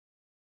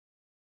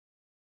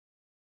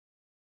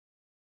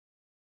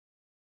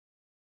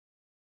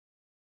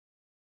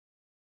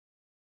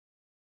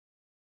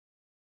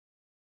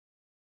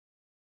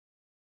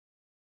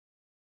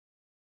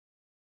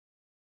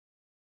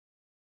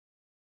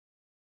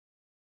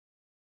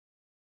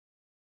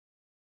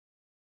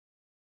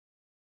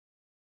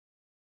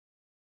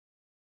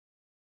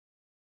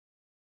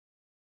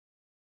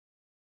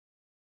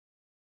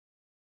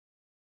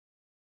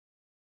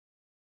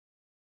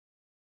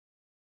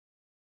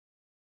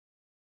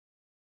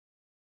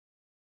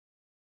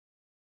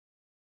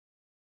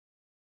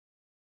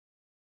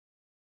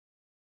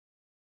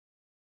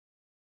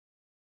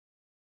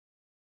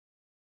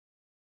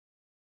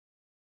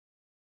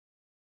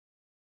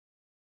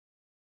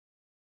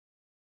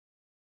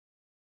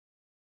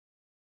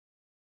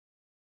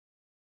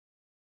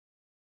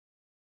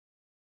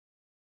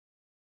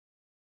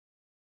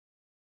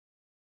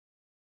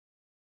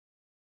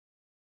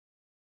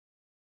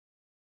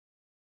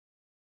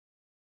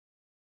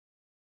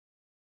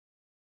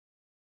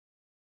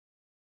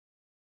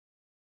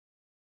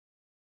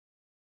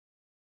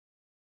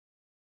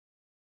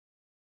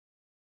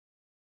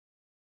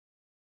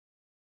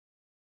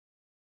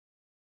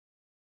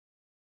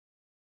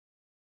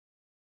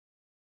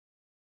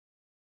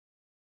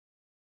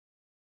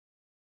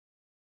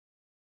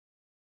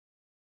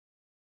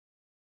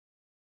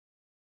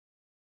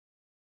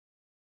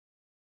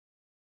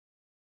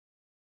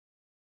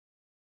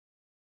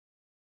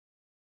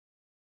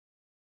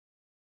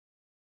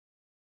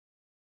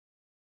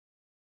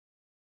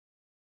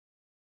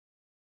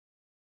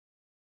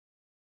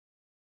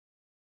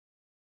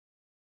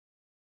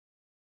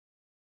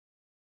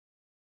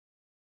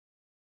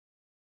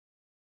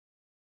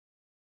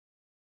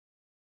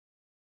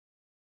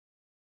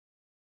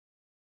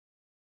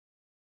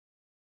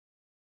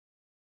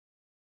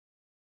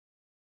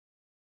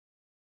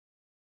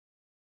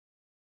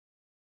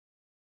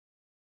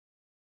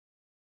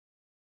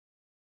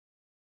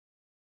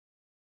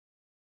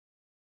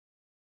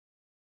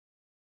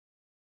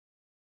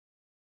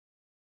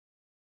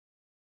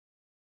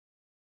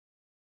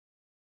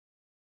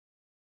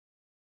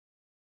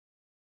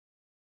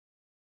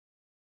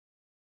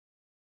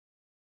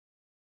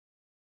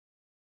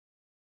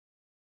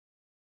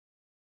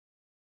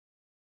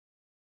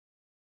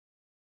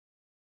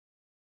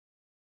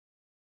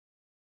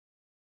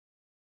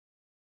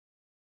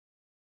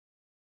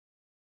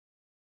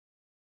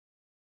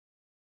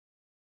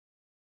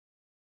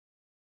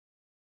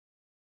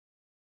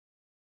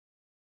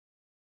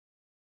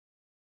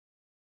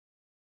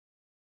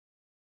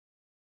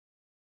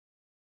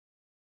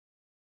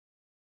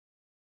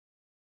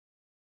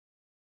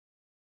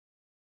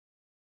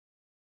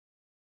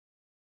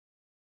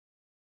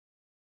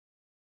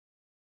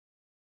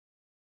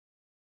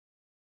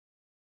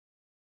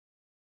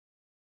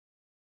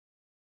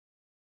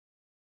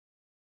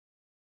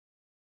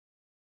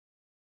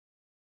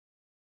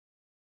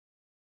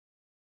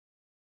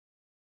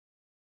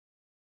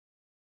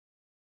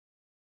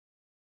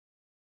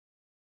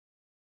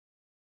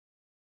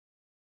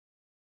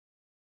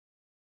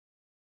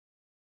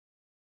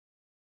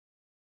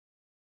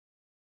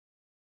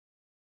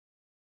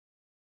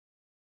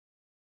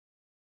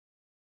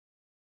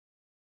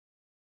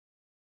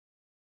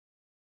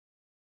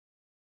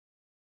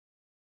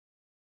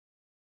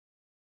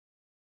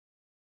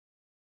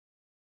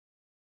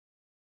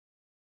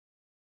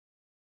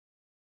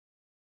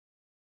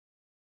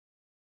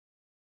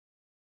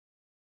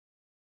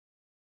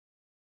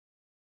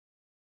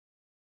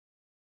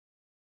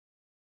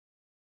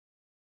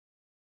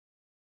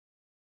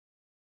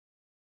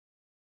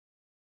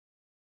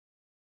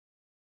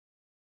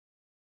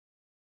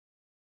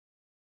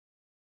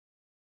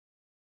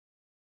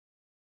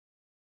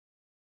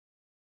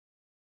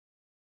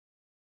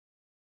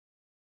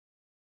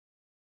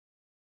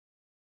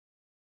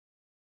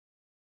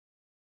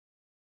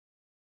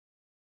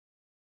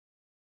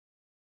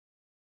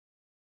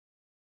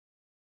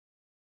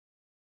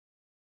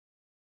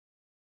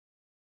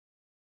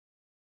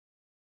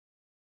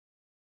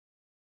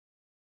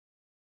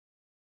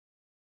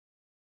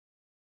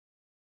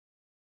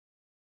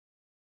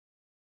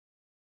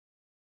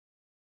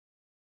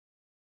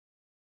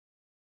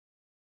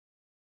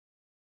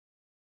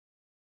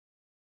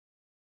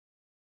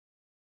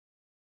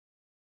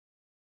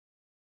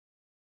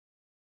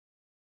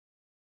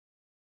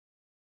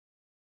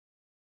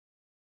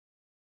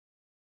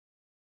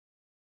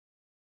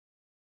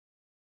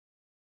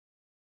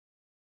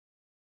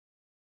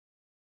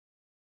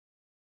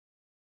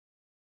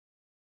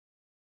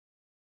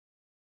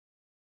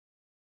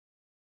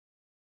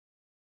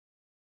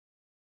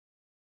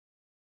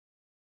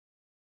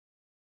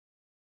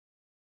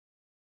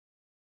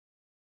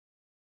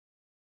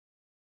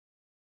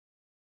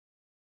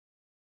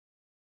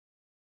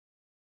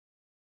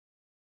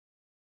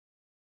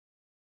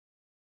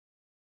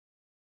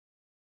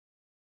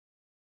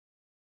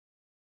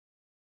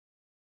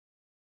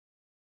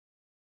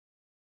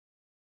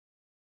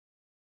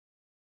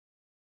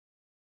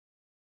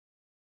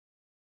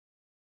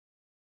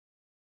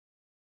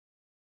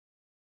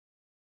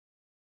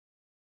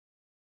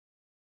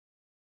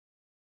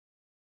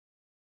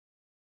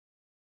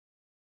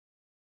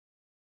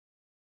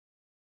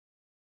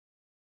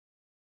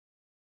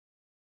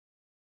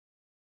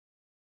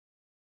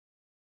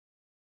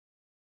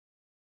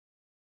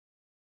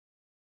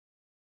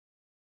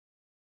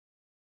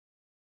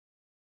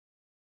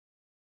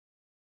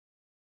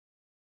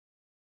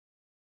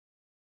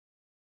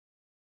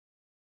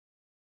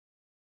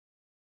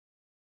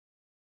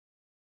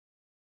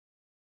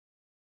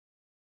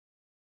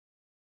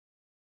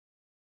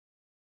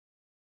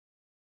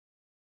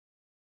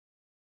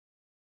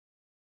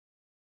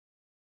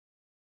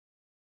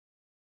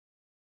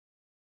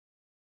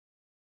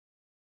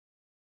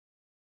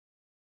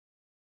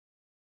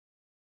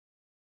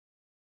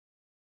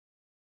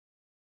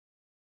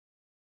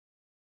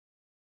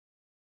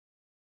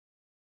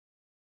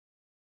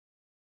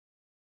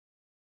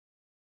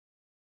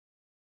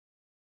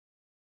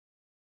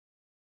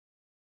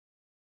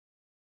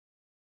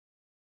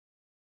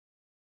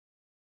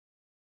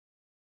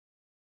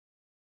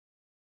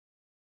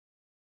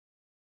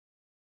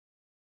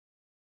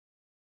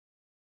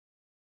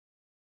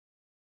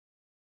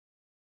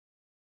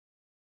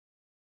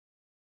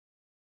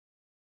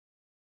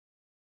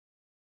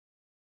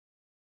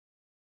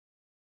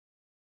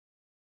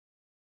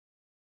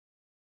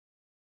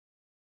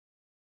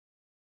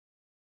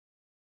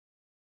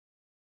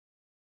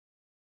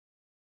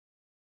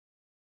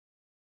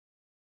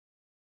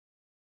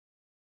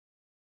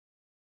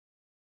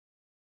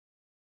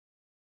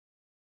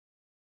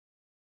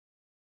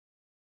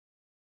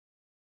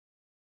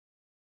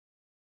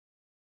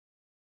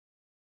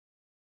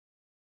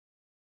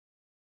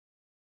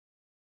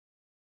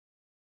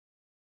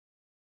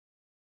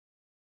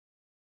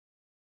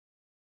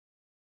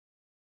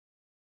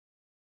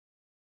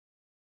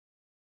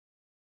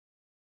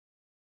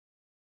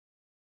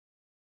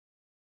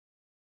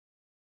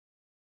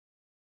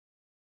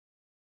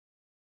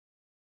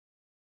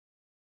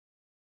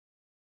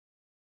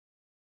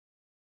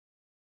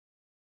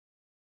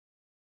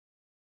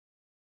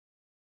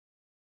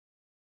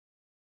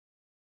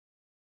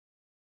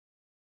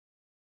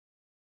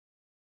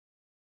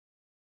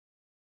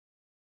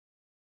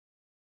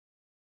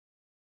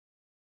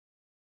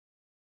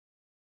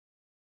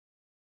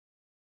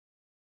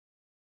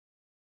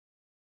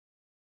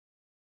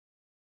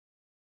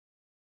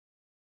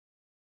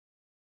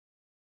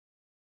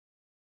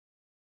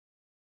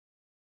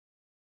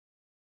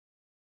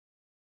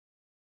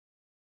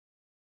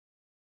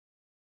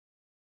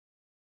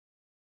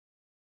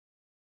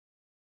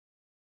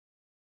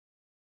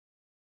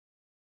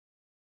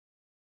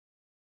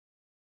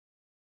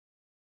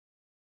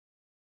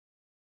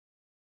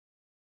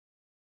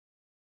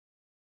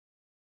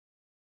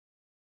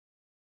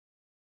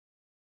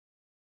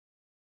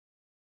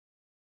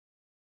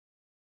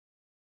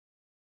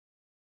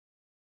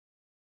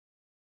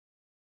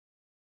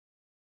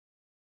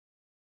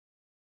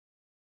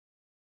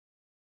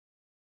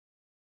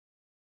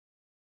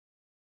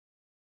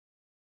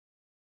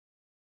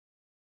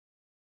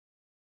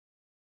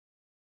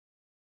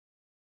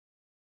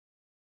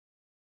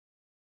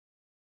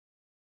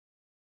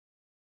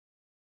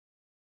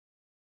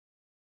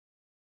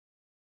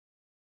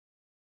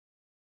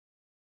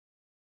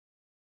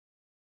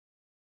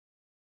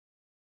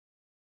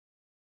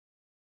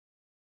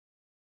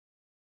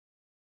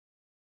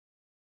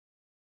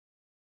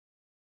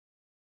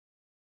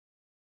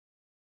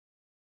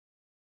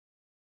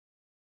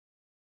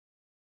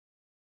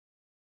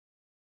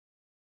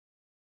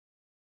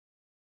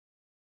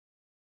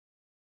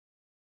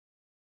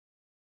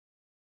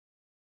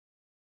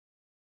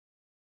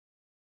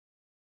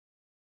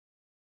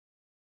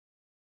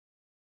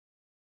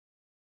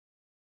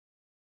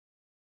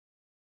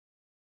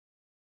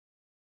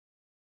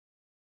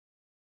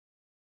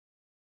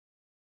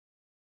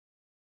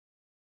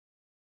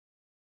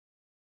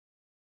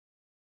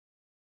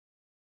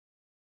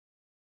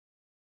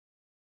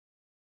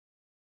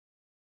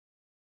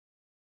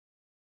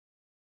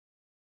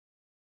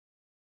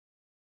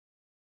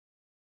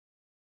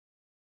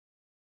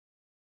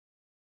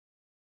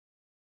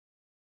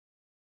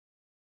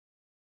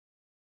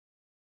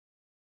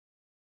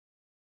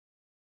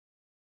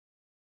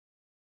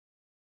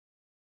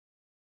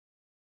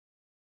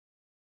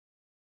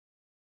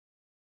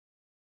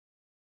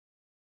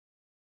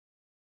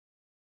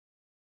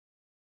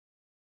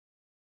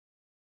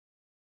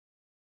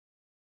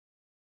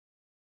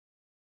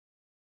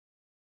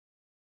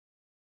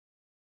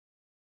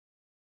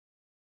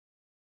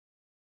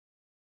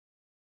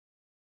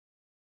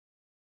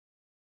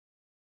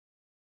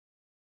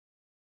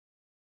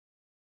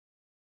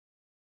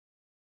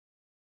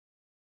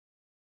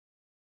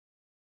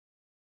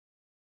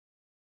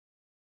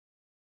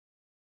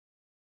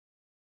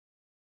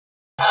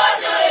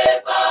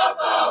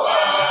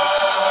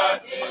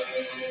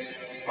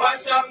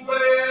Washambwe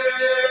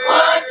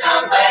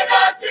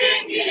na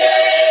twingie.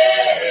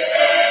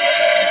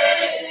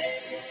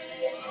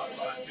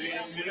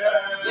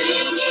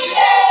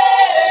 Twingie.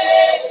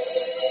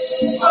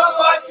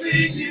 Baba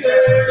twingie.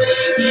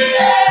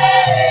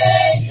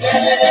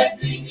 Yelele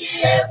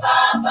twingie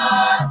baba,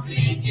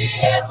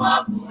 twingie kwa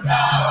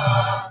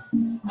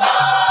furaha.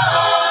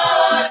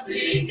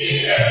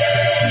 Twingie.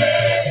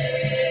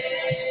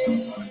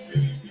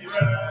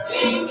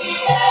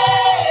 Twingie.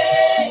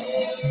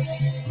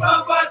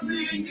 Baba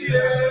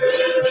twingie.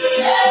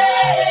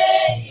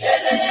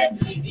 Yelele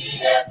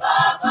twingie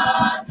baba,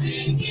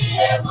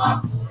 twingie kwa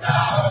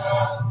furaha.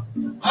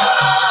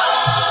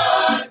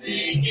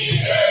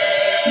 Twingie.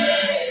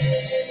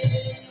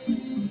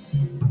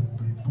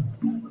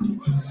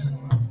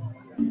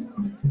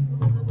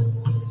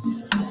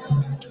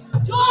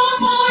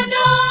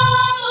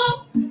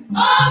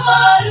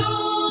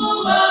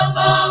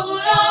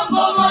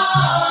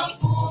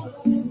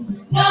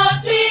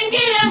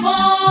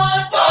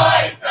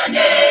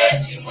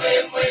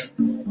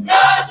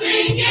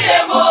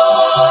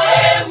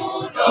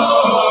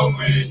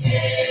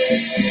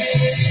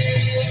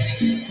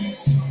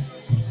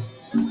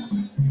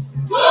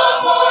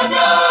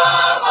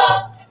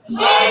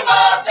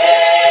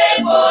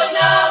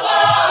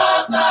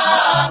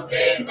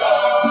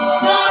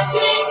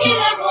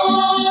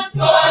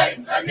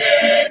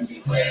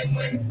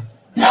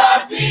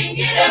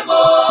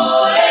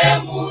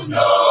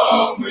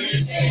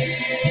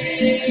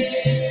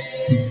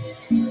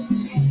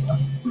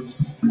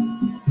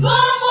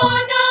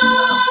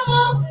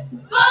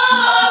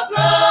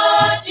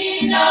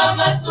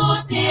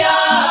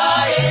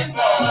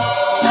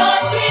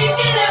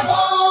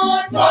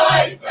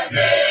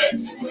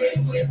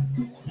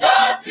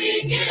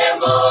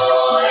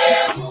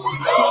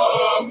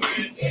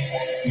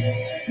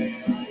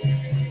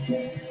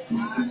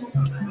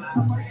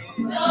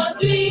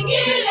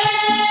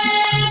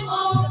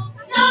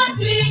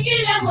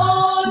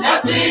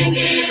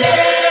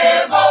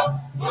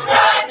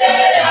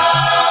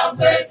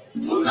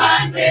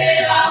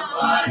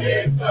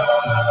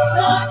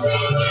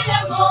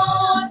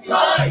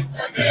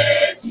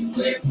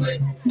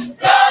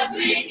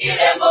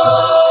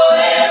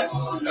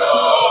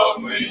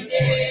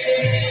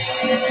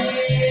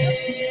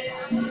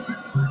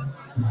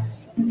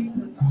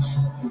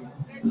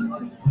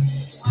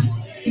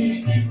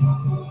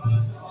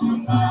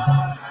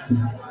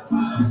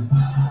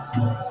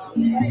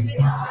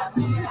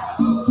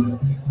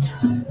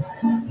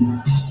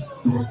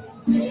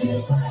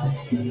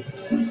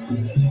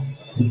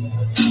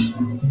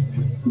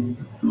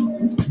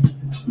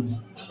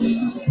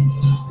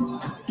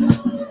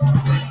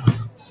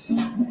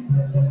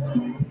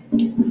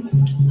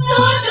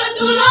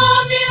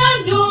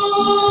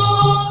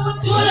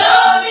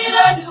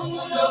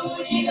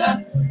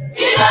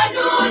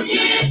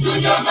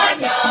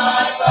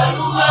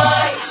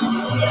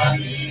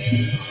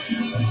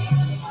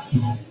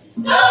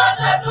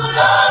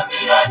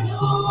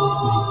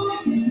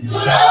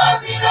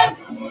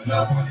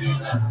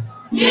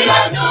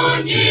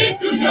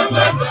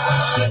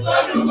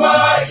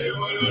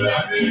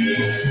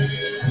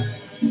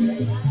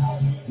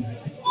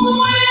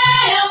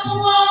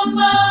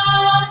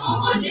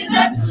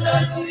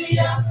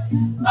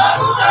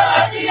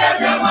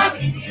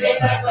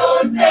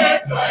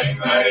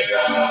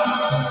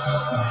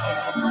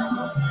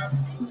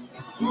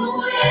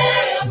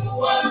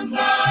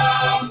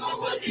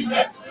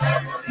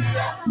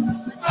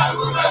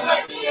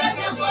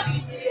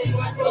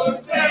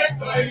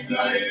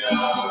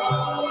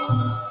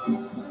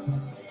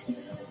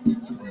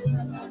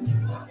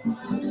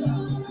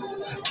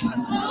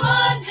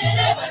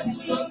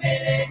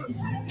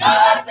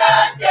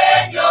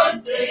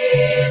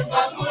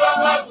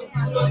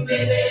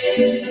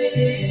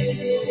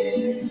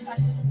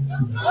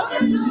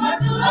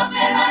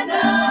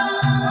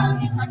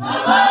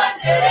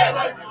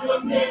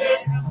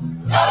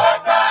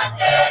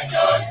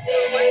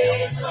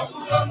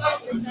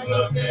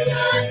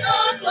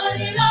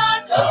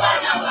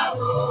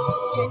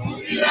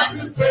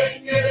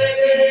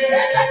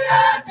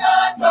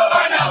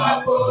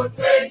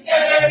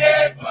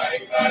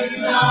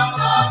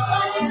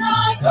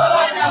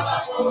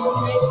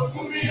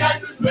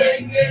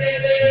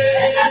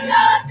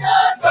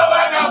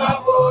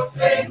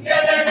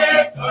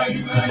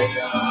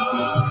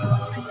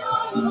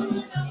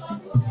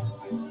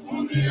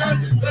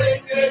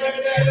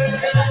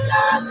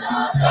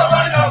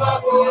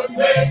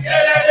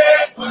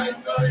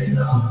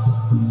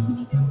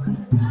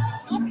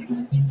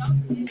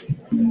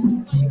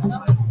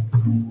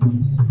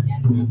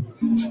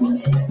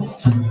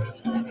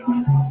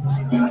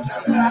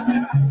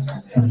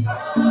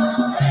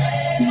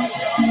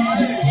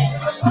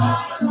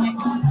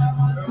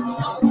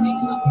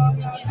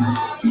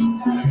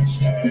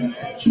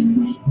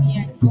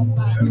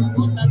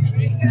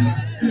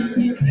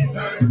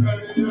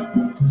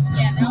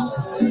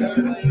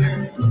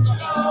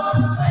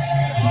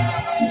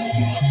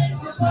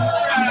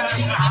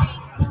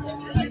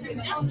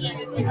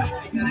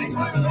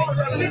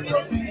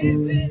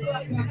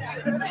 Okay.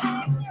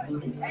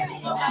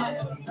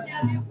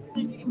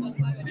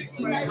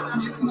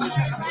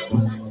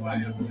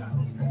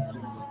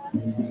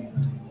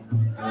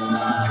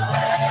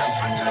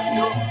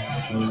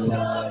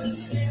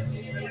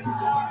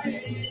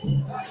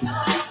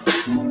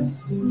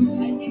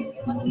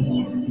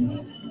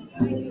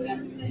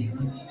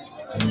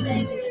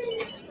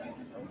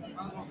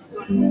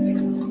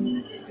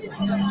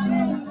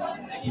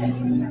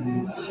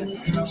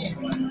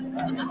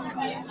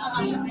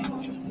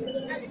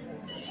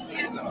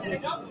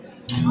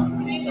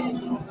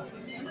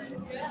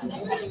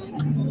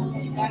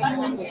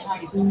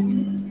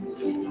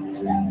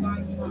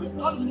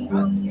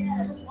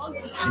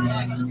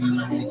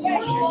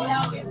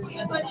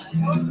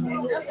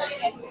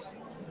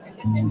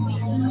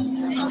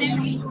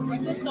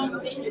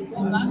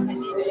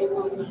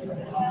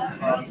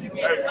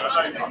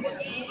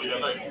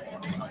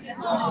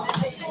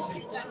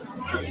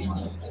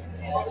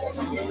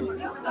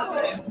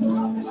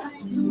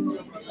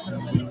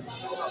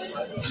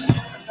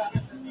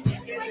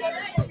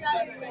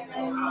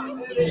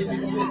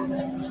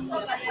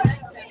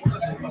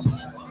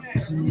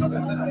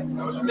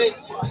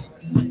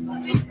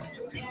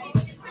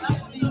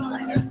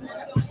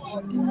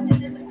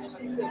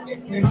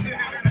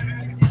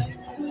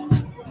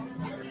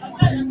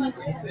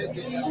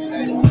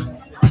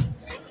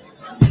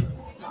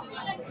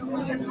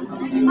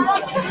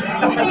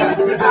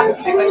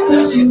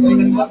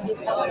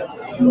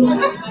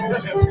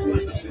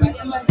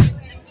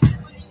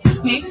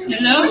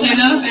 Hello.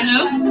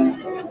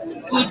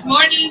 Good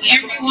morning,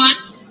 everyone.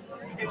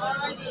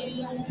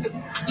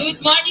 Good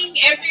morning,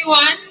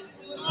 everyone.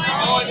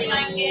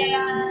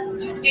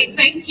 Okay,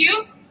 thank you.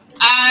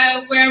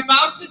 We're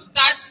about to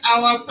start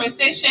our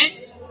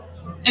procession.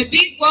 A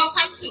big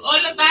welcome to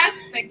all of us,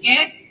 the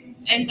guests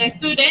and the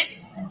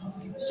students.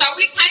 Shall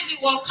we kindly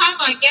welcome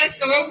our guests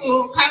the way we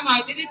welcome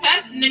our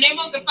visitors? In the name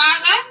of the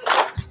Father,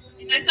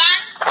 in the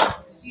Son,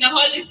 in the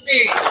Holy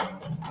Spirit.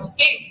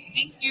 Okay,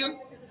 thank you.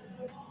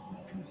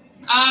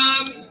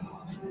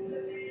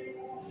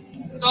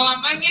 So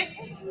among us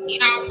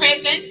in our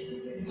presence,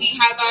 we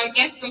have our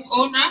guest of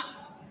honor,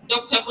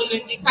 Dr.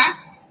 Bulundika.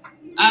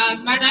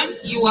 Madam,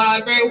 you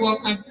are very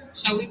welcome.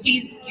 Shall we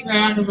please give her a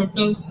round of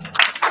applause?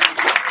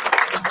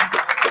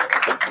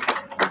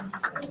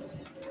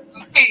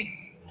 Okay,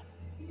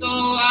 so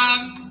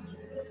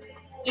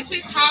this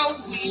is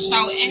how we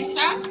shall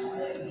enter.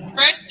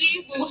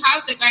 Firstly, we'll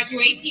have the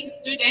graduating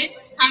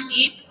students come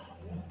in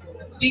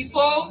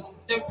before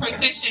the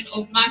procession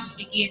of mass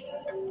begins.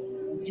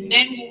 And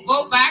then we'll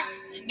go back,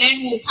 and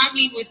then we'll come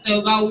in with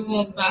the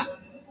Bauvomba,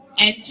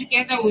 and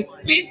together with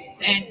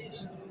priests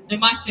and the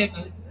mass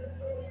servers.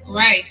 All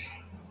right.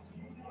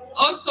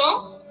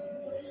 Also,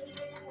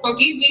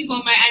 forgive me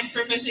for my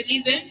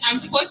unprofessionalism. I'm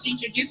supposed to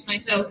introduce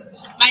myself.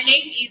 My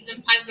name is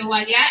Mpanza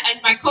Walia,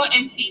 and my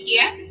co-MC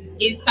here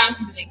is Sam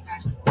Bleka.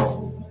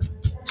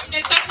 I'm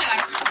the total.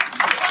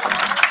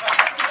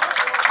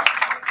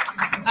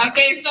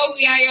 Okay, so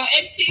we are your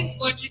MCs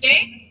for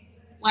today.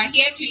 We're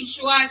here to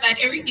ensure that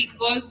everything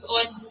goes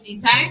on in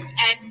time,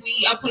 and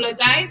we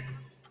apologize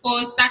for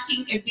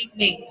starting a bit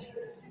late.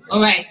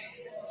 All right.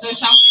 So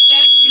shall we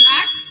just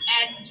relax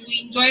and we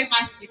enjoy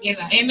mass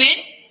together? Amen?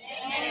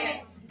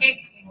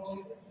 Okay.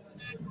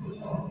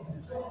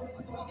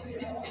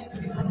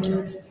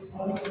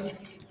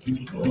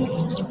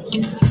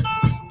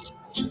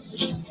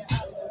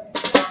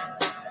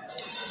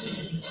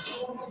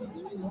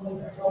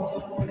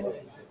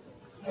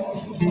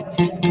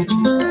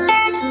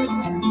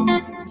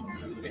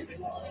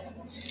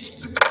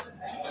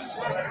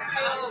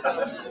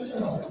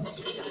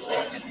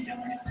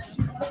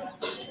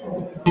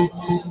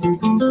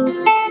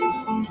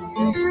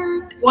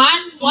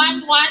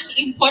 One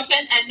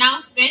important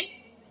announcement.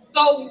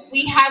 So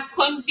we have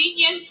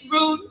convenience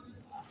rooms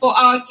for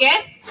our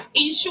guests.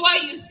 Ensure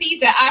you see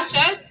the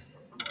ushers.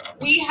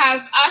 We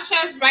have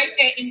ushers right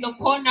there in the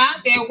corner.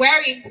 They're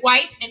wearing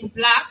white and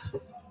black,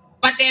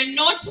 but they're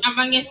not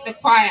amongst the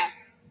choir.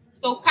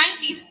 So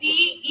kindly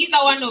see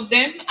either one of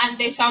them, and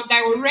they shall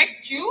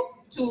direct you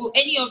to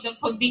any of the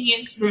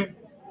convenience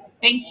rooms.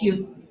 Thank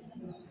you.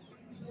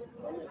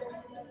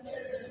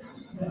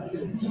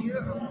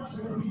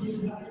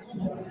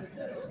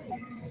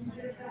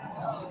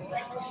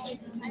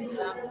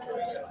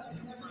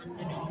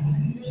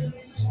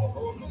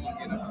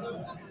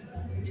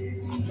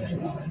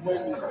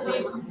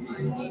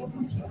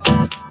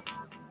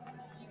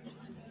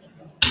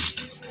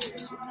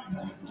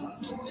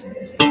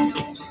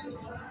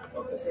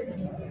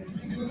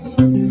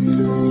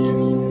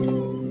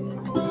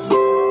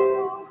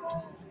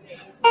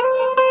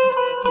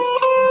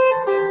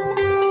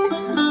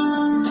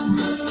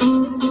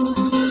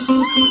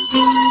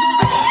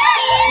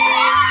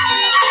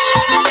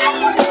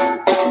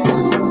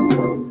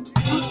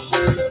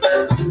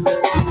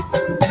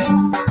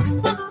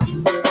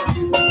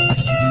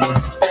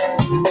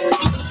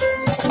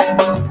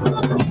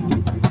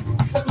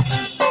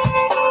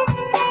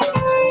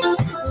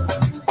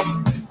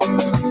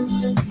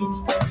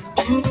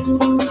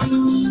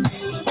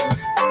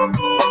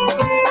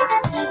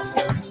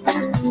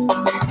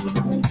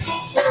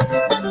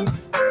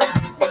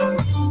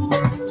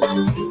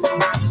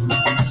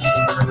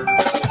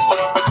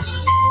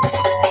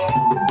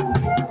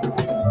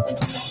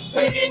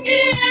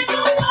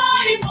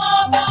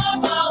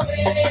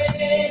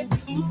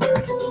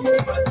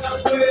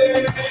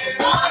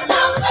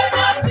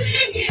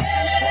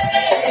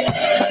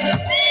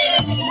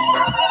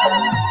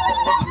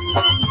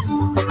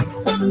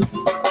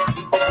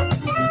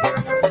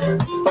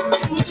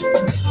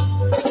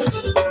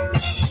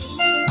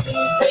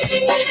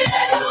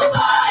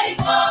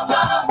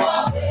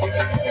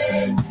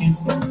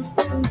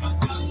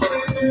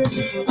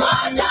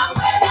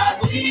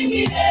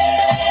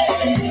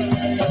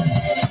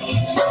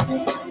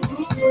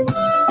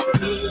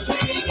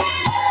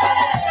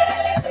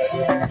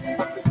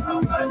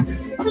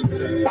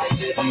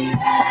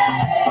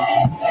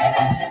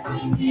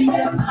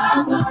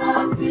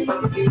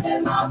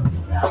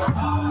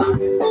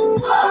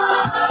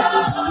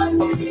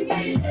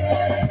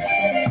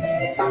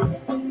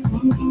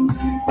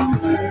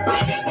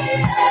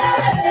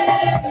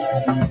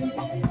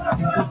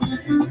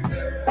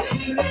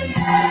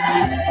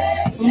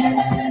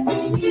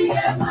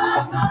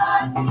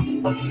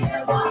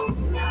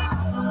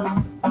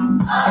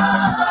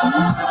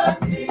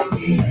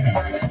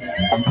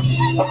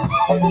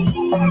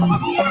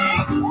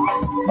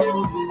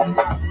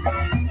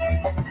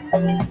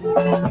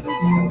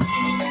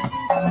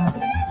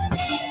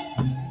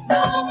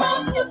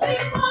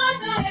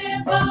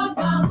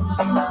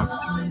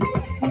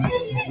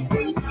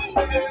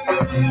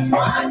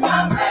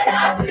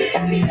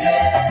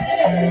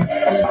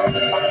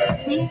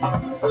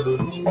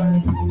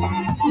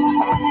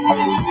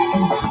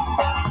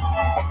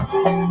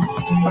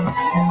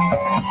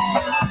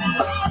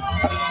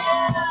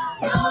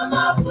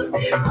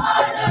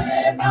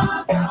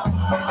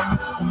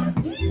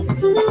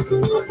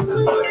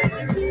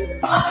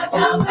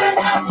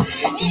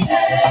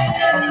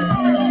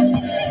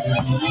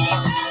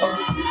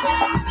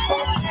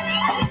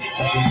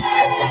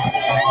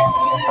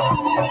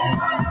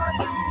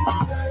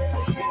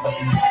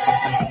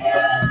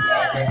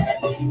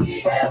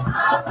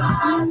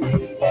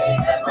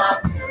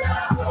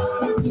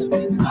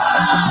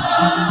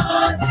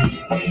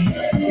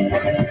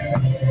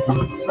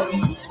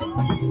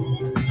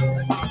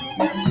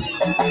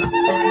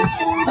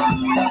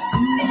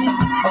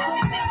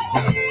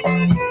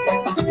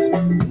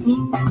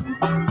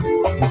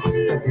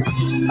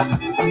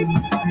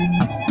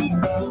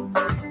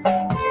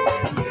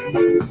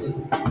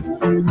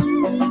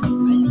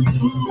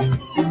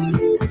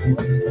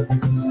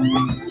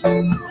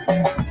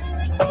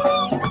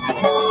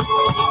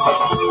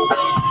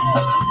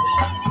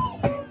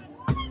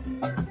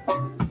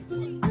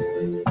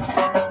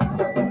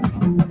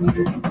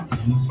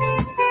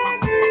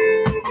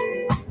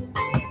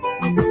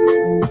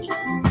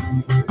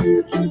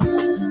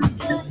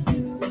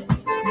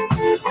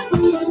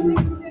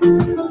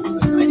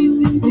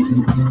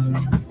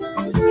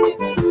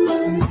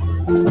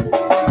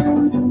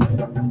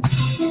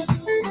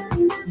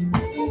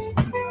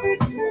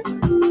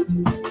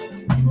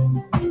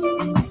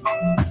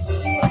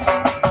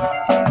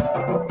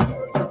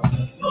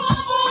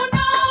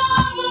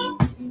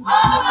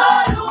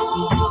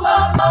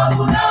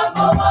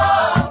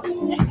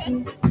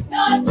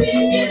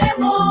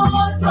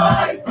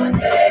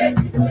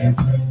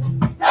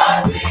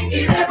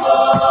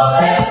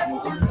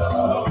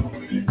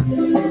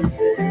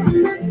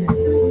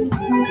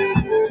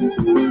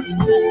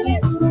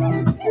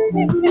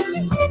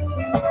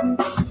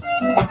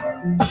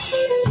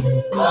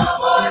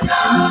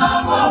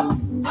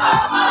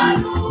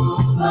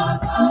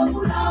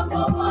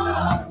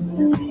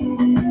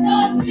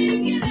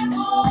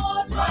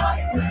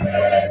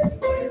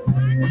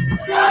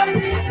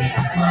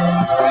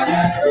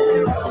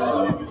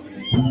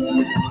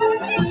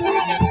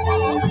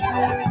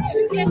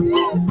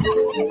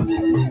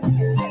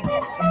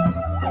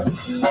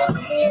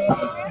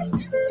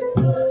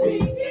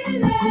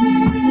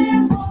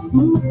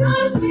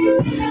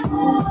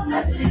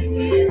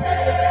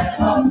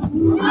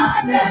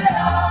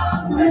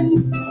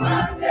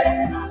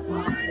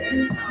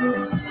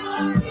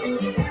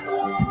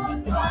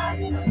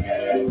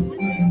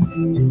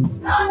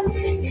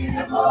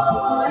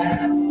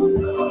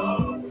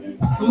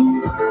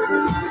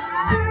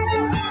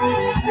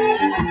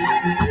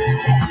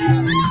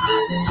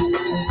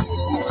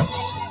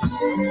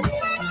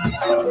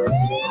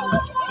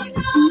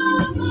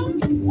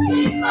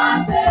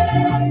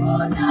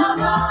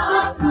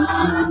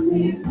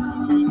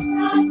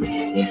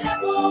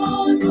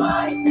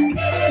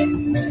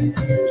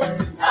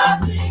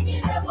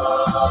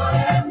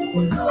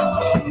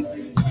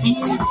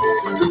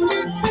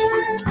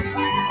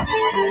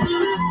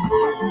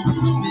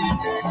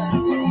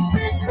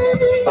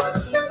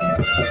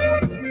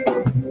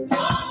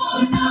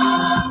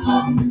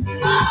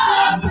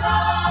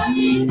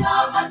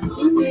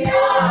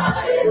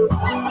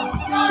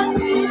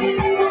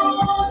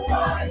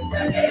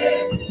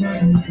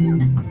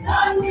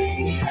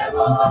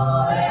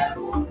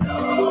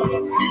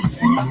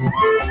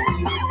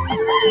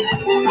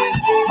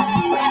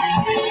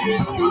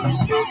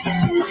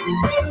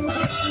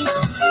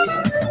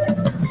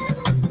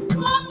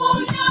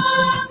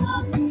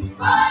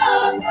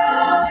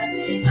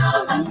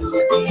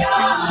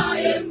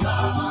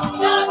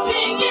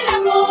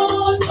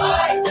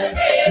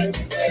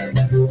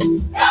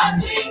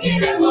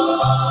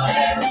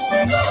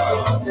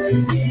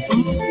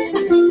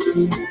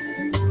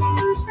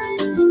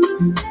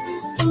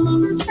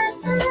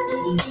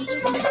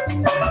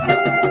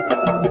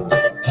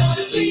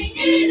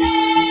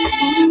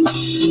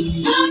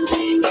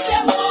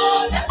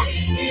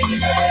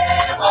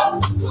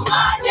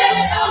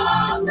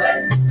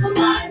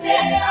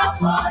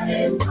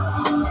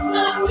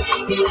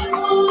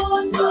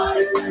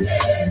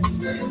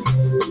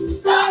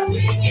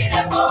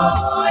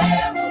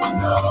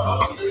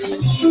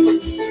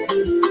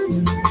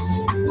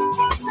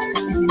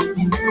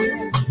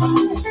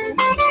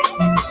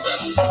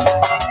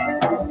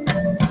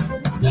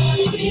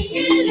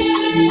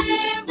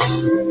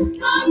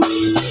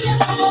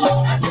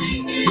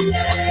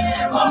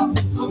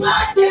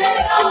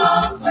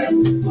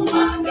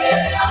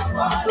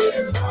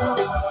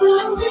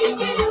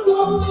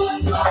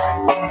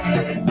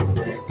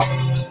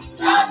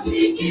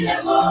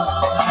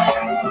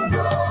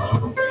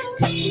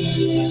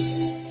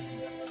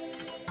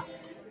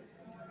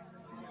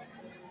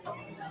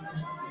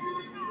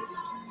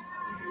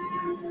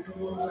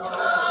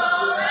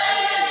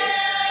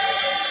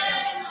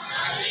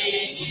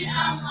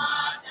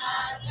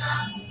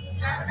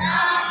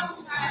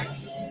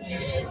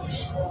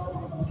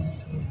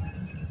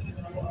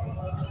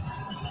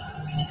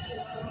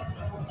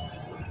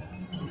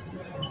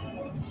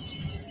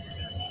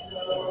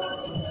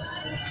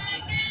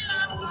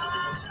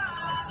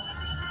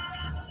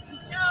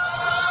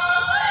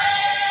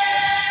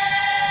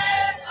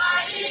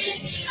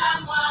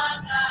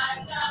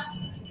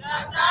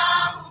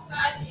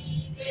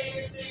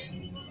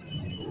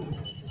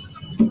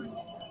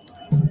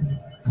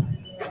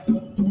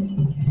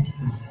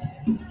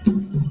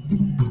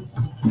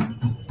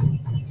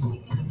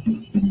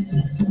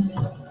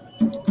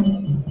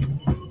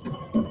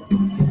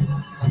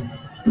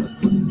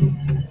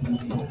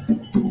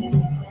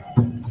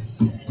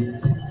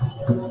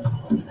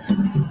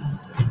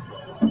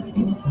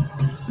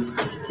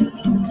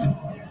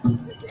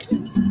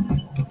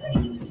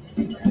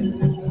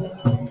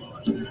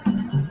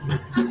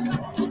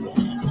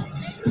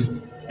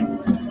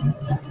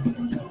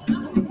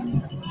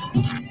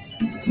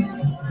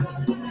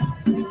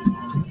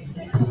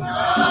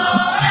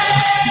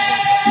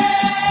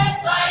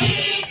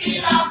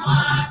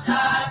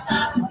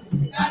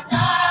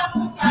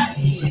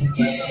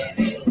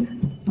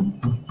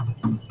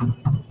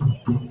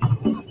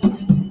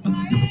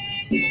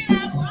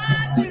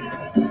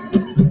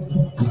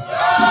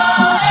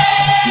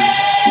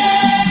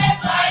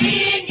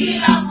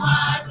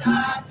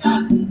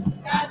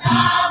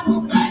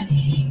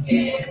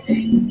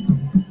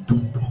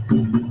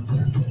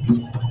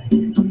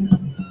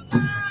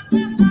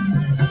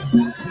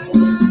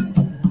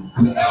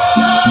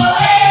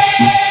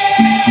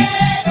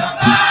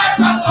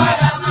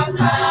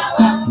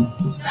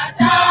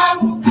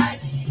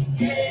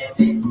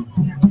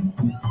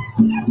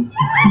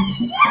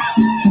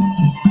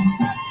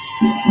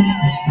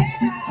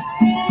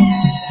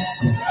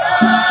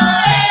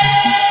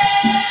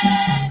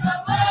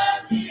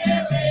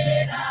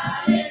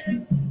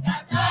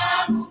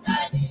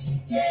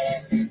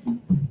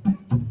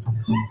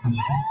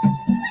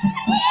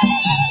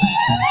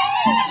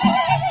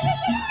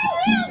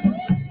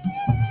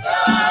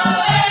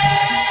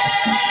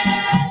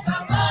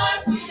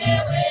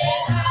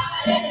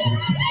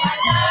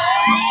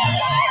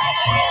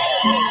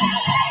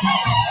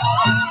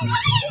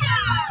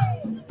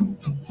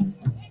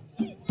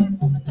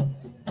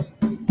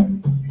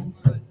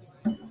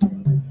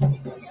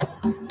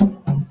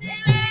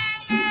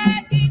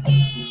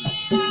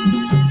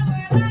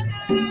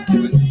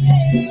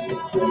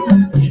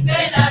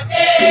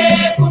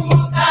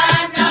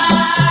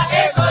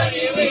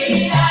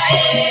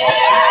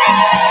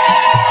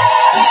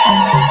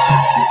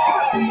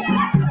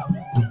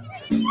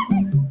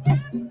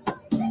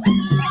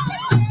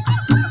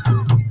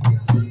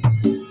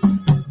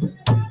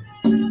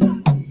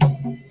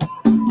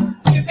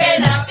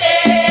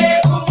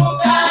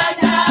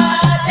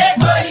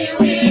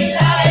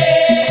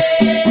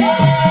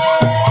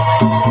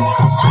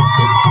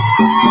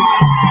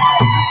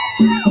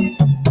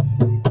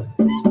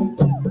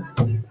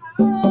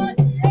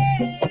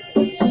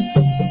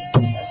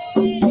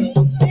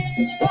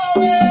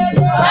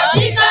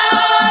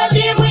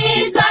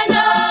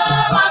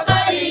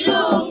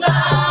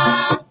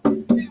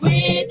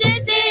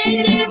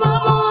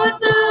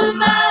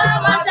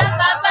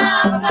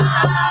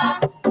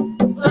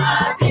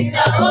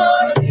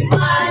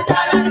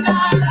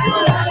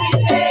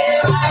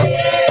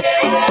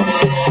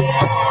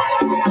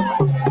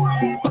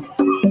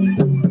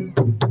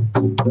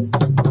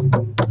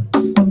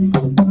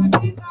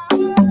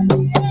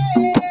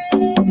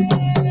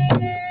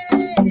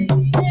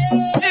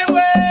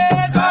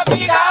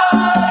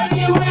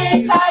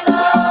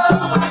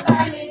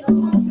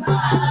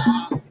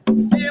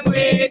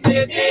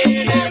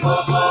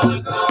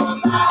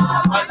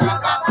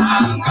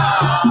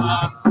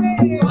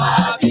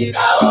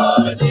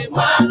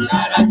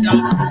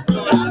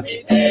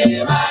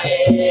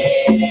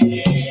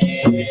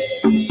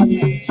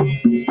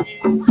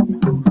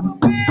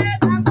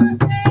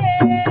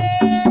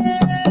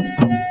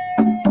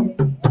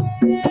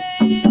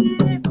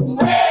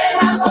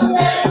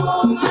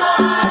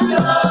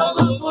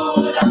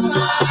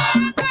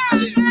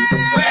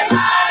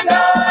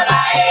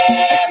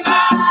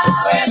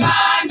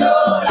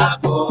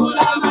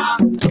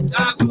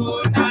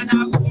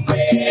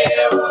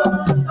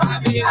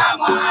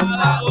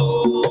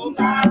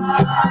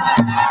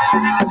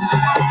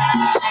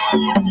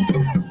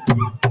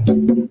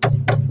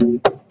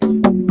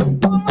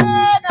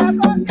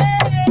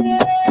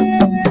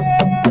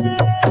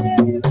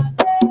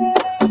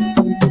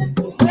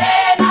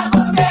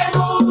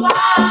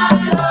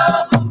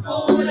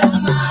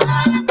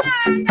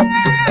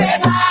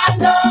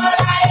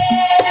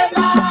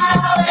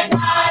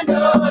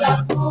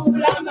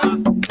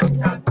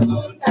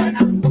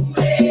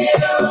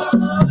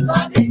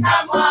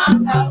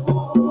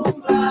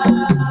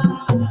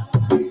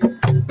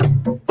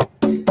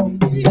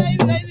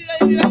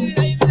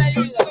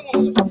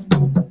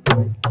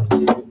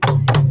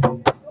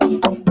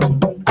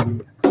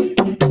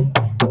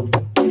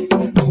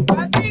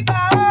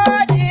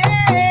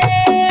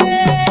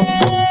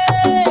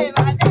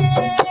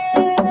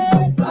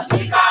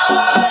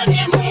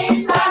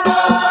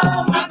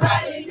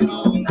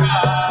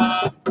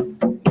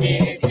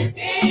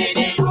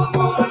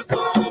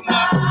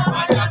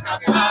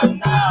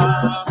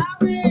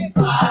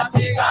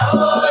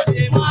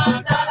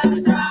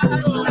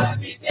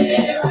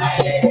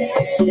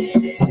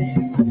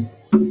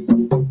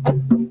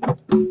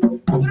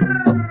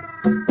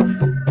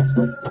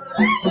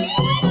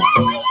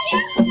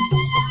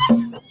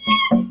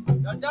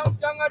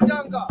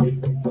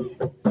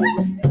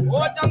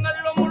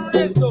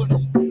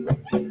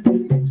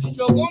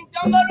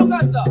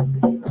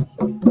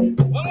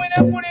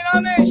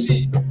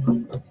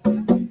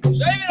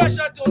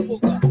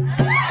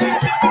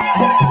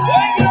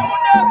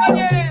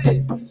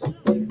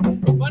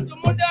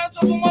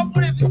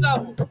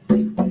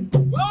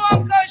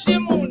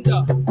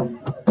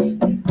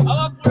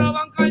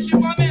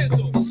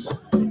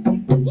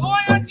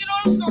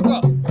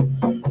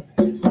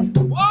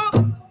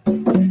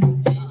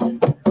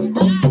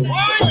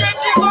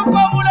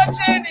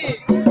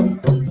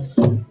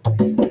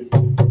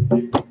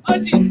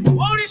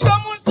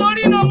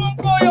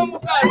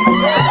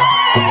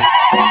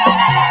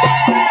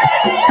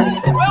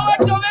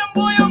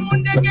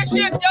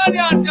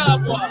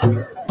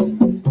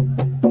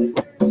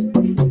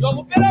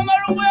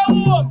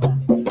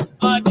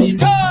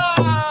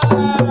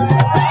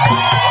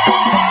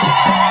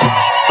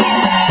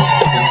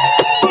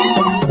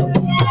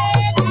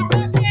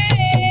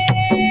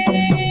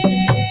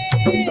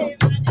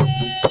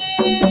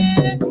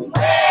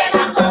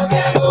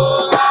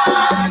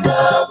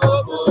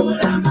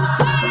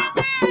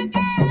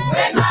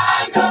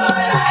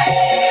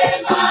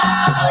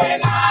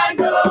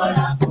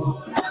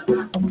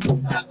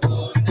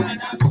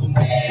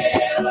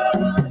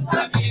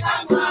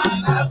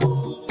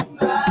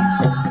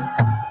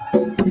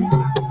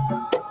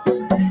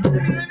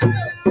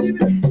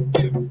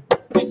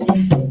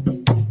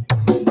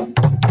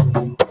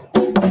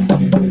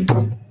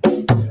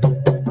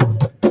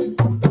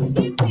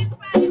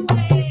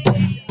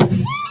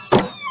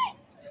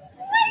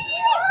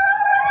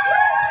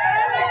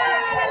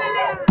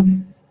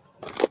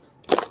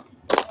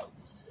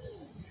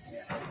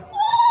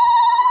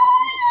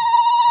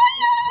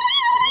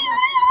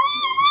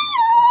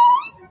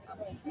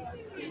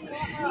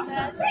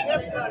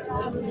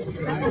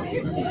 Good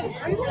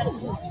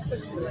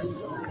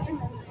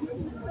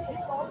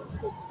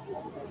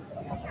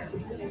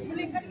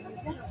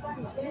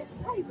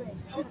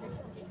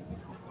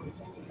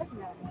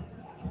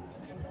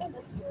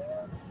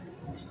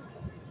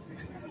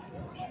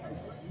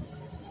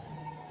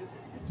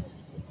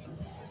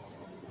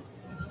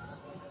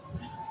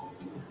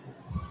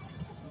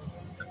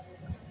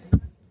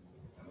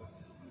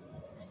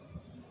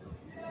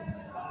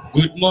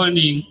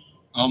morning,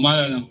 our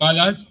mothers and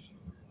fathers,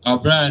 our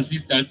brothers and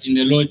sisters in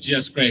the Lord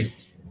Jesus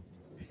Christ.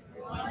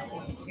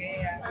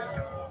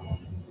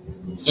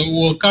 So we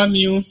welcome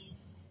you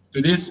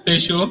to this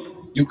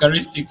special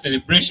Eucharistic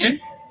celebration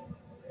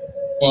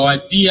for our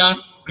dear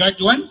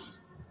graduates.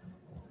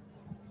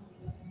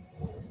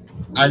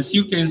 As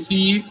you can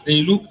see,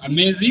 they look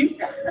amazing.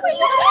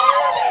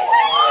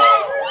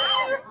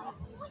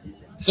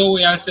 So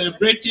we are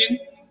celebrating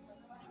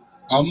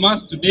our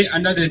Mass today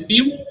under the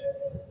theme,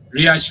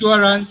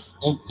 Reassurance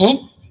of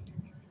Hope,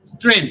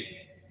 Strength,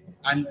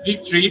 and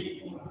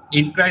Victory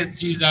in Christ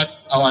Jesus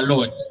our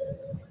Lord.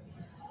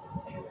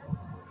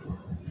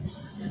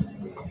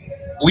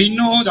 We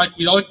know that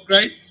without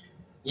Christ,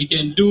 we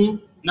can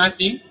do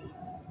nothing,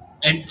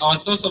 and our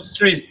source of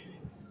strength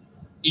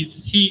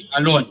is He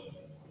alone.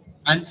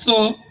 And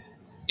so,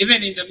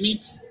 even in the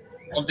midst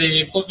of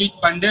the COVID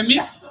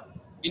pandemic,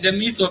 in the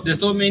midst of the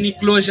so many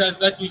closures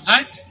that we've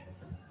had,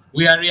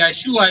 we are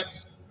reassured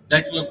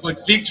that we have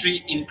got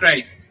victory in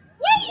Christ.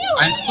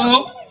 And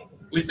so,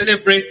 we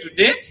celebrate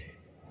today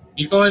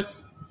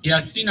because He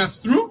has seen us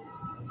through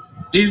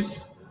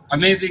this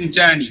amazing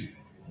journey.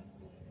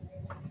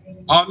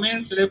 Our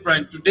main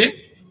celebrant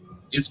today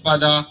is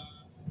Father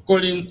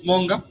Collins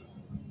Monga.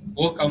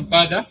 Welcome,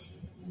 Father.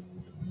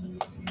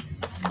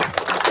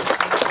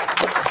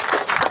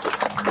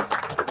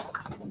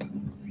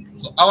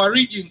 So our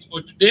readings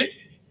for today,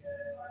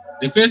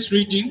 the first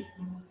reading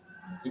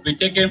will be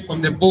taken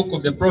from the book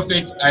of the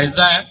prophet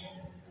Isaiah,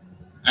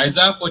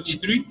 Isaiah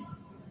 43,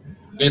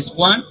 verse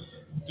 1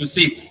 to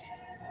 6.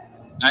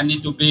 And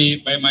it will be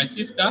by my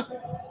sister,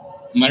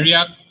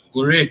 Maria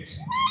Goret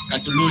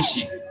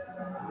Katulushi.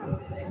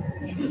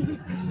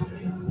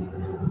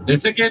 The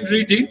second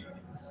reading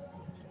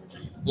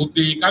will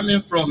be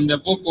coming from the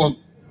book of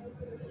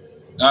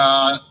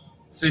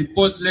St.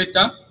 Paul's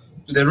letter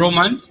to the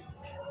Romans,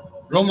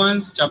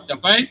 Romans chapter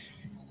 5,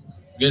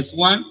 verse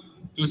 1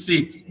 to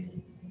 6.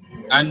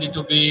 And it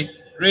will be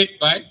read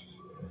by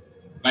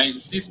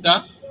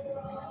Sister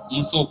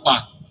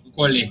Musopa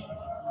Nkole.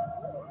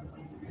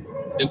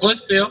 The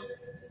Gospel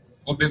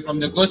will be from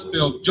the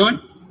Gospel of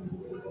John,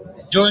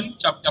 John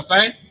chapter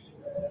 5,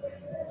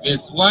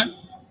 verse 1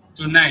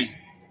 to 9.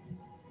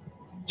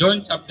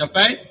 John chapter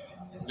 5,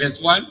 verse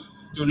 1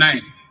 to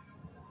 9.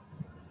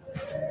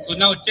 So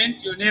now turn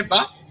to your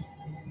neighbor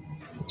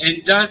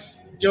and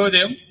just tell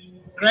them,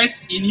 Christ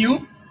in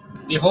you,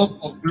 the hope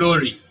of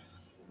glory.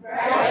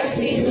 Christ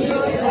in you,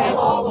 the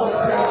hope of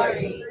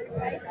glory.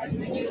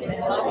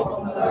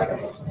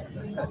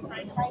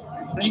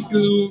 Thank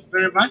you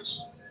very much.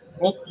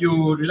 Hope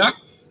you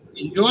relax,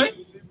 enjoy,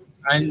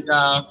 and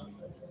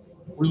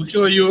we'll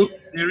show you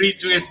the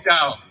Ridgeway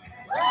style.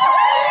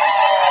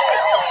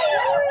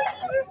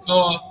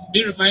 So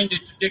be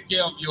reminded to take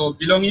care of your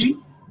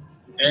belongings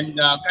and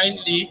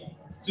kindly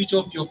switch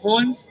off your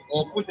phones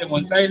or put them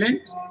on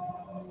silent,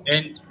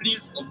 and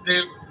please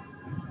observe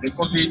the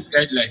COVID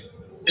guidelines.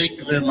 Thank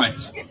you very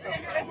much.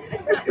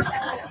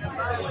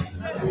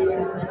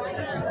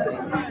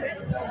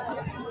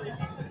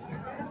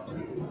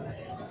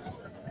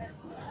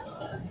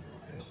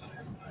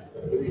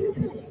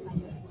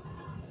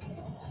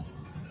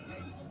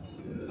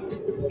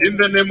 In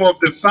the name of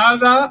the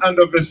Father, and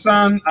of the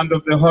Son, and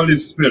of the Holy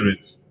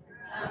Spirit.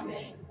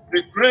 Amen.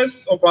 The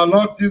grace of our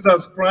Lord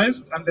Jesus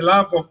Christ, and the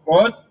love of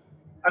God,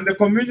 and the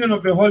communion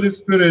of the Holy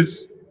Spirit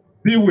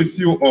be with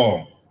you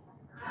all.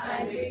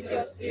 And with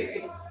your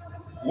spirit.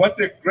 What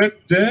a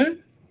great day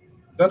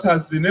that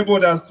has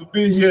enabled us to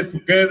be here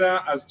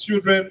together as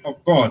children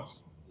of God.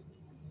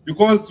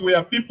 Because we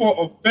are people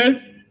of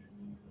faith,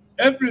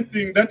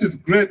 everything that is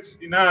great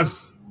in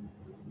us,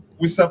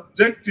 we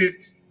subject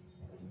it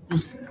to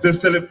the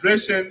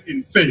celebration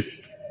in faith.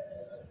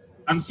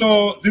 And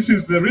so this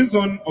is the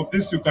reason of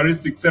this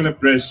Eucharistic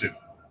celebration.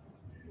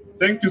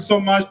 Thank you so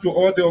much to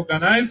all the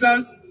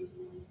organizers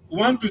who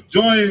want to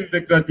join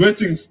the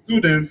graduating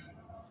students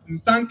in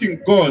thanking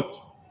God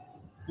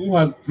who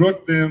has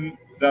brought them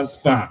thus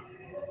far.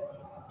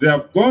 They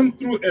have gone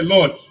through a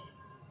lot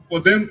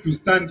for them to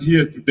stand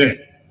here today.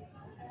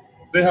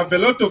 They have a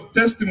lot of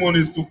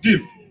testimonies to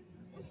give.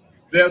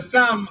 There are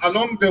some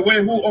along the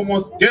way who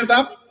almost gave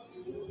up.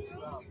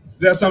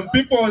 There are some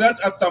people that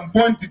at some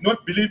point did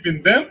not believe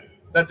in them,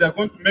 that they are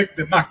going to make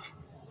the mark.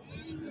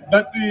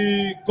 But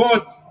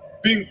God,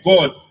 being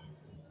God,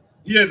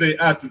 here they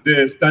are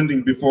today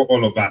standing before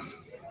all of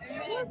us.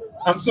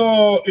 And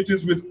so it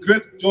is with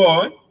great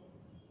joy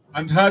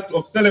and heart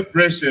of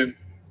celebration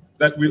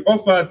that we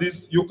offer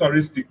this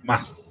Eucharistic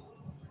Mass.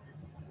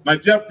 My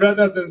dear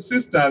brothers and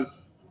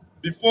sisters,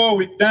 before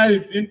we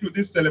dive into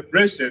this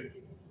celebration,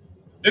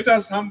 Let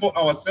us humble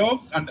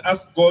ourselves and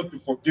ask God to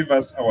forgive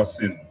us our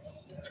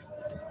sins.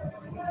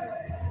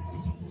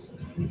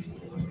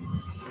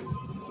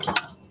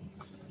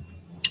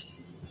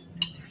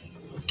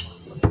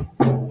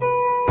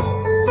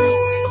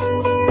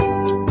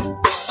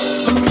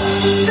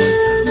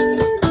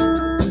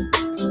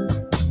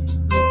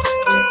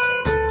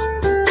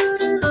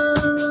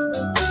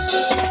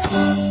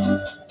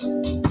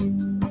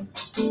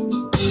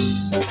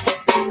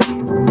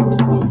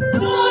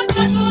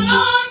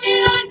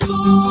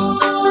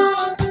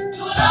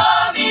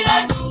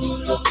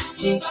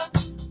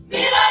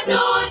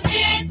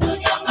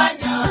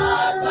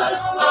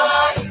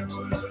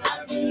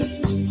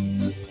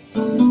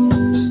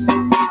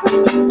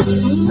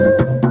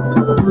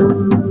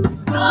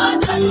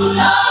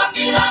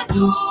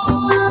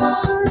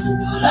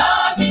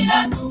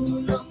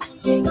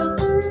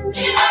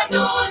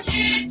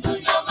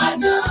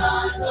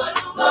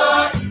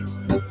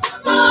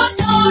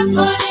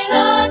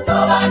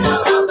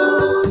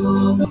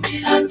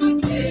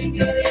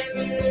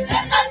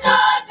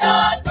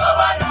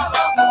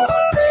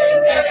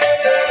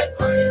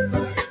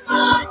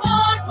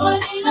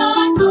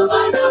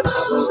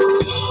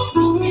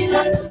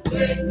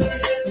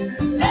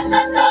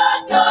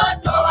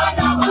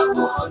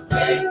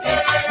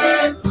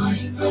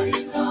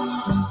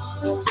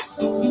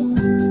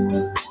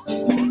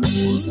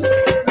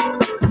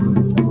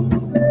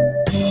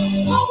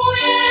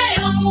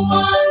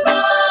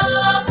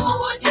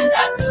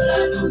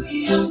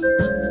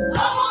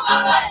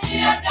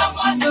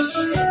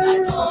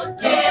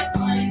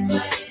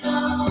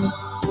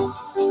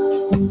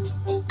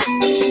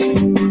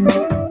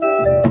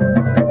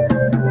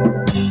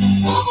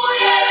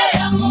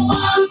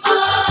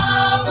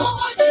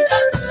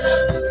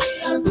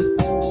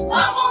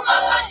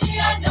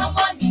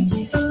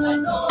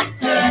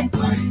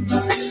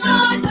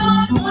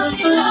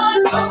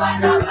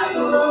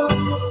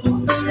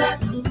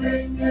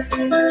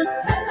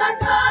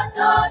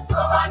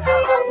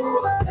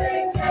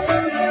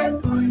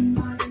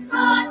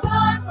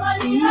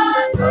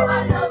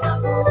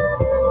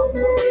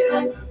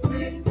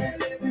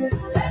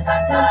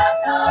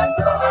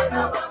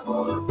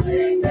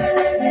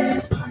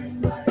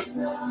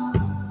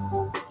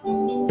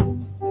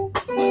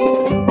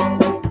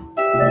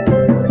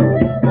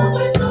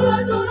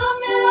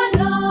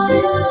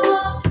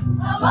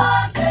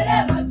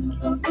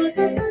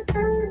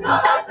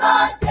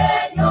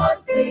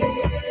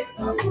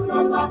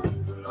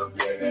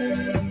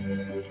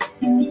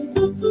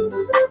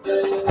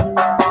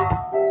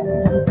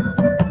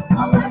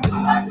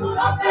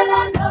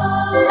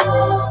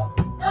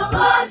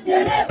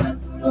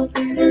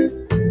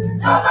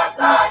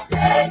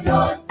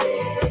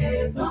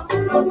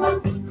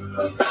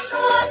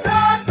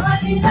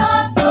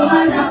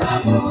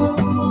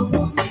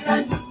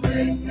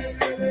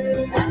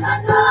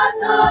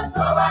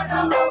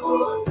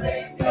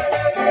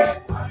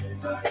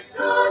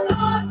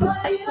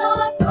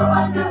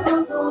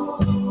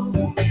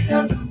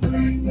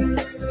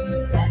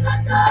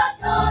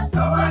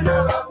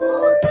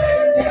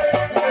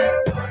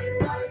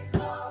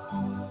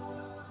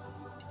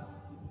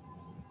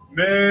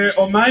 May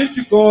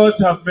Almighty God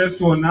have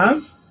mercy on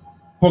us,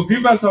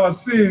 forgive us our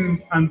sins,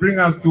 and bring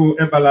us to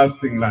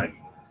everlasting life.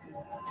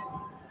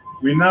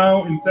 We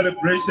now, in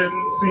celebration,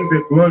 sing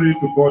the glory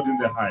to God in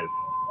the highest.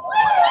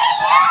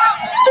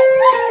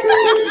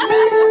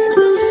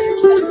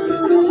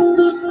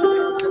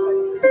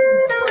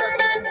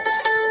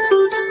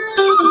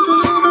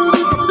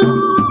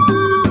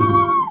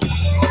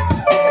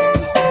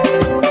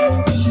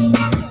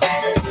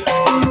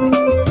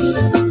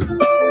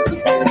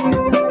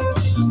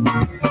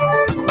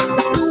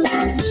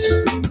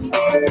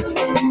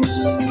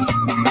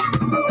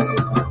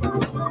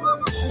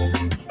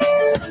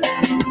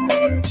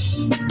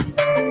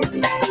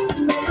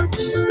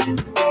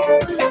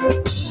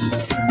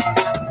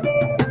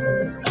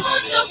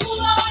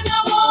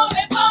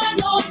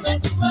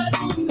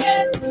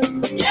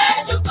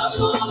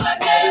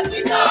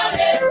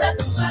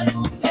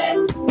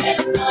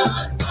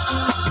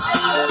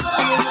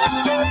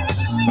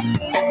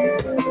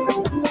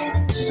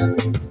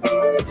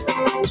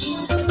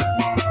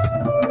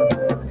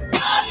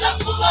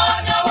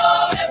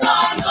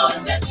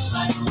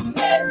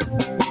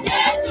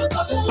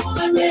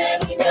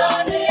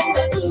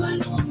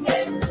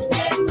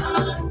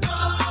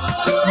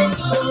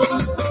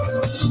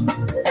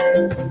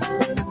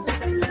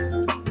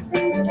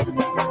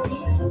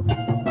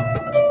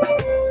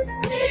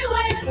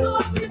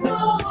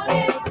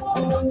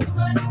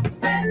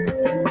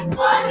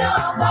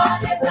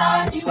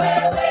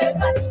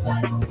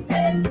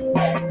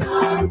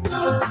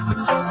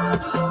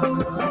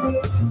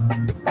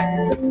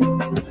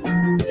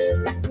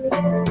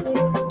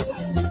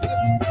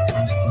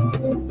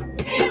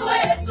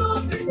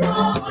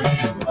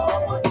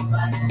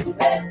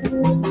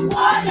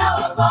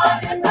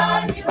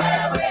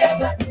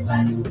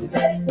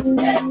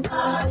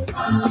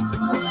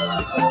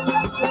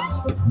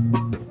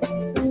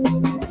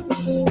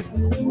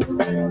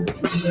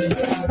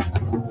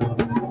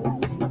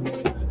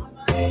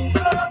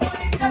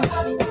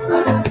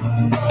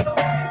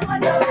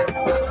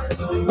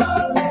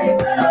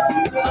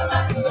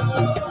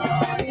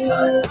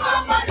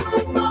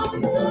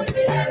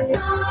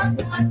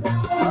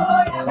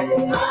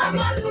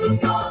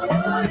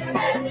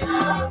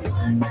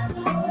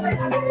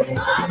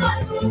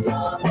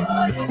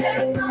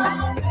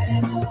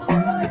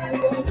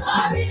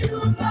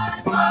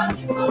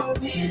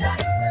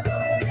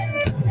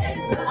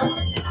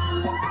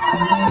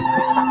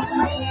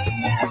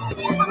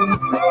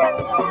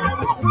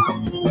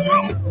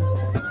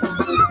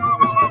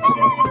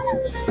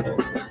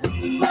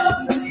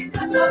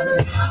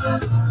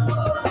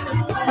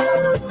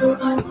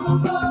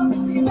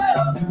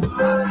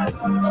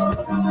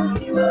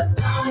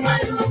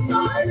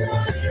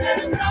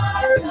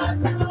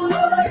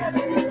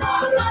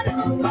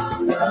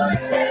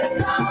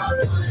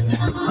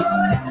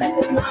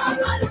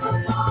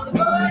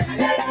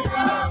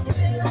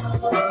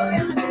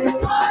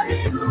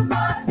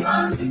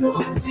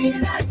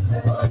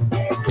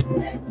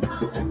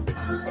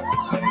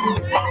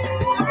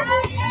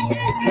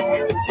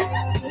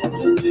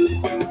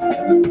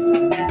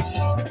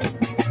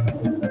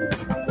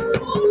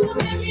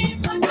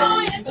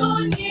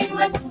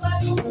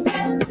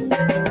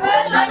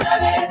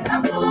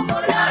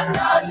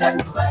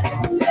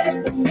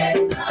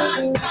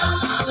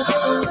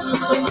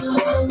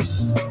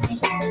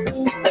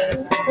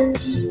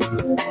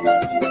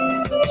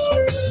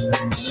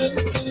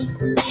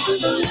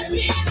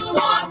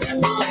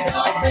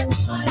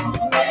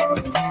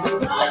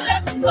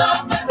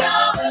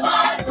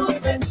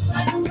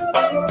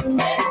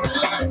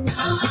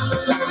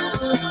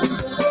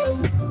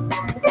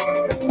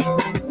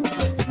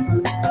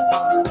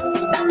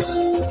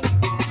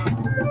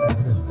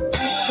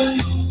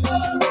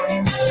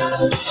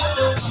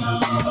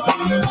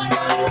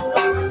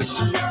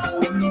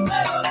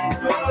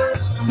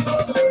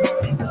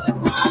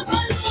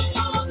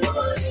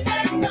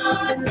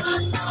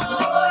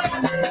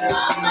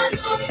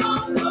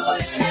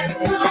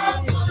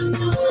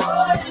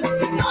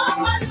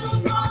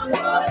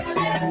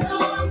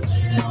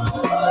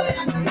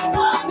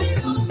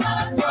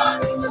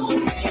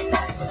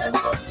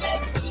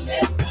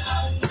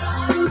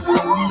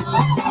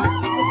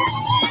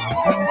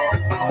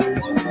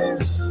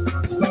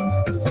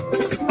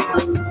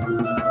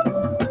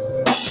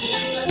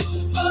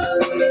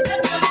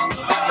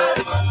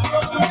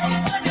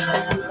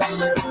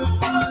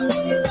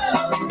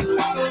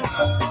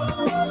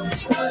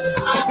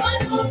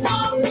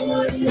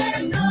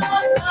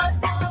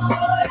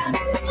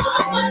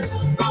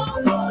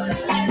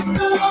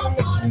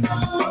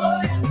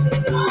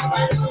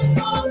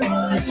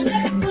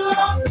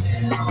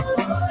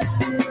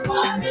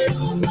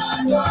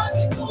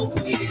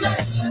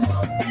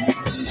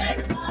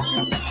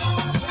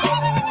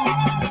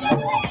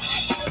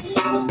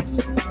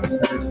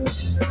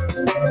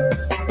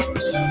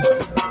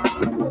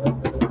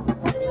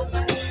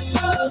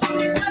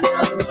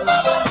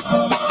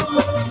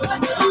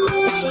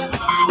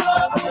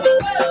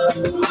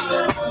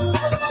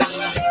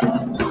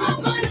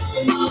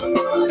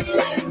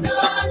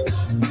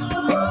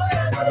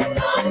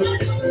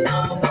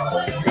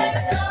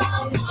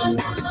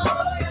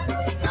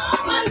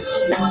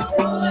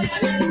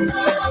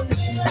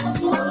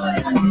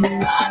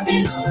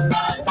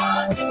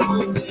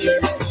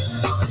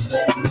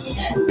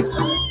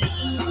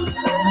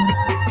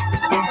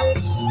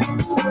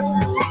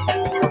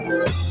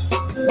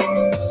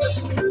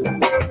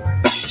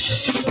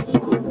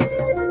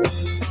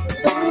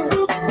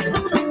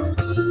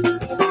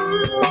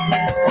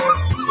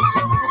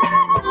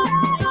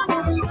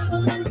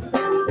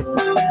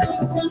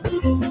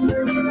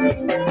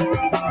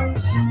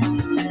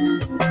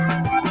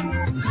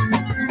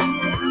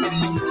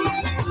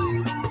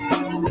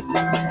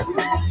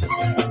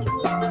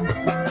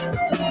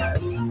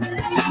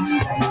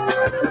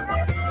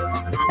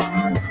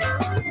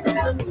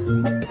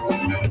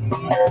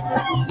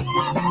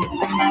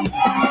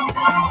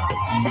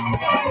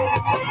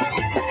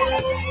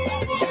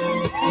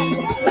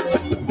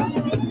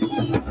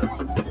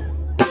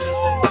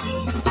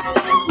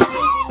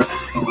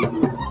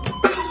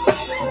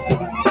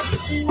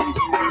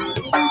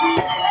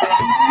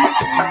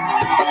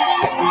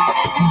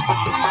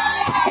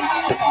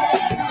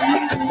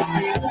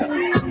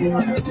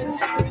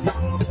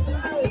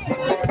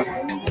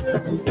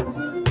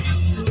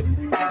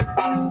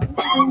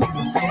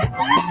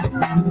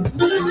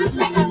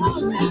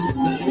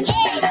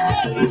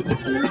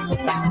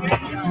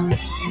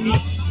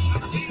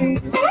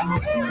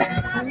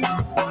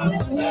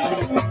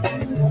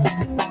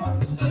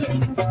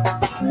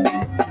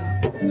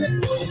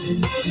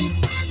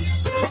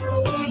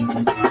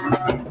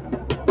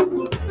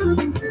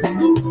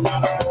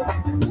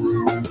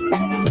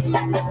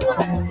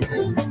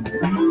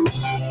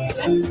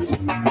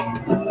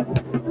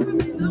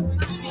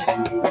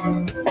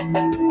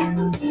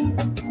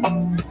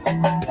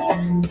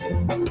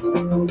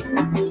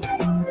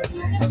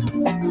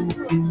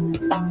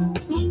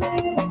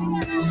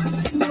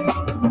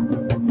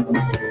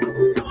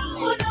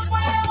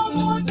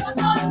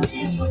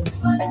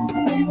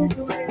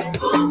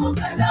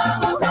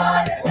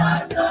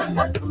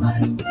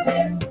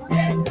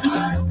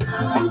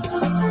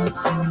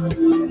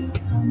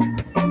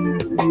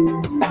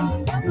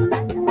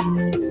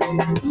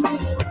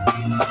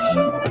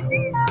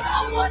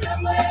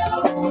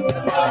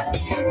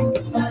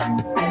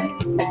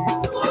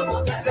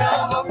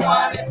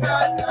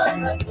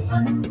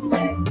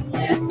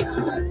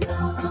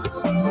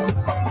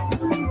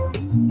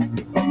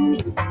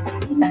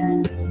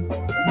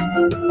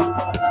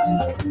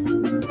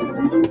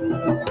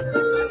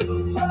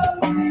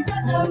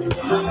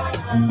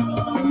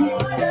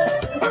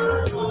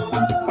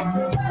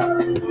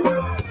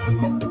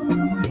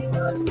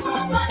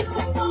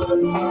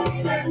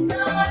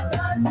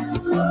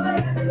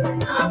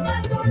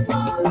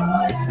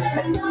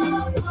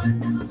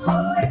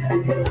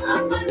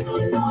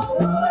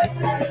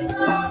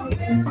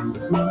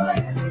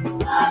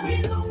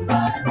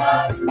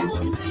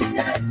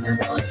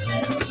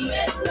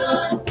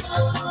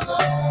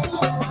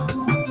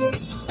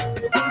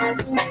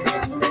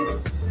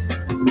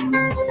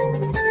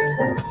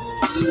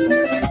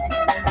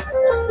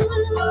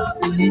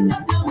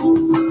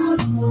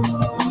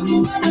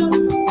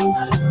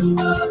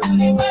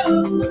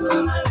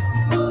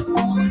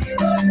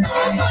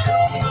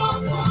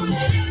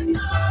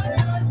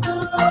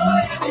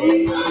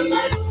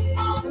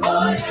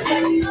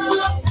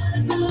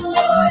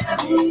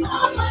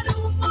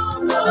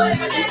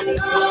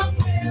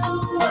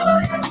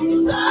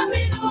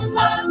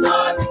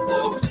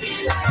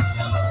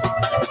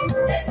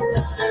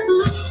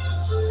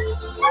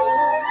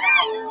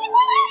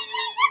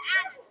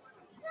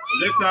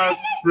 Let us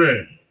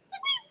pray.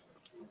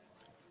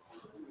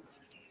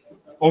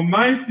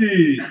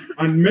 Almighty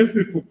and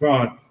merciful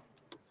God,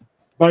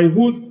 by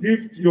whose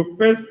gift your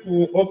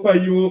faithful offer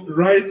you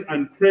right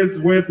and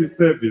praiseworthy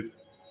service,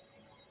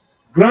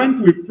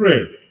 grant, we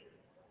pray,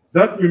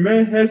 that we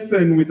may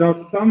hasten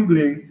without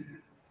stumbling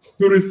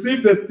to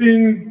receive the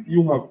things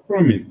you have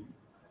promised.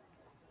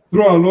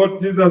 Through our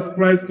Lord Jesus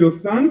Christ, your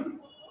Son,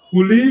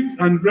 who lives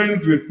and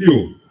reigns with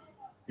you,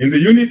 in the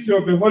unity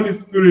of the Holy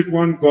Spirit,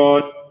 one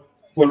God,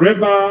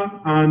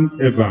 forever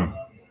and ever.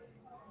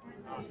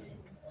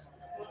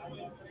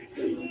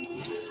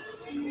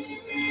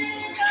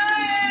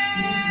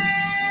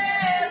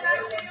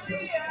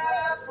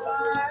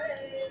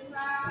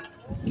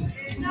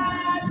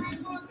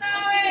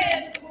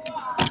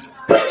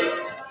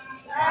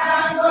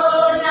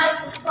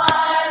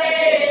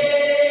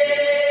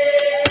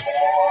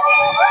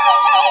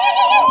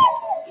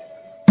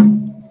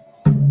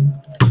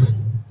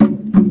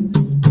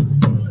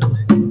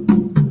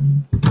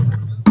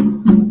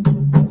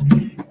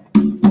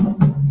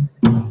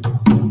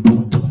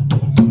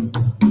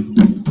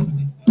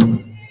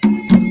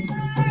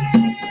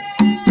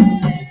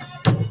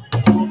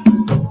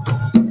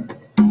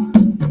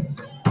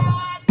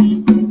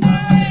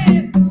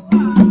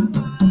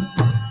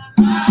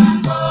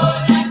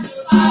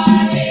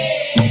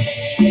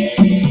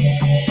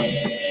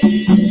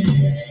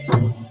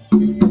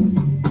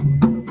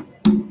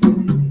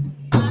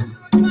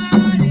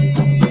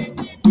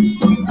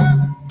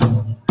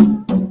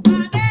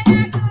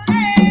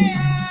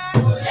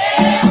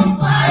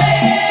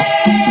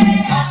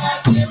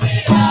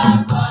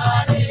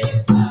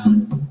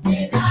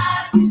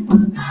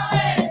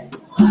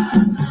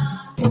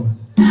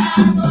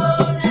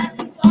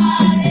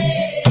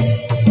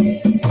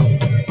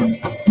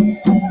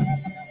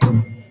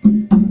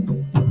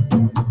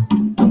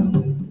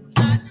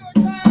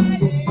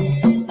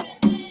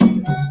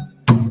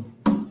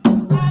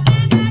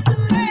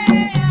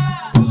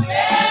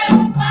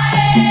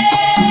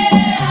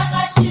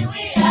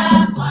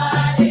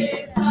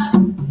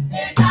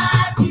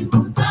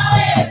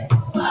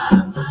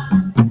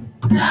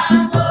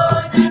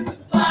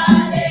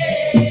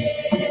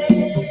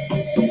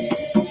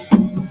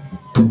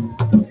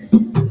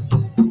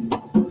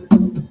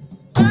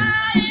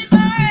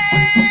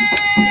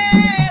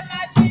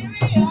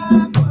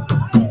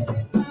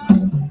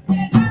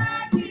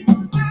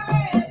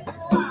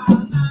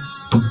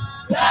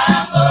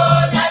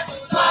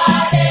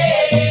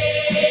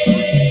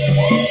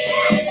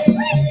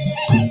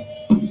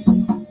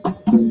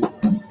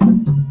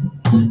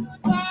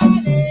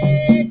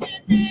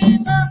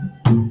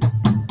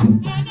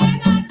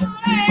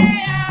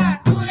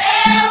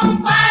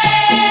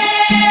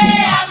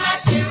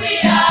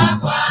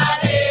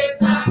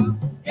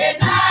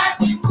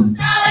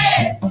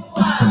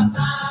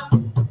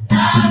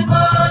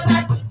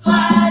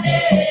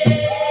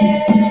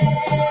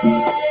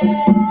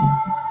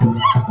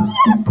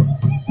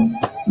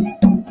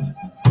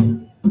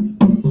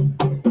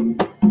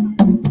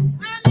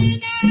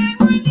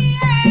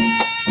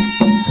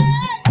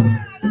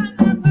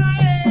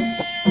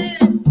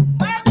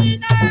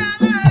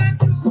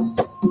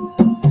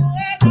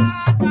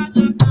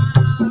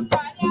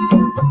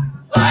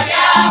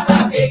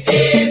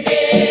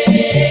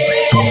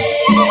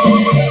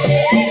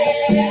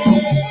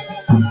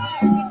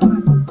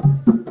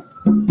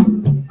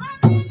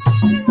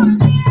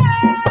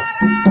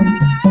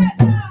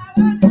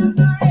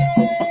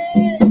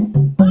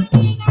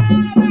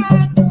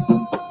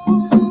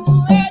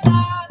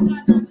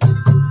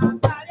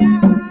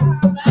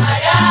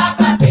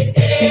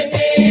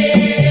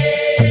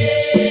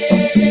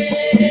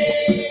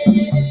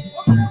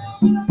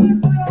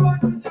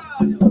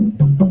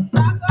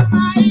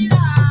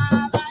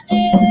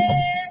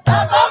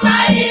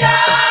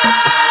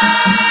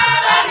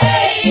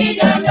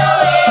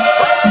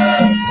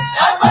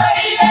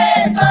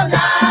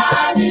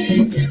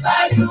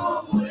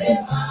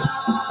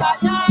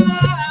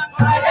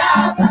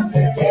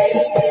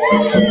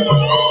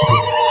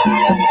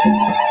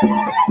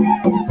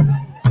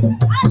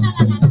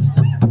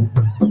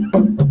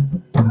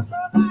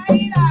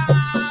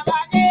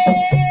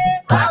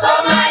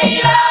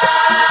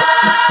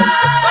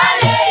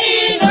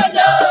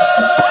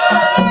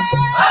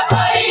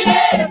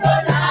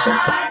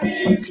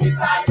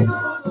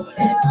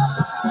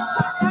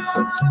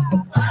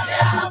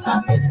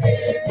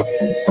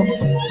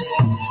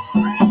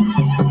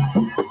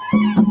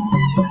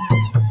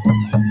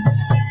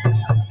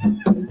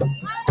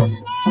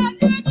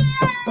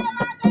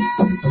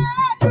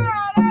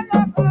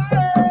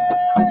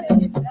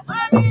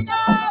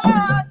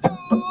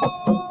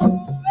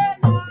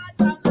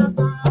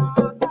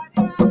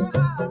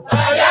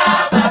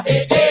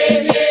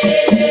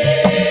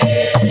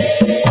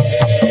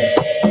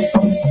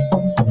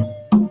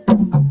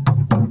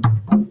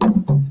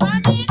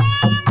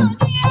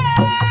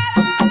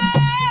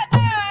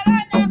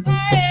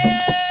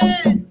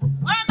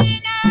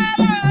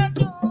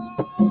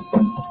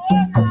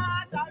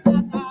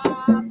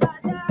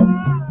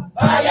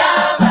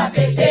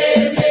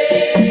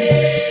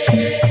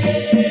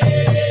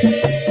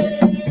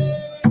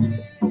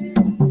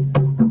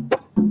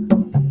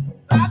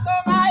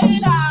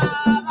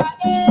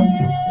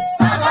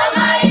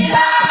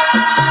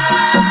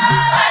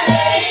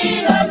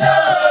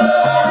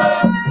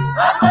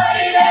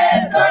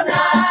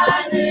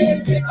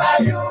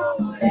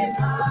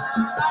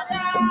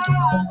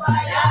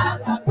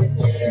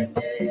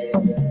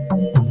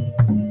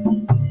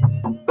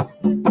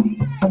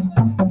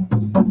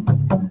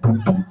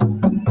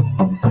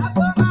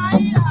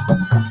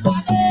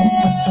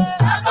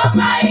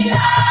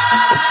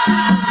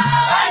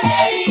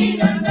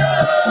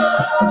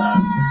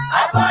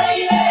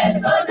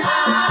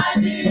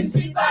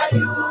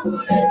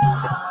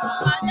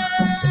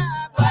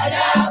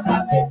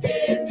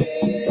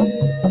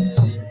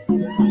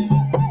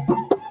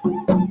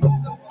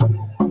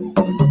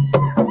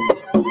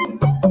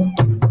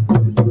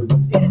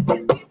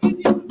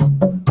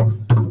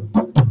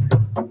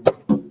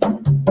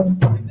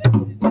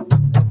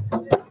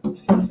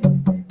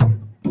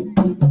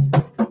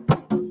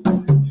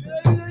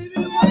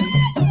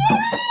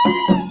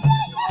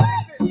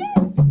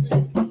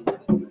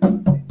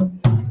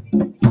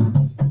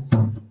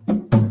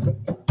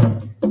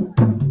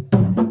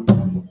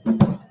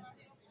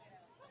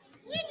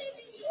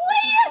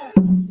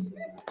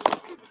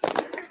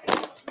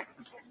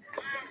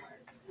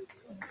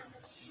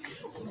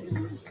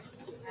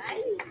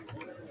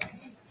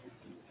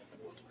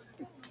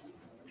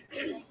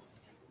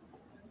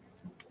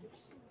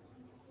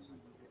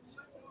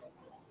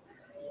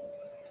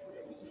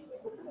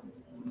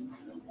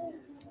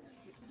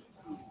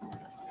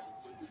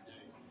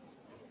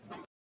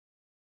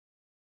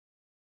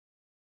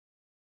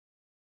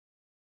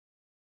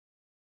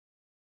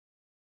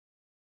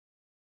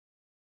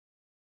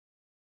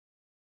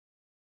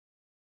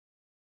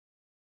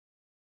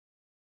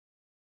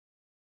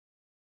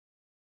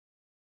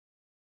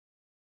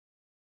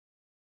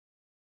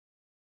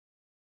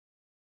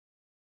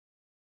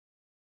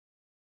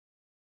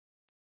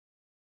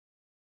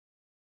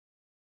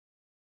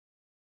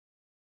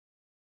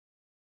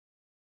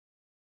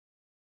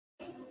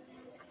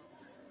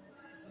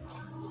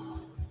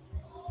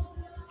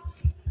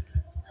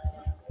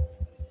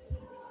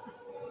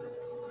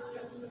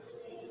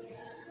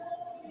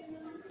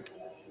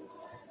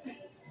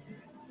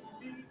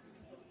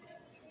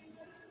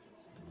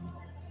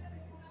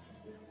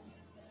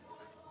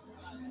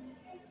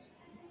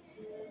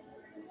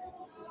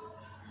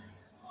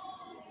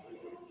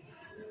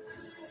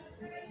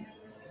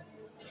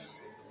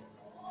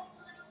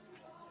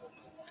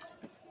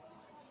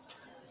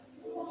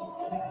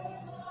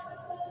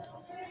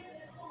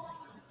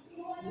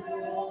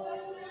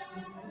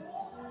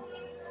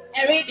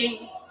 A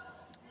reading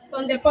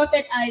from the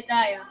prophet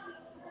Isaiah,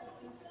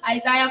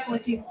 Isaiah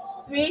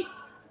 43,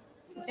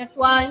 verse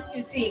 1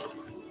 to 6.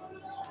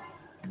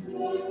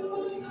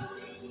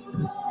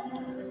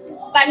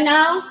 But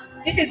now,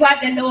 this is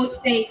what the Lord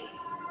says.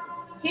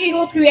 He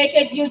who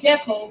created you,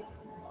 Jacob,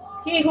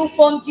 he who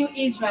formed you,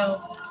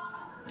 Israel,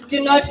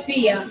 do not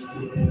fear,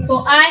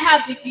 for I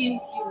have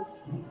redeemed you.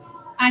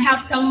 I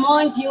have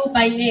summoned you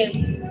by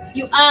name.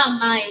 You are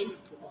mine.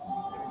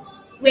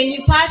 When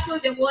you pass through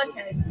the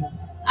waters,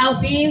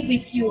 I'll be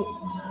with you.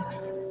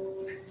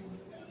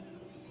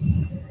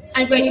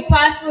 And when you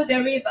pass through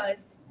the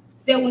rivers,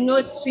 they will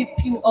not sweep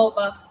you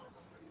over.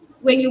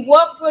 When you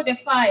walk through the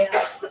fire,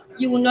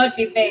 you will not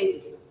be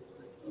burned.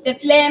 The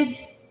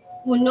flames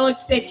will not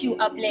set you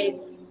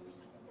ablaze.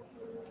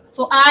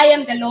 For I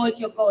am the Lord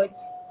your God,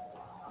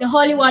 the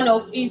Holy One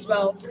of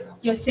Israel,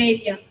 your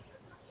Savior.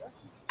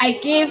 I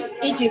give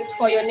Egypt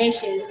for your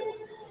nations,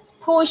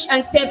 Cush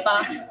and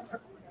Seba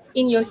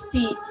in your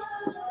stead,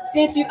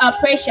 since you are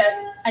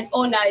precious and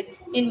honored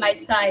in my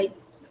sight,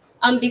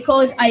 and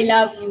because I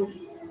love you.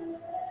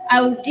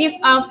 I will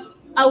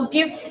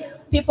give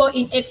people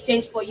in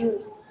exchange for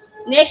you,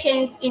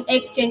 nations in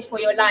exchange for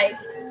your life.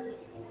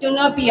 Do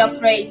not be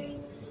afraid,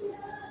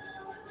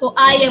 for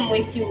I am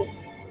with you.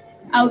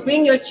 I will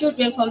bring your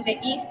children from the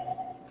east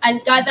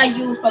and gather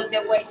you from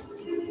the west.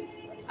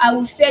 I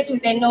will say to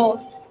the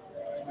north,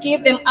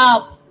 give them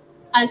up,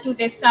 and to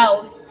the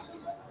south,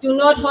 Do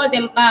not hold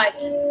them back.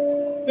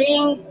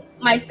 Bring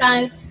my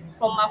sons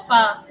from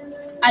afar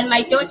and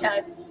my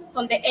daughters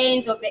from the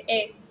ends of the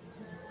earth.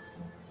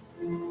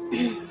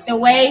 The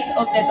word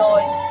of the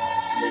Lord.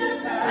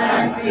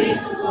 Thanks be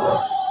to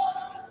God.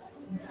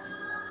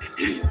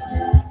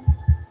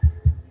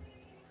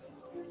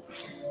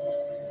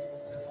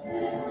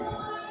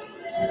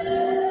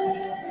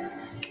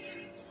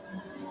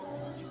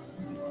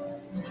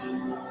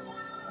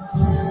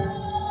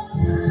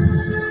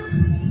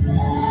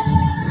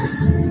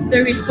 The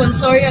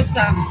responsorial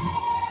psalm.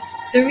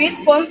 The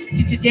response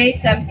to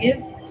today's psalm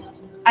is,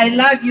 I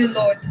love you,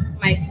 Lord,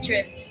 my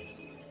strength.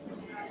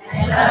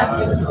 I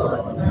love you,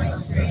 Lord, my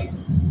strength.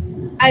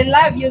 I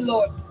love you,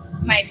 Lord,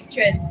 my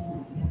strength.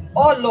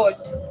 Oh Lord,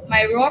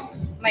 my rock,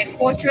 my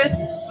fortress,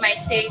 my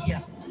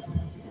savior.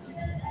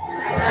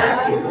 I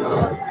love you,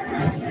 Lord,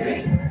 my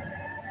strength.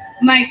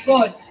 My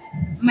God,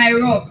 my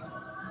rock,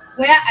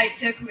 where I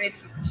take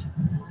refuge.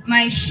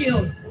 My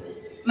shield,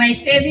 my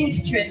saving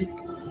strength,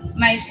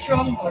 my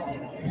stronghold.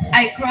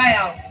 I cry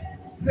out,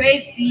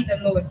 praise be the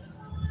Lord.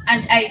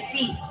 And I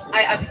see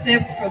I am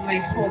saved from my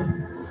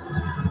foes.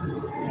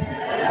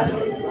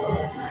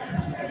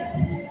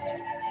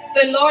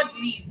 The Lord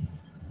lives,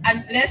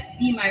 and blessed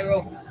be my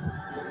rock.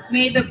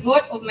 May the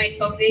God of my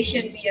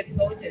salvation be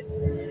exalted.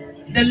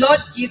 The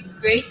Lord gives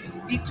great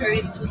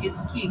victories to his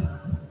king,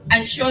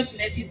 and shows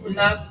merciful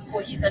love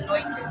for his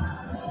anointed.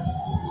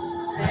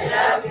 I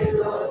love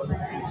you, Lord,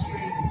 my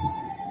strength.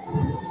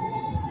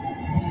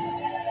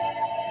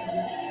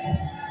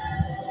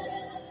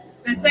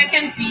 The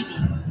second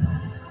reading.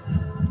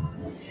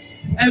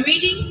 A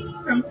reading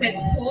from St.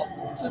 Paul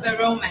to the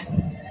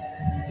Romans.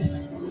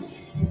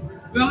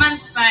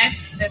 Romans 5,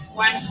 verse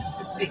 1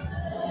 to 6.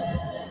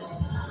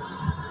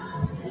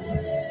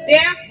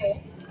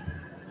 Therefore,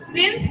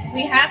 since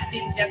we have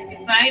been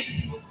justified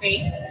through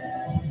faith,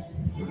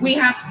 we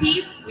have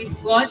peace with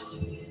God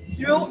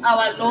through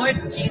our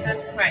Lord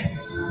Jesus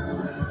Christ,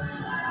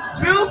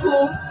 through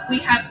whom we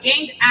have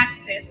gained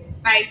access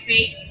by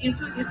faith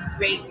into this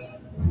grace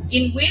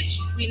in which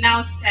we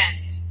now stand.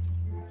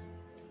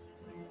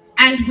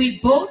 And we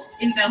boast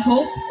in the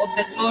hope of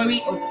the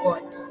glory of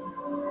God.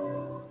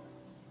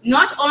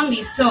 Not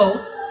only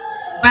so,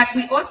 but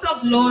we also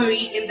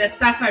glory in the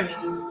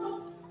sufferings,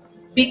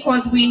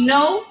 because we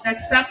know that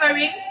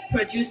suffering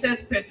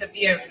produces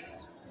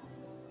perseverance.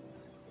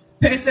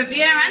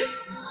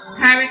 Perseverance,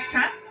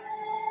 character,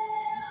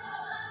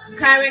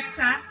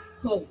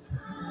 hope.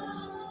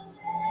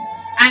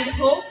 And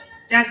hope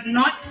does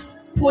not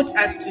put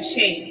us to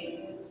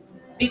shame,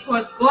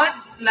 because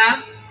God's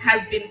love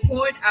has been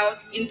poured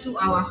out into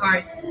our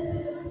hearts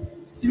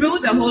through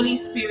the Holy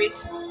Spirit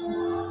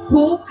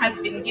who has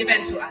been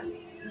given to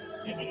us.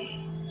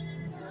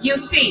 You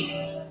see,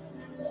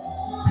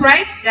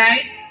 Christ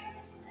died,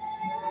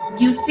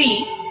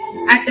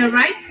 at the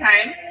right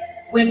time,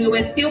 when we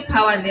were still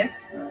powerless,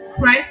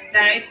 Christ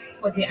died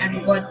for the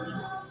ungodly.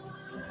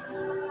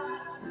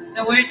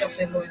 The word of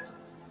the Lord.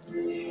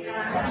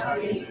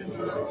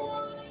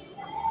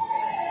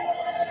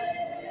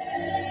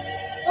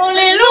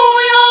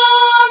 Hallelujah,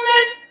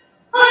 amen.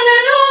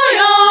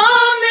 Hallelujah,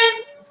 amen.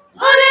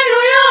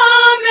 Hallelujah,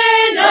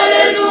 amen.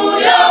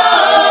 Hallelujah,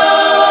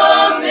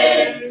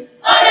 amen.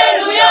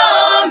 Hallelujah,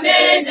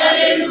 amen.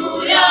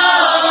 Hallelujah,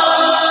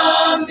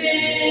 amen.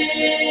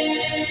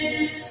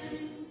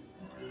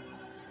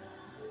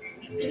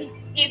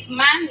 If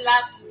man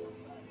loves me,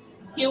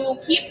 he will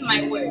keep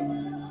my word,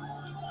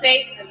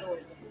 says the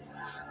Lord.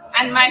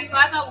 And my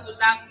Father will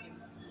love him,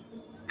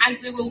 and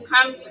we will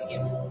come to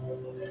him.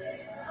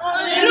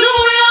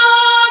 Hallelujah,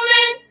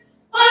 amen.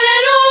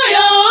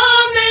 Hallelujah,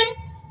 amen.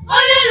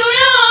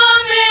 Hallelujah,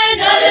 amen.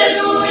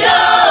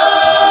 Hallelujah,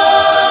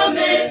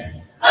 amen.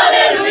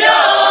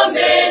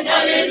 Hallelujah, amen.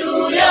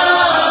 Hallelujah,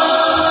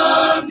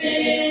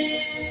 amen.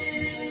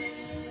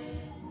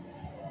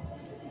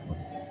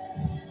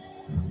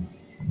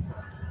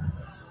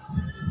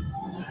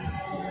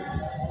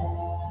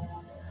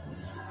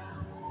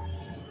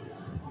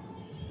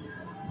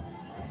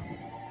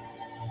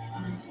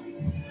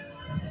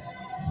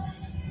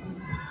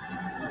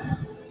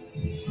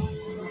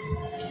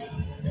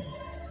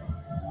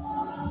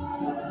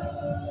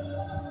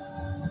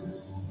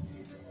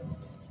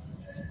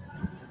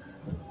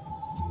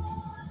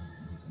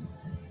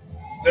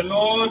 The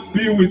Lord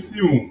be with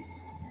you.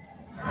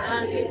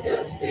 And with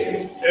your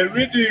spirit. A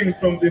reading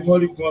from the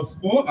Holy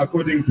Gospel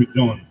according to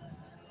John.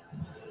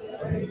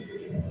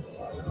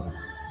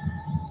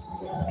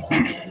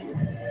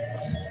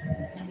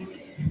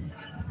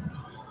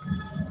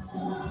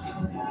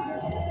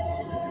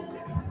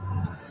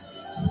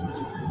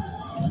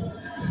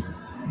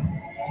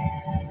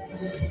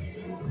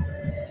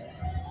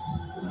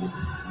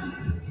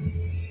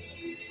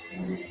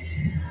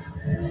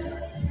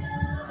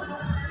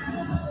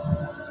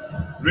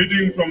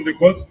 Reading from the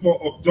Gospel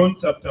of John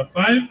chapter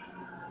 5,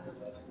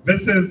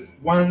 verses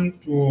 1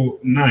 to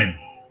 9.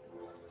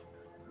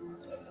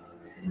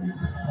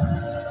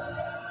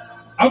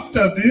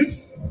 After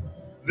this,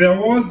 there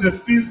was a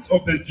feast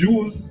of the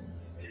Jews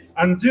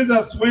And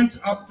Jesus went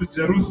up to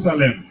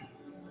Jerusalem.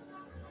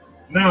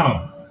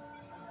 Now,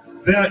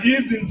 there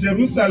is in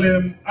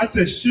Jerusalem at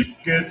a sheep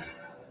gate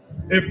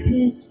a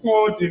pool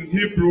called in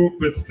Hebrew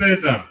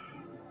Bethesda,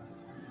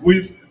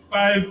 with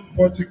 5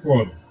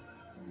 porticos.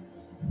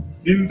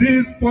 In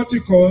these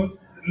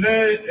porticos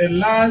lay a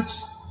large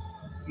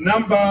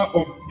number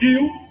of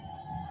ill,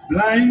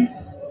 blind,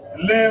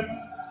 lame,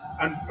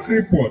 and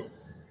crippled.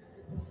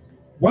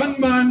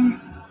 One man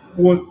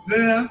was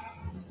there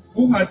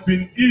who had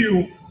been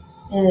ill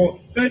for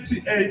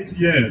 38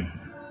 years.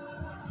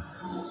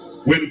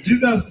 When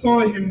Jesus saw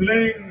him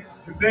laying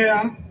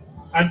there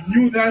and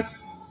knew that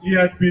he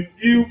had been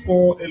ill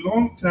for a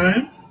long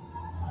time,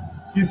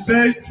 he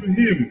said to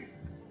him,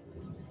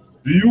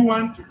 "Do you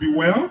want to be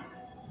well?"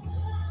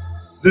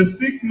 The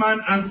sick man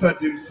answered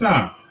him,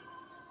 "Sir,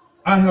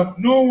 I have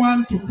no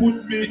one to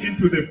put me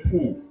into the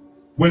pool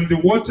when the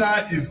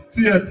water is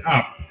stirred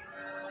up.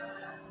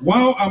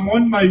 While I'm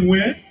on my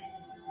way,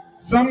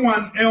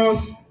 someone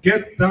else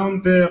gets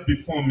down there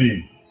before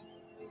me."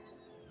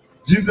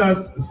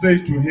 Jesus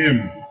said to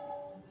him,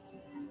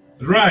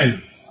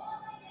 "Rise,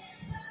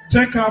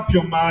 take up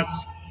your mat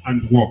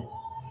and walk."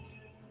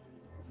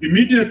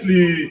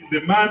 Immediately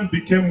the man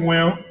became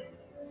well,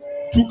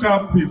 took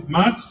up his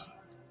mat,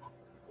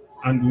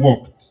 and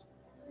walked.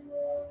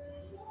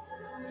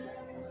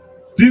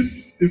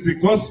 This is the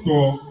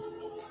gospel,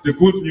 the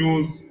good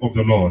news of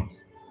the Lord.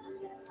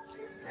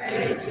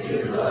 Praise to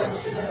you, Lord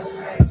Jesus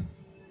Christ.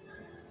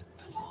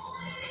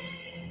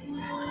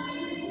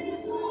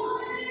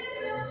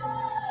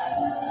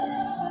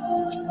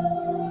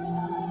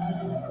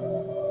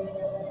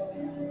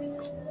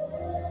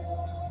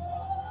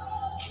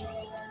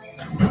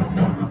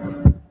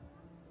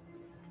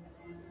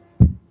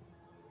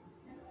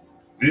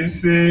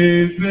 This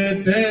is the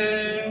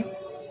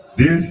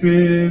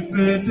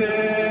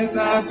day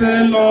that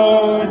the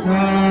Lord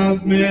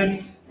has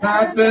made,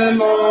 that the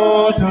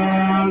Lord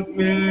has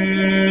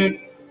made.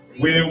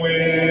 We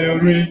will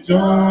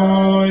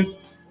rejoice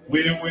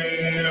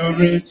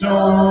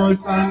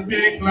and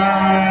be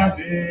glad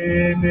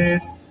in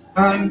it,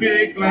 and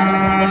be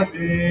glad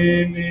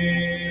in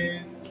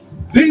it.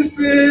 This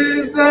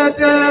is the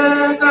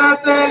day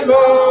that the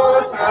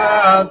Lord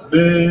has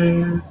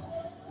made.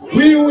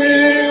 We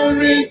will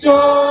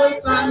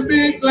rejoice and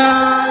be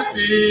glad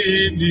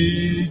in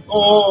it.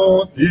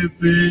 Oh,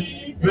 this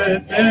is the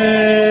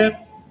day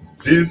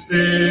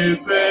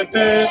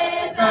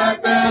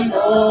that the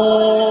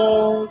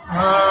Lord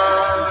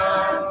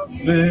has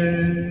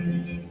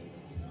made.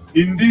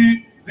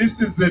 Indeed,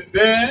 this is the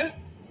day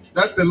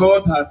that the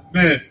Lord has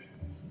made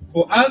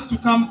for us to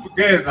come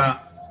together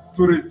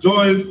to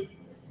rejoice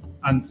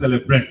and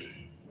celebrate.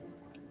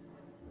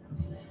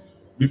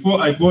 Before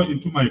I go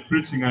into my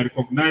preaching, I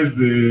recognize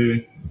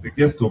the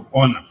guest of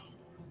honor.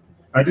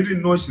 I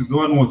didn't know she's the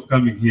one who was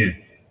coming here.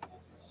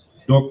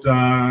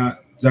 Dr.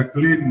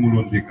 Jacqueline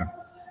Mulondika.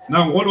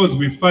 Now, always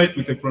we fight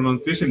with the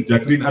pronunciation,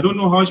 Jacqueline. I don't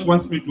know how she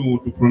wants me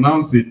to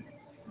pronounce it.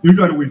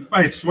 Usually we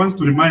fight. She wants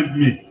to remind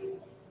me.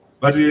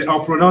 But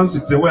I'll pronounce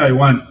it the way I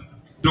want.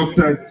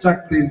 Dr.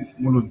 Jacqueline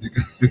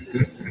Mulondika.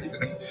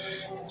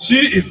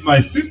 She is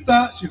my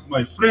sister, she's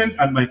my friend,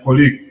 and my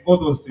colleague. All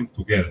those things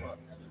together.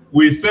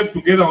 We serve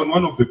together on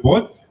one of the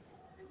boards.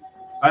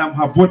 I am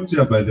her board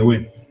chair, by the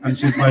way, and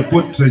she's my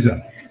board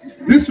treasurer.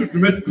 This should be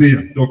made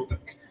clear, Doctor.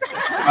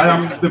 I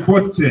am the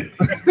board chair.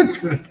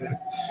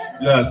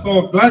 Yeah,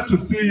 so glad to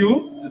see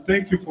you.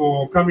 Thank you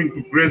for coming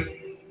to grace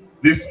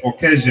this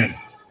occasion.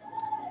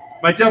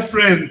 My dear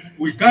friends,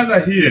 we gather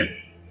here.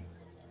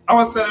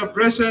 Our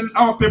celebration,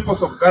 our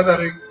purpose of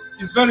gathering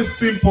is very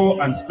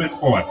simple and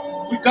straightforward.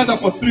 We gather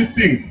for 3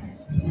 things.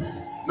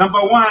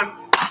 Number 1,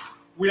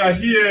 we are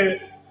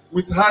here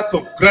with hearts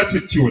of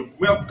gratitude.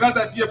 We have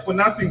gathered here for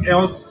nothing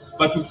else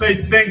but to say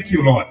thank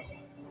you, Lord.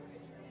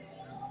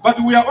 But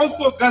we are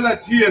also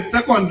gathered here,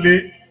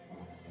 secondly,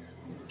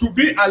 to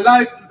be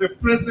alive to the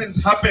present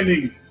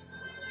happenings,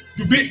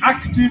 to be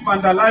active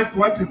and alive to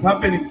what is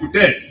happening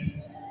today.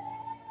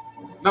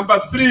 Number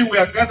 3, we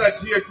are gathered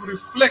here to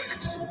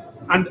reflect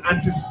and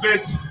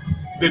anticipate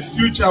the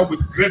future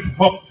with great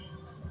hope.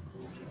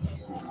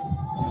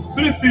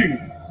 3 things.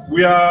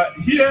 We are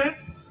here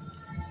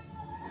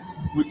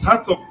with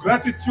hearts of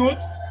gratitude.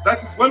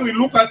 That is when we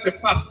look at the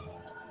past.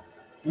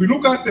 We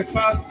look at the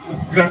past with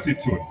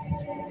gratitude.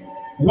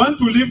 We want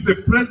to live the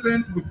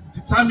present with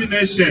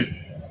determination.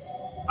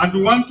 And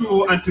we want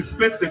to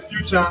anticipate the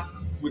future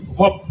with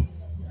hope.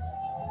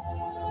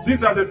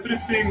 These are the 3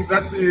 things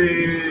that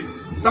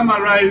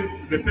summarize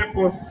the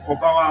purpose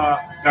of our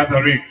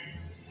gathering.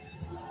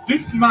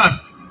 This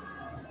Mass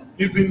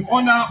is in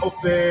honor of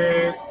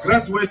the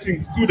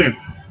graduating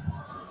students.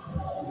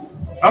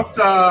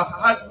 After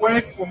hard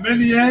work for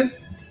many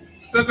years,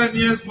 7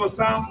 years for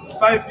some,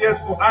 5 years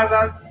for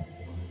others,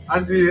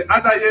 and the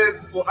other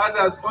years for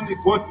others, only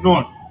God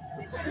knows.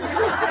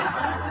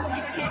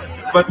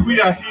 But we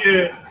are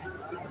here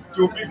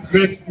to be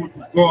grateful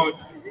to God.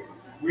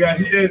 We are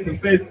here to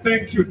say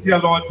thank you, dear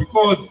Lord,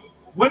 because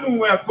when we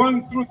were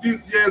going through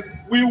these years,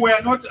 we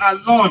were not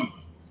alone,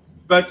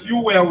 but you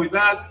were with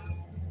us,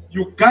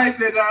 you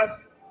guided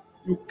us,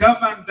 you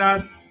governed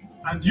us,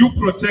 and you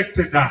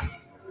protected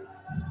us.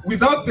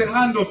 Without the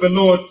hand of the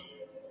Lord,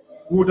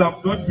 we would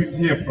have not been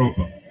here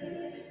proper.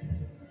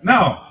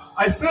 Now,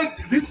 I said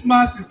this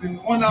Mass is in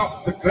honor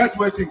of the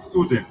graduating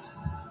student.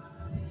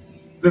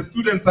 The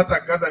students that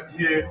are gathered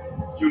here,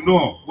 you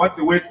know what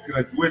the word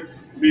graduate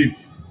means.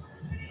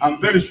 I'm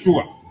very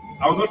sure.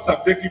 I will not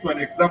subject you to an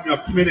exam. You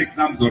have too many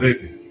exams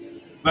already.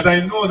 But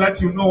I know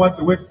that you know what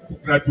the word to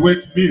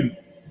graduate means.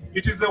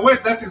 It is a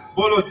word that is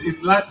borrowed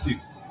in Latin.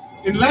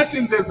 In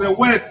Latin, there's a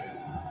word,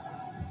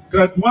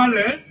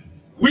 graduare,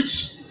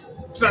 which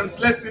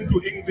translates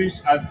into English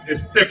as a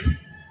step,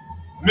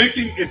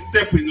 making a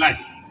step in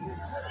life.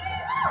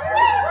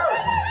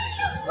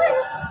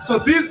 So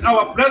these,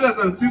 our brothers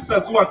and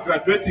sisters who are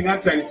graduating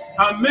actually,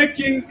 are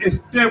making a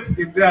step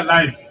in their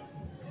lives.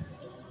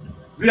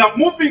 They are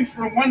moving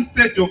from one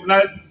stage of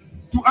life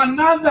to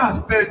another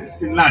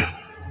stage in life.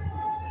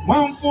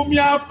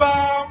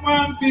 Mwamfumiapa,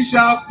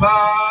 mwamfishapa,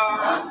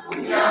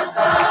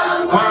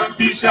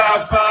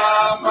 mwamfishapa,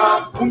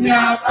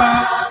 mwamfumiapa,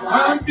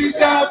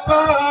 mwamfishapa,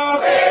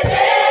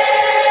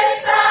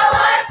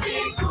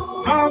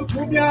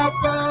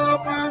 mwamfumiapa,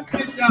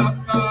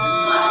 mwamfishapa,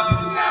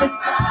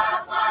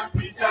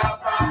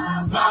 mwamfishapa,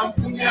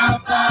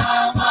 mwamfumiapa,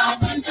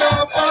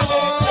 mwamfishapa.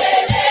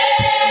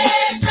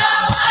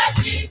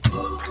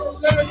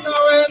 Leta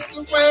wetu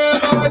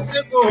kwela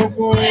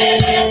chikoko.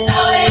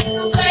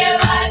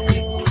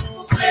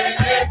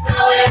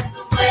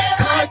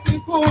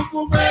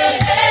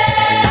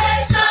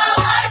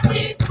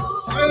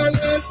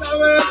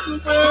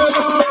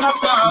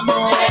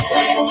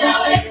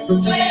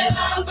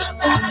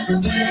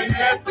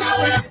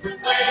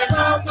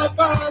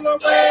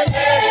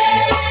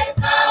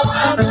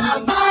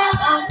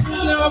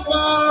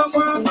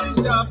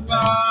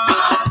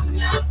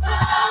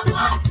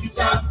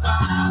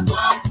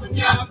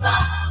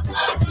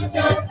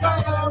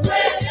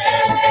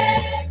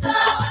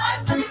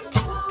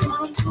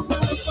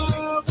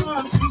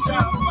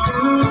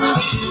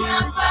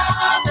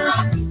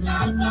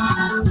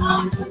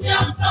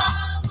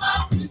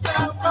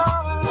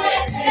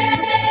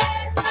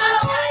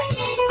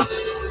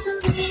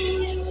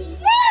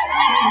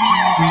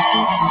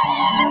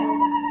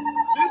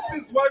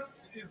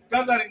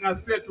 Gathering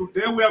us here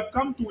today, we have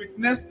come to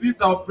witness these,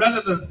 our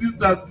brothers and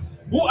sisters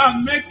who are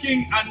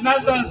making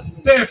another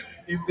step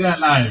in their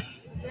lives.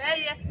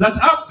 That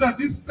after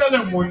this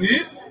ceremony,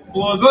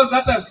 for those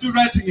that are still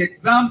writing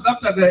exams,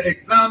 after their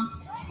exams,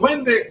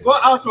 when they go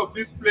out of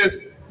this place,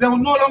 they will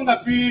no longer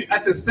be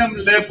at the same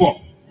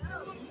level.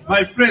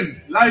 My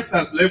friends, life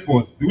has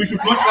levels. We should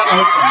not run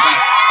away from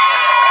that.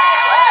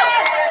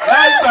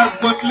 Life has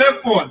got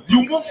levels.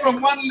 You move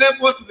from one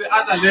level to the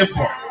other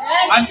level.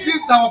 And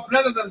these, our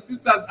brothers and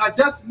sisters, are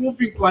just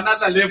moving to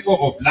another level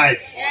of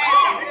life.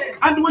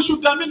 And we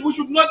should not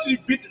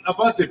beat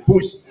about the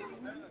bush.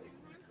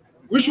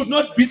 We should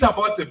not beat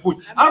about the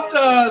bush.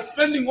 After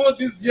spending all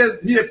these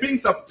years here, being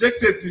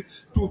subjected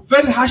to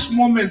very harsh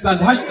moments and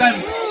harsh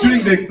times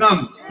during the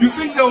exams, you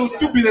think they will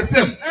still be the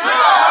same?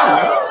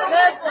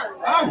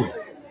 How?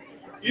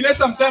 You know,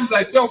 sometimes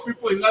I tell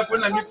people in life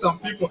when I meet some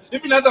people,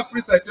 even other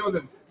priests, I tell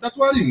them, that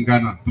we're in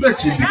Ghana. We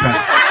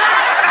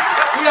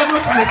are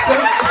not the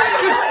same.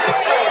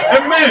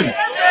 Amen.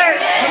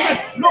 Amen.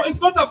 No, it's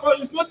not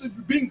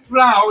being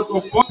proud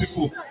or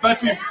boastful, but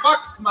the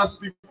facts must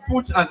be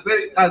put as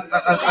they are.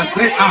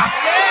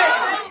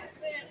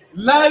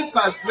 Life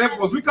has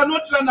levels. We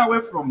cannot run away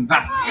from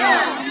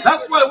that.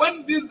 That's why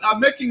when these are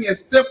making a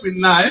step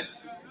in life,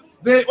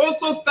 they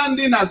also stand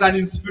in as an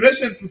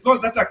inspiration to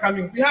those that are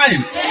coming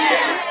behind.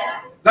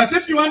 That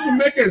if you want to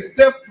make a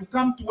step to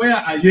come to where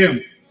I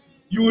am,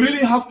 you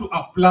really have to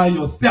apply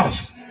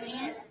yourself.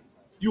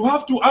 You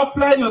have to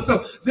apply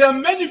yourself. There are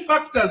many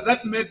factors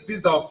that made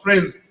these our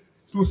friends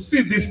to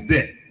see this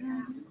day,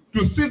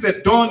 to see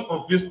the dawn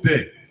of this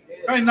day.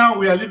 Right now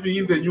we are living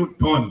in the new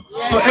dawn.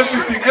 So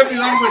every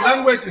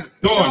language is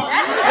dawn.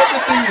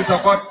 Everything is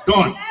about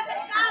dawn.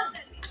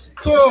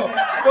 So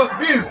for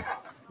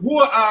these who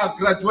are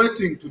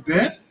graduating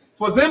today,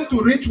 for them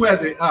to reach where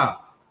they are,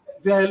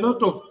 there are a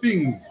lot of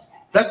things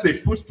that they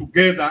put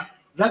together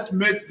that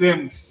made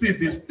them see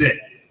this day.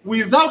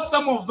 Without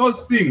some of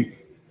those things,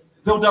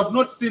 they would have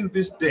not seen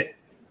this day.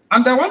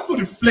 And I want to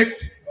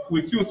reflect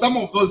with you some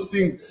of those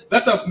things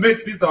that have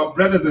made these our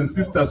brothers and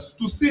sisters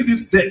to see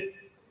this day.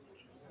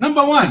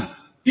 Number one,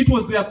 it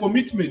was their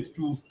commitment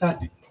to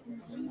study.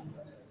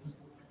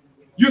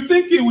 You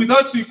think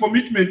without the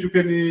commitment you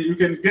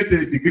can get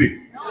a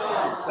degree?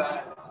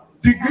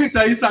 Degree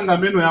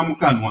taisangameno ya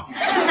mukanwa.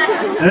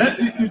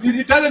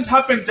 It doesn't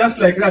happen just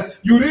like that.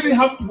 You really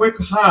have to work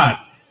hard.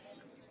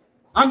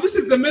 And this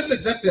is the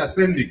message that they are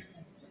sending.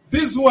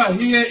 These who are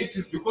here, it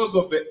is because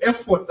of the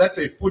effort that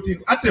they put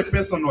in at a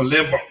personal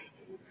level.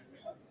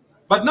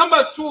 But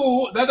number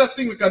two, the other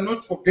thing we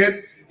cannot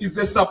forget is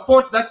the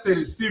support that they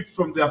received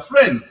from their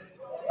friends.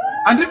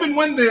 And even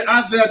when they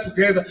are there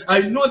together,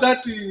 I know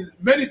that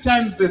many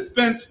times they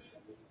spent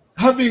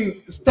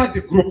having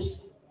study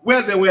groups.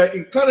 where they were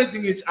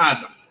encouraging each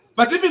other.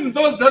 But even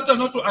those that are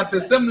not at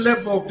the same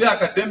level of their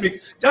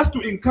academic, just to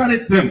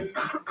encourage them.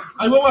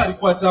 We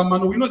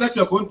know that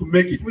you are going to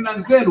make it.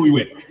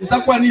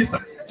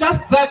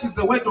 Just that is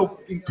the word of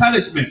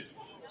encouragement.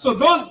 So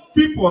those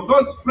people,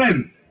 those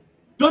friends,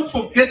 don't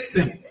forget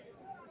them.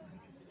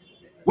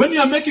 When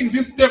you are making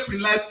this step in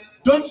life,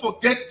 don't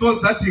forget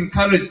those that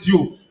encouraged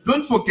you.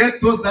 Don't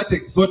forget those that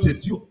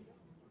exhorted you.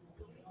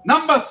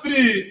 Number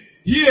 3,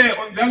 here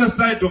on the other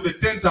side of the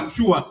tent, I'm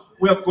sure,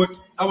 we have got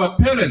our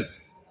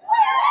parents.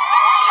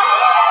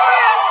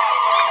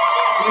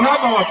 We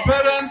have our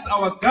parents,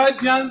 our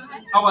guardians,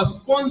 our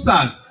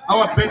sponsors,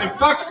 our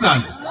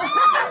benefactors.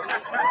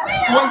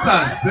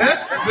 Sponsors,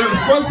 the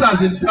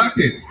sponsors in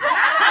brackets.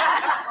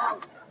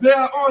 They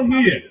are all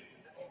here.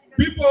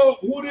 People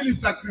who really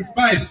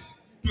sacrificed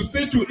to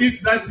see to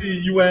it that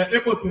you were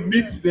able to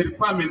meet the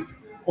requirements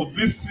of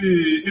this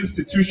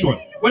institution.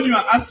 When you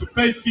are asked to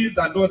pay fees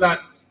and all that,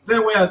 they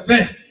were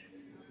there.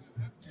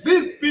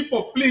 These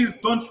people, please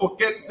don't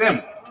forget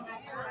them.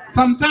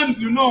 Sometimes,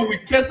 we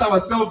curse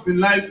ourselves in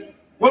life.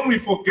 When we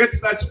forget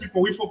such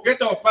people, we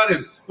forget our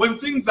parents. When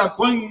things are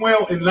going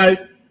well in life,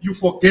 you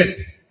forget.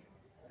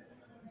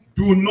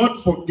 Do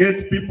not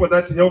forget people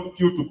that helped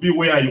you to be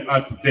where you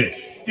are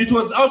today. It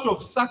was out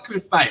of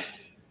sacrifice.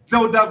 They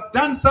would have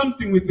done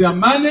something with their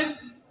money,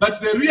 but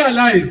they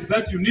realized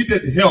that you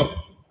needed help.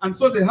 And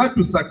so they had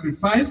to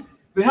sacrifice.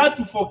 They had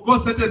to forgo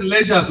certain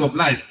leisures of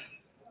life.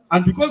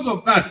 And because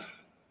of that,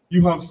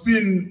 you have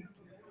seen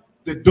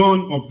the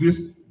dawn of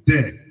this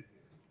day.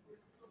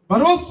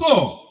 But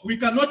also, we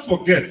cannot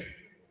forget,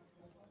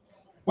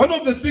 one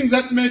of the things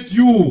that made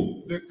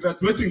you, the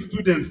graduating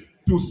students,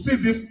 to see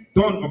this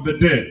dawn of the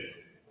day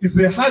is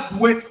the hard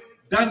work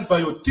done by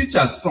your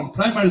teachers from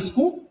primary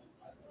school,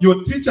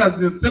 your teachers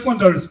in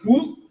secondary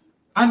schools,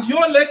 and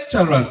your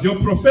lecturers, your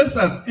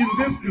professors in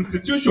this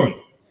institution.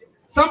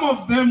 Some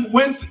of them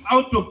went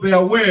out of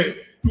their way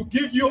to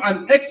give you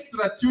an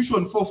extra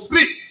tuition for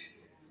free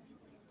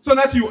so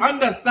that you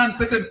understand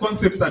certain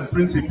concepts and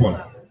principles.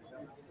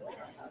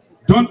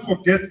 Don't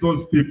forget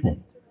those people.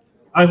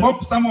 I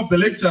hope some of the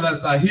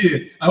lecturers are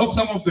here. I hope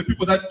some of the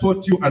people that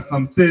taught you at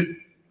some stage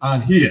are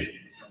here.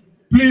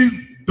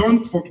 Please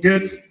don't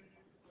forget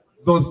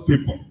those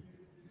people.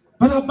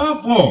 But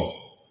above all,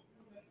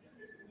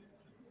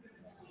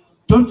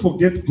 don't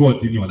forget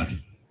God in your life.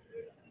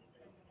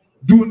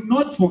 Do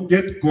not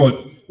forget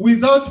God.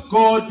 Without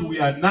God, we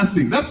are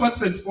nothing. That's what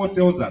St. Paul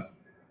tells us.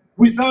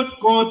 Without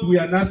God, we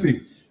are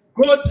nothing.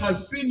 God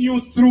has seen you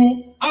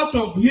through out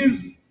of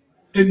his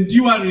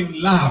enduring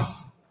love.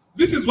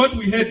 This is what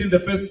we heard in the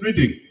first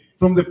reading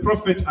from the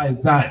prophet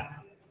Isaiah.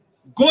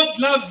 God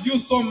loves you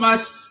so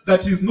much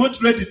that he's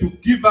not ready to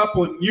give up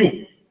on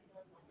you.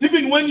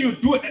 Even when you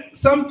do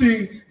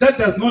something that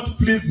does not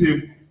please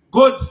him,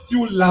 God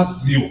still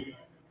loves you.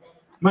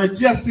 My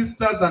dear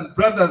sisters and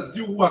brothers,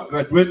 you who are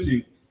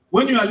graduating,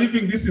 when you are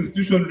leaving this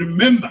institution,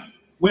 remember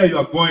where you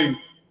are going.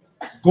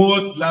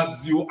 God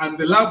loves you, and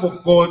the love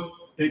of God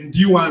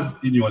endures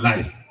in your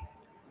life.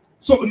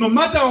 So no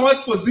matter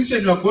what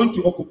position you are going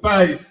to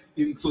occupy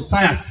in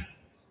society,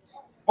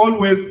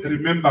 always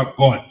remember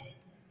God.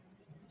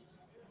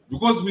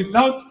 Because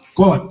without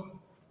God,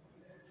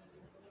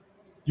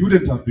 you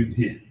wouldn't have been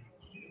here.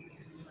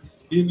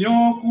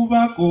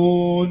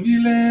 Inokubako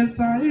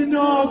nilesa,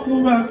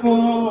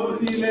 inokubako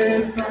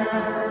nilesa.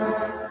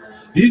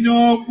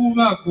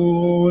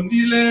 Inokubako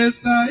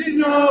nilesa,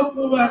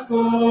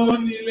 inokubako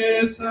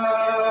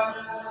nilesa.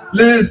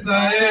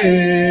 Lesa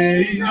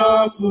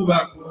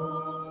inokubako.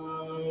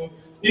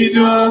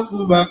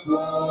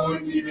 Inokubako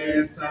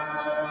nilesa.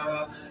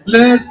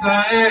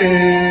 Lesa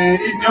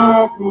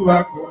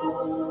inokubako.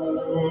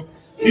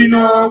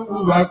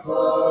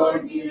 Inokubako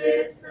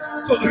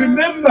nilesa. So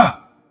remember,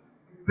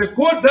 the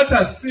God that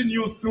has seen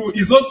you through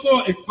is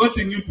also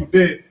exhorting you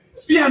today.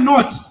 Fear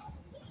not,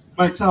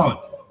 my child.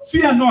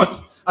 Fear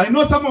not. I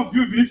know some of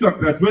you, even if you are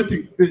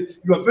graduating,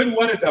 you are very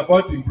worried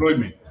about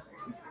employment.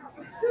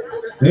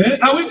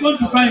 Are we going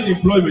to find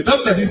employment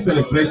after this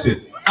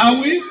celebration? Are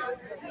we?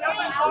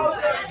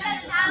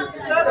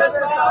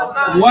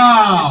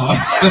 Wow.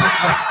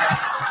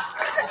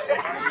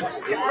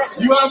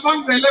 You are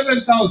among the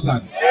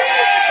 11,000.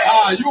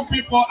 You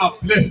people are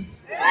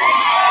blessed.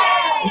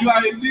 You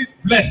are indeed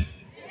blessed.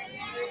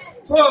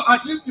 So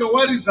at least your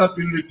worries have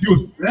been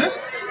reduced.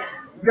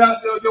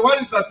 The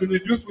worries have been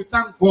reduced, we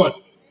thank God.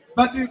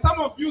 But some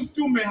of you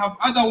still may have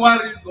other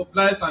worries of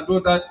life and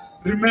all that.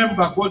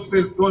 Remember, God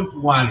says, don't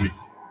worry.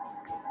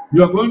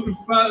 You are going to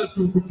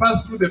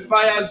pass through the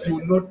fires, you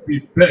will not be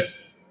burnt.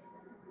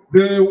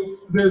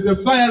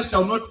 The fires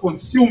shall not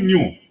consume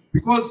you,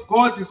 because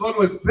God is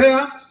always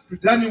there to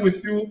journey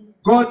with you.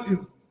 God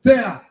is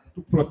there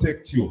to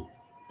protect you.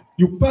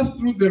 You pass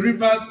through the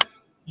rivers,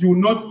 you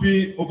will not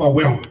be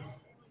overwhelmed.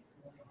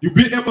 You'll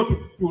be able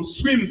to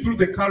swim through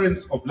the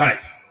currents of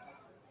life.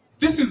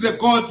 This is the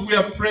God we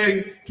are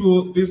praying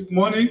to this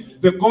morning,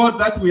 the God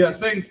that we are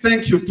saying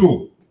thank you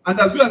to. And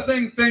as we are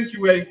saying thank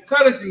you, we are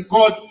encouraging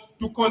God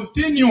to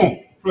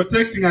continue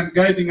protecting and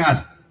guiding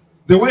us.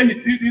 The way he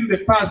did in the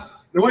past,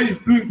 the way he's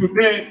doing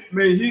today,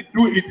 may he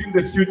do it in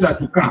the future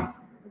to come.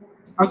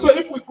 And so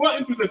if we go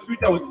into the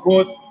future with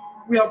God,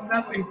 we have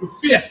nothing to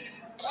fear.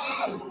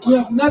 We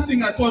have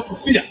nothing at all to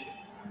fear.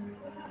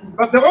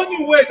 But the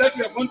only way that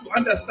we are going to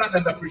understand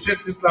and appreciate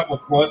this love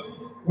of God,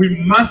 we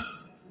must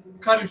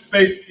carry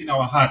faith in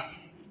our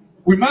hearts.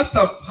 We must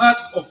have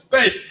hearts of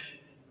faith.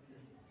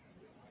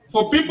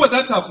 For people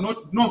that have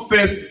no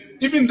faith,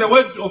 even the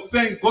word of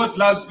saying God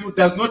loves you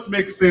does not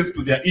make sense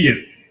to their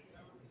ears.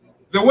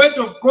 The word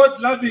of God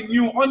loving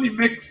you only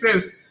makes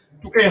sense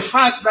to a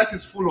heart that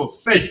is full of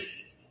faith.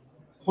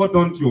 Hold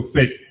on to your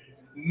faith.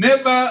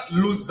 Never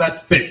lose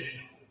that faith.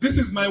 This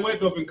is my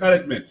word of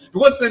encouragement.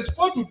 Because St.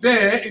 Paul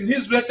today, in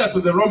his letter to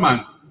the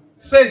Romans,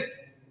 said,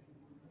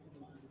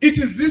 it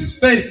is this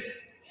faith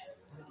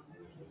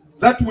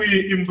that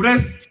we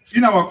embrace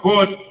in our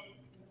God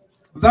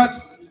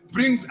that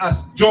brings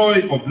us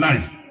joy of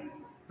life.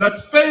 That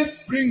faith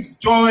brings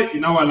joy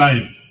in our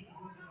lives.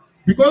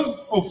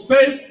 Because of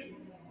faith,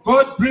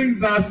 God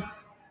brings us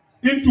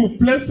into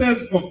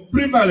places of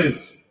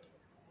privilege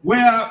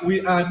where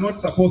we are not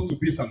supposed to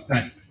be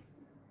sometimes.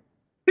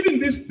 Even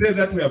this day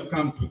that we have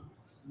come to,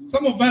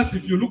 some of us,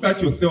 if you look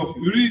at yourself,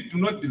 you really do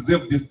not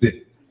deserve this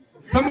day.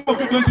 Some of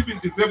you don't even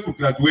deserve to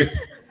graduate.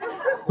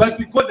 But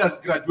God has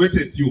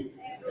graduated you.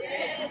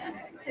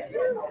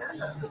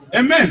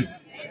 Amen.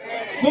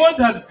 God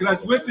has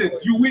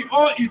graduated you. We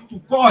owe it to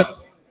God.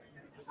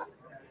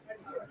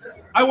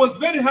 I was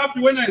very happy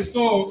when I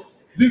saw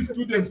these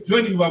students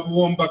joining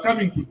Wabuomba,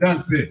 coming to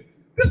dance there.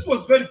 This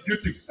was very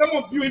beautiful. Some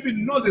of you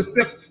even know the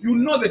steps. You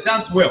know the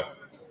dance well.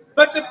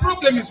 But the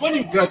problem is when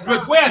you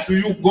graduate, where do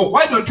you go?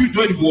 Why don't you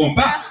join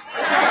Buomba?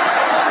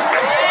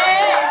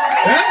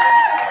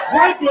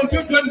 Why don't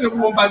you join the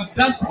Buomba and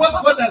dance? Because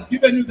God has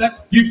given you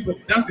that gift of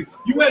dancing.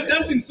 You were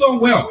dancing so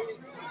well.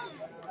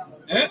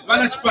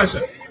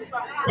 Manachipasha.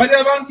 But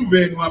I want to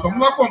be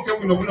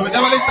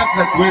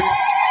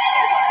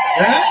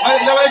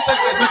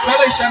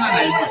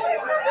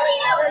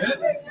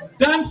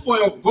dance for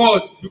your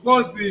God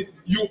because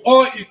you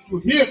owe it to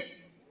Him.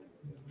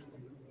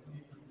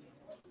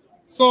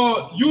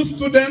 So, you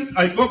students,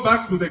 I go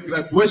back to the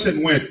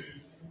graduation word.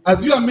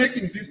 As you are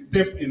making this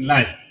step in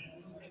life,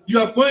 you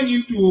are going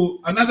into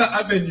another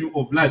avenue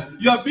of life.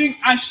 You are being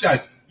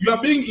ushered. You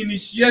are being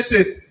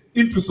initiated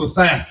into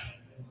society.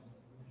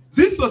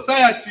 This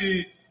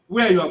society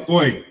where you are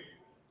going,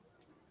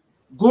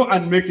 go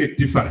and make a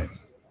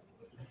difference.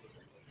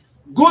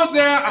 Go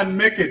there and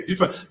make a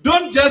difference.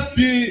 Don't just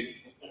be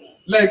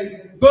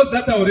like those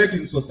that are already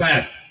in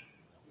society.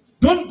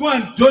 Don't go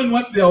and join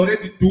what they are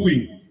already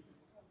doing.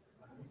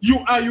 You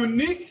are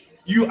unique.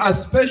 You are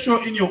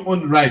special in your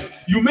own right.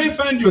 You may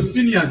find your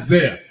seniors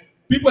there.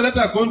 People that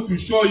are going to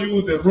show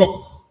you the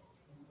ropes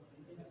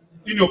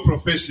in your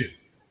profession.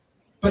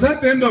 But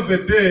at the end of the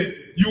day,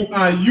 you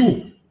are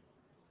you.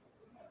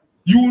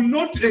 You will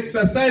not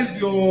exercise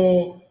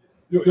your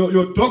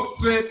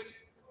doctorate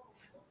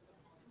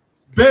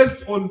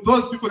based on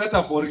those people that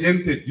have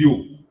oriented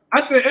you.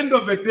 At the end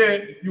of the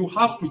day, you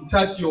have to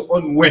chart your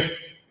own way.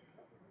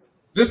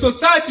 The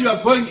society you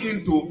are going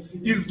into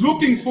is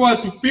looking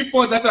forward to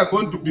people that are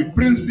going to be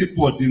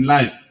principled in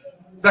life.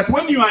 That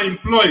when you are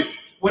employed,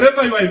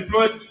 wherever you are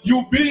employed,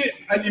 you'll be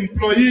an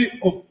employee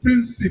of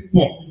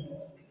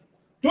principle.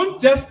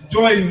 Don't just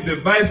join the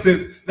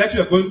vices that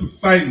you are going to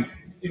find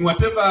in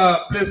whatever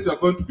place you are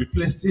going to be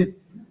placed in.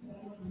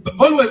 But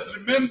always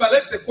remember,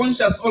 let the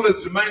conscience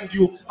always remind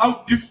you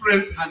how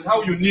different and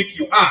how unique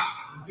you are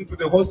into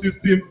the whole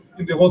system,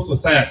 in the whole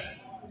society.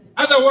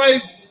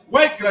 Otherwise,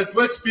 why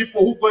graduate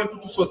people who go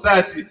into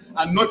society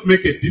and not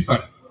make a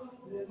difference?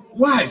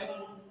 Why?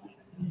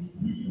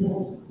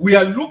 We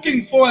are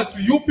looking forward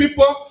to you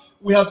people.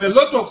 We have a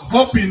lot of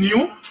hope in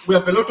you. We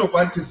have a lot of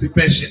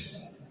anticipation.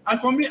 And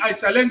for me, I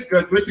challenge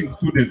graduating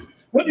students.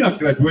 When you are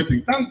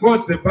graduating, thank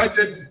God the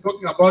budget is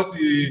talking about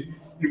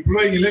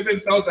employing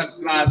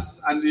 11,000 plus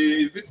and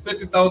is it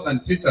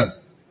 30,000 teachers.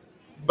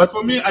 But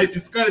for me, I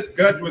discourage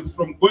graduates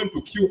from going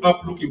to queue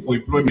up looking for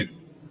employment.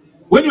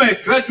 When you are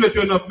a graduate,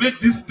 you have made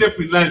this step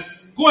in life,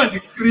 go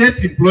and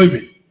create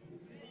employment.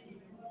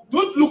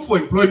 Don't look for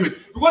employment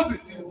because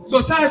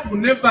society will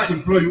never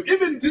employ you.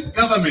 Even this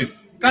government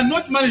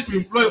cannot manage to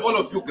employ all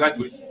of you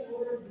graduates.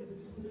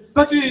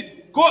 But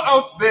go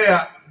out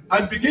there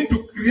and begin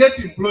to create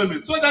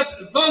employment so that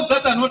those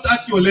that are not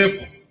at your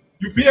level,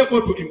 you'll be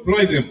able to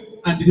employ them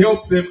and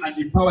help them and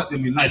empower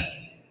them in life.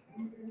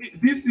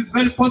 This is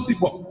very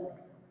possible.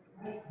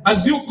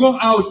 As you go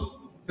out,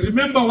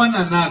 remember one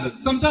another.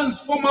 Sometimes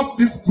form up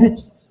these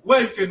groups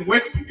where you can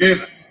work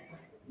together.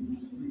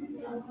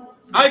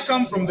 I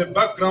come from the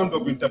background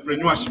of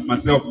entrepreneurship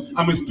myself.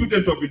 I'm a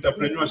student of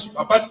entrepreneurship.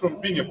 Apart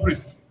from being a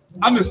priest,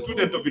 I'm a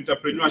student of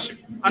entrepreneurship.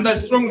 And I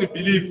strongly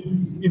believe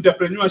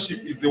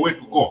entrepreneurship is the way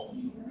to go.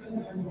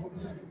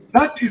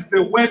 That is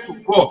the way to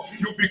go.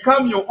 You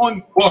become your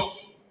own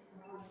boss.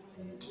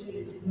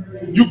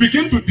 You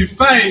begin to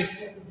define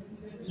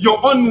your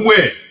own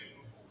way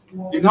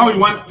in how you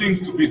want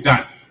things to be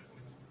done.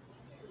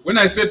 When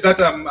I said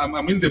that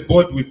I'm in the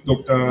board with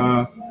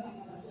Dr.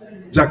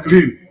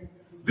 Jacqueline,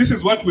 this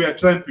is what we are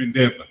trying to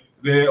endeavor,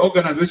 the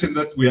organization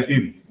that we are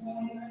in.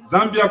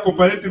 Zambia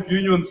Cooperative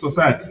Union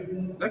Society.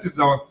 That is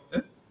our...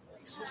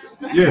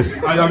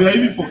 Yes, I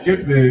even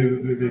forget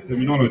the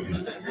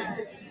terminology.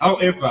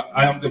 However,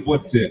 I am the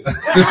board chair.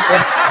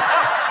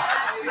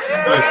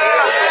 Yes.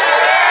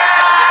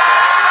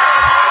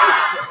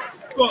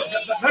 So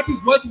that is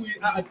what we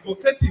are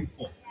advocating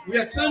for. We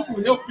are trying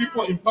to help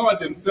people empower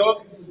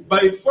themselves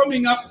by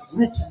forming up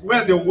groups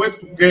where they work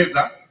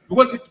together,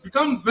 because it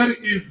becomes very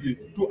easy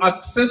to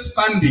access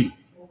funding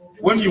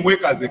when you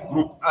work as a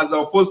group as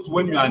opposed to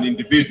when you are an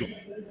individual.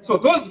 So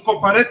those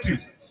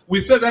cooperatives, we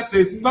say that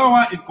there is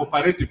power in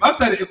cooperative.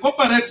 Actually, a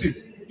cooperative,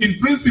 in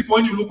principle,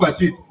 when you look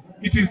at it,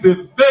 it is a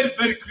very,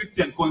 very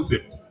Christian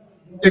concept.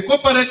 A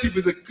cooperative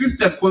is a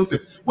Christian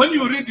concept. When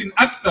you read in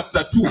Acts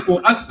chapter 2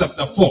 or Acts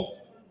chapter 4,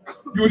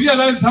 you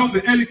realize how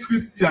the early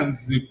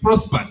Christians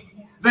prospered.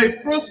 They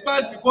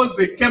prospered because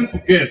they came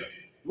together.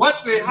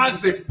 What they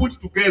had, they put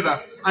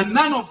together, and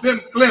none of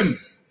them claimed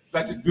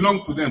that it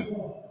belonged to them.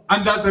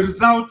 And as a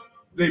result,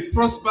 they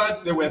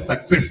prospered, they were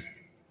successful.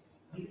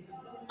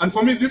 And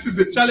for me, this is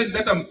a challenge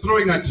that I'm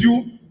throwing at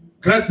you,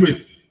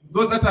 graduates,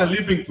 those that are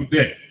living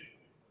today.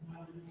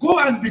 Go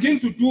and begin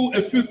to do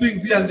a few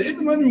things here, and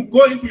even when you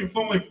go into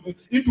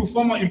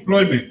formal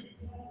employment,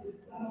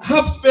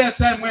 have spare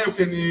time where you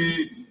can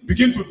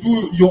begin to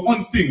do your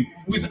own things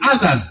with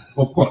others,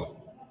 of course.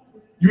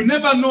 You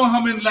never know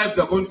how many lives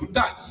are going to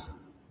touch.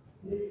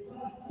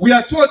 We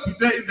are told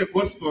today in the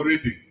gospel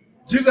reading,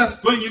 Jesus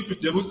going into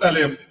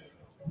Jerusalem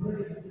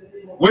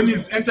when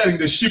he's entering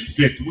the sheep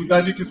gate,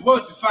 and it is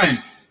well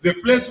defined, the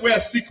place where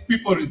sick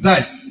people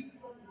reside.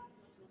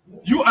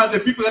 You are the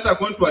people that are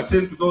going to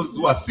attend to those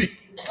who are sick.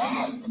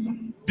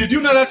 Did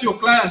you know that your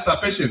clients are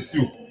patients?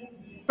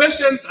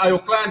 Patients are your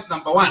client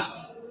number one.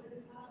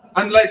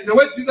 And like the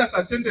way Jesus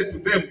attended to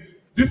them,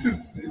 this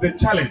is the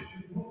challenge.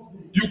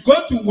 You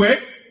go to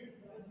work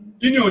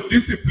in your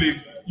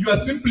discipline, you are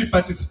simply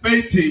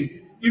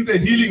participating in the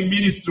healing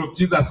ministry of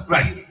Jesus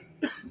Christ.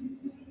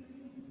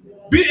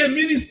 Be a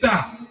minister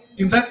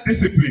in that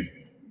discipline.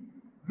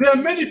 There are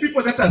many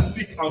people that are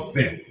sick out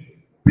there,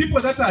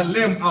 people that are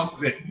lame out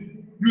there.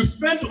 You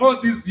spent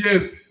all these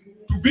years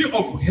to be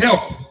of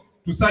help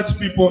to such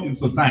people in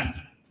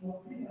society.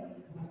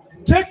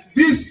 Take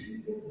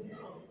this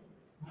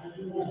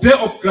day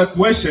of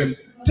graduation,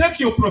 take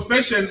your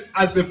profession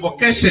as a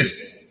vocation.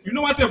 You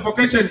know what a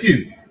vocation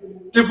is?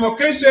 A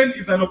vocation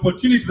is an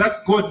opportunity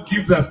that God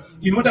gives us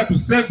in order to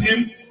serve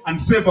Him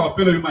and serve our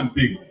fellow human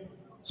beings.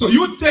 So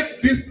you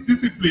take this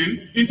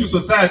discipline into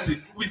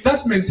society with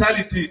that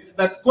mentality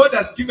that God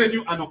has given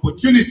you an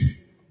opportunity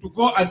to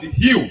go and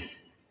heal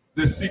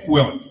the sick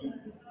world.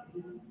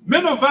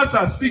 Many of us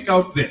are sick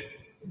out there.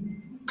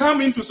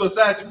 Come into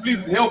society,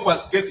 please help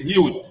us get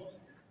healed.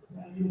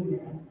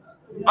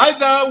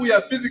 Either we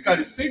are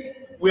physically sick,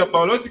 we are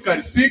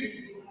biologically sick,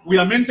 we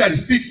are mentally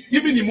sick,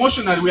 even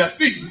emotionally we are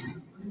sick.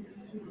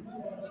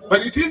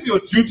 But it is your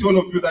duty, all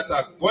of you that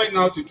are going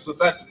out into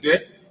society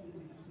today,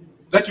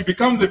 that you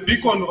become the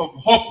beacon of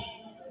hope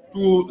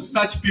to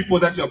such people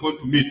that you are going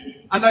to meet.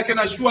 And I can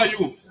assure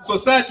you,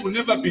 society will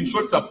never be in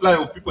short supply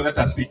of people that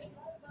are sick.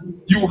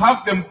 You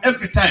have them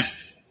every time.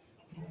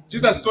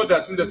 Jesus told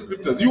us in the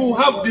scriptures, you will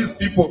have these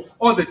people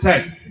all the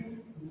time.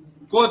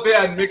 Go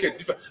there and make a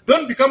difference.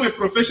 Don't become a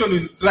profession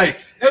in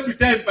strikes. Every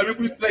time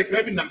Pamekuri strike, you're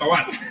having number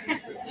one.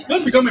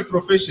 Don't become a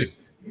profession.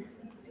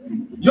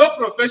 Your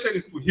profession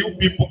is to heal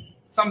people.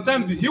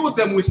 Sometimes you heal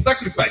them with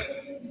sacrifice.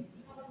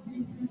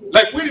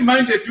 Like we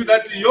reminded you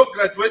that your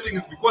graduating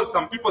is because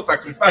some people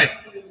sacrifice.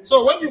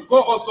 So when you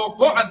go also,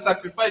 go and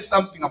sacrifice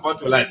something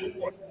about your life, of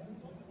course.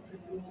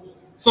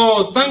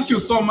 So thank you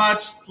so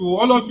much to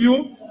all of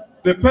you,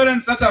 the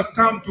parents that have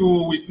come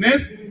to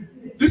witness.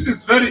 This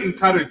is very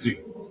encouraging.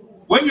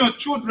 When your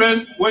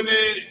children, when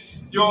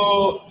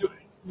your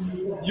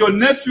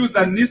nephews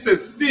and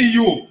nieces see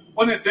you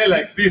on a day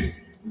like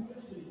this,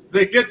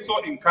 they get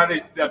so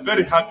encouraged. They are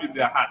very happy in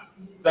their hearts.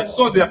 That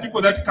so there are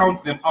people that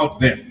count them out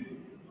there.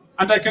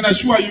 And I can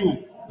assure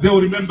you, they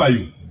will remember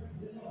you.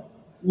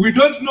 We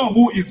don't know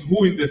who is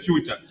who in the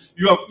future.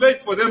 You have prayed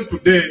for them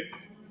today.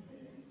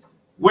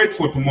 Wait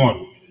for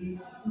tomorrow.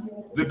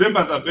 The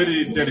members are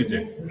very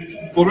intelligent.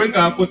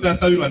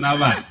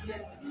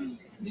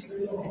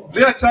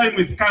 Their time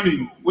is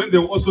coming when they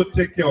will also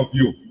take care of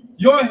you.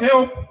 Your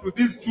help to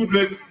these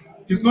children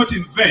is not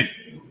in vain.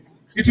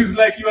 It is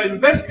like you are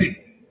investing.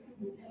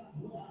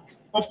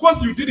 Of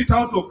course, you did it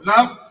out of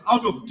love,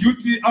 out of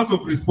duty, out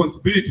of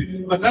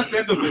responsibility. But at the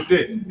end of the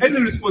day, any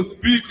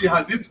responsibility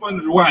has its own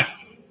reward.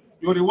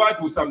 Your reward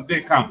will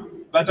someday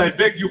come. But I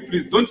beg you,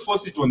 please, don't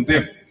force it on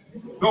them.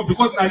 No,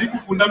 because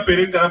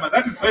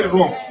that is very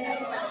wrong.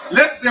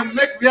 Let them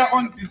make their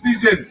own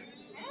decision,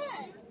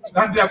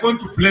 and they are going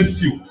to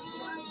bless you.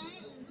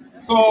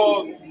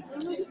 So,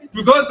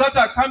 to those that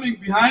are coming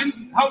behind,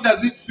 how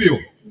does it feel?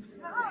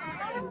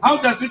 How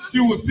does it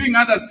feel seeing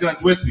others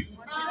graduating?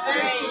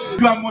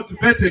 You are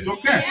motivated,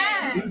 okay?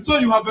 Yes. So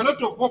you have a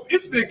lot of hope.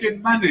 If they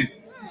can manage,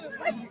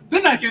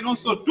 then I can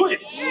also do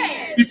it.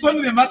 Yes. It's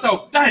only a matter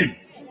of time.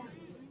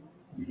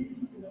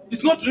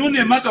 It's not only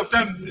a matter of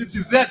time. It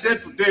is their day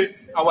today.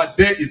 Our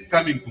day is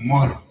coming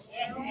tomorrow.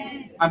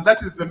 And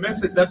that is the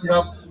message that we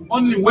have.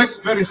 Only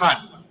work very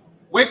hard.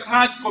 Work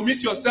hard,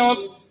 commit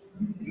yourselves.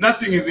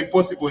 Nothing is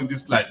impossible in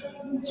this life.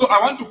 So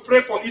I want to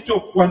pray for each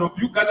of one of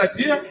you gathered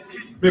here.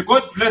 May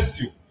God bless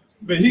you.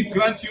 May He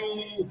grant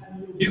you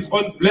His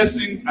own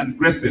blessings and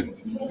graces.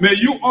 May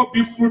you all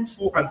be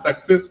fruitful and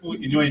successful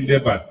in your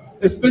endeavors,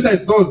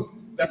 especially those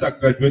that are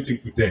graduating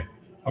today.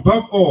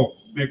 Above all,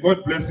 may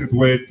God bless His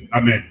word.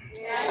 Amen.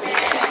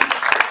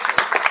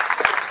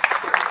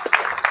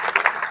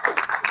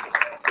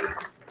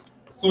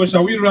 So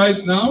shall we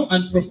rise now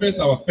and profess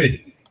our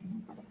faith?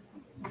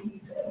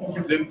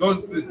 Then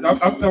those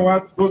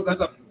afterwards, those that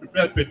have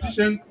prepared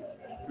petitions,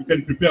 we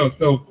can prepare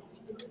ourselves.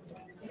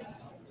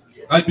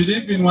 I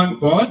believe in one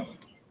God,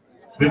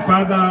 the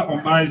Father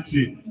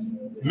Almighty,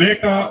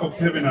 maker of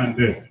heaven and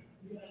earth,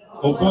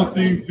 of all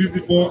things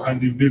visible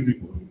and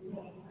invisible.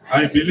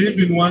 I believe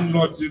in one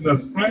Lord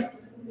Jesus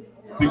Christ,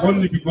 the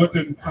only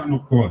begotten Son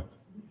of God,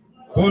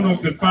 born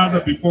of the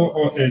Father before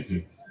all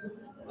ages,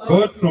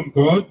 God from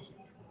God,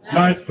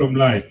 light from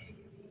light,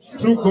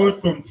 true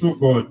God from true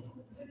God,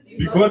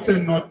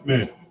 begotten not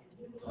made,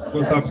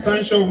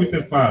 consubstantial with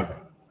the Father.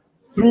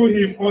 Through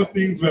Him all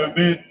things were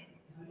made,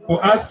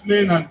 for us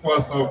men and for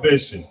our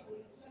salvation.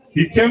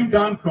 He came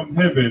down from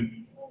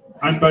heaven,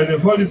 and by the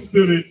Holy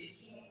Spirit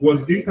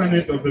was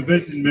incarnate of the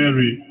Virgin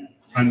Mary,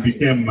 and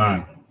became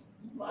man.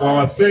 For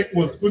our sake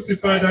was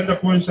crucified under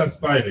Pontius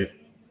Pilate.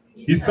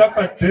 He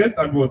suffered death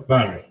and was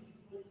buried,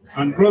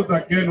 and rose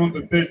again on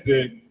the third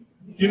day,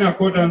 in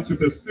accordance with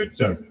the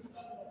Scriptures.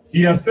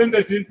 He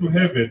ascended into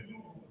heaven,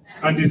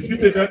 and is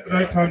seated at the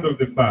right hand of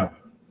the Father.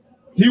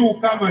 He will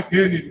come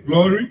again in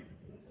glory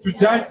to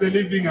judge the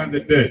living and the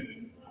dead,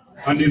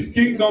 and His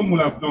kingdom will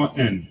have no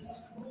end.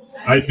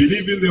 I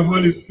believe in the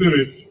Holy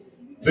Spirit,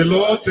 the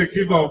Lord, the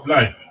giver of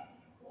life,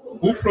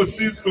 who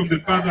proceeds from the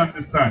Father and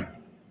the Son,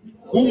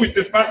 who with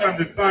the Father and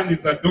the Son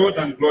is adored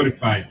and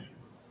glorified,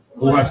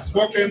 who has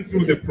spoken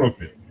through the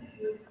prophets.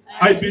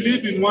 I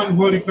believe in one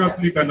holy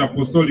Catholic and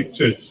Apostolic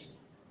Church.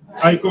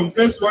 I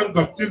confess one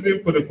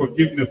baptism for the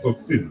forgiveness of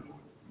sins,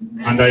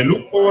 and I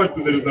look forward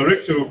to the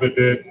resurrection of the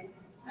dead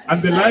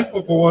and the life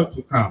of the world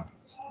to come.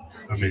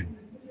 Amen.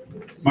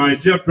 My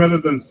dear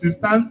brothers and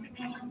sisters,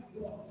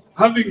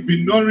 having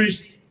been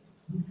nourished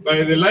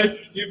by the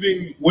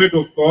life-giving word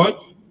of God,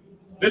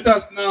 let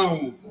us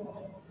now,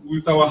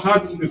 with our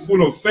hearts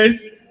full of faith,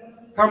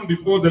 come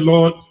before the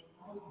Lord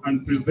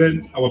and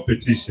present our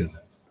petitions.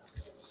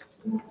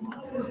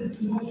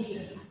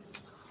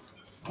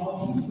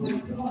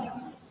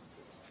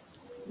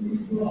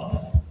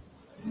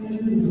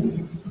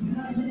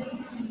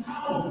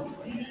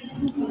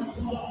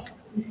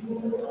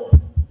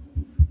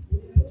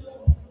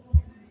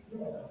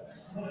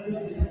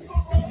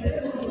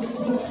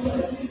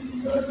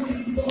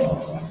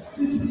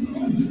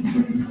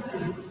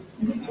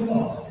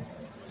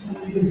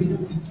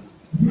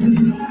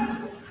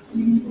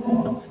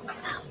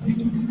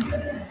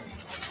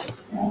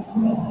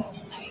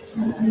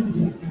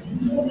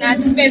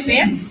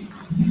 Natupepe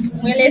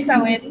mwelesa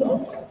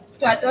wesu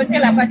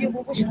twatotela padi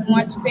bubushiku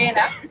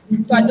mwatupela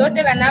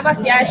twatotela naba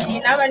fyashi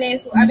naba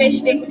nesu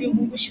abeshile kudi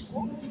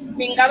bubushiku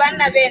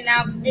mingabana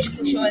bena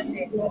bishiku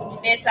shonse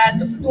lesa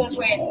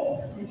tumfweni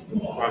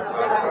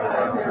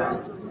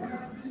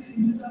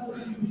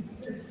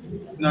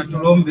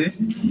natulombe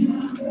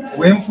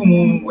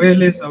wemfumu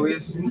welesa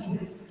wesu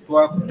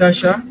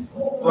twakutasha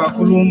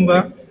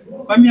twakulumba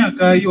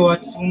pamyaka yo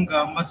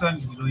watusunga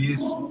masambiro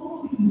Yesu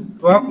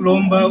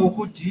twakulomba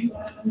ukuti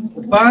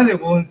upale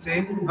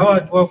bonse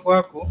abatu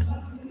wafwako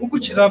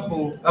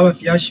ukuchilapo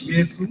abafyashi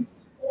besu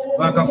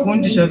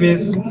bakafundisha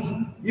besu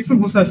ife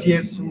gusafi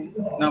Yesu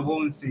na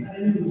bonse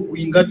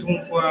winga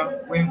tumfwa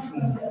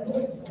wemfumu.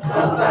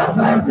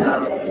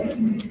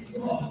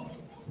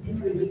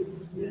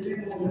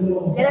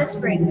 Let us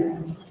pray.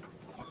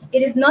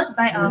 It is not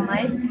by our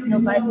might nor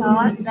by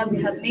power that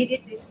we have made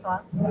it this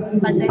far,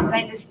 but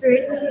by the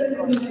Spirit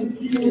of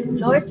God.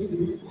 Lord,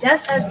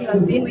 just as you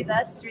have been with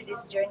us through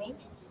this journey,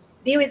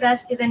 be with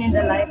us even in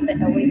the life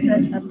that awaits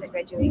us after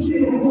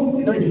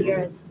graduation. Lord, hear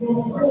us.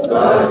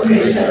 Lord,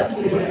 gracious,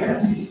 hear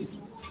us.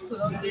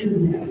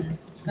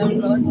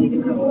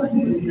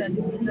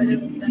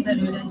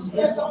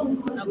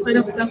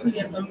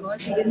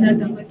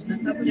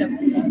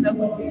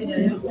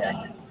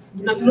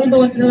 Nakulomba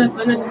wasinaweza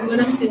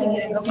wana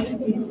kutegekeleka kwa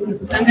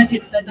tanga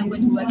chetu tatango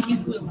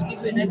tubakiswe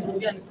kutikiswe na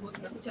tumbia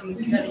nikosi na kucha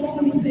mshikana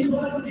kama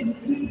taifa.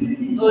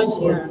 Lord,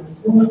 hear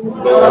us.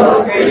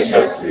 Lord,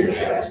 graciously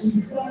hear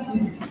us.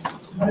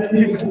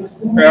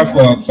 Prayer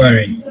for our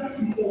parents.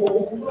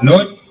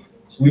 Lord,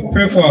 we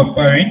pray for our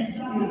parents.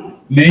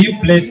 May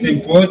you bless them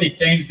for all the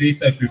times they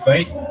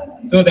sacrificed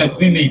so that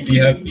we may be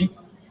happy.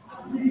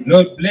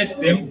 Lord, bless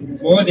them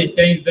for all the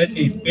times that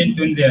they spent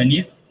on their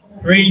knees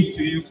praying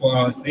to you for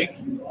our sake.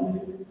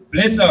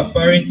 Bless our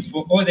parents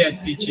for all their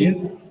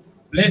teachings.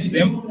 Bless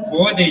them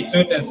for all they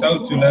taught us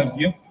how to love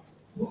you,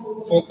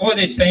 for all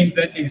the times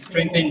that they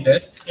strengthened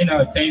us in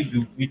our times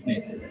of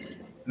weakness.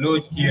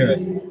 Lord, hear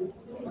us.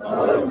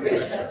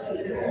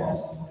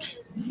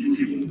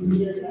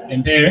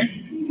 Empere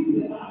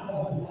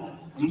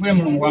mbwe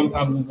mulungu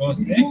wamphamvu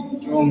zonse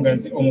chonga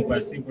ziko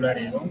mupasikula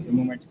lero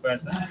chomwe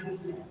chipasa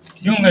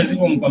chonga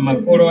ziko mupa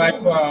makolo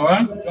athu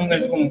awa chonga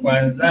ziko mupa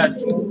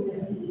anzathu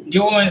ndi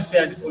onse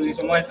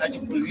aziphunzitso mwa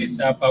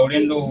atiphunzitsa pa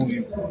ulendo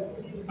uyu.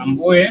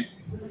 Ambuye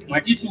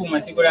mwatituma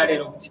siku la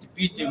lero kuti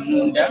tipite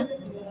munda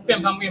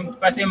kupempha mbuye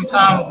mutipase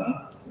mphamvu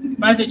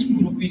tipase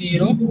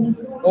chikhulupiriro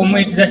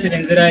omwe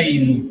tidzasevenzera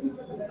inu.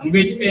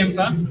 Ambuye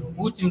tipempha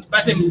kuti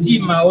mutipase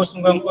mtima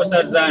osunga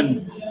nkhosa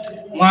zanu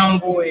mwa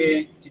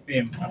Ambuye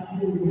tipempha.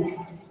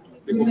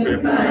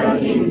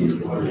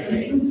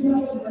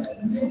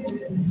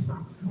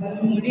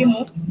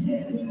 Mulimu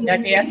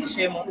ndate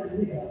yasishemo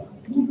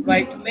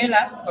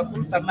lwaitumela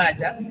pakulufa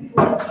mata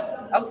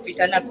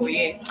akufitanako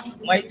ye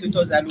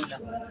mwaitutoza luna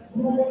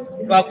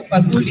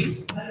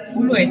lwakupakuli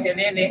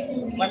uluetelele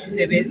mwa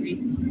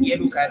misebezi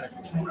yelukana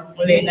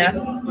mulena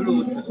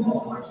uludu.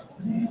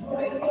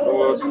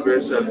 Lord,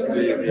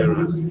 graciously hear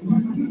us.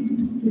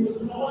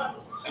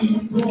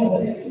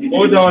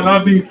 Lord, our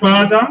loving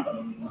Father,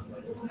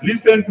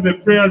 listen to the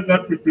prayers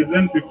that we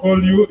present before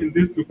you in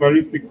this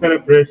Eucharistic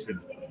celebration.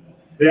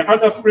 There are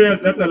other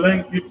prayers that are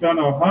lying deep down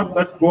our hearts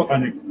that go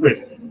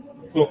unexpressed.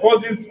 So all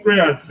these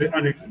prayers, the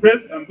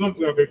unexpressed and those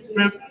who have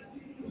expressed,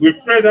 we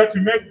pray that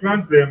you may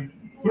grant them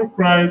through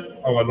Christ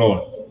our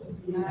Lord.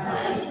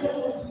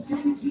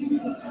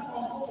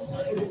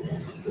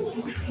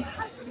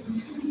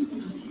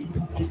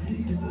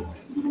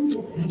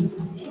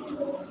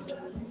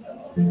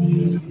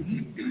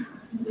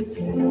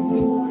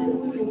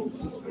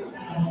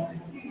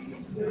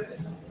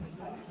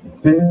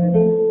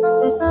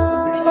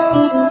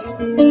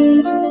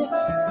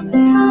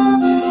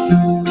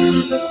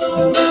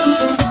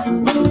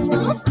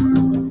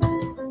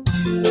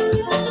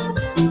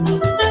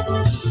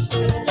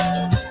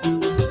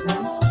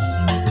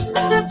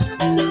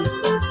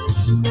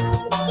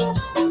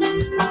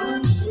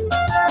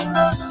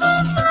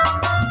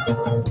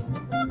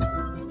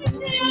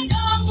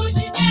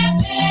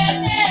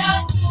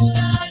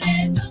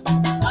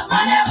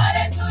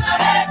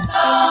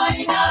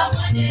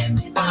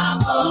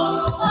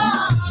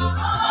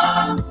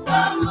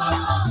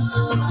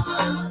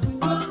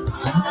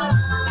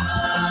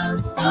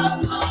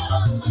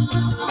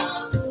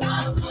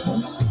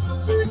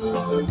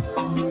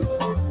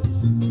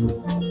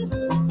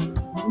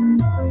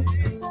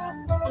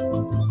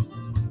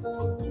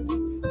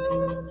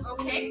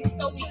 Okay,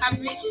 so we have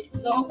reached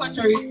the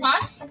offertory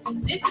part.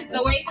 This is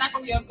the way that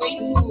we are going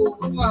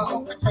to do our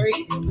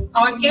offertory.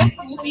 Our guests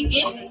will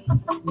begin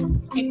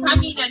and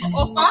come in and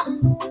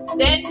offer.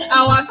 Then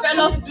our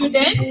fellow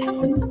students,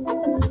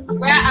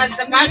 whereas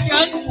the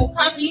guardians will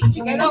come in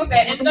together with the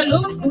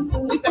envelopes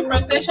with the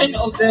procession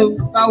of the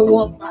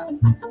Bawomba.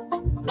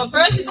 So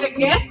first is the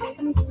guests,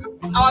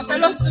 our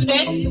fellow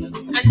students,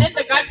 and then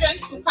the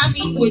guardians will come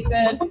in with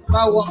the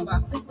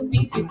Bawomba.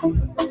 Thank you.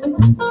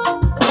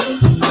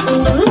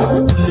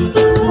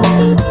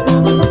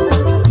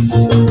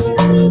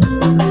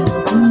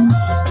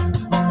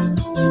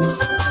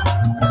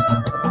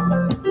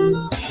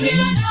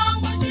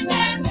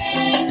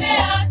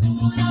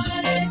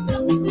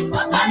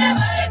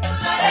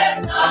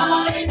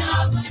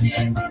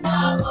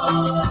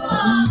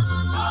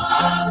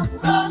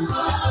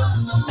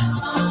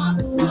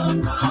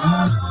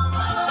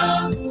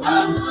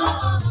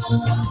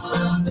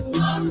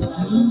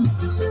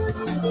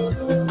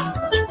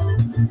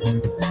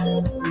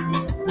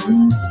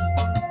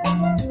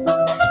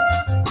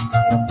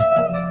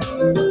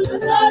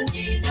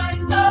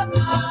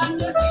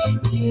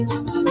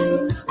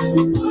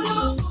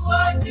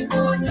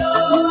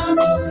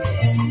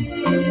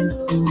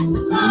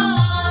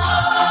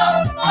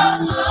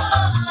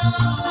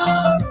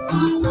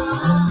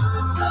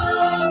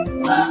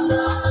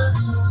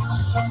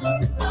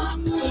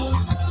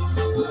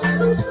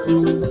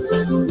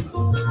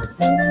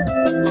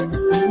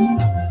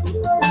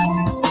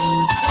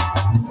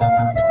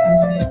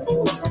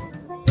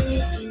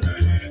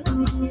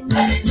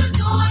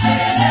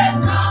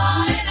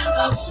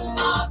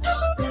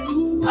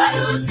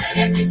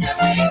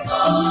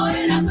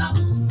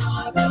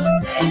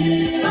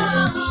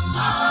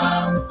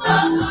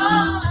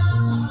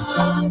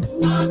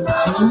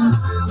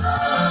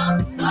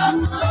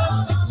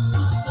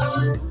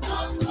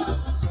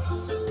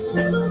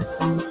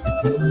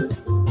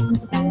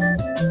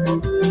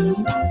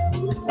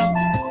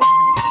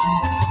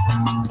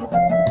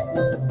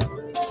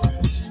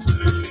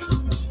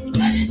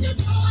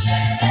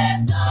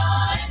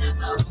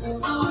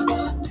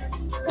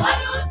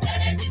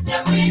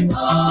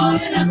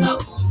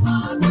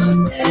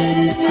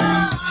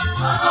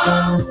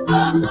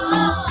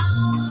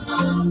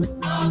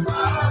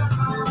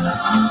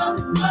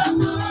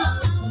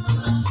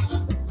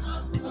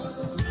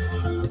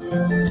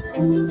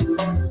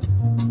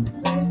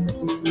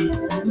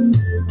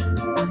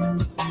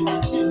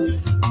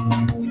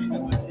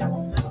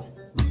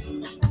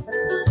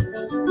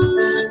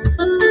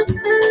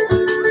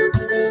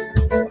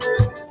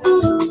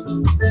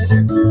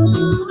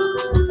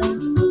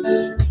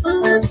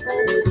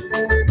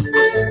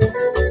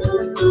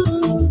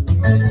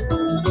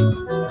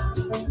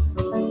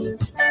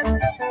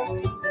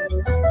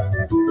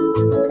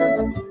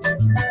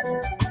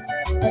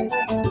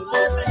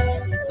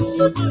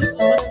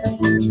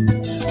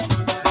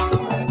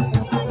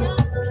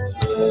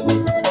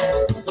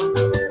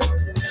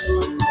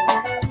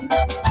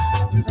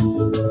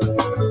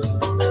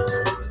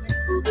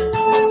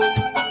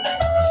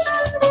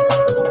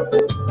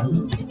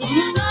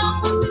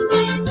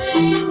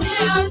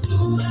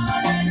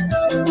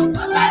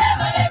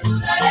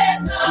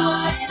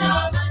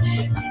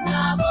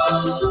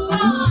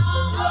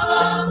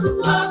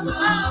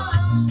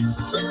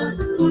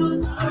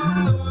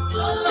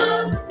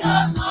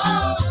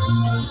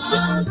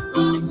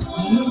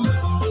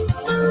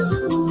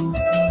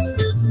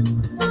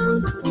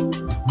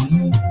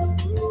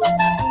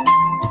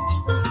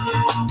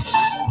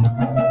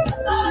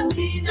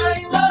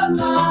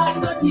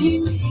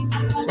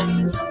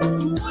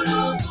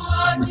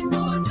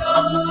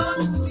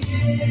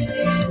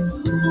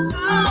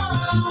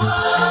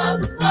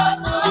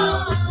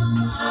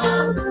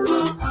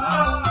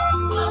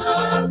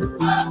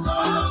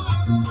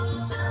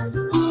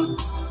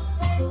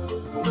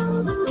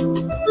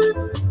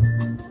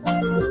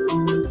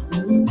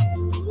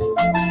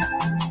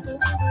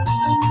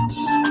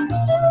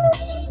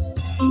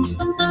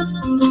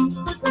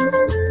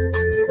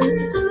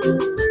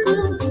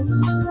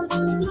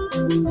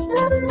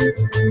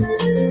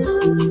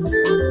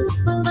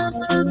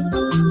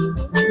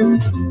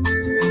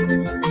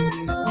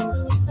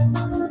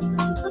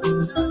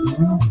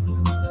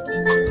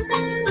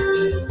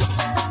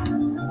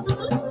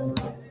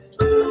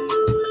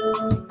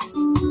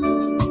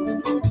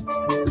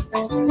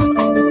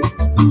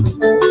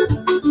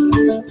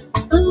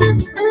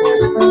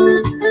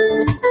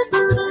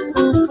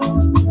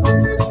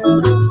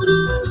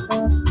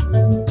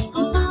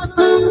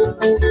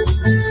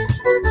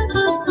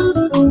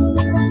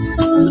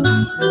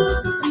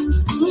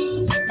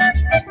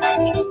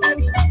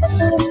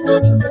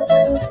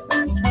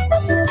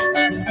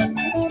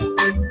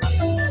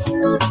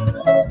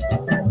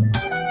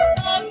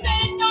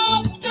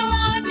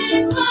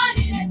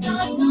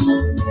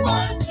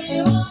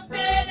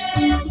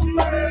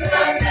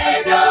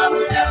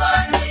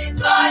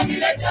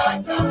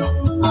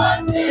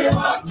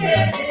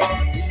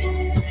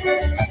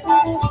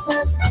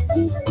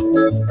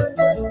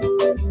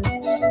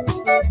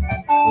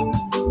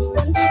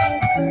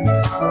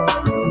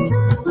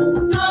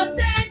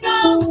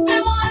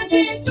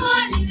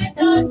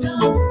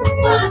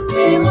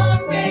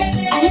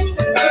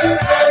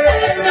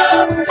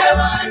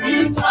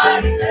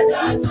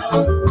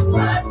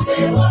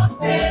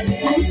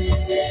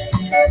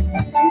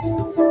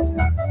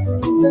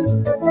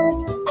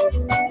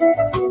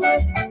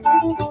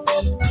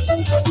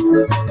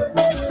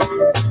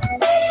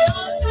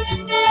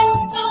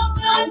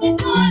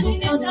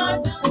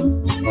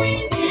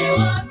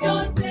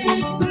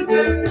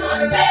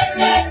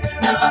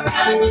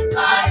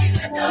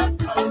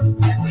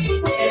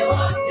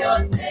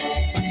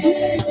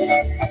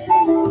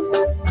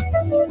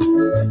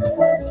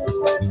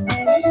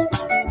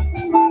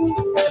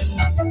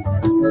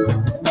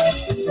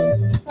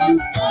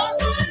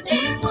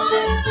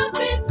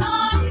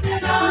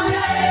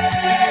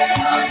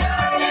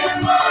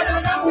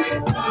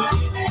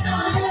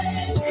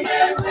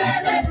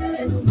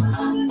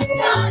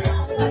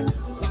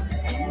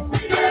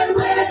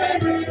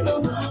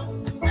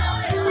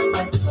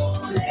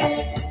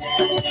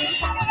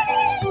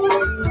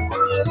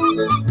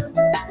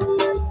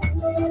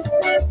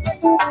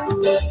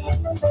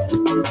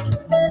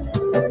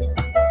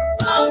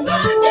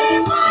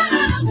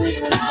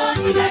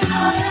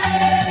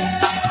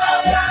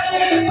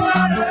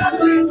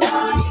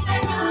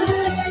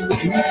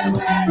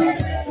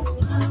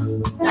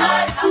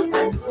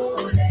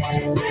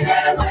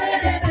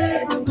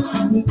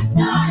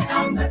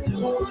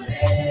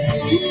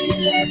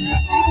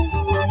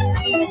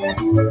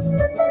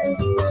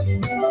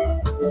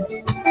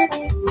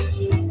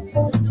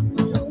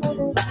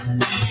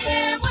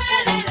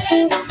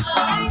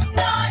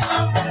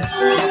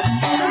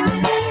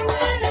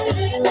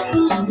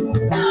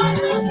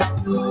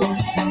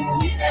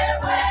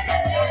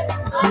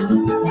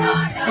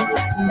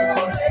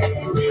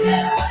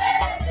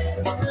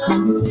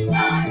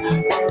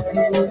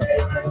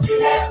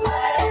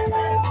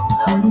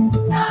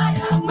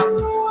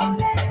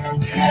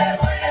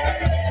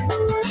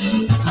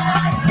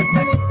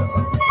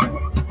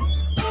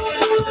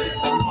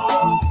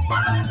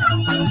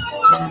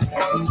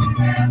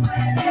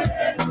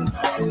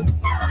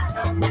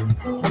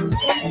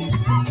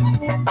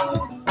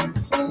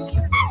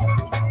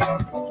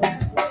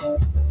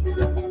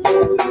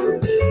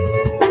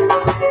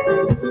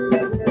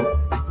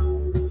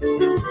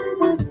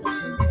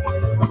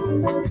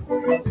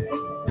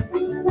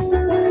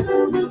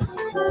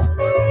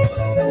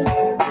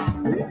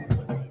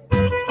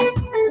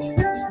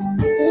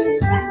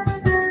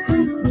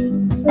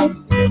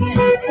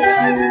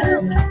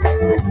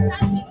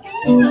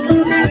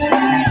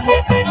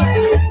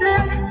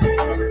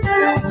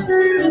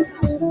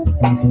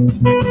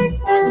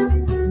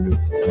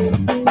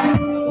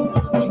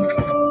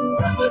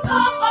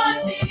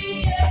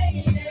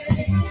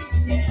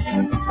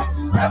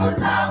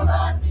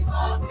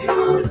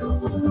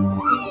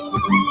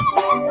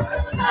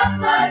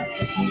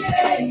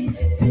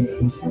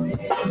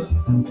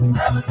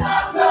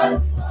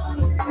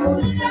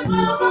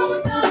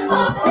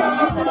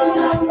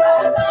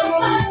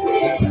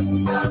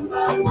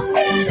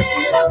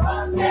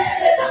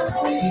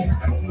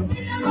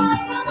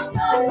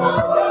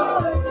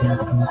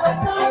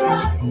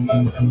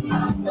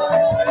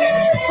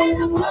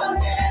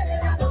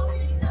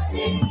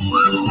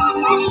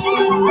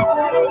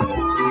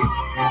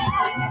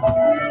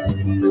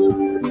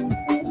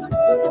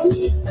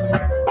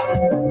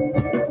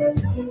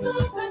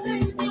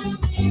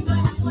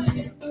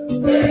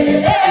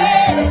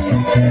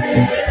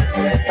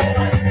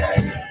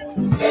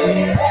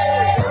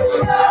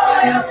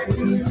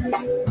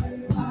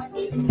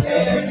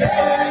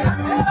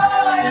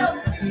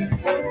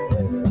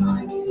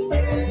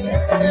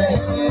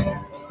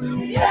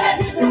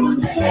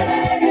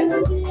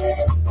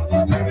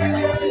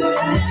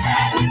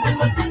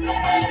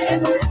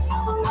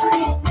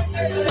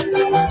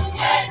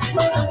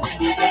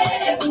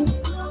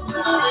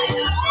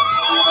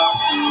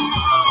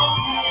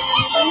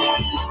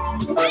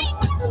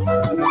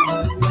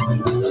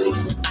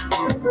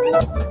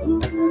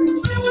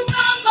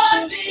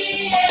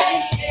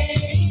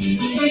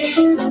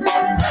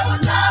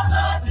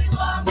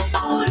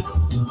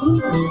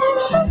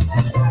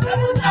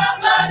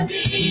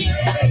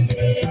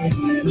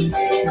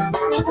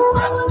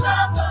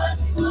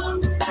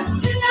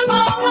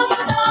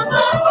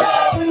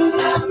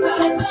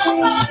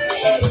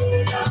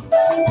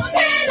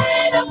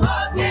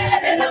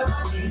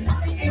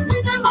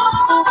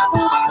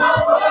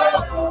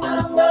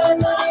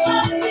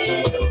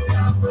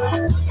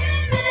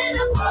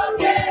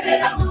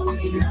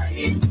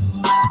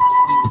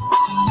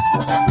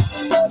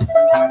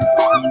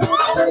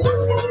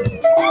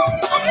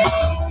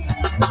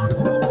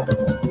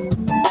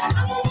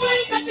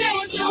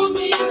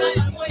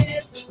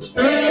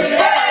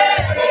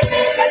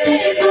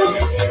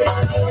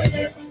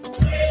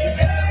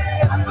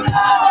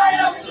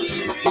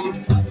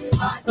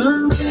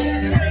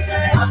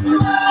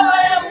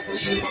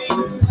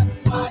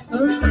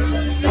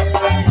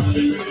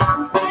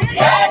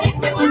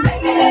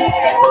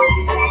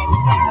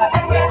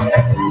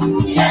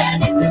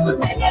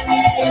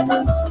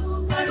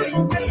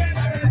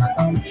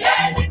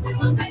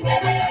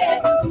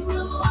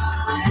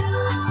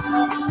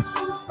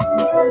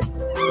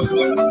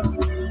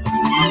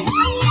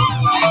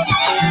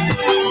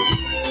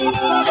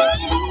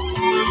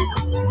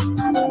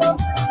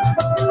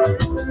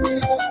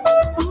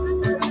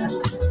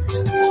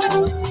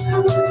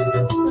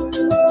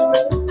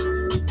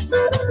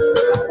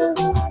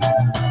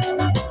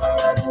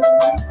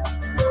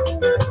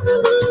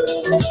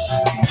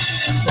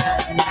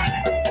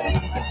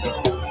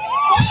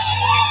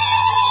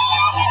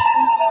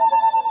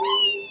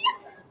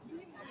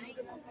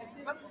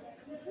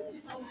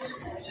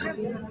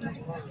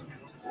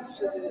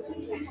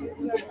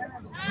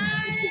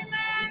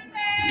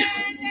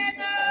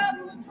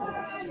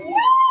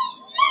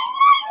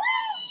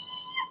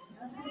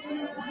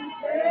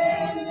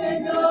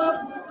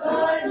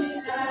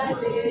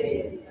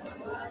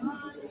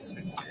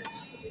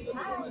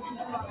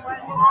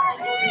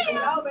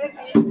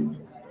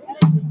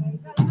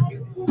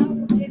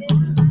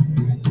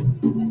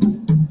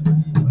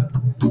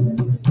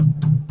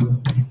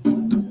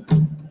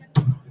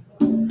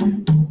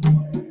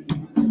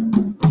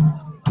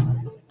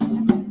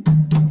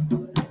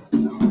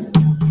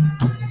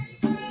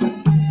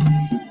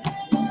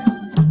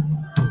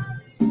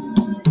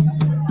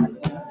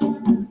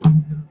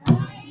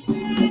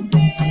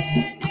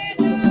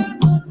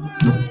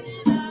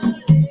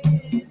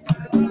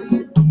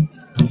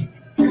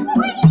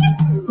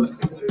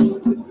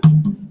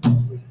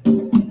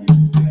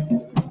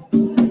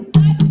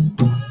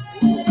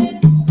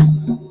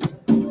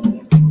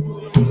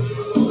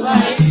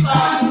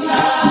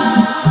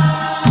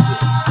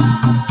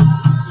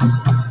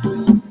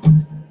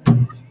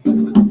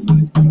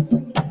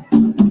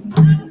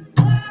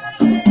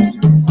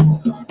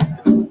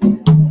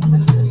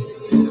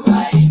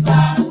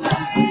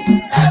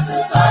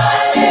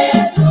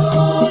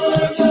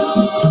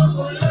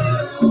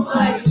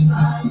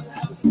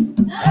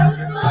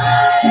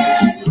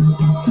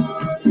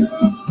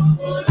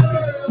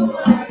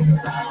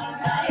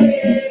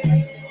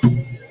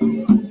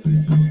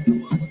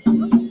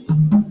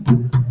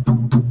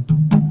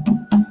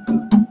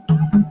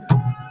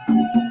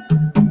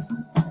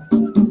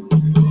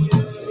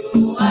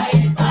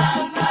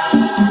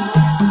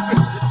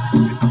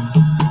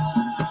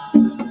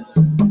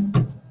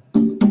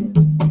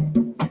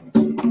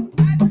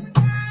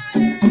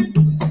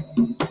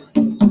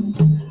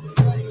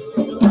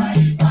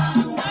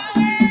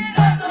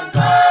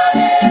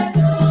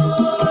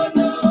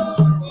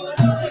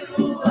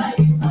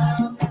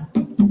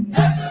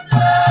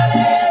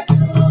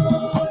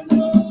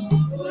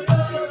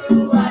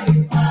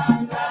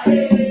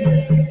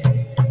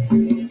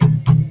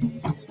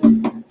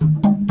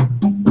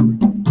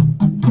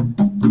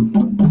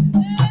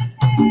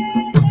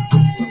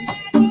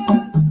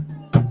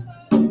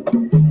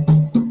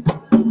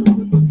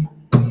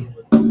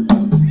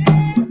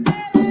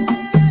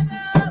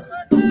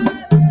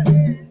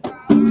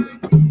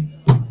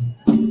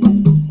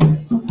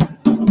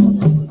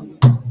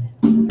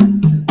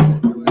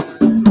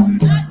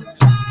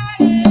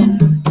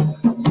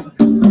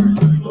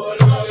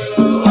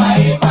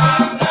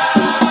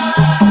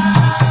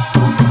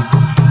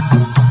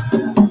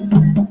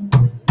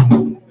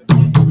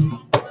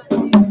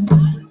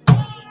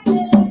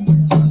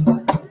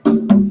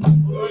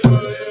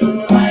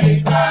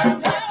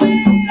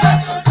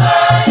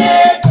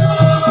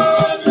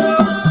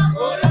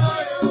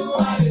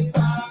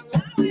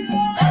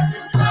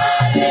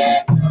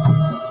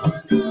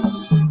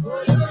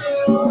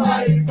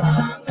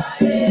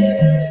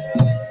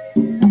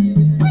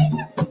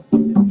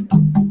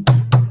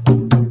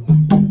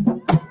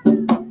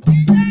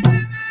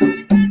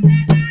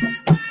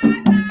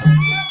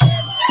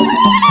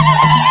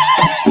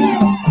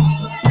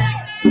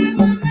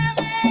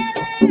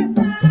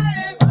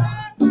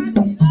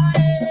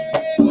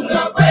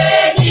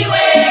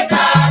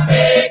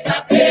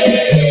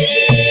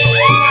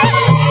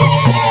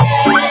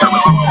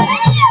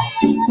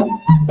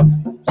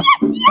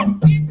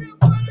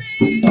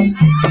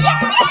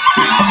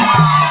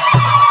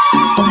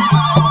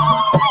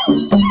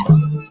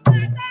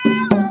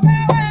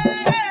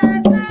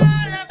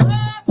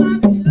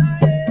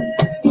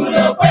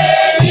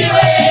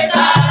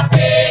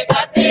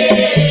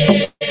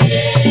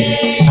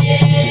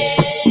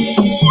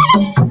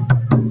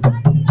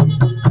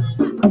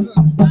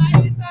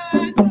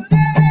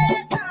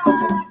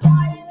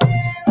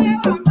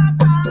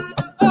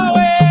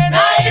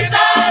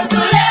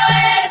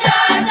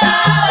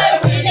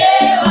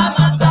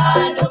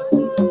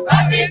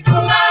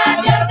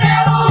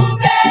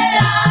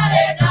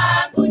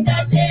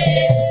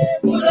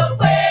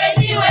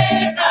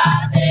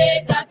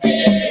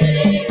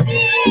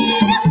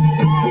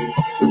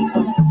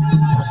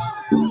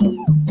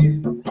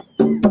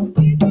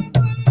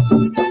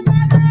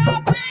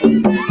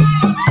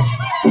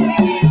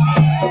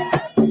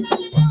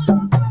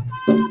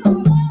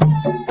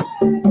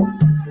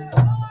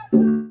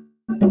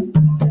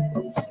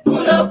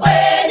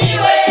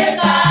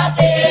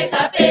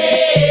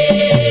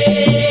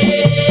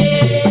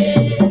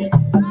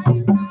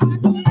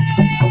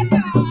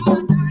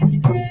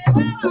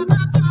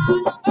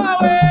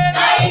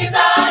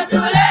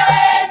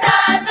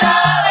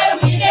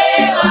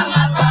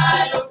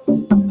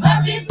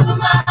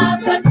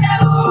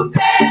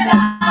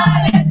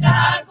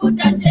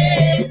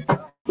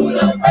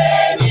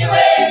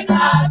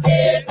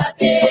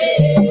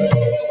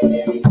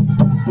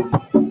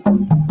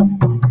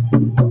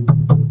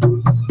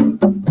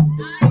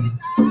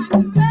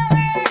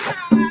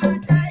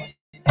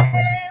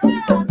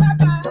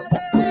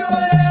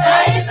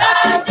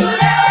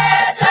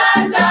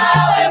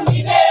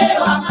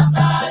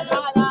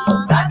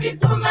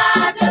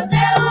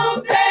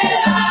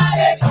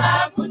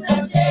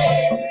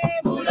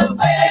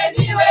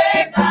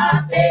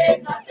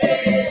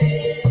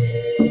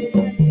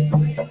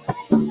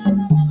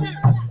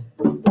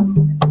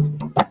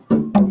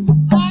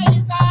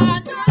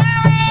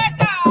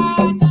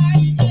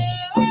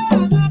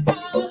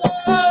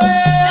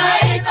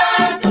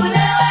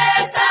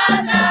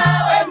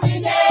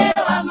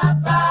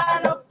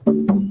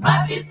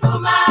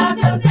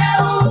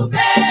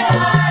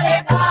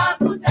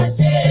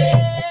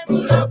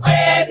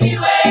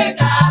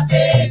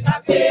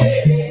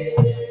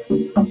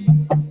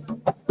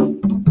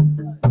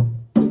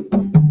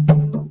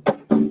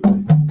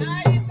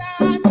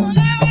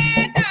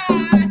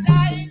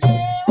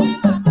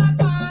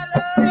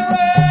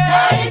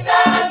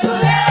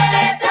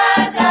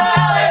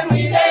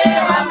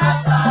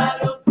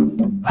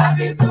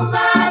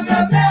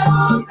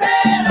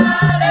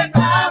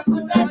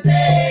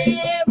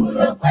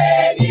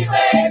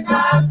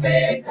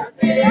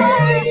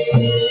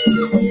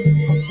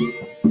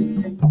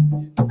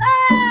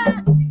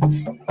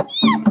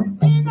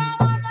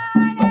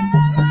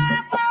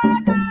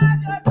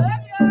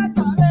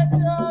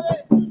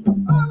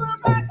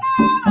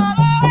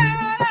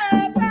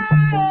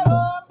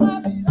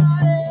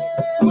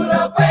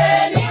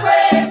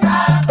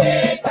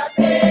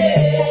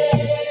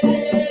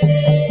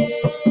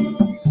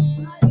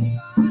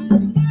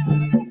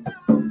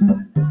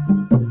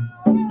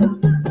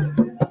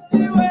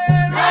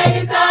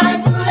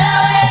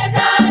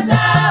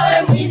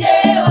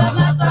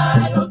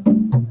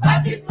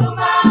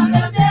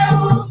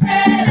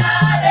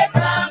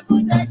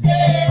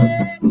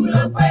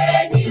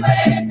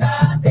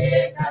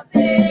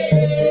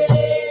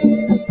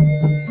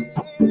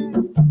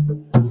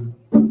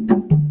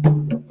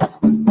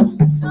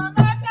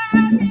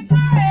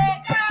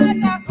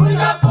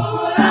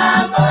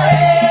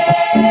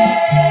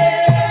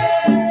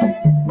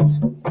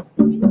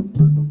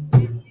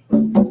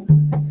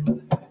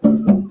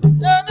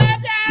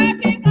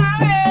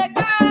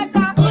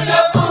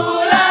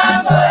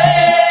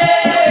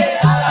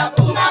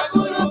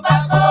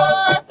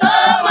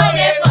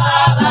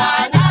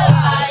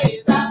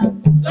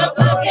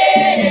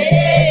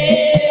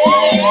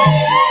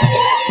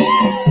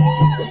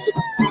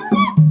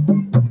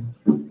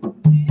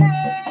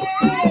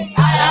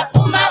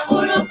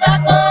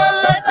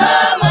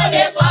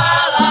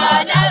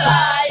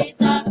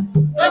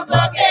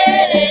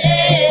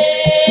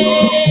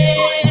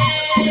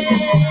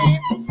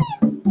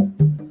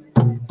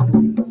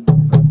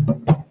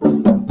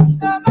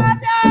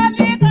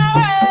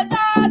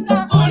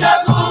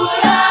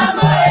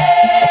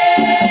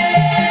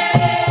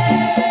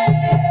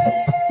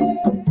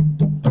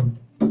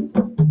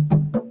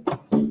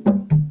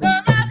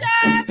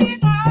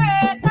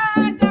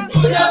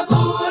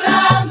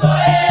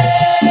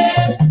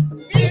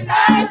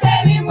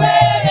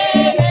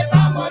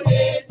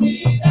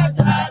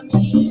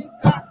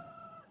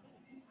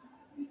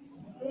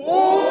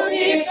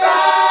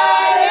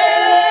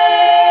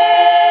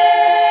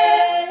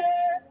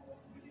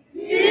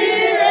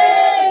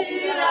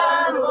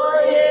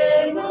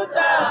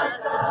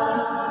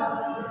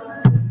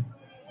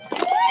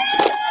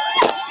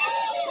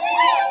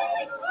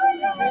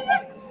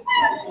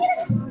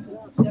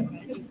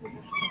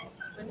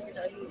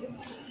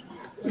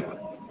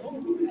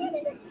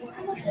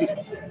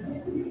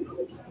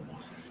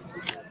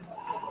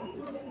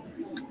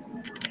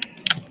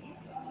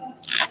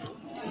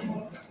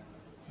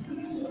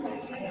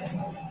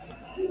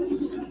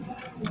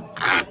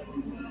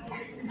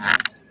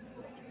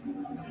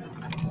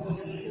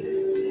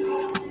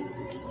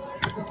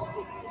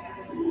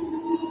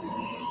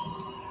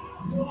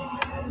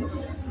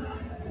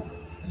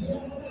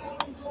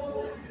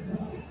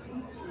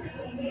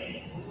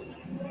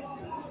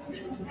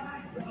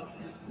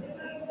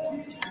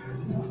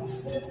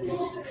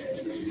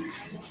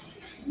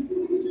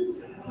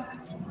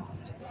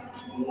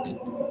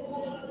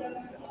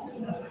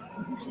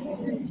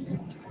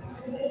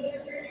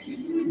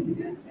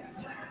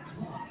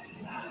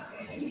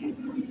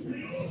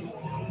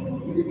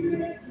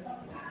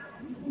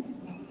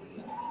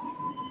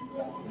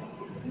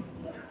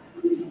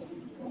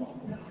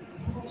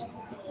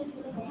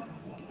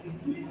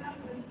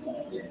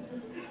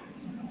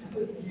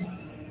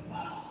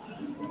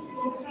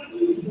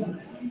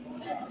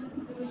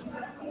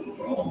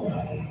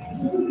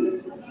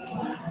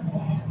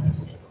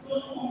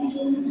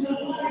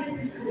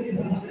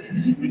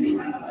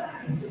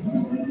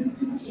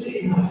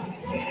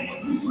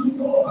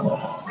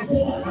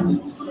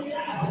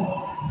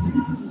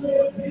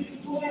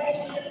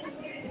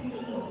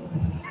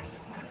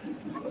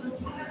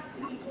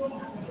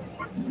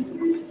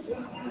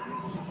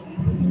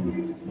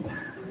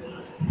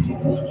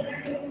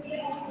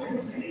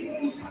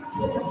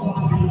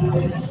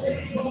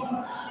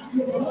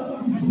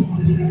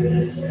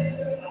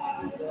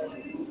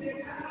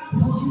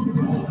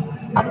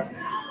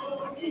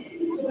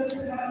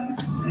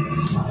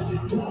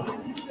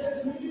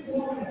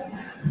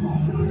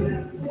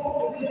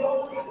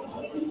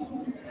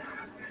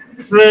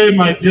 Pray,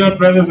 my dear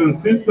brothers and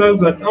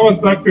sisters, that our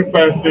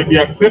sacrifice may be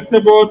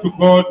acceptable to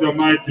God, the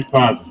Almighty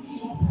Father.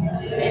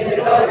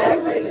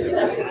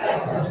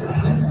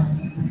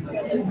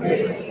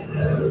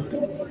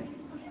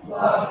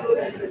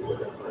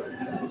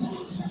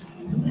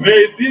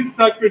 May these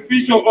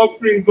sacrificial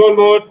offerings, O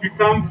Lord,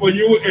 become for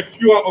you a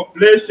pure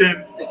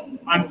oblation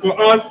and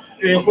for us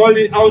a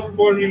holy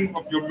outpouring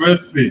of your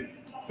mercy.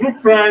 Through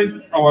Christ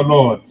our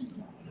Lord.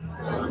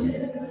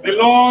 The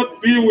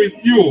Lord be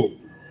with you.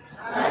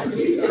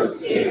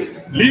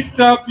 Lift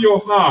up your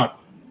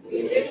hearts.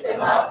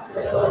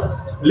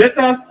 Let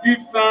us give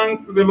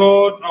thanks to the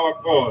Lord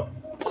our God.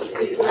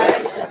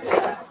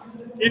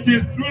 It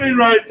is truly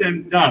right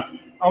and just,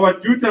 our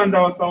duty and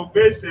our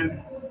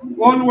salvation,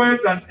 always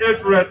and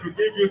everywhere to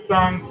give you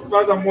thanks,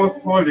 Father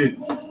most holy,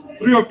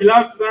 through your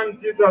beloved Son,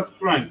 Jesus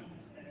Christ,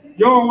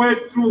 your way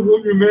through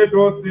whom you made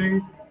all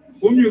things,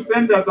 whom you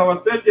sent as our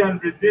Savior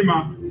and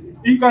Redeemer,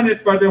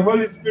 incarnate by the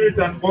Holy Spirit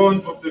and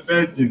born of the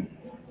Virgin.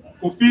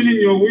 Fulfilling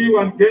your will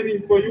and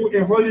gaining for you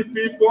a holy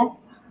people,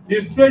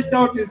 he stretched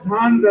out his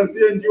hands as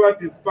he endured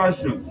his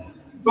passion,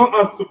 so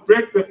as to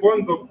break the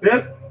bonds of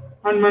death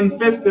and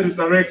manifest the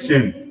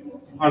resurrection.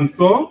 And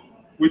so,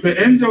 with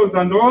the angels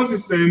and all the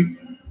saints,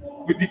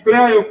 we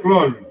declare your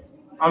glory,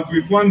 as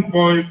with one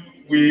voice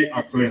we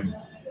acclaim.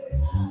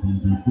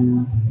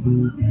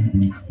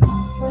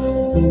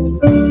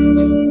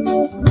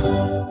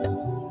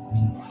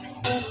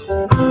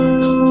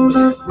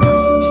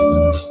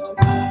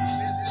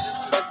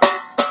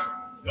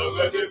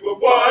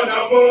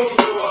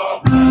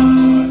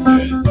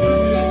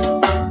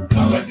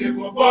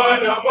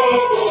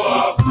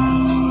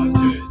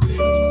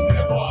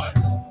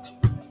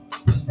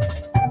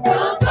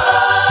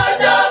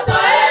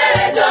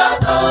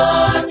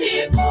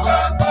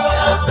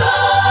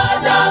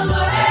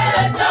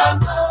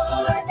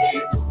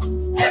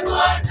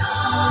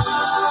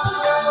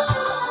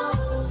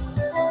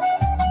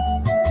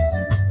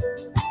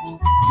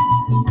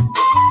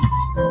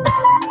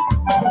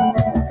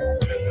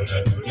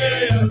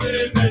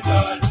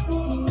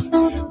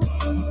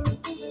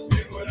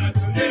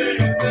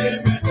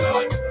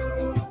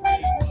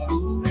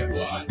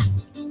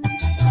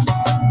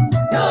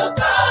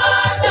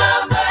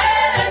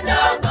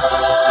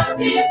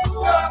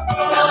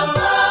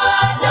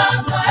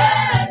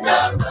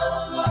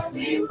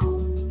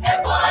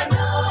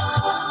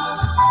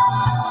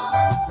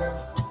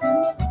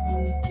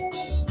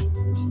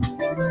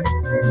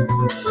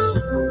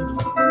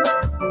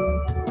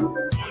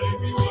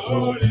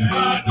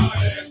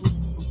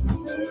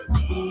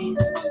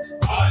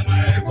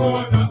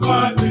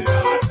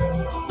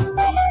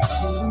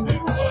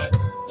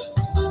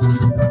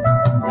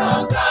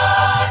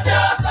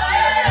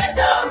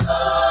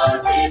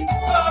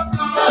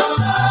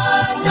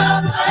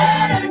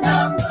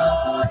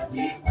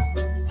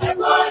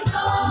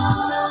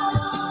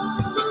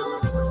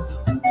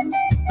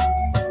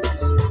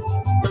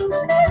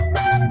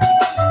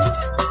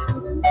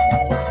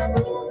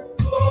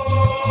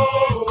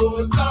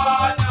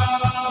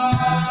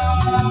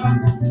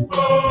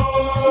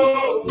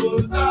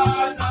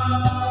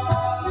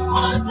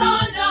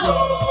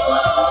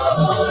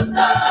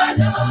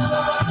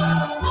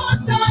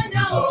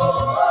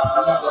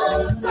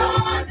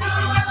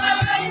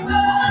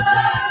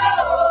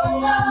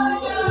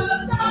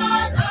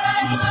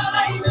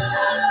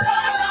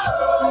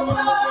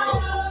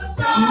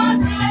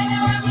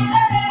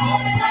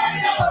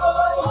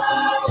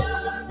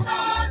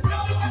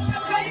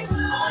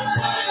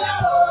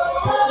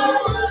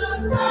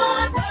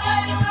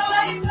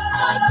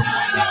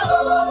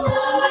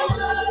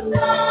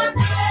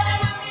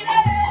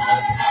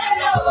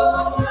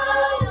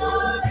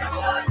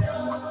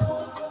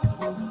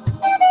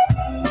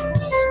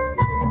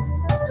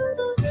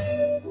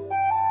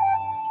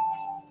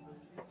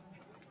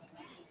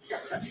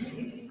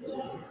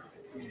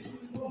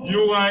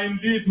 You are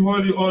indeed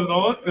holy, O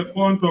Lord, the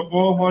fount of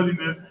all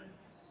holiness.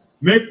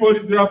 Make holy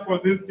therefore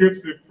these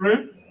gifts, we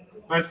pray,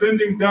 by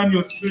sending down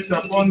your Spirit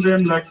upon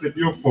them like the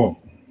dewfall,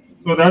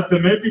 so that they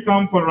may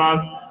become for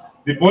us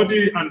the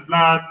body and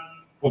blood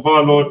of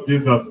our Lord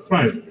Jesus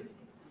Christ.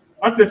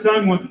 At the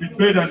time he was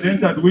betrayed and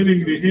entered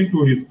willingly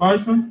into his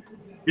passion,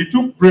 he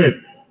took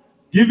bread,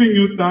 giving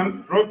you thanks,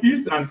 broke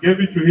it, and gave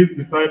it to his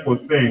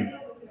disciples, saying,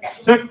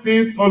 "Take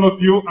this, all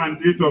of you, and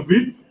eat of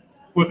it,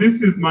 for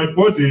this is my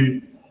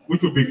body,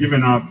 which will be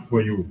given up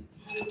for you."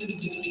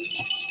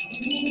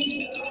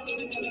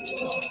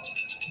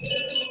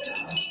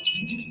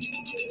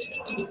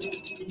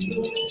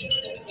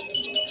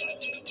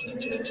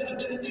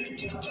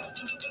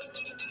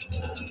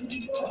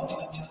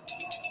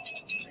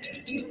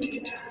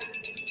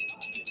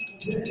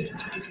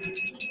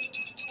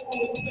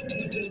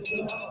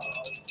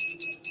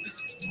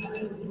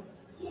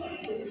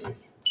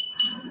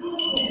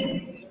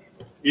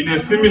 In a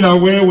similar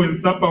way, when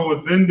supper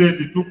was ended,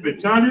 he took the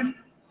chalice.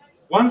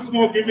 Once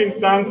more giving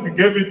thanks, he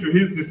gave it to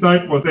his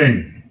disciples,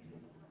 saying,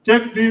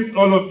 "Take this,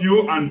 all of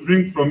you, and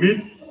drink from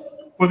it,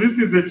 for this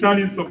is the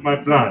chalice of my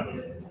blood,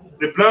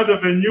 the blood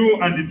of a new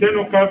and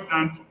eternal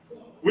covenant,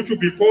 which will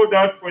be poured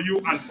out for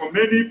you and for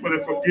many for the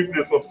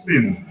forgiveness of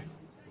sins.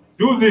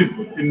 Do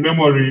this in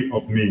memory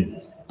of me."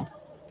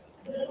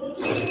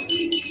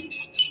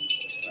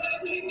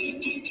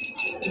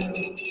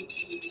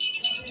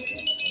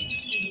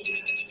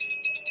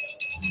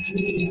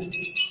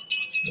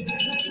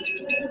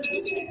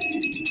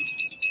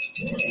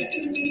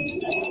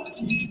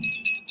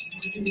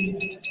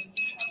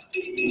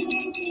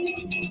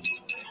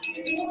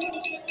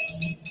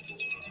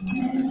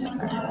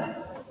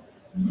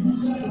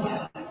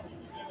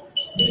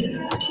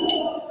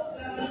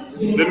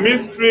 The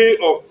mystery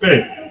of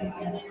faith.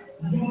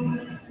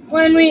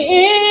 When we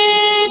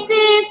eat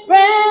this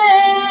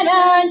bread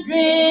and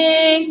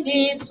drink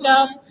this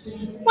cup,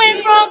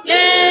 we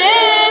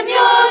proclaim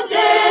your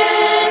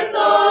death,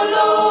 O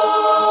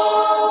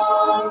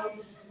Lord,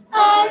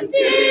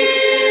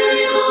 until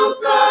you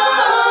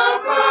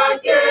come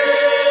again,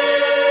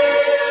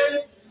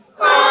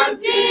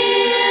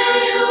 until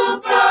you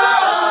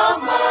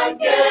come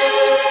again,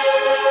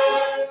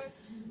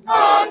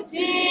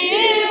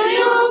 until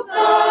you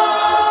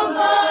come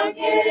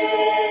again.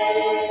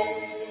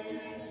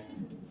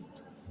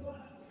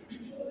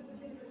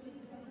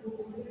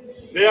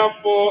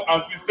 Therefore,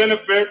 as we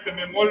celebrate the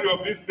memorial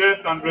of his death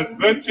and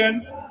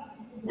resurrection,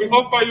 we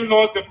offer you,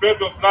 Lord, the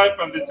bread of life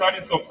and the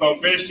chalice of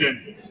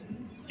salvation,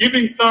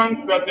 giving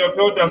thanks that you have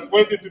held us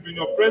worthy to be in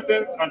your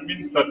presence and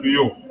minister to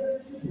you.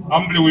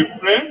 Humbly we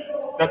pray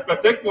that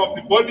partaking of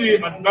the body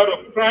and blood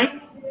of Christ,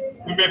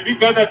 we may be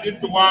gathered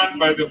into one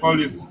by the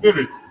Holy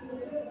Spirit.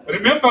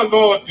 Remember,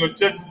 Lord, your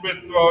church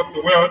spread throughout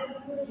the world,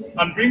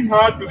 and bring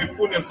her to the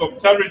fullness of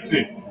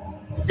charity,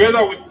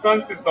 together with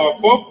Francis, our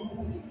Pope,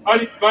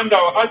 Alexander,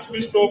 our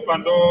Archbishop,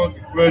 and all the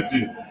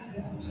clergy.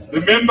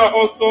 Remember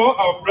also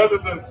our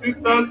brothers and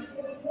sisters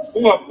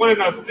who have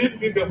fallen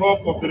asleep in the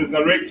hope of the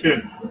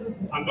resurrection,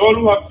 and all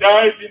who have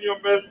died in your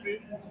mercy.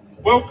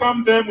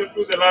 Welcome them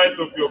into the light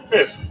of your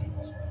face.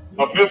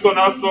 Have mercy on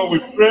us, so we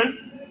pray,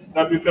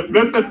 that with the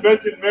Blessed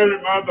Virgin Mary,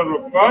 Mother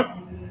of God,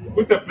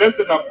 with the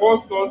blessed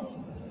apostles,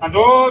 and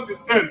all the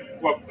saints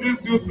who have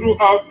pleased you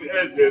throughout the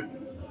ages,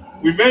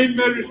 we may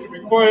merit to be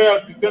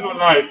co-heirs of eternal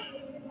life,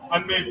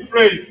 and may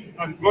praise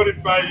and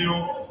glorify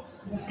you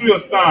through your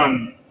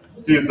Son,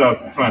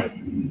 Jesus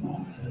Christ.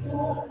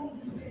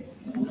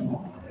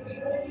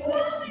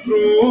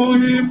 Through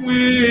him,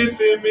 with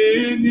him,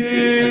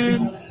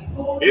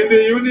 in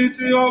the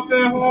unity of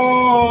the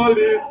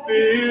Holy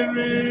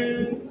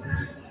Spirit,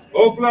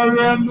 all glory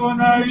and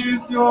honor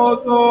is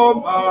yours,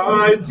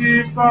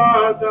 Almighty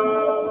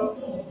Father,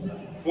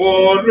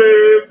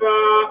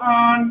 forever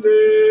and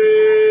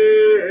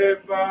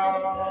ever.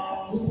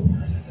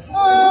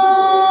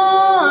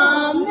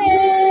 Amen.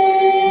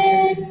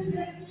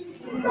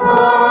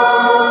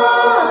 Amen.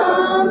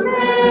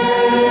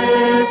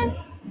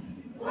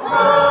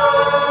 Amen.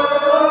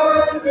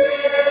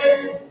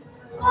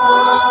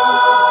 Amen.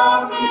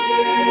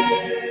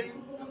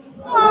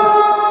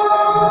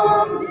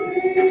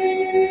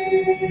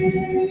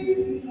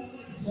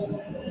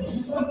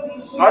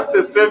 At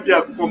the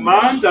Savior's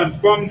command and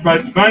formed by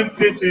divine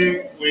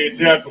teaching, we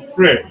dare to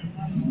pray.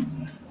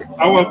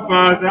 Our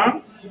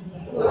Father,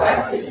 who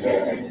art in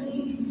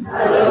heaven,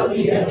 hallowed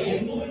be your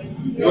name.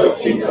 your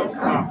kingdom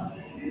come,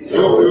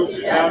 your will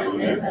be done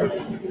on earth as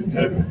it is in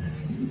heaven.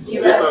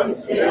 Give us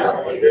this day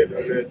our daily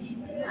bread,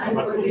 and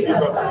forgive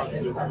us our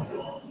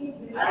trespasses,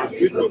 as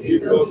we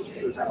forgive those who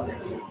trespass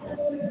against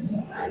us.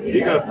 And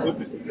lead us not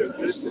into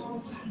temptation,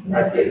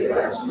 but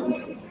deliver us from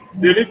evil.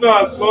 Deliver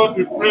us, Lord,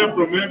 we pray,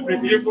 from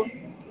every evil.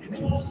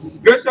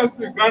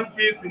 Graciously grant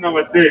peace in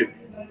our days,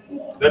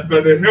 that by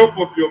the help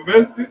of your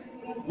mercy,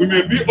 we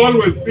may be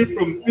always free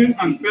from sin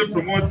and safe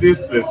from all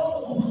distress,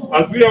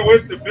 as we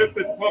await the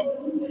blessed hope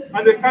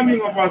and the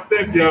coming of our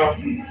Savior,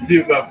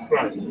 Jesus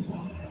Christ.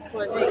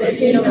 For the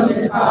kingdom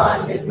and the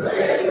power and the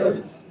glory are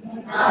yours,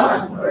 now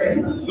and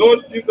forever. Lord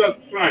Jesus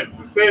Christ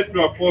said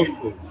to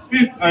apostles,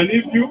 "Peace I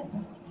leave you,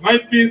 My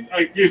peace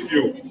I give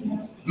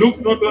you.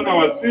 Look not on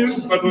our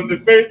sins, but on the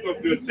faith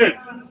of your church.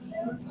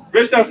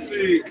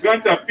 Graciously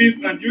grant us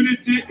peace and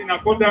unity in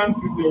accordance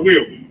with your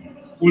will,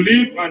 who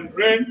live and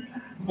reign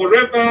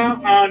forever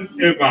and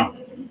ever.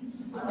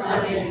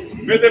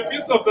 Amen. May the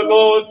peace of the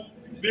Lord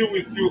be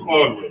with you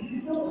always.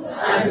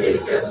 And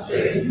with your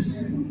spirit.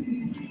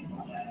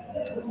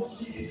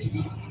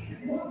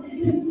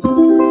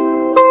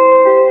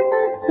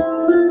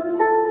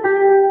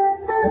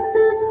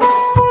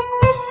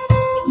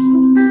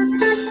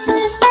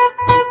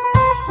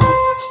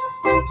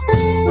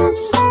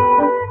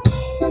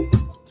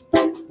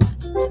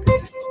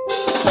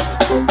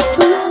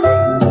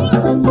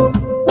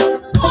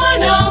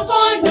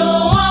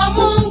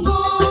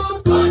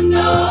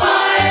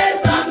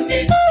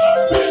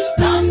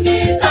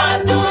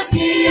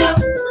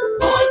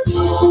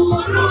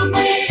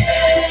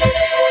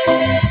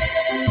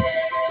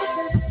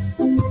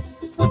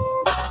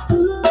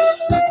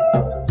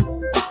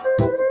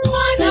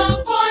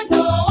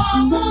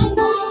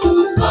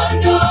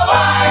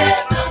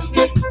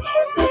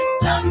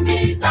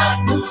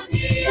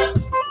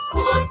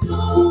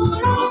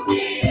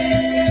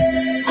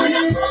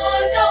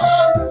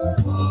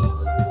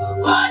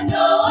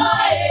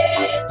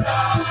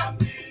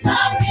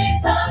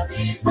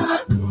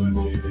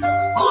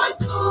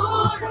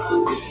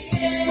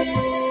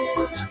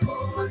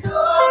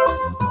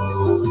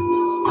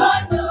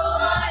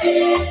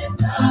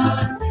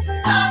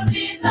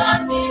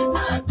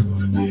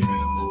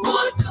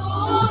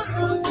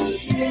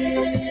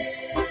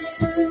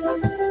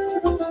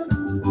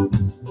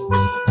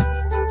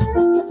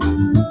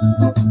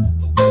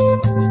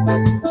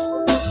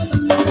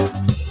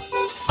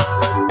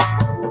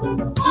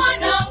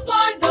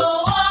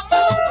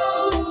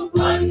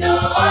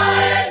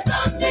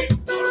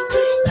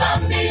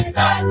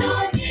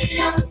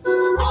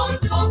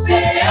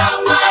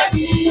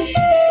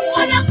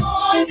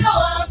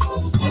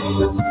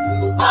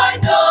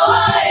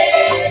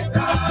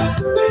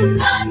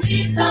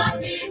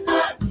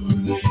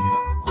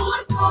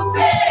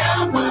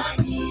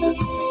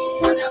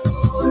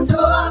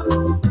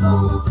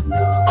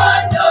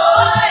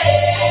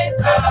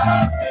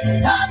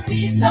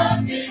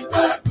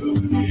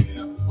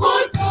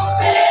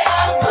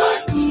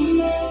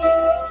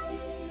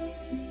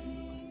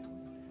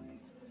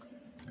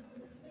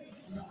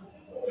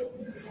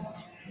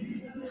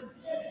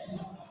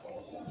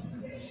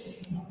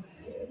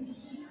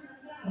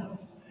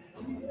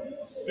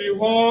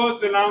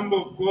 Behold the Lamb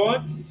of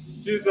God,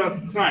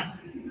 Jesus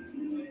Christ.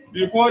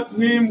 Behold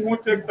him who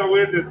takes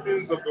away the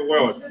sins of the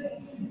world.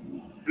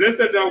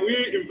 Blessed are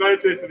we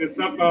invited to the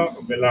supper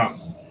of the Lamb.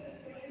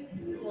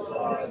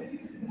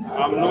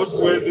 I'm not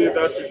worthy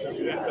that you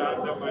should enter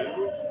under my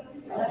roof,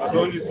 but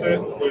only say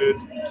a word,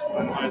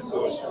 and my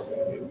soul shall be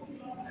healed.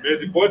 May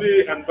the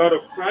body and blood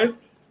of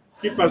Christ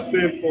keep us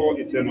safe for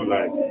eternal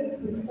life.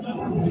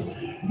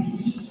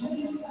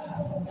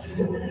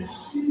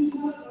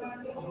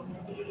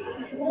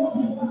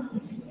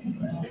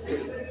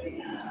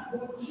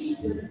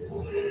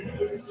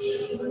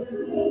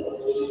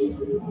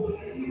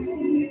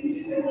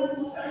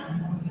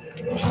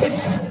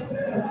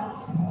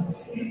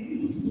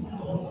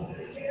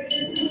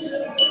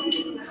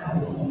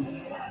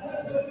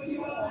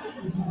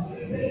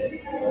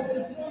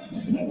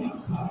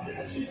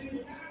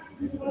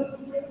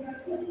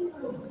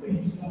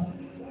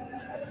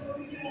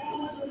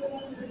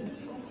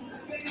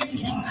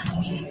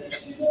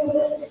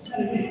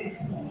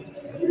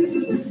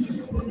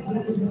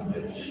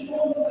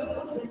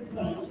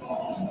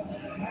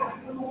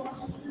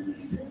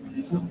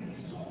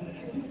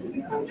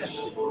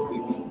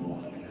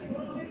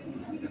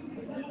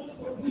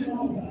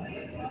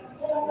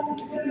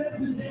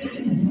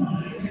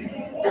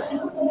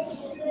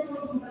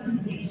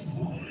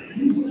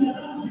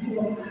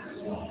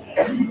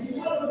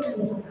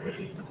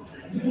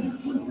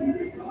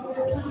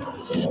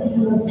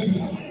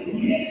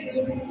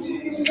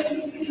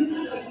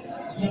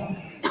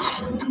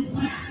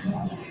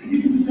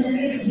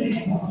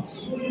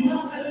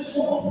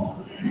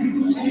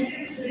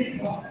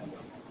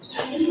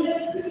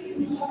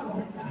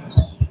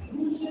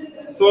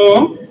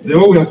 So, the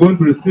way we are going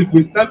to receive,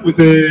 we start with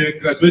the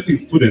graduating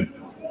students.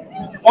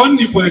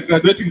 Only for the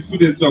graduating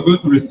students, you are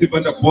going to receive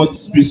under both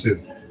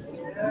speeches.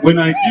 When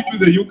I give you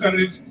the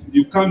Eucharist,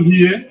 you come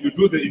here, you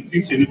do the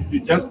intinction. If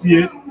you just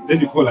here, then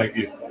you go like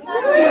this.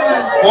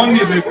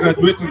 Only the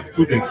graduating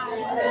students.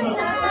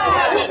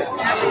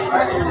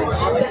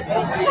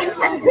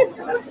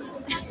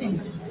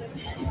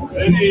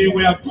 Then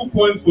we have 2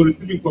 points for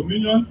receiving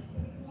communion.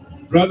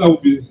 Brother will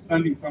be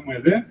standing somewhere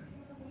there.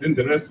 Then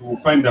the rest will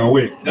find their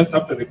way. Just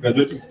after the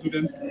graduating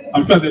students,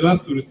 I'm sure the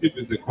last to receive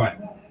is the choir.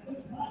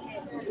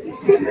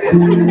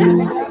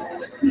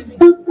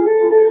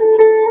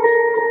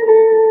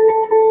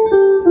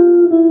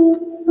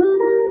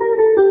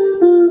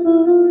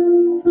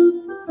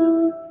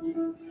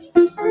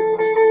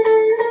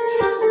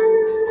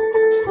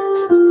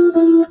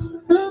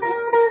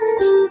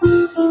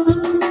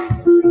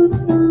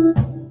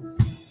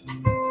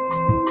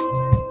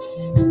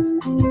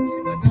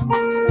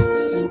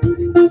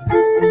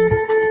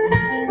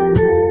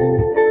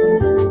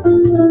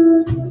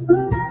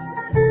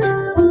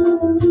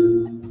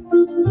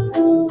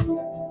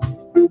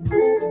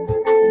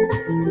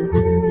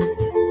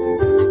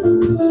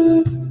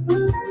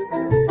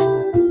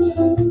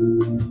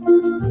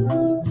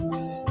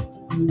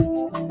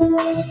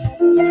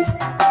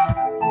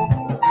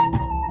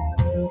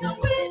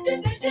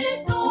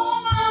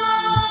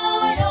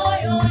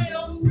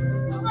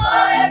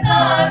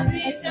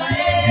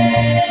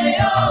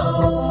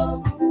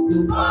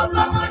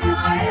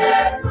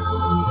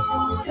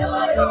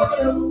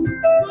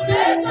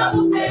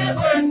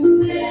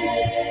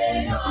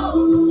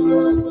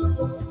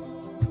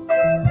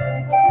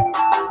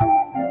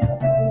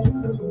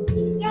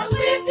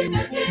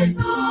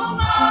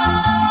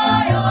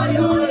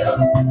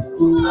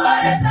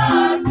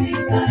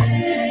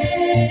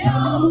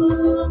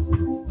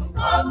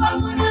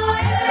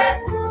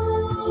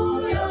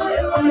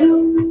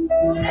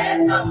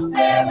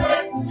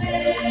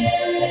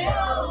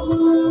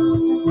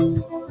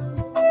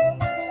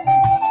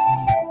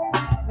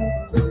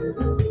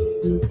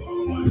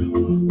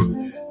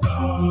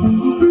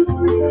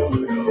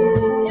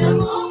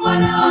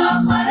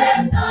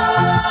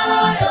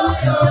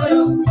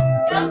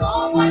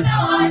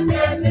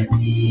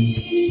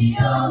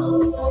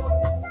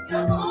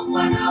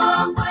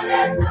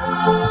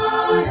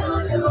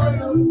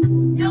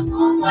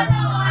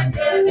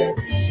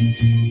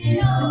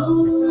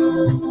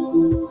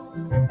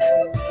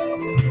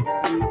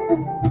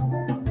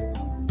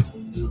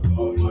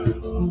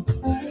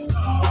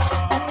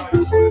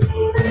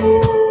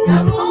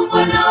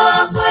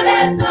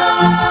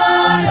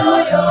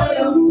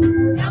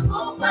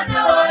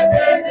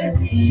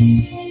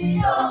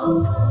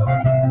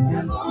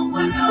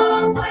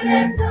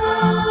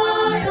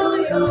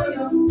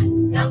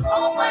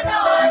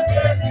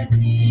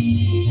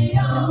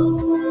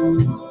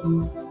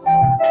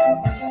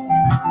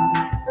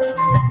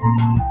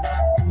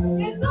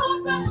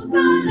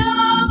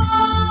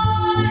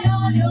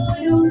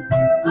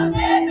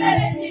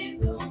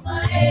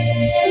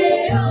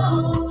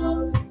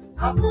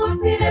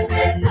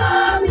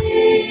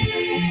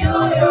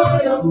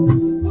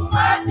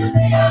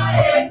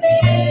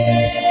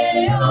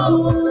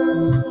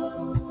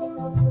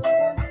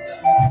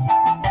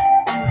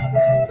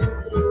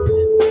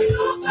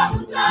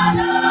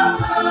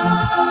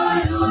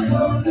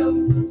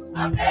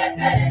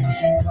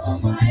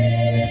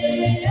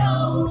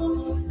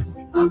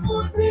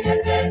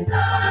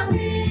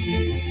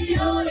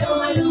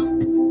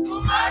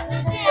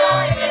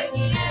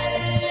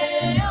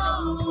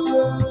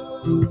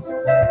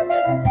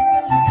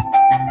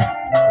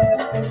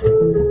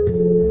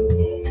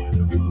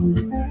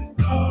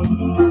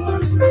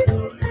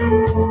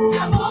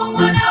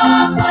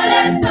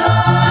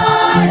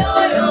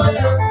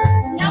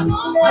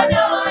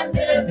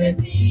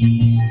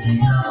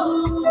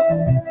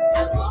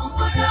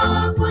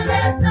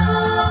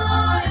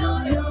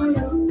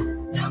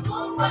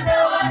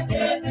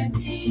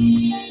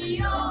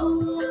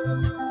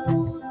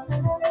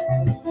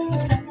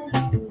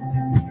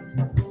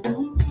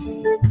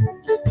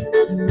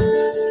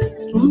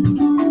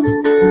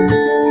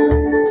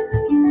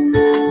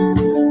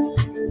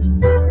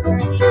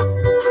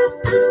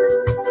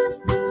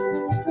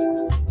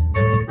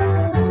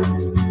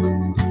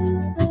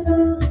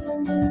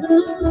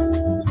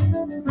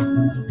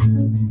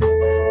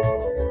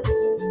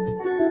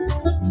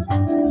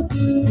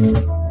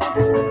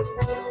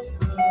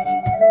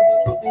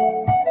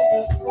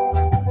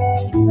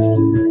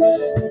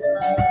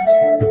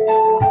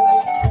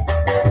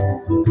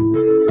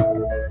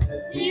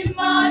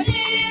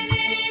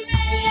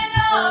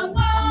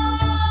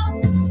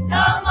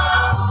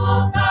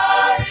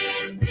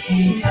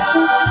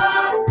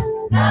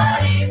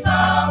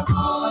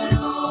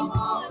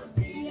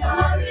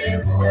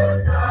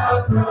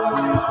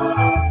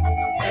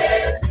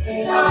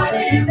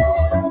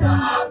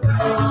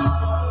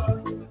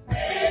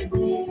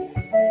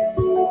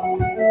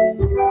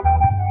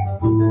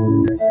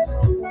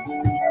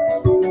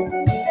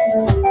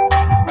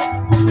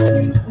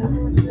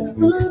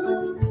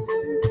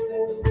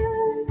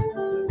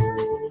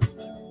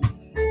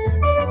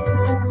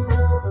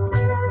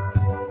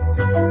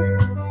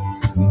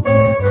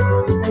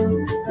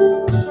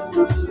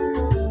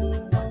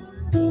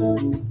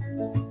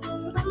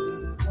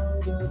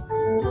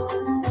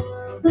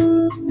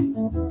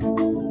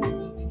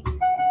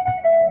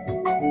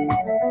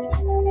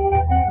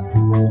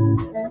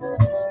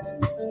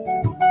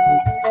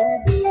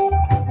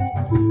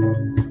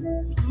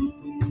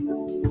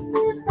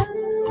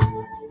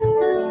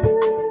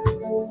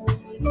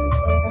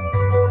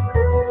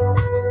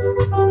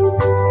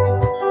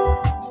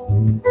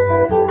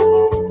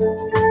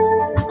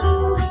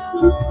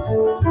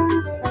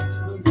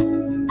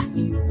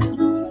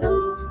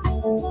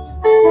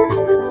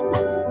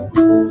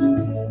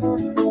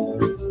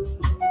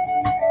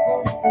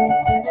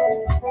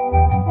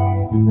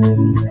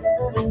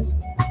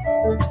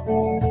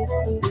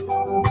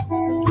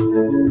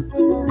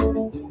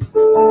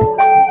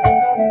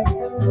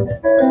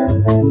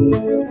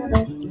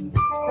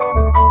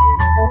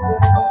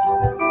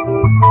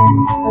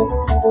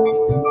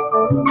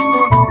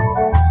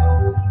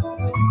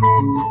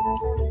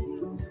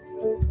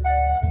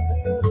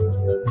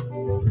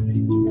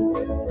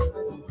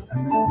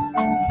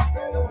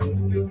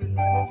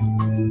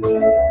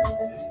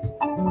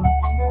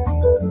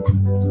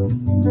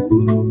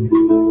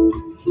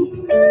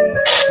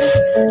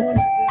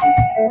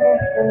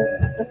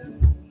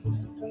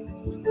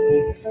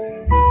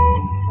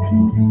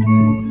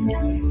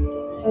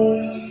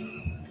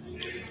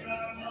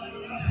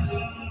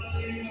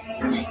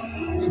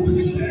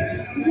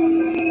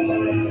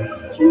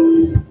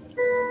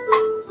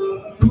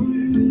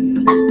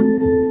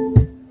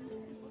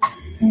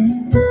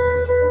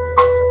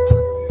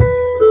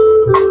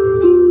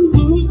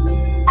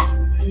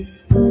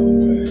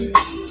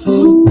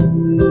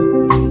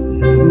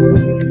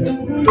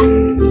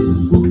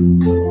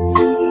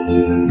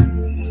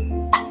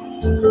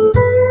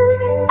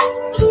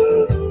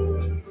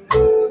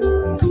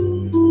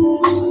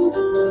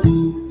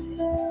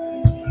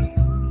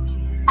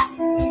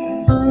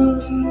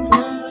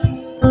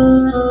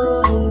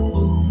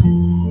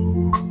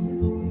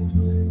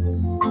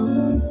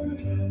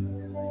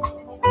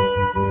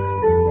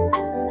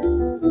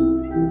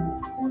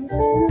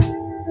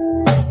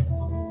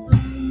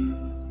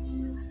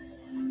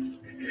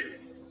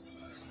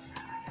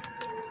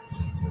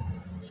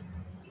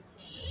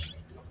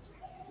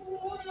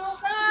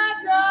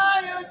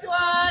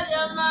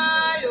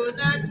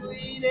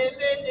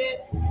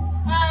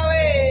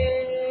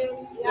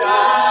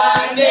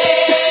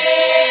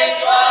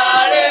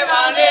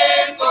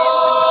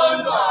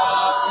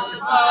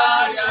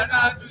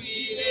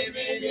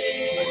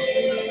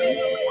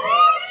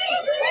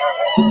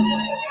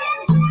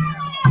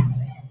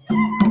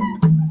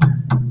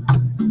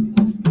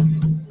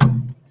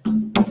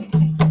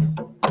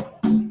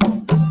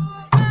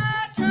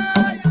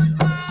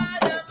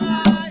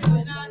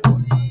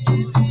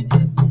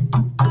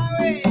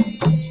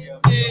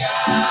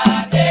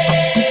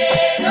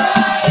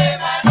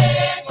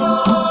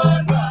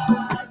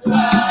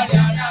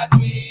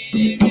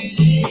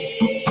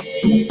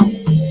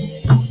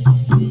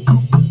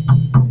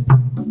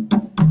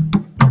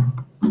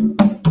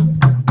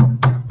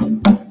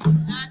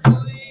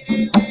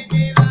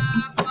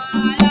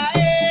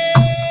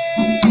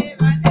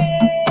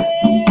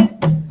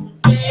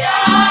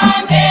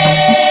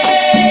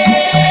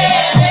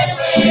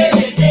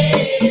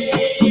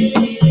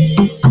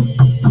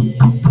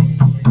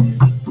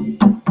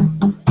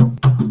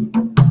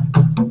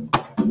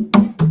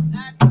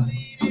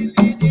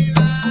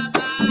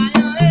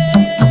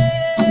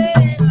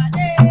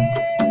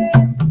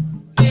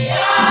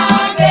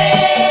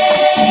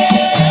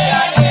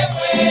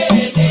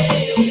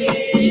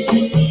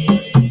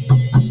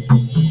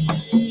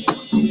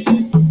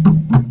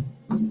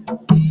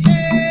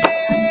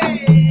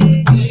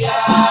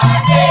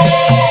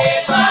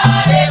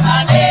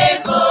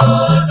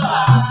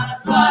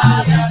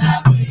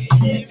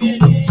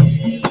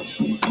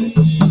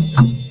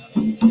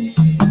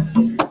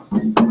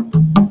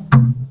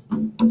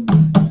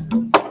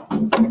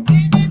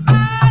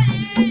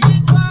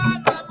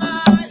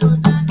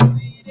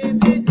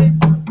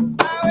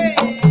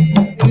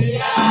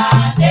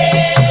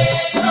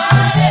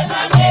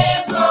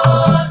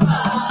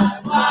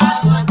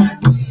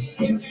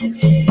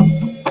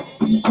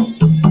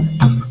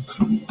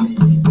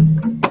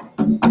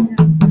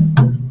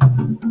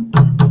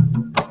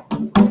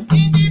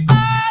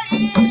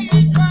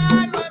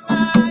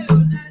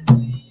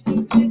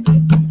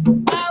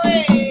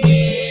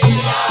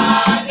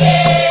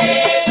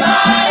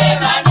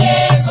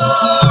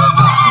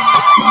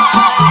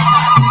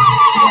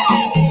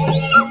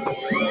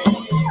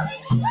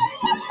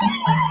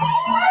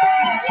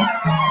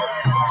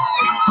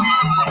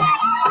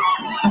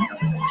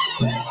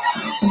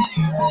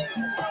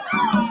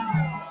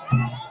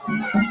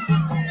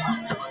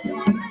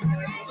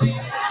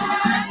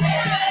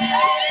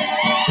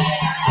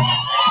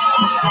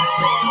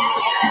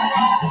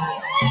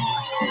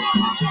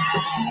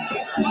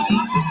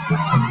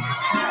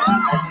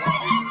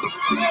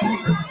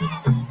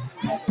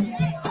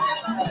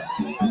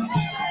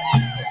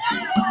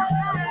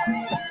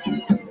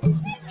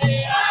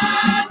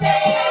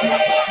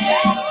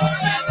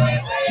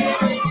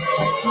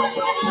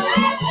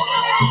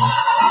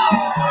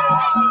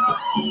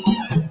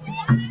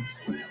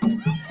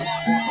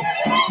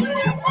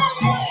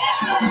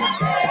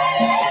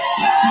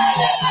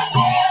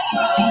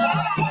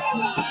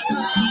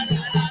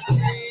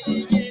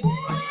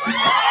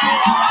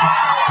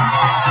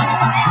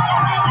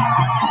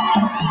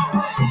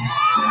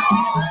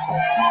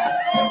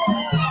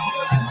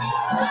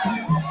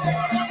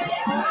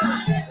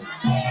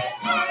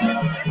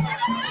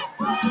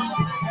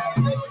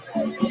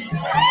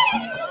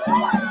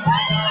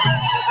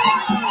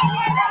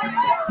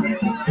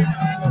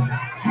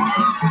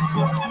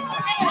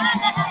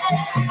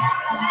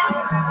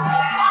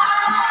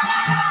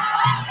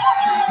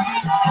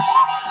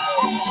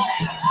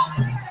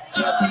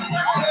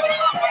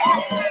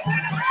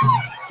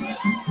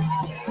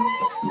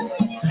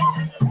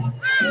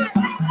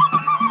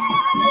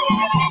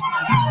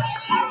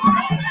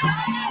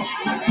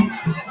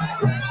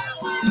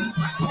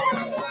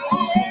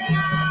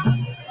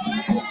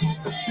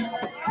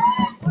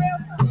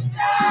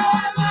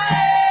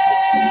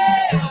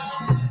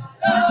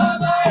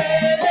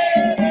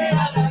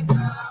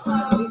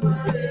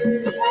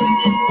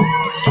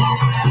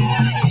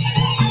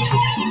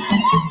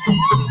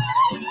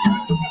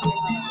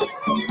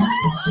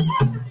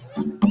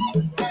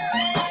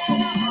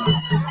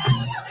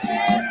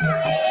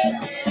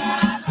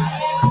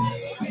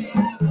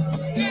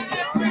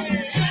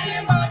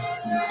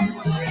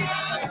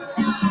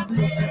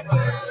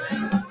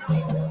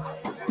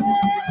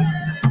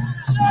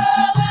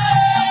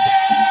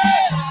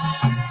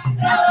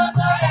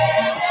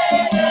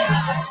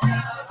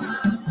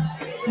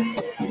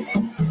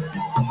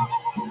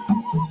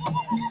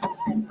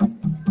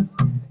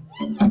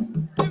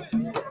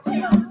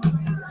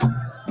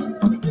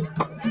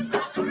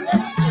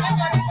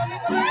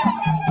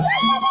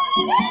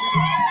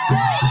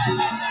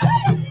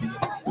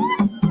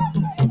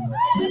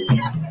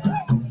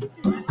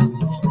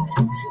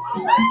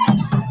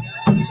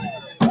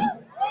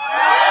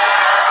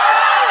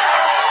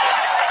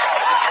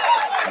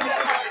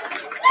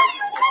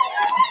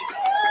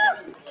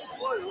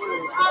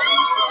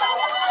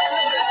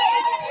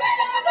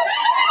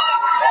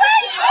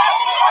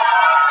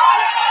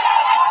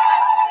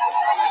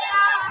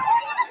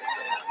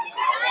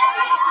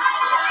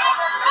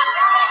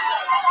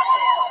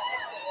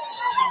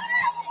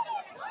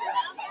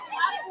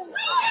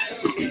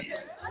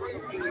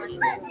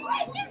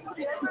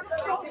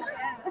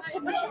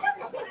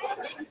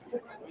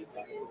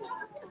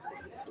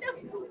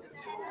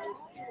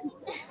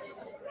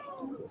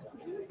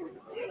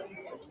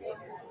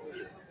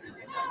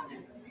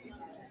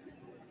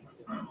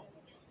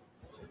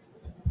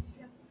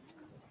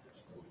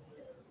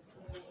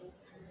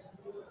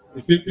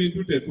 If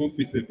people do the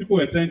office, people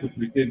were trying to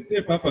pretend.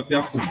 Hey, Papa,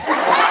 careful.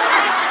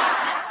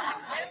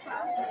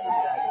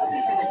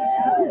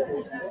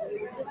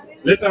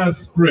 Let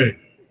us pray.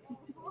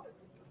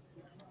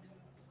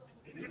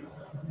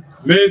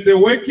 May the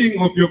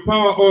working of your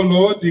power, O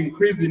Lord,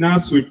 increase in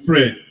us, we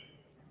pray,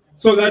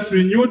 so that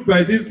renewed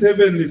by these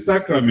heavenly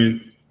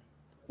sacraments,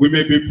 we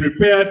may be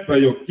prepared by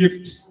your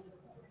gift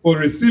for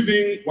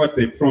receiving what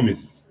they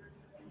promise.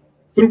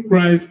 Through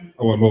Christ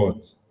our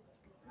Lord.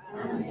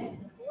 Amen.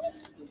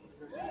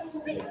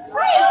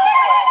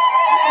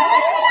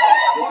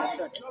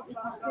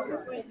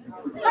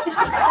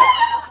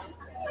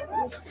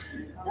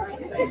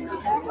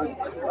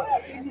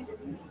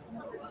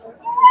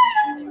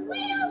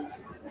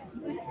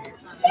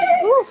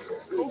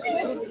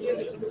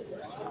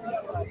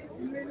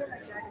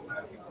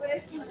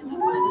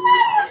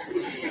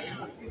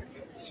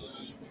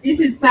 This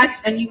is such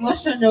an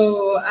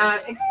emotional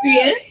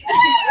experience.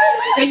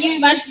 Can you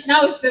imagine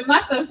now if the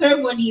master of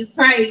ceremony is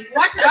crying?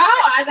 How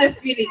are others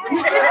feeling?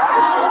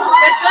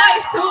 The joy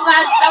is too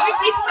much. Shall we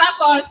please clap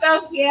for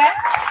ourselves here?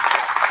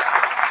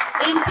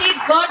 Indeed,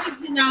 God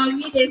is in our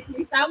midst.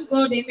 We thank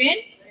God, amen?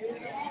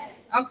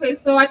 Okay,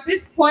 so at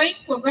this point,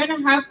 we're going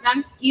to have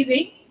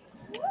Thanksgiving.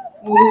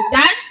 We'll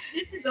dance.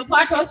 This is the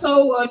part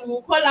also when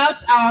we'll call out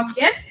our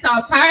guests,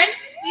 our parents.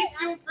 Please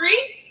feel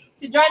free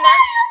to join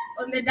us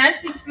on the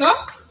dancing floor.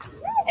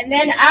 And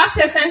then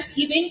after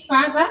Thanksgiving,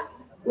 Father,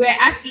 we're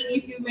asking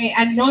if you may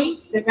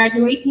anoint the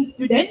graduating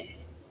students.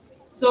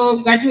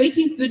 So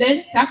graduating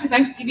students, after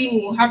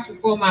Thanksgiving, we'll have to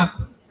form up.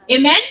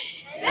 Amen?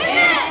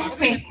 Amen.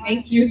 Okay,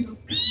 thank you.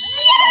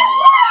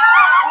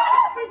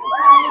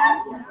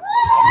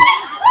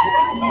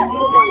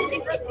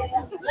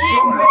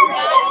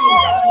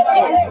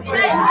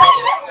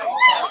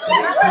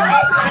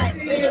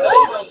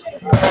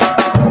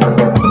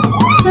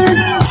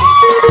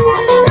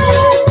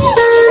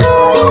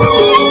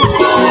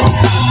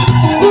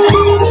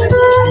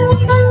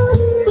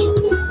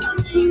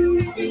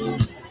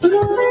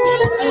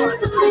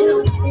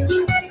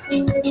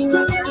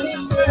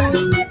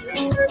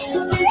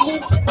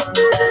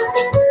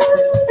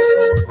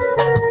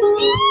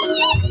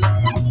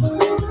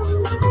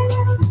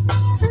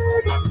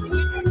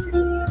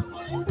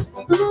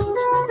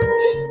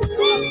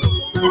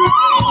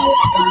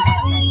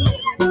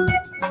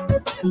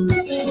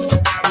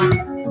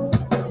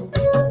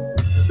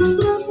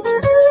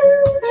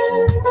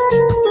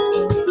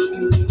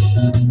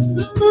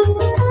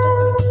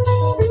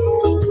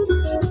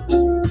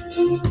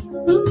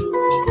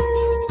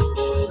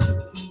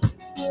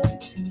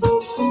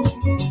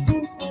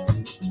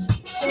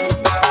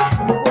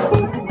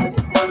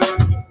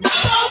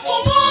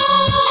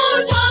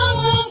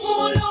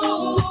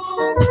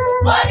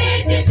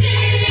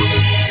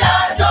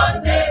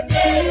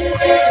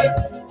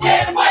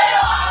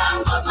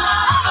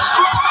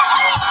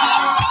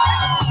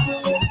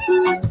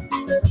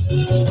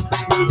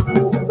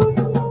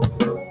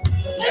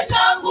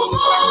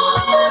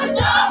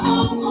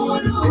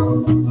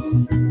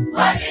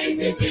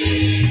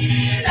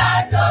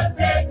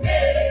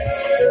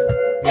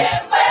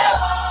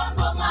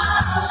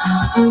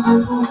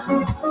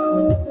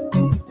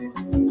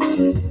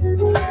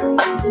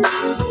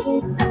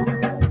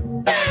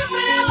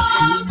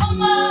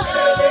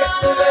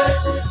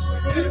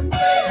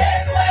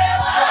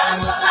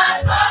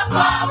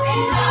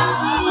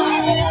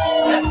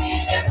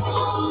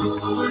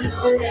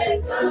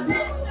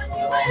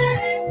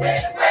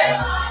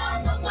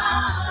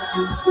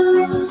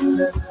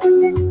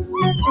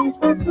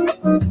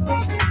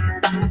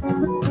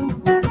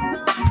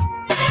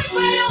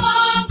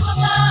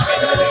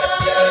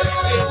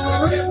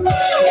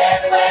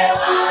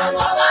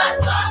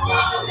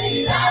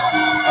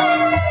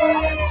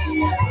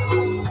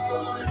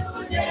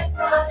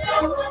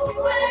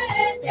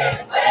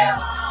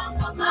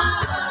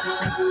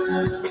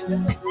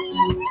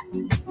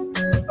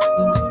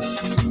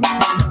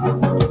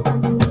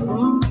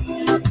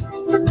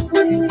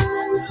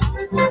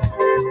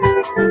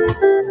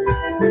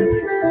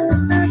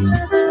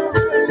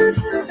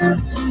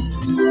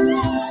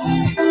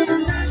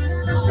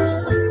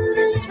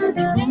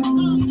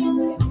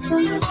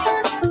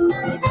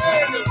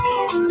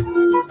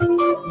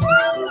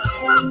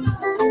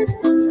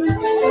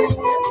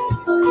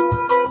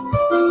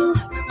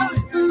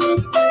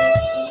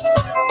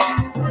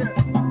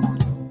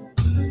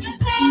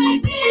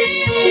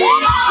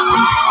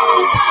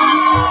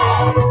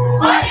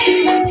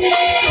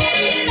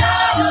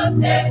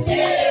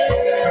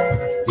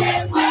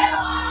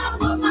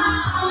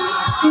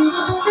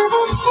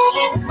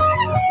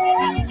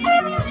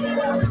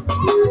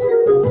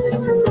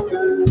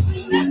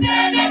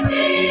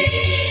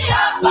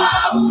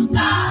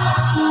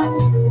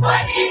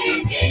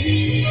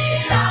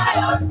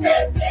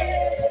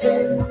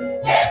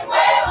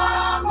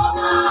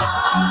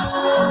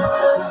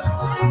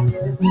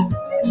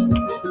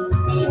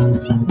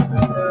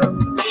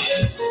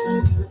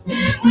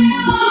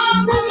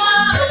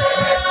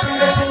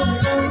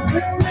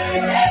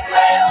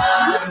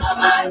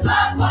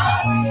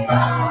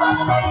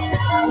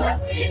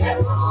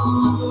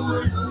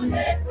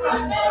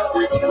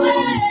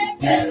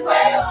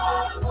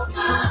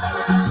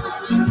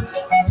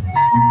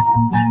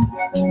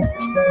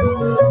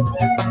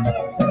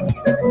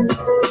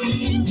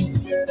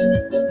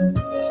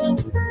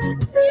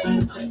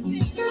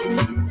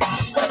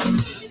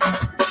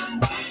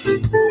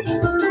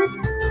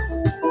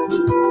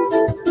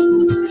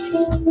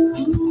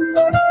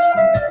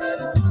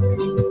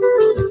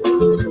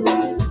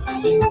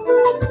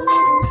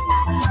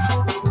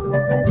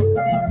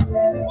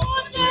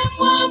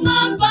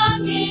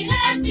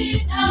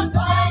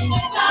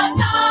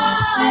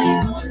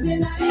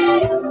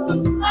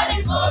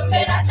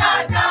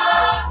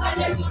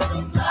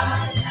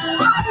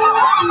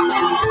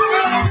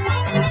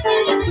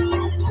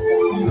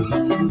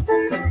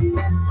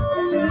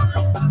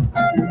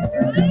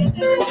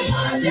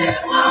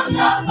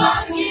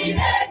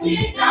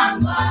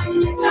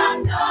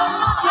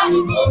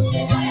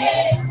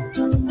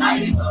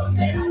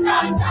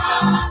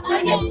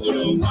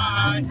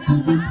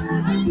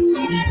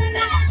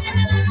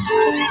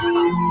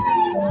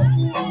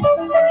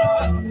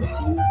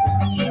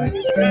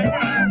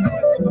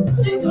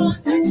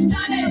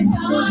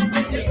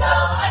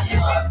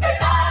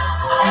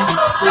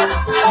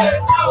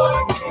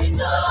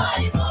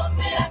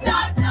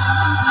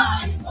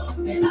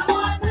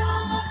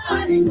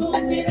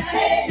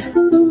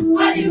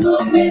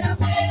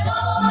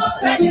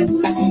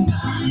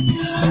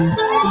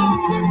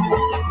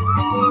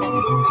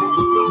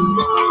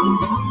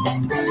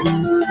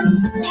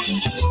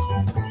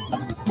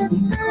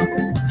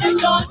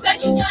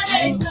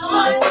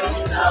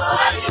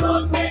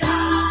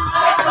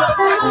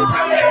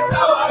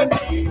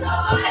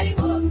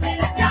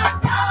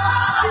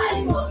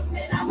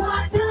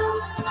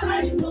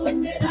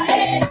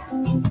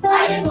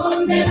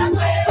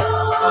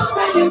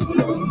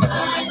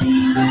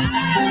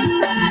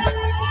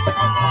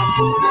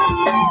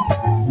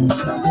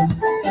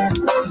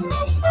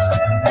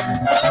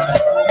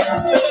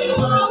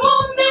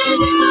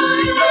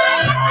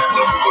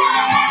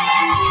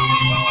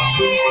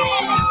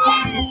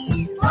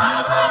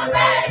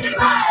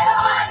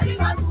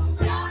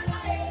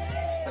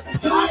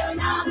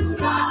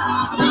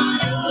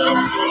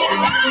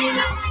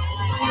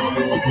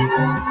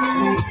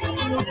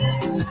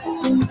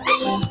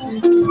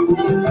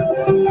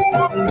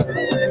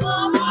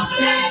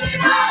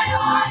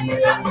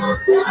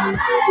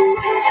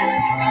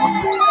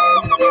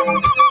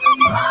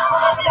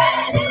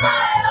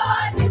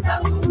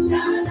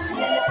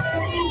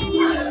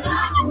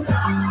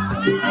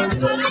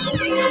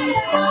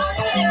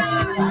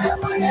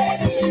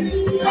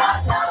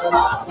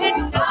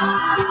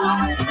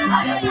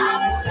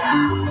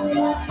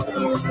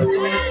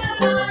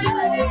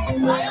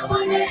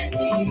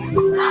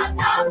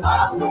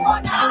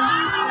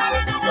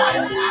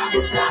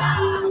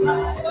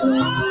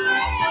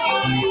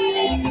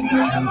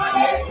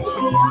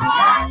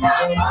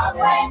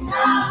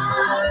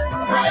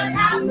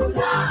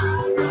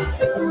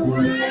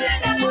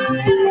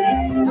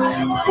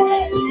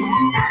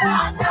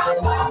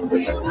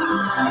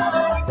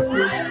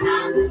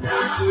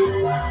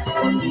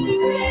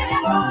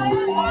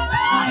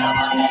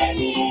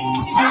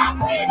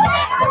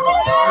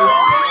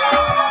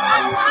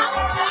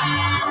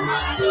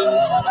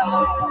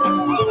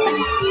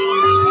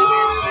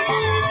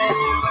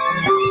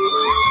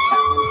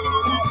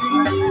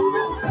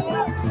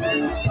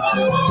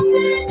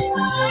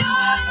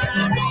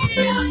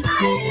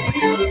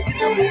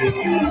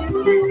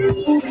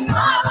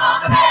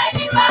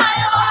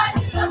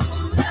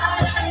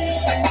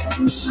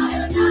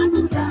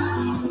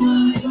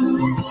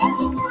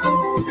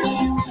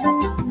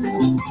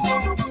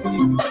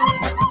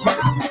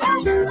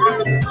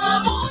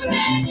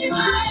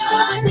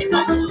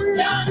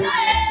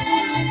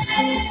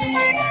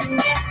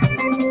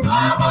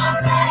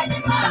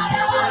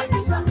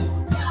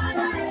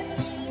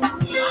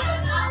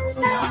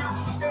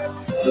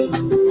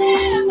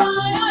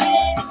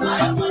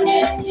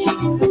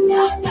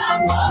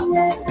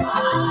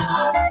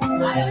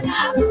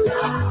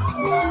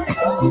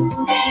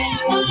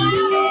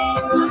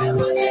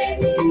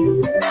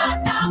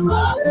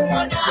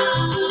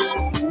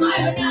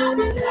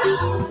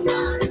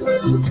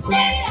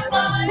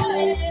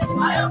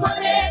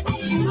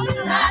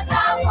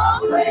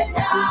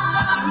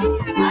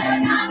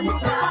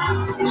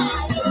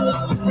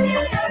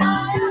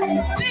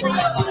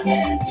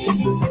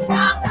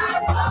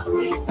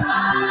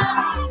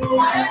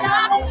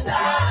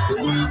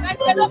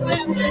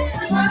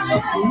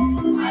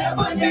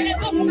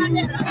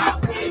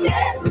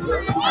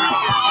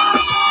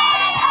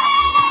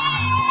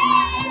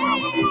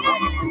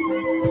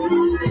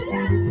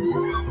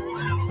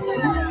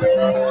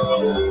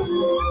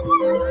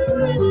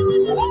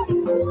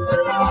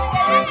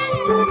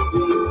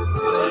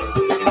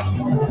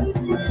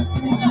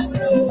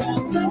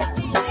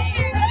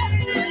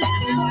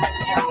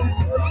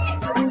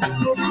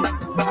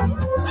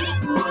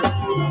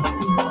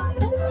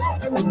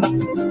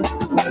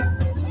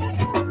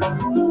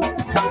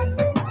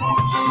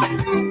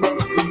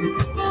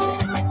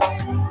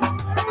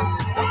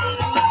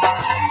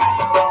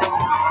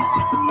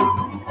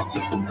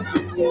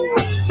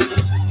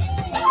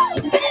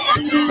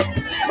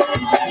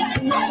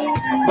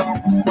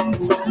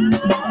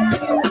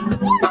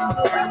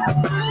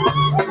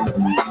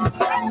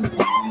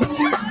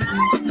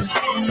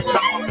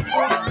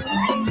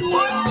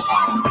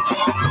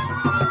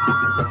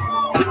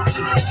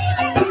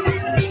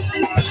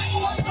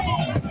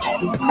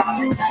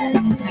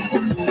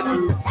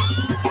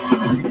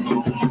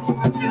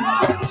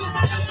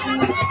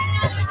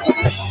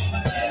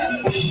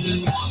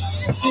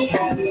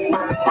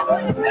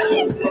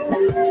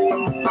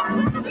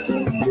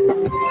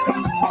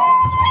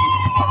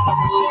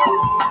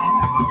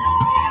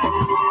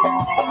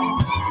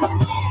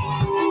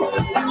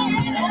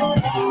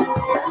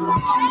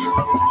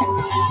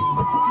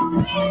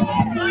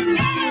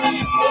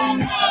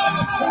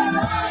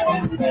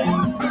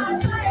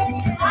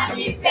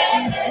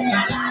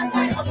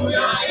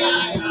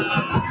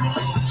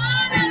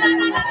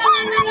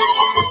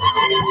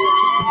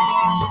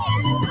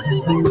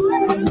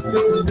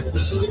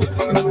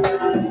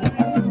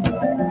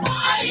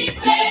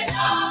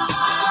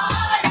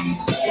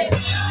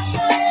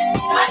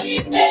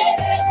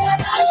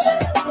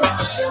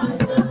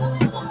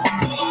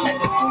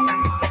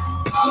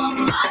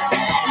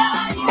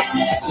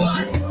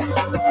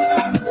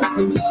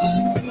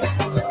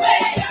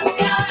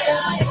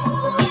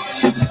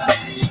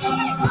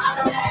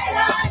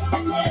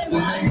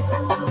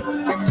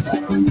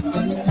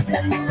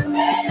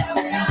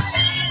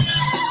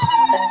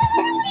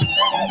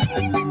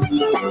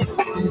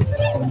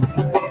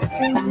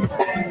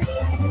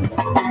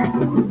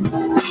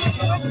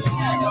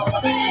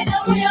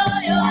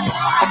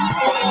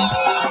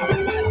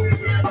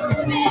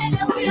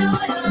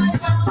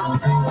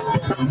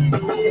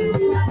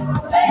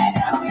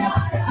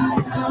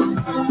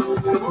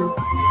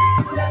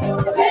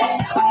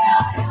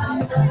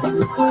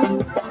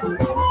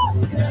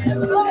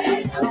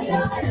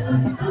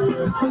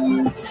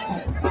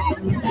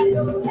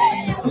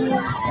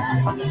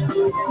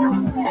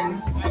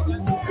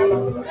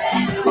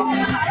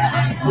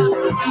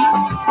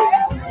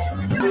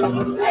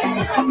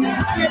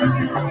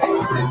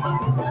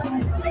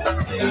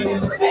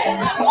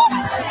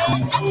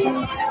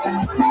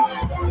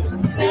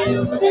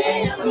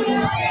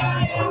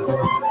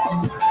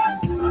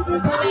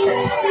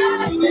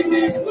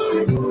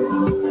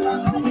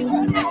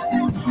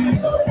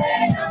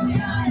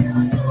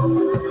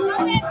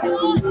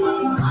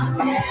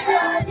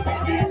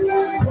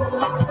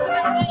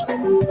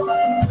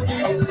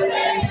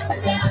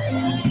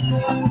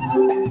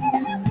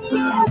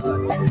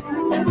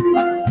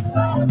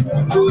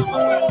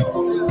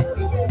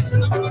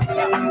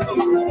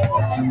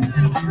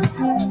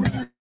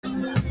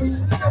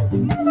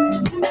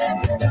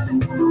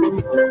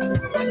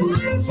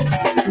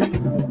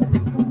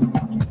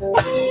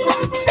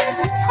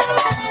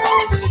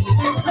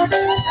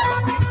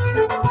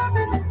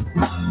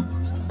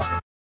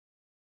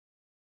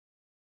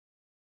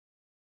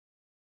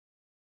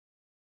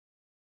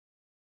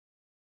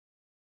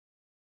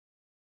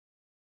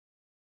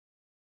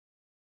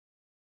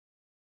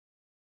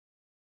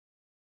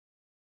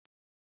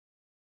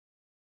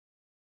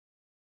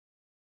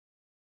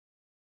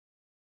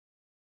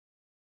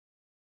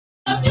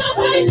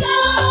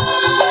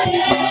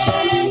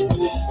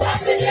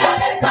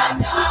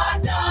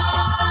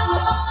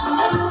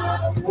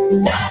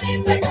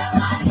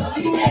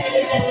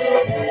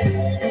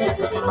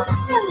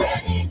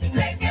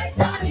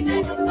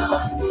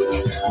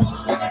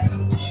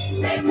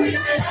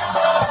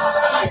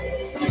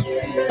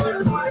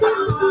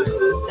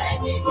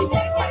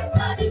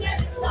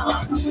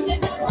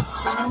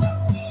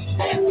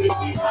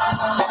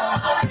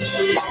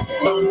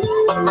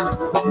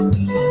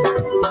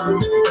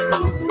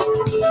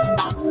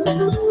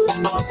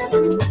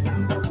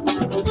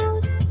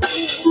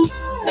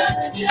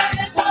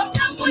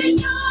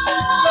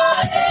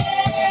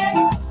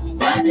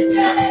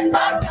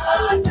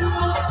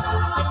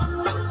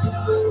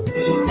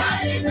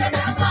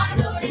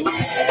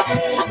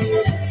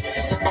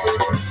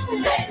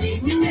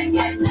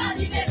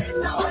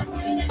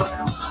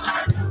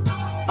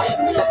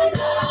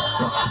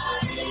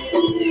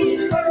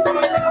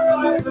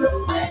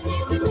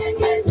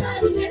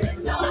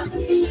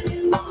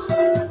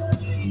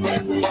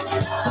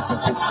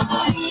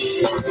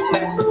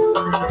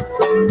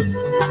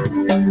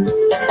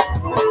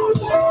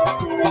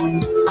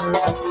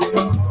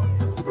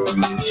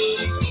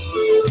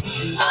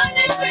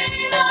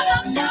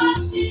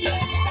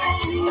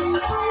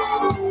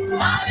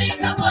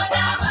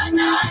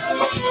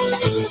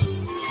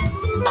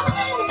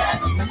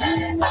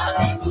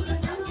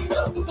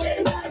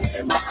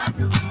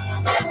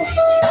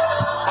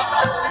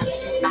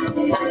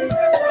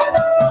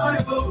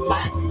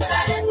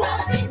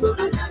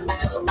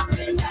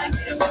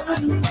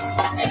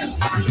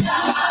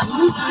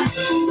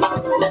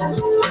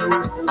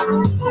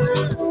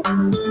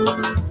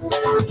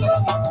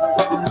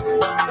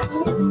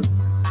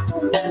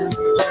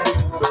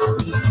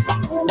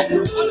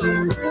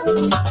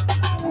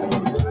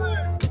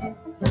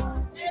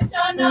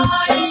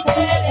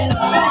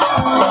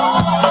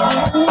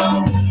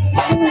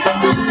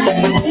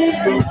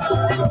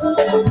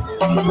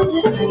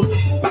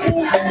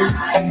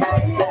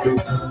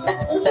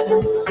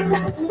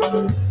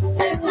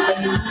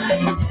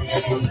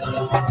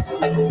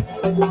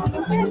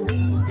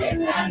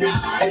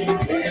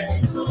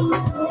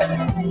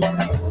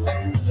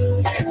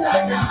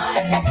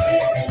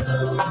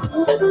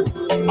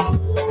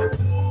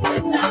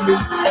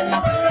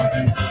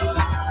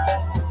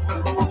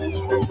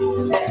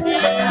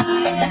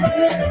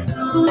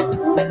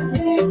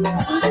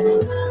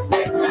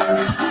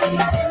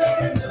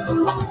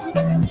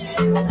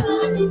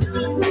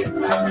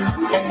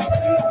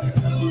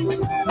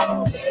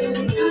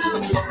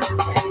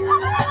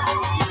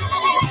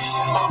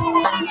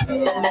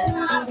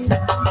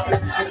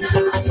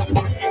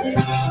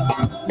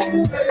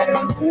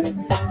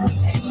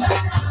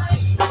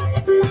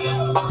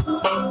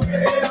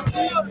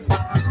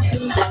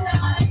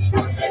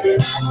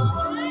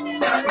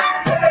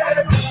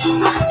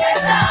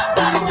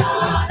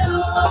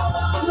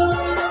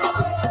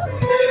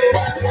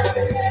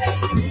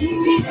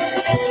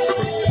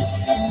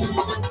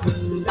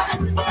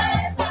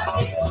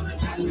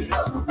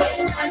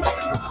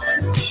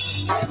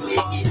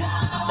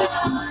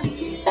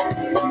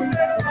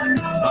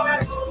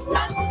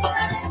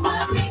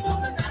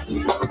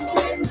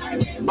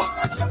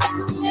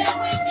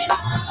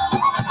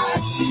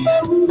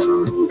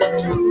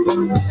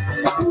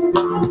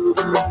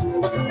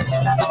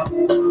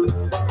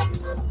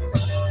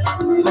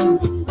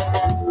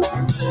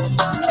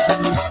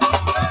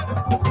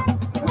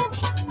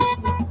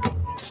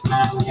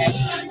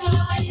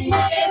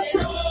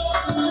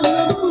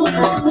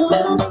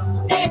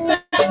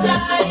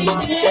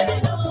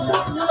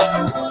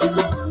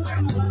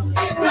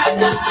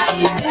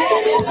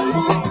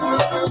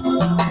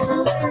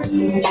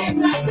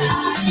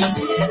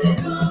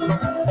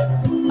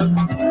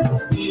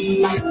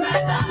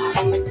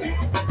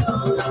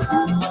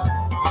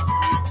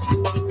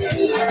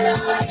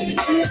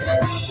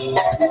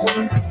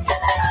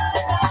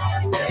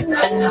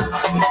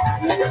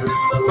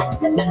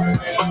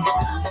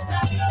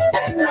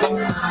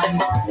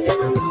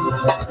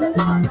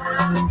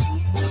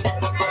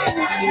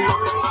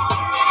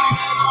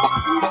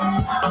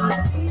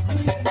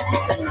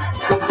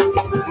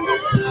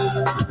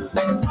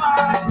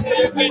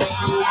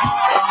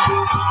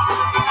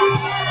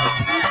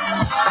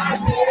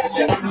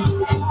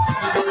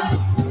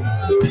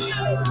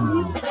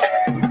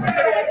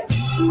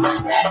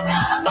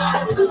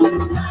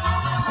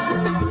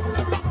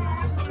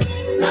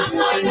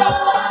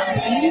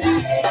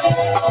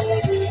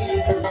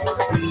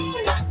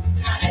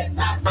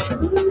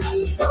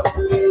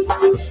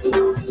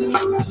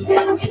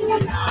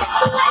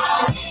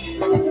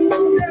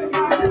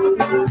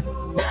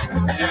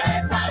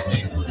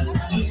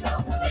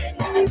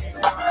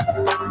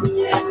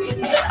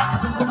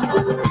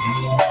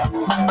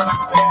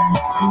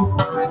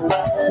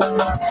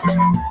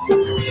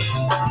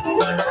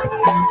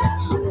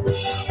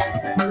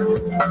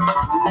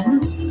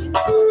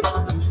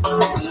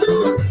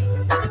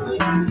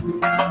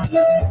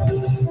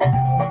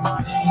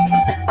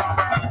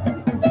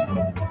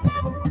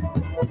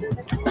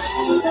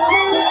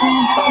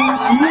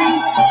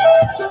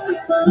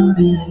 So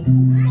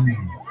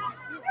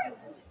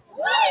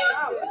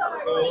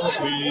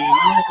we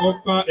now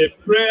offer a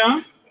prayer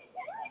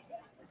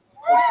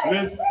to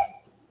bless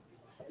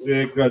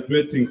the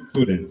graduating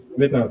students.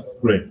 Let us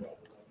pray.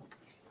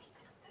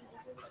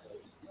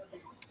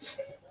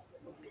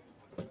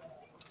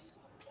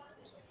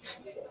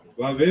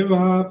 Babe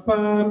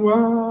baparwa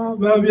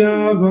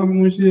babyava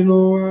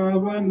mushiro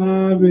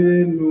abana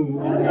benu.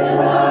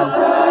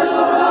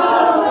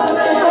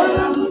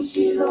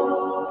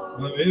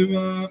 Babe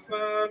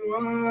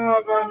baparwa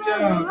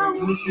babyava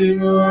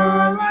mushiro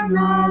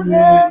abana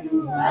benu.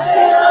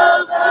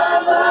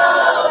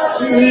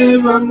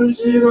 Babe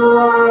mushiro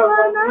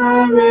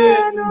abana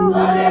benu.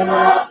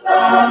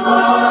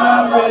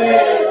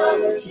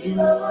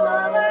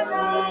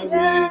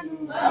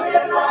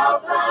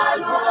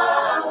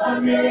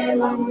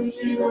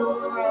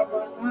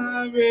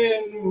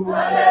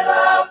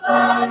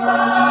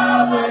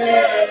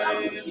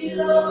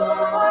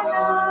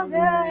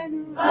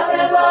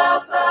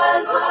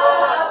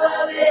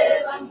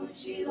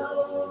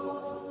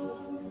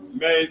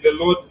 May the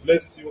Lord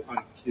bless you and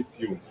keep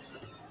you.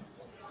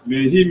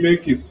 May He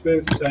make His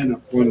face shine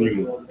upon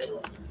you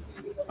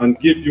and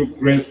give you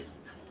grace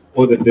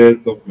all the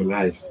days of your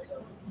life.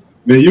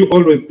 May you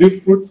always be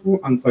fruitful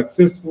and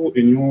successful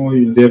in your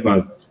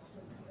endeavors.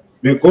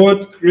 May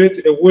God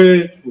create a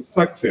way to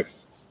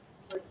success.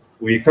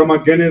 We come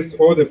against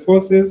all the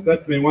forces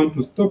that may want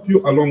to stop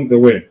you along the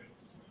way.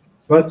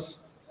 But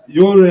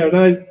you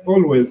realize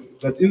always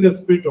that in the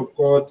Spirit of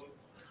God,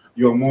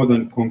 you are more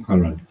than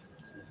conquerors.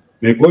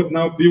 May God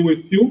now be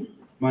with you.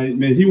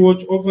 May He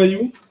watch over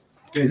you.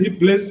 May He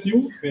bless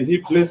you. May He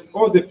bless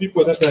all the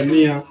people that are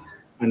near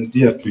and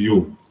dear to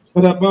you.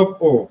 But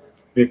above all,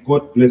 may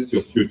God bless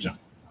your future.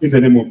 In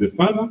the name of the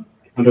Father,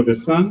 and of the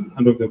Son,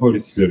 and of the Holy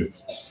Spirit.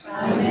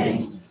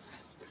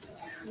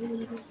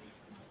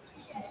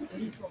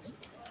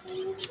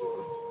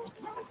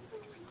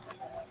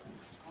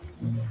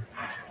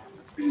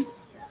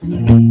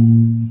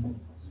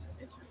 Amen.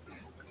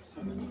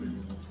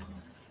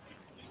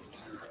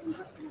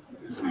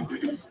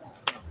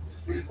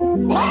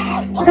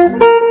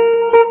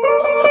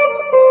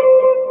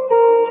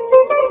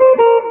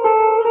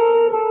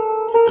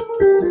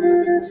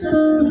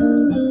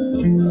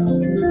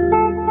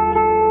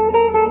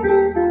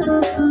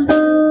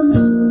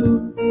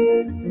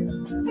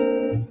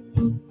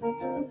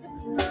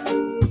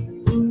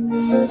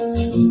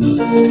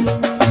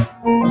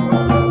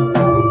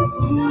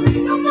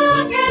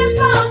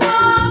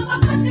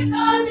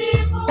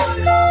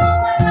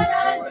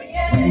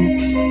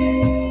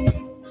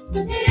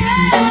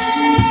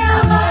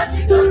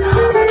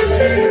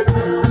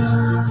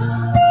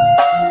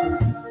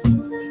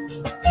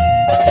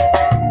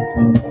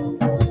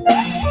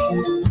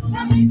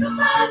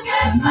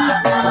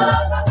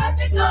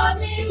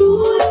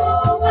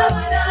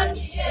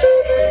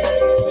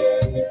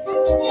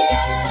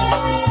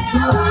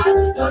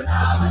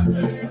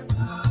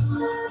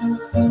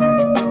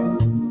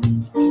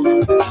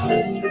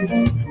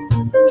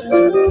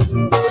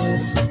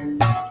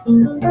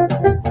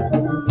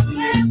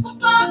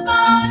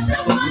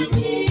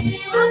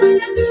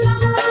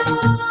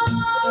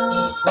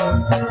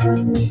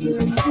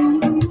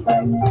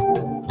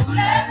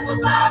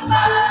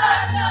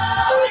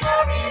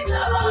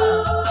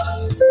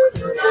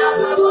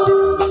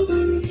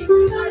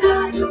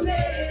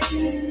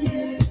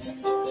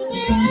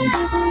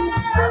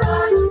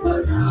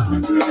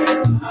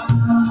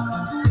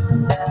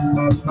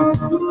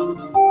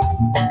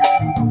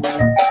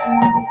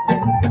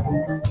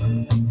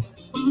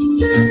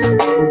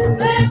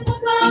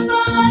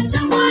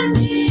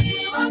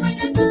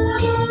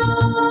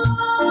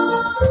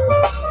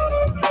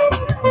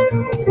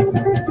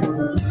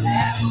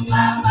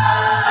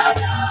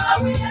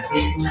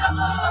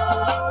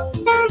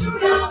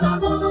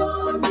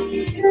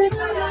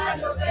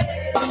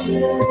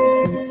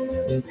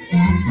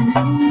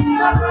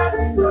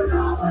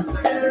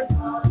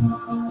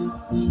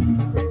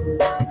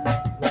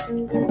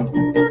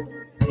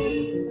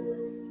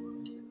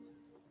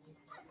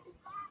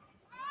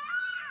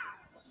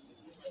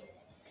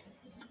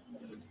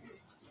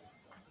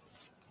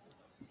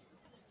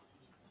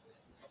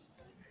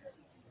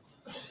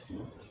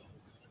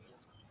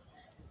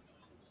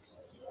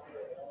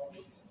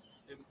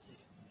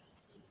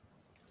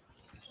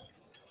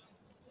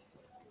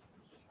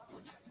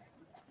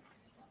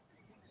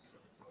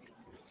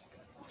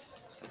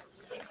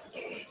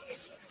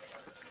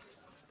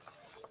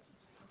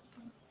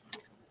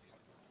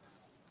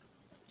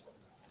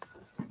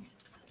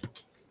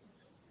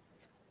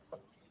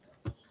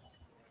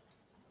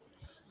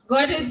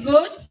 God is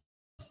good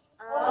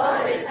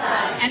all the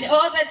time. And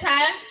all the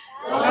time,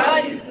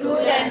 God is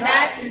good, and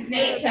that's His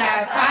nature.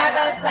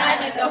 Father,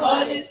 Son, and the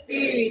Holy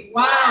Spirit.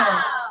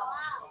 Wow.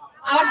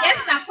 Our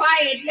guests are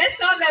quiet. Let's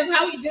show them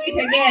how we do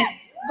it again.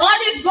 God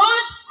is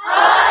good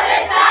all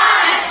the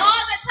time. And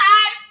all the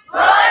time,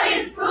 God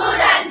is good,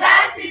 and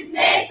that's His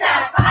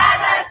nature.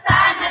 Father,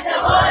 Son, and the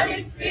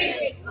Holy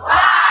Spirit.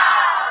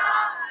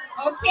 Wow.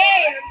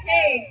 Okay,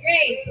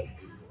 great.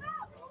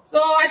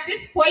 So at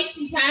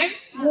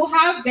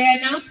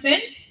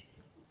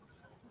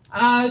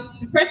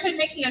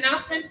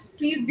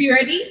be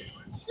ready.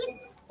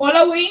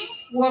 Following,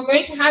 we're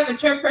going to have a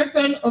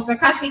chairperson of the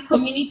Catholic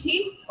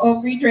community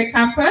of Ridgeway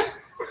campus,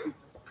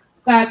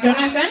 Sir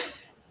Jonathan.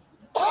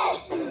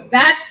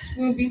 That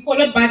will be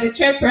followed by the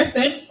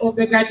chairperson of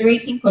the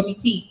graduating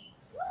committee.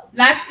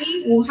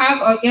 Lastly, we'll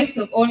have our guest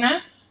of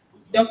honor,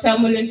 Dr.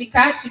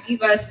 Mulundika, to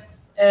give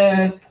us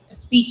a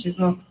speech as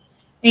well.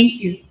 Thank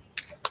you.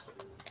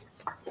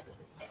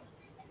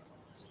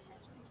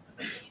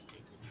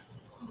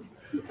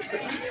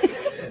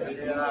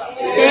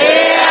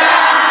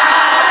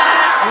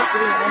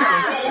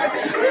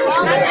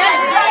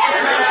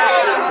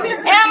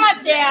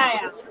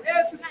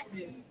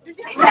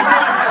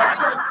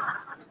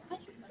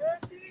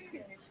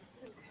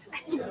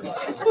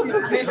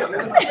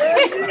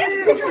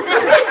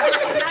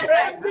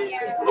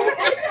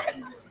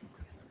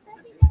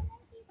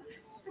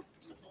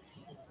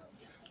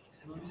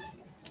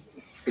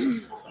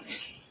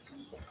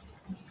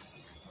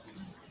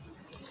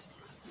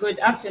 Good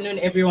afternoon,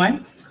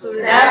 everyone.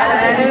 Good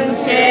afternoon,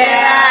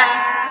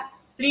 Chair.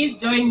 Please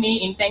join me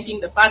in thanking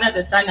the Father,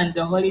 the Son, and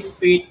the Holy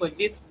Spirit for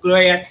this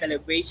glorious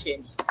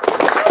celebration.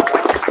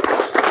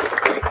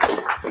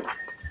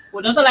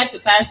 We'd also like to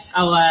pass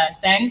our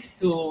thanks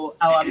to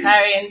our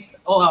parents,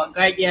 all our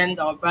guardians,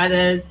 our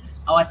brothers,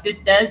 our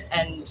sisters,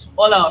 and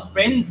all our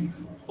friends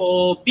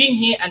for being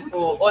here and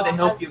for all the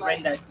help you've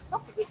rendered.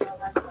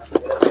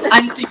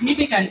 And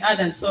significant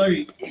others,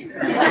 sorry.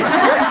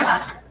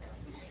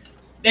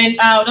 Then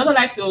I would also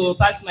like to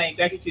pass my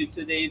gratitude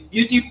to the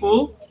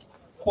beautiful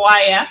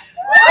choir.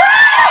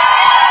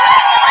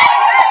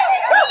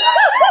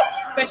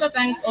 Special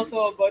thanks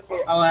also go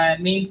to our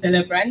main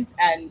celebrant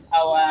and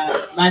our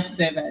mass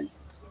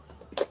servers.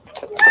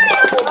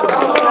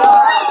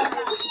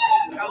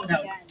 Calm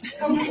down.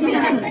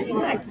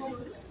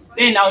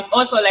 Then I would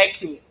also like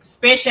to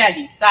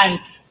specially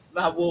thank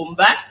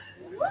Babomba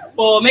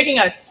for making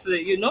us,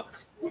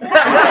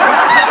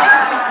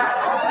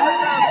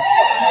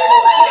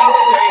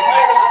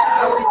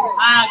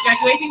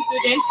 graduating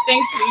students,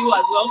 thanks to you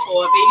as well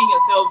for availing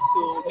yourselves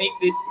to make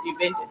this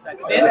event a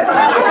success.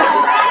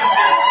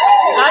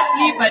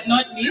 Lastly but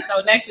not least, I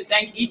would like to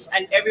thank each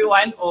and every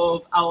one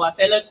of our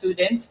fellow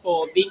students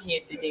for being here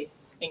today.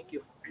 Thank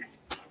you.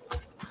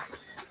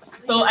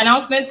 So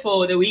announcements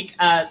for the week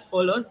as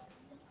follows.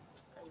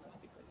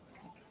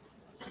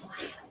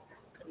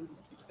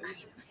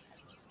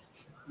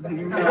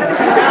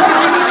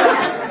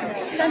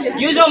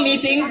 Usual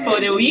meetings for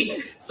the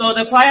week. So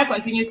the choir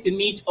continues to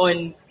meet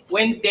on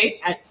Wednesday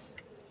at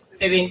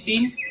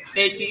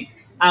 17:30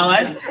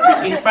 hours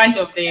in front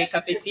of the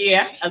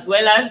cafeteria, as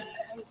well as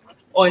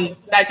on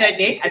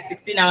Saturday at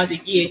 16 hours in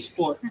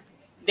EH4.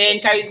 Then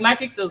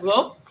Charismatics as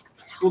well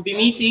will be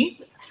meeting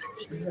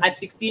at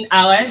 16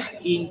 hours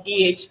in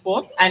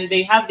EH4, and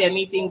they have their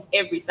meetings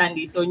every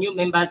Sunday, so new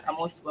members are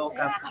most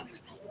welcome.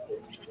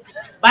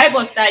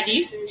 Bible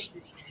study.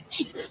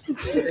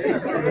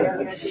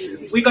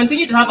 We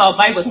continue to have our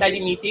Bible study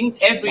meetings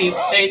every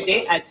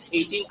Thursday at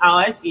 18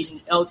 hours in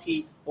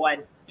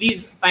LT1.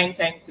 Please find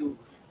time to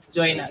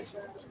join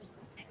us.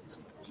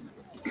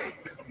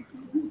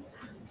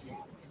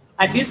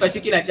 At this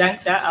particular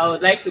juncture, I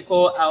would like to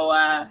call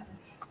our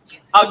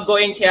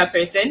outgoing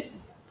chairperson,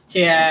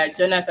 Chair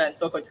Jonathan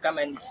Soko, to come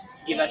and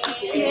give us his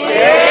speech.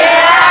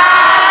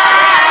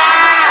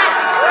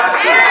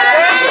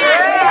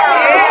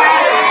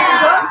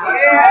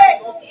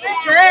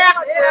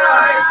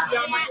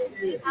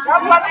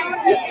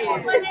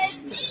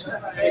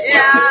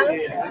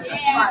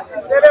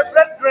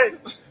 Celebrate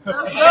grace.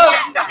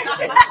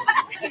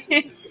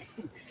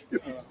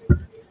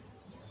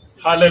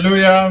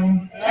 Hallelujah.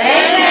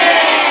 Amen.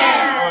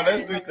 Oh,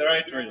 let's do it the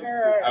right way.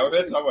 I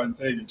heard someone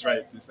saying it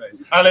right this side.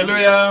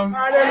 Hallelujah.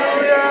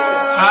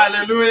 Hallelujah.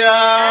 Hallelujah.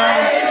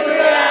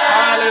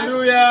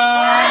 Hallelujah.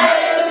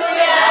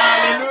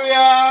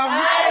 Hallelujah.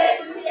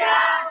 Hallelujah.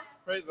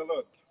 Praise the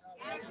Lord.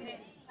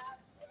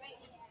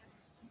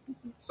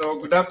 So,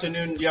 good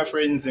afternoon, dear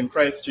friends in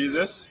Christ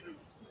Jesus.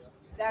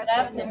 Good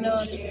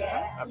afternoon.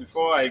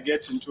 Before I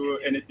get into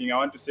anything, I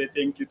want to say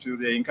thank you to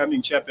the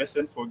incoming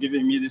chairperson for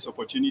giving me this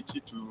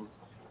opportunity to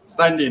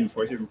stand in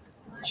for him.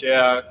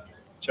 Chair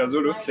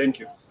Zulu, thank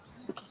you.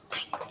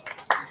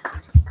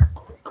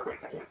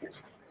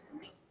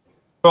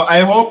 So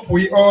I hope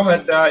we all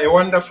had a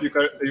wonderful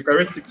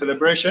Eucharistic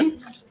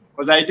celebration,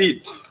 because I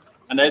did.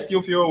 And I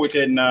still feel we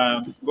can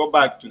go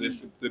back to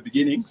the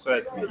beginning.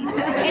 So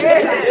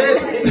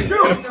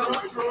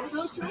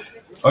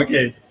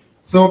okay.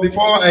 So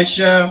before I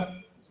share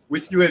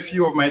with you a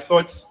few of my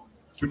thoughts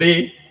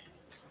today,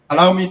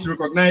 allow me to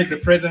recognize the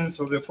presence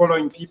of the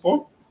following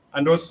people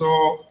and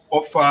also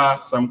offer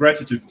some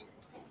gratitude.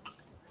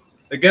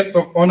 The guest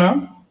of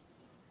honor,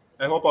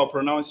 I hope I'll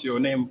pronounce your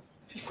name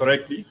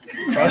correctly.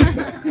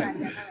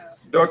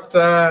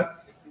 Dr.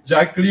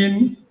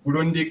 Jacqueline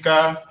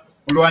Mulundika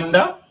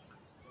Luanda,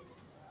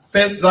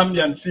 first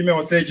Zambian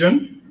female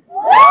surgeon.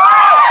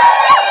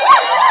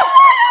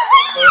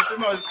 So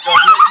female is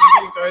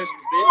graduating in Christ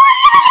today.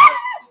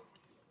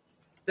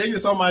 Thank you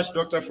so much,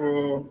 Doctor,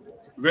 for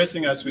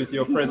gracing us with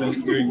your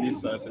presence during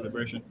this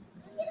celebration.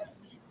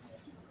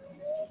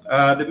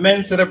 The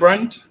main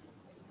celebrant,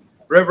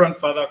 Reverend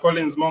Father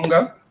Collins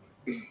Monga,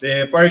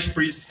 the parish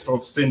priest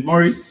of St.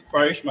 Maurice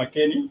Parish,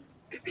 Makeni.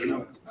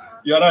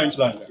 You are now in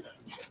Chilanga.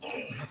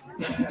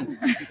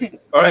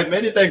 All right,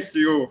 many thanks to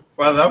you,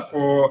 Father,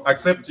 for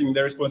accepting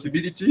the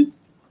responsibility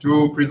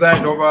to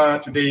preside over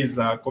today's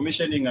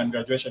commissioning and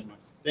graduation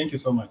mass. Thank you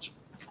so much.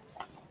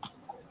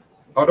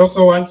 I would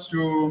also want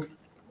to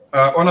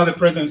honor the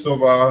presence of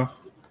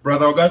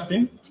Brother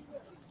Augustine.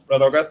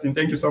 Brother Augustine,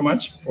 thank you so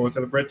much for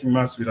celebrating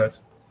mass with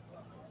us.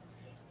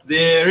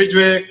 The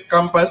Ridgeway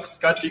Campus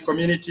Catholic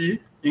Community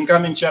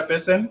incoming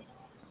chairperson,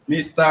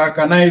 Mr.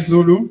 Kanai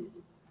Zulu.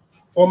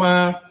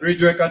 Former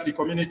Ridgeway Catholic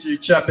Community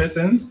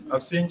chairpersons,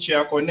 I've seen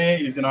Chair Kone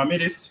is in our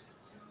midst,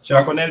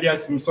 Chair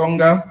Cornelius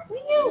Msonga,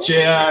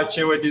 Chair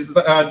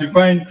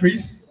Divine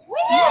Chris,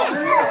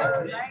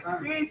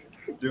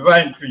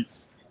 Divine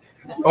Chris.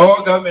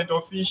 All government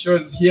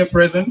officials here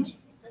present,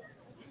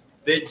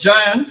 the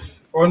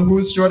giants on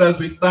whose shoulders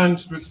we stand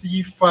to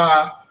see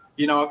far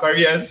in our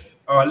careers,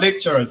 our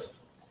lecturers.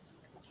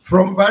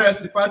 From various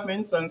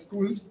departments and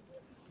schools,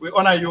 we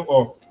honor you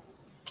all.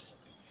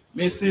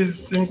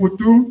 Mrs.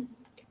 Sinkutu,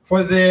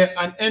 for the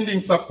unending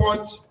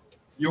support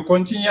you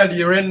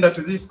continually render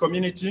to this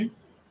community,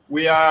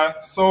 we are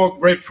so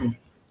grateful.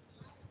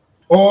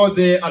 All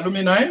the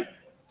alumni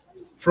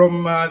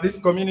from this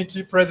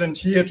community present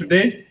here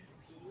today,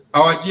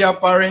 our dear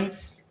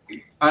parents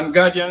and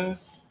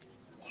guardians,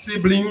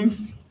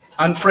 siblings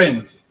and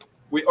friends,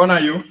 we honor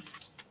you.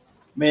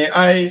 May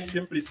I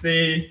simply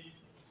say,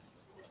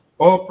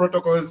 all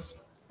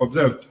protocols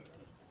observed.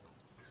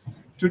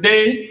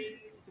 Today,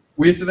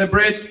 we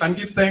celebrate and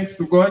give thanks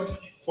to God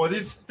for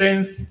this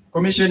 10th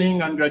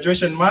commissioning and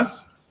graduation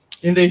mass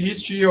in the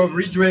history of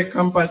Ridgeway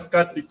Campus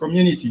Catholic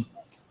Community.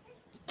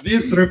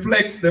 This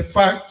reflects the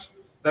fact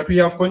that we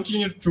have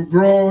continued to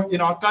grow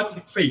in our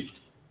Catholic faith.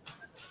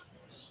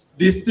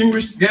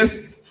 Distinguished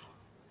guests,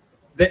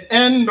 the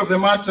end of the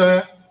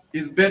matter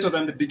is better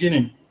than the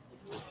beginning.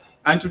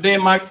 And today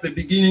marks the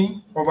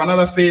beginning of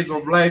another phase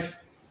of life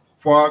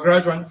for our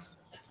graduates,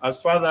 as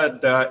Father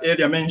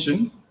earlier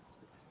mentioned.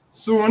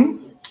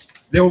 Soon,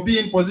 they will be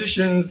in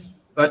positions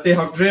that they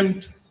have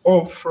dreamed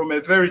of from a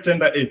very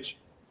tender age.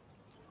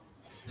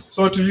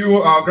 So to you,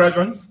 our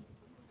graduates,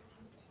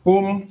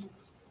 whom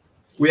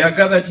we are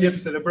gathered here to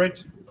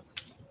celebrate,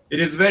 it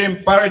is very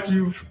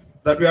imperative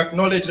that we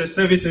acknowledge the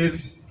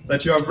services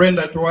that you have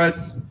rendered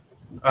towards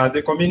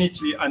the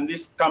community and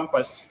this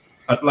campus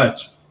at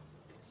large.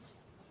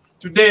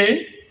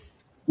 Today,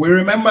 we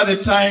remember the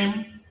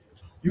time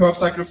you have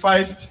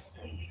sacrificed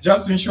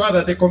just to ensure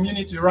that the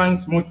community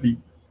runs smoothly.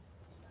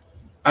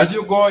 As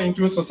you go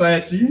into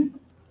society,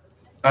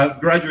 as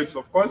graduates,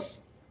 of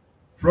course,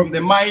 from the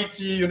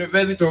mighty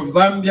University of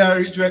Zambia,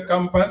 Ridgeway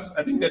Campus,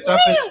 I think the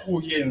toughest school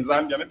here in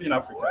Zambia, maybe in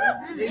Africa.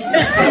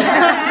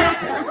 Yeah.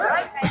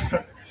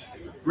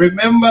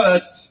 Remember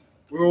that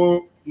we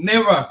will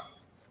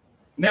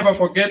never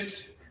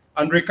forget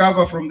and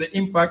recover from the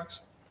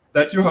impact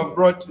that you have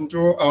brought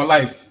into our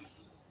lives.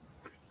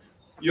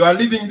 You are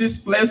leaving this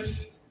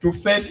place to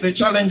face the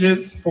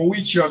challenges for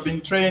which you have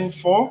been trained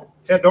for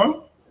head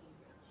on.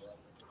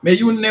 May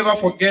you never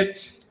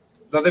forget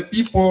that the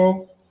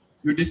people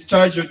you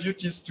discharge your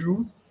duties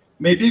to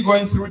may be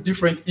going through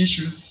different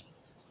issues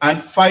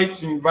and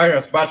fighting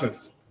various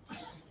battles.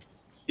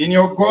 In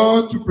your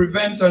goal to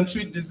prevent and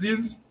treat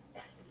disease,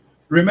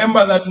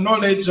 remember that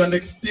knowledge and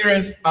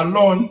experience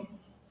alone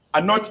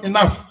are not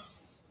enough.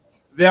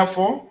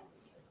 Therefore,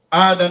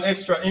 add an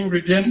extra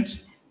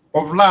ingredient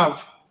of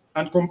love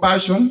and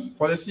compassion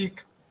for the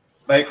sick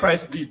like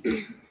Christ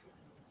did.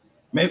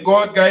 May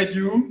God guide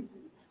you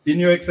in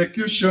your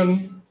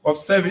execution of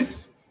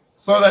service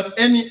so that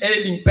any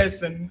ailing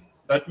person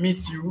that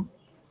meets you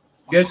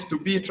gets to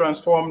be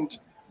transformed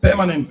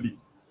permanently.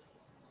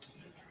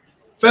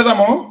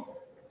 Furthermore,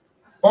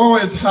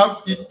 always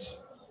have it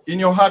in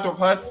your heart of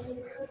hearts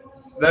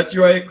that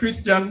you are a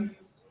Christian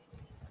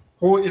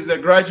who is a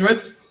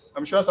graduate.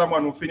 I'm sure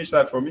someone will finish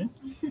that for me.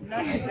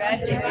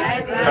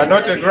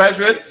 Not a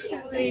graduate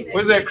who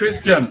is a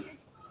Christian.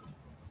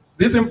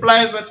 This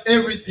implies that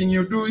everything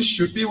you do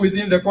should be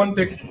within the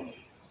context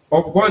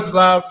of God's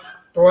love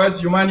towards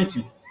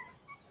humanity.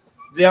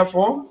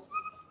 Therefore,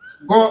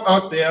 go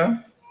out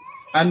there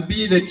and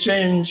be the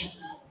change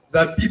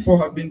that people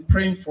have been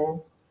praying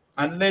for,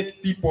 and let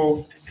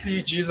people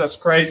see Jesus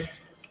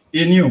Christ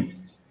in you.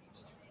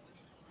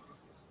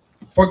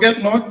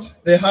 Forget not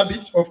the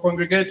habit of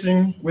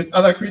congregating with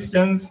other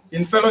Christians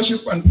in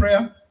fellowship and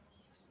prayer.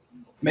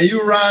 May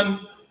you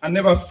run and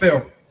never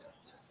fail.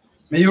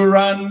 May you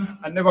run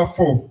and never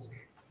fall.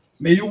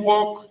 May you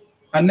walk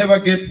and never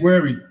get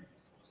weary.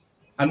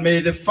 And may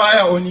the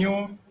fire on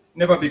you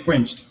never be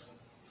quenched.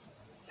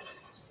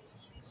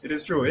 It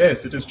is true,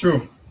 yes, it is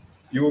true.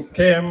 You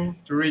came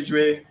to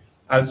Ridgeway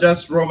as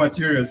just raw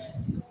materials,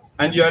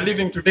 and you are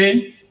living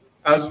today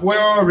as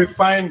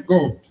well-refined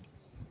gold.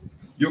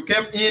 You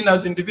came in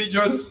as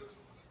individuals,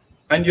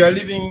 and you are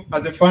living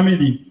as a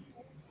family.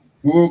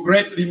 We will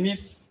greatly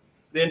miss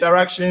the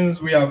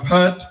interactions we have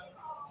had,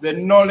 the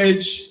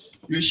knowledge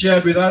you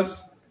shared with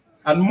us,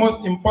 and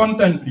most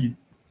importantly,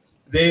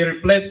 the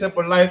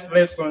irreplaceable life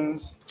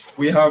lessons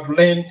we have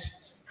learned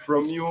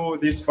from you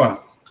this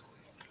far.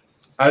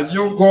 As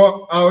you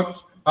go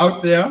out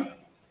there,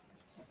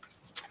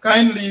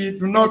 kindly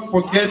do not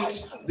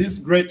forget this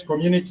great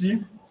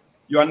community.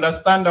 You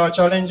understand our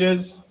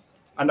challenges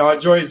and our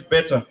joys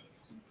better.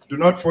 Do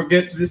not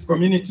forget this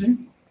community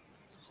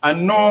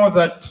and know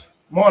that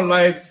more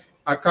lives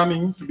are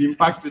coming to be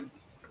impacted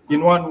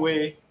in one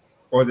way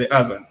or the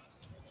other.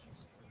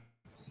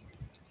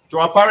 To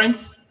our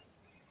parents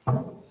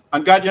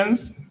and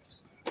guardians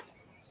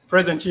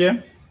present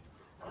here,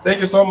 thank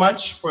you so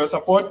much for your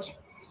support,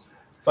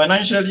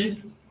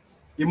 financially,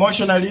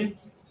 emotionally,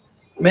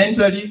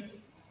 mentally,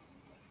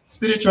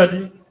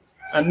 spiritually,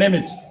 and name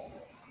it,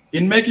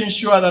 in making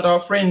sure that our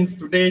friends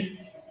today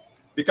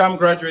become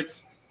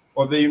graduates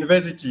of the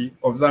University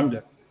of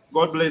Zambia.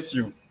 God bless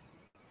you.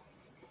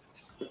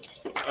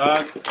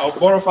 I'll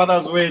borrow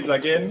Father's words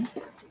again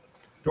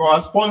to our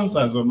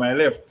sponsors on my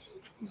left.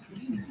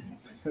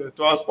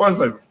 To our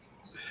sponsors,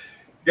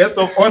 guest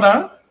of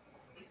honor,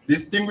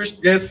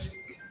 distinguished guests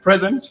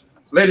present,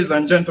 ladies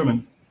and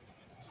gentlemen.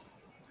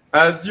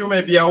 As you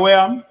may be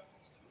aware,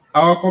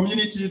 our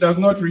community does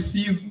not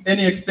receive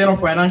any external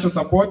financial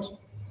support,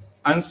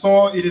 and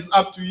so it is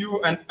up to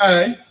you and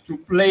I to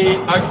play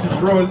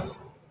active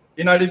roles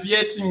in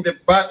alleviating the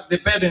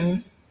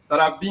burdens that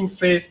are being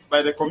faced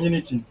by the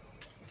community.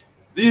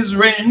 These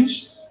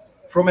range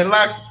from a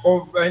lack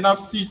of enough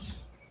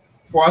seats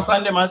for our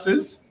Sunday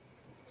masses.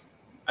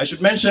 I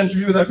should mention to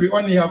you that we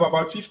only have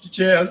about 50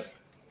 chairs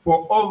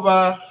for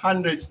over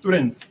 100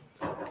 students.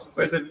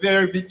 So it's a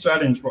very big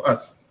challenge for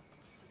us.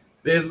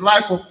 There's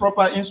lack of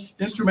proper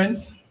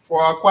instruments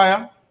for our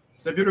choir.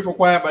 It's a beautiful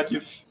choir, but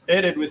if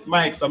aided with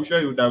mics, I'm sure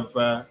you would have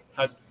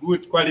had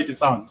good quality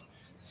sound.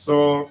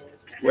 So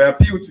we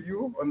appeal to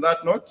you on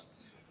that note.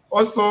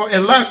 Also, a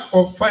lack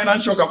of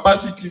financial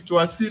capacity to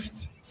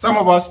assist some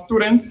of our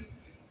students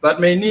that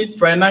may need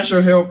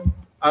financial help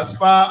as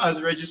far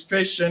as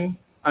registration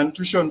and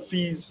tuition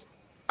fees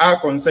are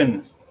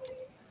concerned.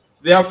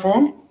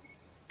 Therefore,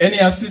 any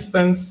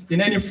assistance in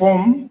any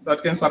form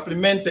that can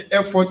supplement the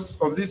efforts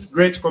of this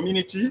great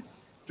community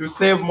to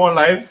save more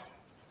lives,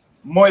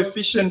 more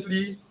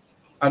efficiently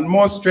and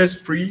more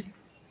stress-free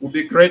will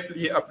be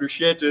greatly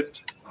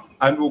appreciated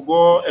and will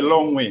go a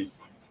long way.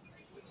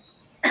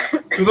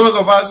 To those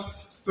of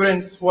us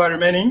students who are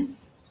remaining,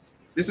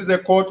 this is a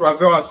call to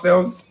avail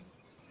ourselves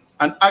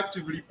and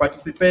actively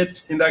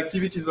participate in the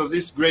activities of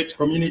this great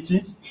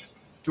community,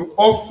 to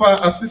offer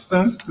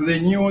assistance to the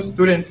new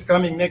students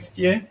coming next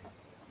year,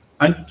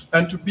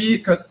 and to be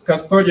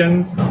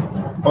custodians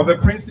of the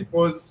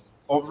principles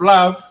of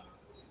love,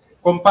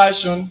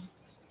 compassion,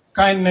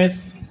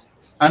 kindness,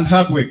 and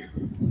hard work.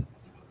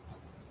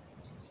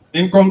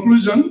 In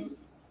conclusion,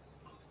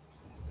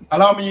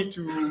 allow me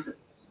to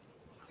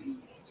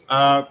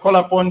call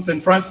upon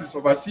St. Francis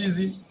of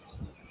Assisi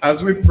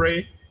as we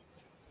pray.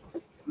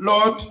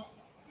 Lord,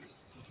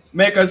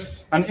 make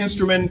us an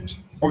instrument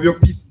of your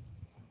peace.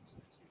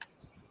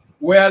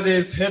 Where there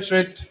is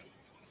hatred,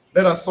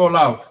 let us sow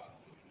love.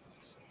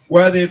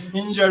 Where there is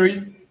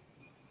injury,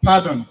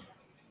 pardon.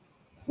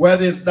 Where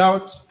there is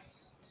doubt,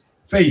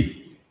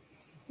 faith.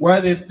 Where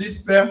there is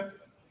despair,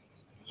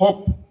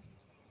 hope.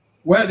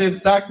 Where there is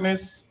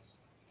darkness,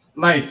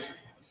 light.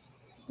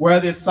 Where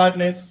there is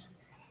sadness,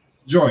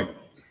 joy.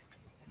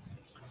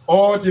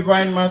 O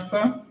Divine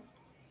Master,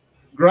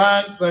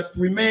 grant that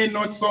we may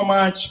not so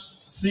much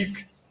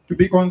seek to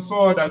be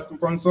consoled as to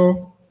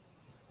console,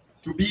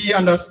 to be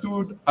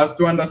understood as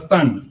to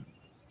understand,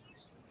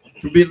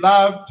 to be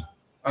loved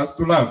as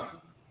to love.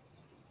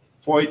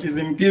 For it is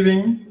in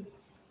giving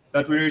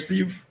that we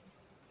receive,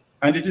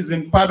 and it is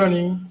in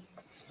pardoning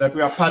that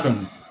we are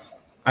pardoned,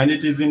 and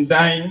it is in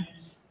dying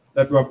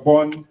that we are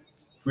born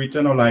to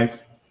eternal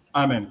life.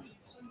 Amen.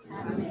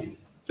 Amen.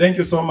 Thank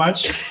you so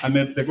much, and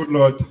may the good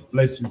Lord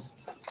bless you.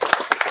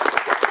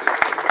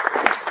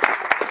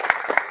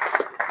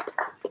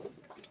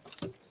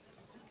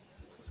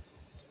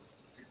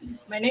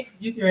 My next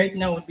duty right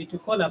now would be to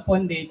call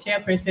upon the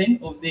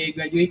chairperson of the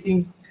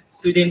graduating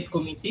students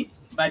committee,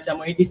 but I'm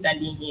already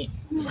standing here.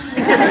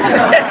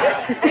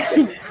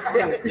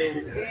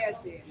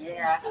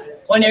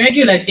 On a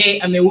regular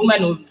day, I'm a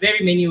woman of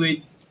very many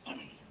words,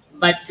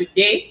 but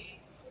today,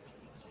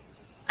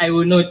 I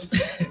will not.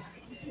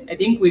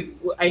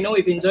 I know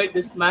we've enjoyed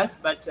this mass,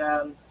 but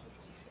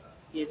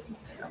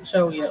yes, I'm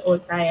sure we are all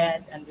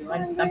tired and we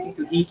want something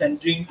to eat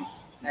and drink,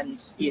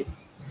 and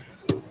yes.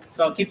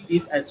 So I'll keep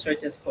this as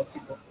short as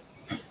possible.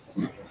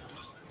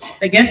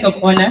 The guest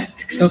of honor,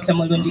 Dr.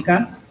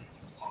 Molundika,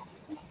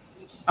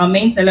 our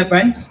main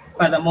celebrant,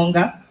 Father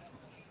Monga,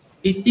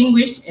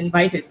 distinguished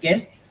invited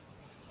guests,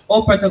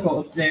 all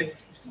protocol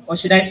observed, or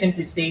should I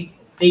simply say,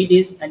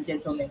 ladies and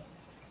gentlemen.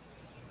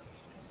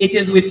 It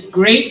is with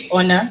great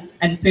honor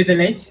and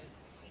privilege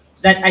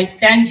that I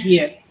stand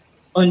here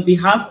on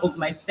behalf of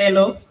my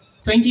fellow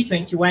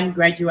 2021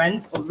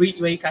 graduates of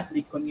Ridgeway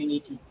Catholic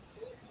Community.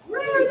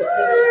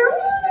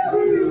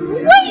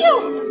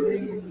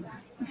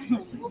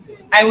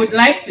 I would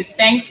like to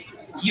thank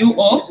you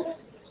all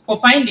for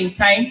finding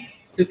time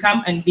to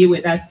come and be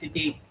with us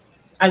today,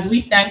 as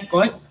we thank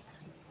God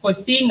for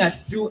seeing us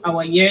through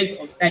our years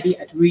of study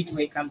at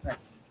Ridgeway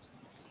campus.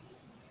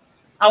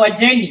 Our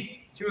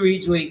journey through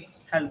Ridgeway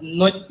has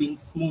not been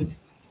smooth.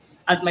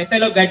 As my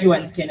fellow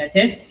graduates can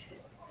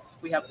attest,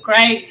 we have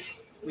cried,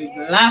 we've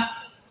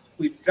laughed,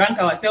 we've drunk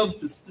ourselves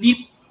to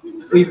sleep,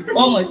 we've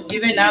almost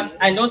given up,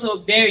 and also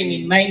bearing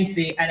in mind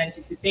the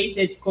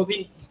unanticipated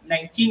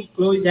COVID-19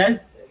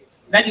 closures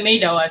that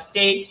made our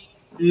stay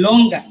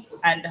longer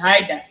and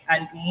harder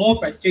and more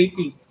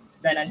frustrating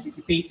than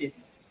anticipated.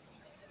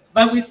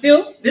 But we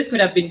feel this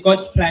could have been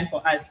God's plan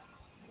for us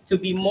to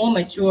be more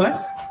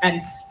mature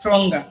and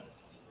stronger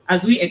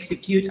as we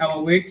execute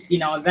our work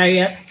in our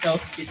various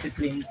health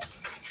disciplines.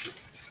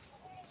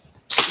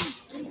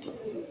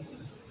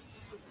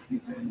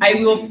 I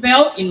will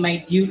fail in my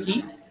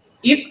duty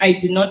if I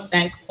do not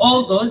thank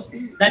all those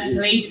that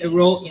played a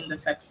role in the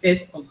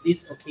success of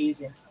this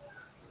occasion.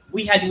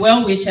 We had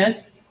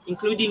well-wishers,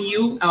 including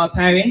you, our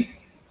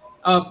parents,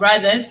 our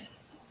brothers,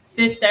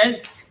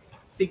 sisters,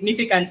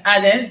 significant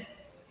others,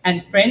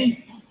 and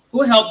friends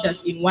who helped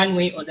us in one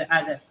way or the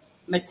other,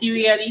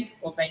 materially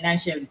or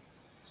financially,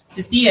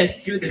 to see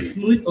us through the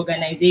smooth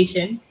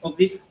organization of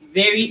this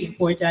very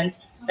important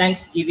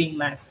Thanksgiving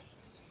Mass.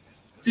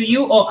 To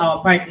you all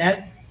our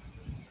partners,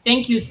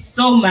 thank you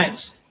so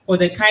much for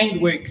the kind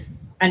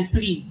works, and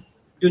please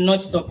do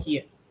not stop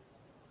here.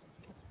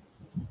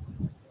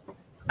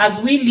 As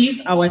we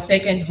leave our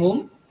second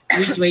home,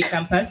 Ridgeway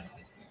campus,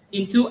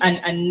 into an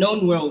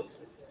unknown world,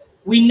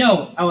 we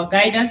know our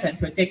guidance and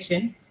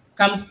protection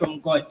comes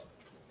from God,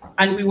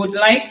 and we would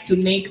like to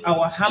make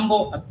our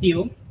humble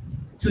appeal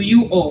to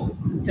you all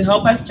to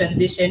help us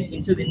transition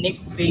into the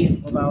next phase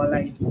of our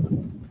lives.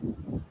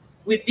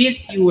 With these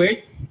few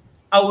words,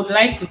 I would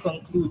like to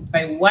conclude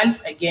by once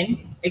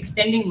again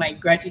extending my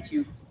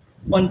gratitude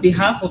on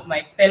behalf of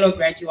my fellow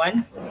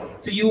graduates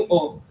to you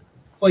all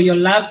for your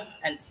love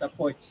and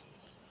support.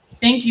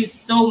 Thank you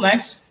so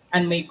much,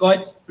 and may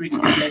God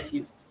richly bless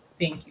you.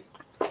 Thank you.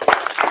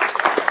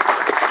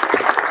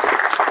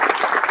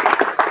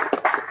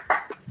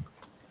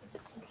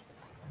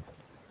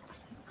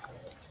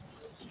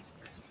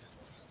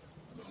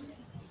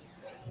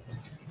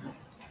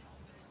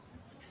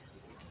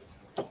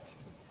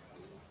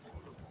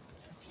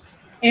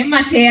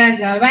 Emma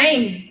chairs are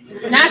buying,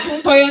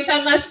 not for your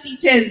summer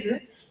speeches.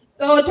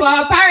 So to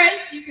our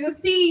parents, if you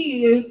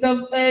see in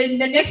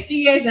the next few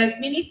years as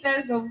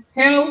ministers of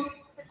health,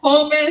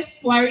 commerce,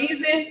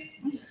 tourism,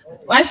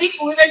 I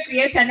think we'll even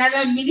create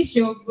another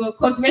ministry of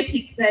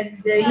cosmetics and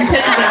intelligence.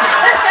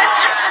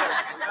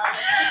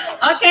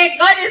 Okay,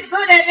 God is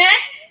good, amen?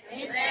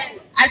 Amen.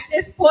 At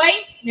this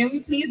point, may we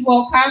please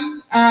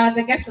welcome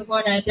the guest of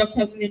honor,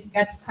 Dr. William,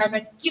 to come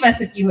and give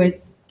us a few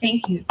words.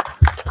 Thank you.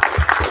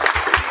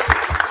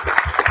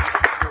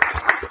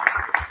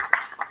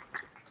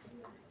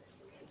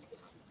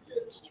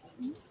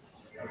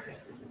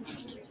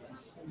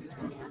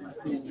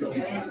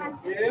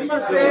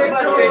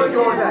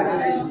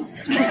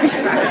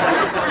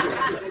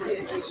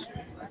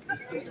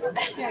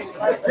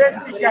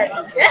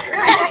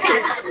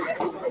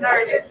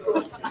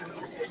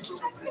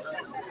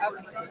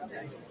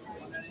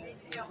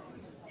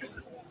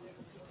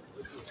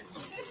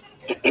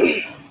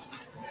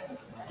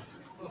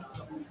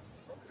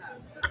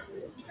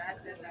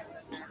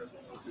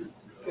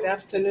 Good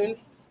afternoon.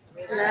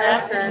 Good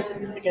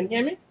afternoon. You can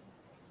hear me?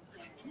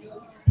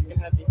 I can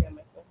hardly hear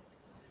myself.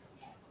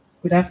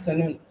 Good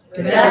afternoon.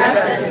 Good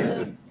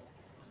afternoon.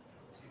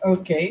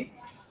 Okay.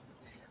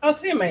 I'll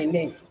say my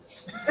name.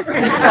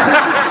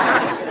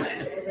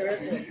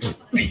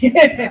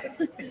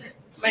 Yes.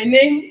 My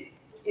name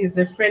is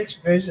the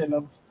French version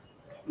of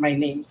my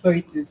name, so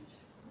it is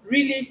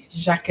really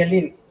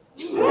Jacqueline.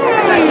 But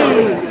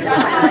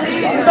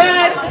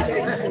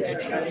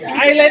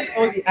I let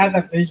all the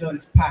other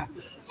versions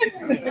pass.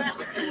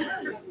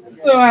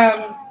 So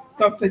I'm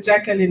Dr.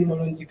 Jacqueline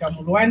Mulundika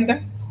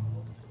Mulwanda.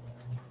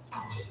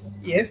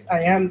 Yes,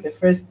 I am the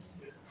first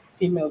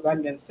female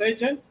Zambian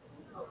surgeon.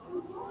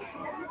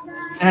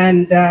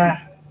 And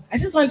I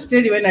just want to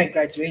tell you when I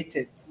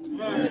graduated,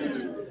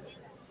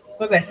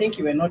 because I think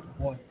you were not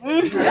born.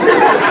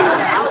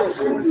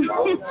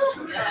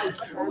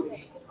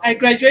 I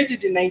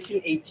graduated in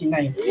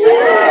 1989.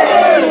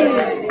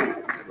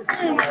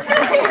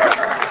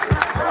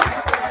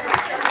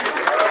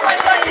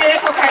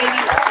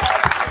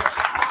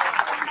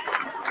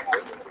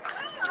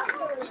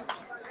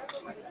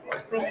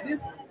 From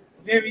this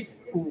very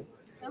school.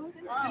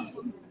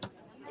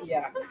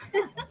 Yeah.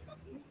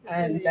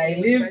 And I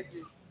lived,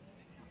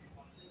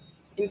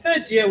 in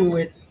third year we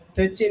were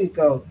 13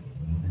 girls.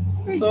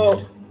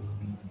 So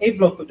A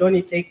block could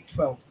only take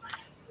 12.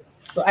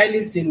 So I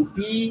lived in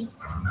B13,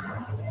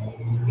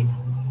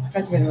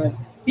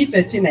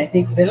 I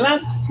think, the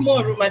last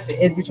small room at the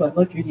end, which was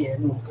not really a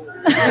room.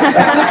 But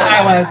since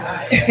I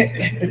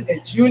was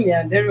a junior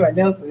and everyone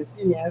else was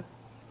seniors,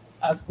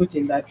 I was put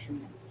in that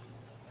room.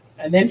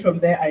 And then from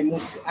there, I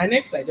moved to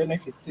Annex. I don't know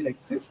if it still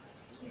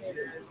exists.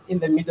 In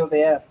the middle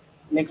there,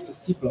 next to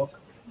C block.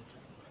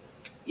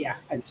 Yeah,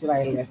 until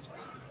I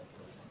left.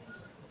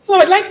 So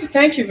I'd like to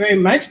thank you very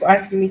much for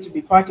asking me to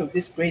be part of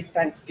this great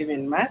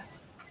Thanksgiving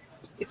Mass.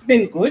 It's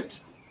been good.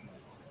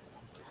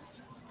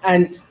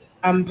 And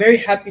I'm very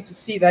happy to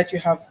see that you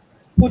have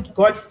put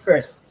God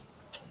first.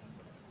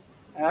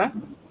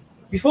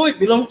 Before we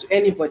belong to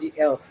anybody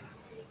else,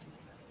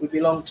 we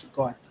belong to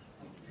God.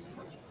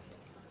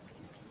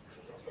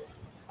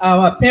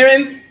 Our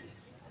parents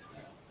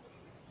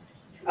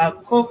are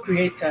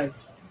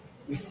co-creators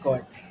with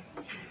God.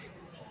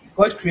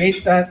 God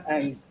creates us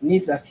and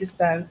needs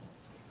assistance,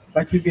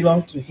 but we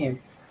belong to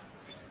Him.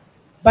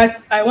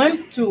 But I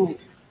want to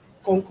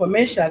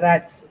confirmation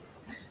that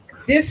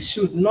this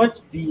should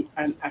not be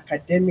an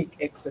academic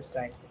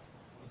exercise.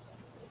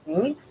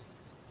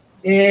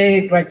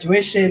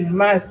 Graduation,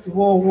 mass,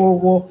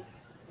 whoa.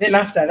 Then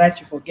after that,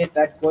 you forget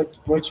that God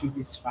brought you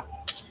this far.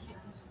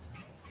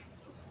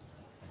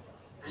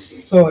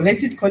 So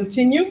let it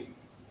continue.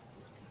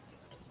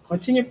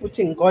 Continue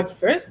putting God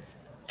first,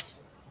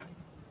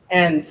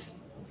 and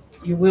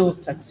you will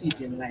succeed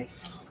in life.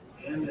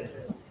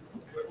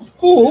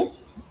 School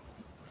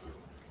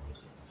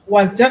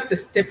was just a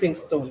stepping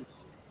stone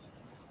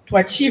to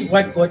achieve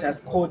what God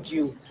has called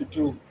you to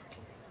do.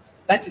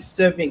 That is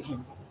serving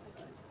Him.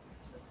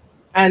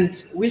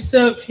 And we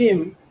serve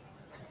Him,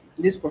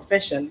 this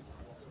profession,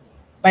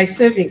 by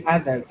serving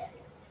others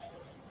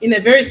in a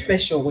very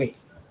special way,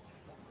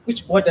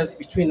 which borders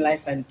between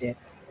life and death.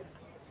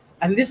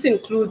 And this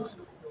includes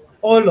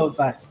all of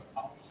us,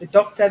 the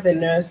doctor, the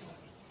nurse,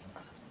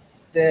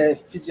 the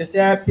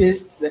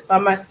physiotherapist, the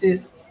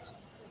pharmacist,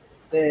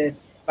 the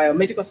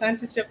biomedical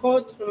scientist, you're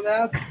called,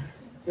 the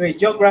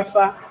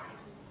radiographer.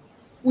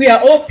 We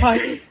are all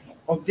part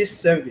of this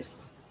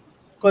service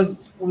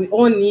because we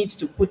all need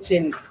to put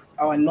in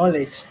our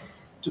knowledge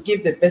to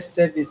give the best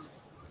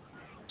service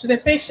to the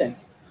patient,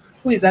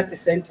 who is at the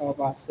center of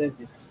our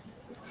service.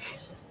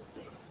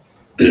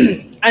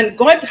 And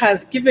God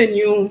has given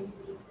you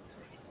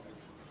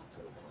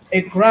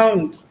a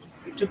ground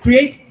to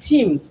create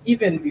teams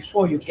even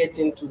before you get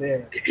into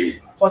the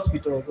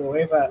hospitals or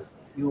wherever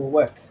you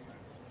work.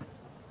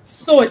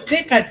 So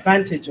take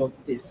advantage of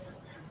this.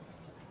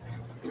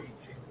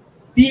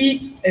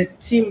 Be a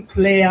team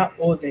player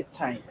all the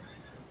time.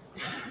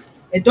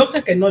 A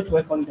doctor cannot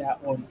work on their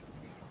own.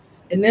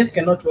 A nurse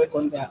cannot work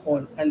on their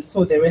own, and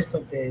so the rest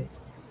of the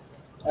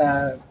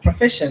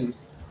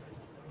professions.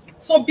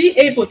 So be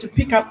able to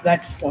pick up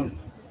that phone.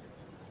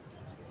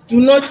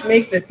 Do not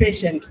make the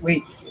patient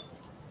wait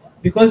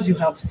because you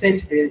have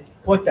sent the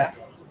porter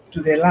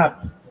to the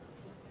lab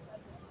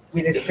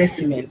with a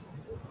specimen.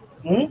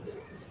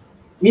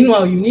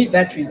 Meanwhile, you need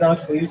that result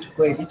for you to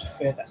go a little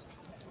further.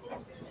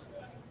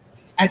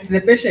 And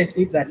the patient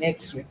needs an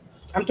X-ray.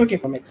 I'm talking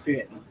from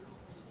experience.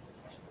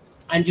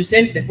 And you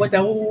send the porter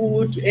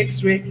to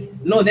X-ray.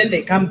 No, then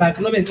they come back.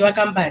 No, then they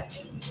come back.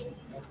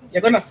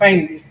 You're going to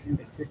find this in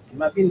the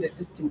system. I've been in the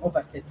system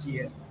over 30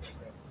 years.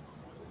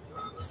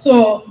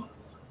 So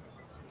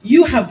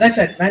you have that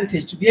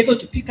advantage to be able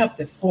to pick up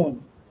the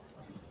phone.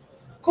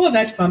 Call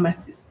that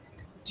pharmacist.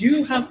 Do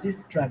you have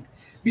this drug?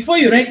 Before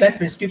you write that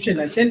prescription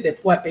and send the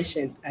poor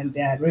patient and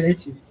their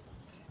relatives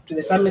to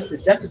the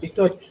pharmacist just to be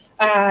told,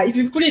 if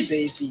you've got it,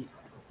 baby,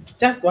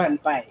 just go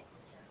and buy.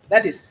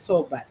 That is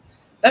so bad.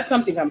 That's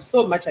something I'm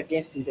so much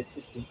against in the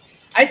system.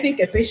 I think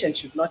a patient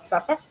should not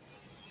suffer.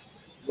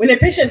 When a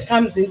patient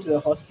comes into the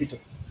hospital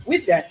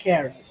with their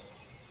carers,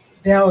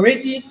 they are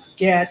already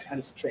scared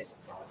and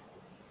stressed.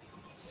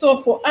 So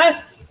for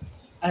us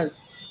as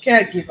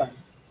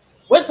caregivers,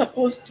 we're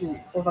supposed to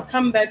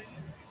overcome that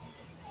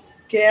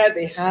scare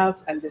they have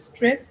and the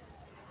stress,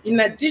 in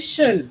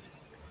addition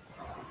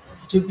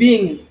to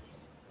being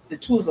the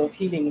tools of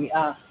healing we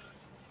are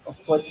of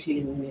God's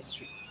healing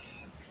ministry.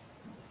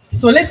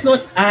 So let's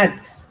not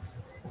add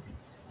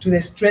to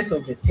the stress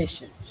of the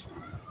patient.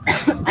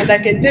 And I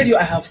can tell you,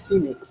 I have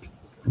seen it.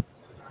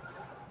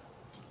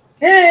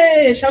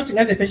 Hey, shouting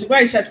at the patient. Why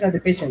are you shouting at the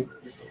patient?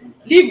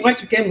 Leave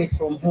what you came with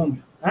from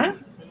home.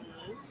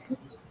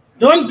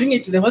 Don't bring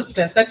it to the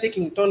hospital and start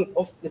taking it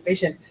off the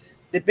patient,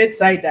 the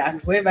bedside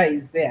and whoever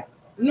is there.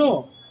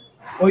 No.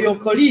 Or your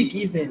colleague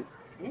even.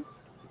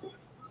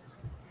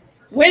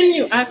 When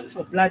you ask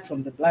for blood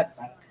from the blood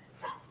bank,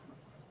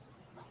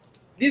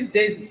 these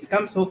days it's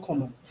become so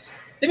common.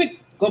 Let me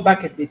go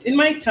back a bit. In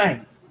my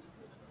time,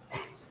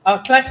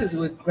 our classes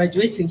were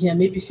graduating here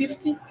maybe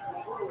 50,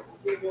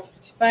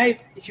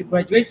 55. If you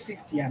graduate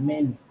 60, are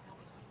many.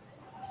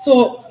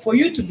 So for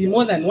you to be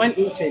more than one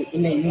intern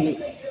in a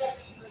unit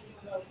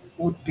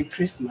would be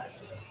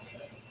Christmas.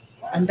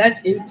 And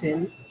that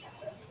intern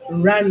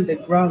ran the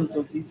grounds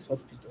of these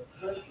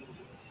hospitals.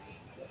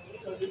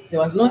 There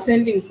was no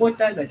sending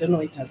porters. I don't know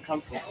where it has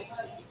come from.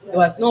 There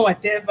was no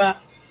whatever.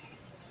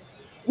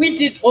 We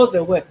did all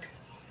the work.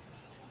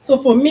 So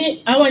for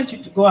me, I want you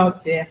to go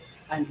out there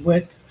and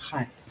work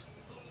hard.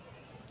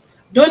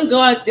 Don't go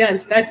out there and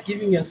start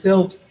giving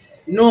yourselves,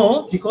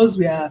 no, because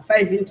we are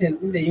 5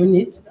 interns in the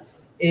unit,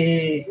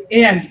 A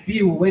and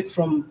B will work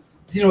from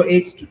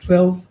 08 to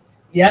 12.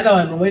 The other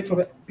one will work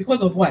from,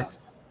 because of what?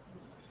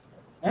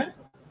 Huh?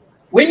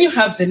 When you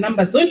have the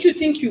numbers, don't you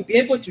think you'll be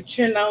able to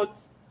churn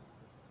out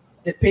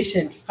the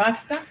patient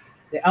faster,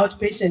 the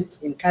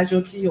outpatient in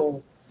casualty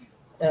or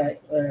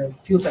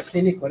filter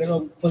clinic, whatever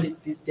we call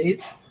it these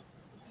days,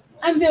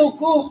 and they'll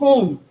go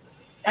home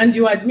and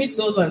you admit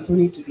those ones who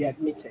need to be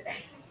admitted.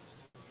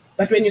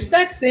 But when you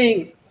start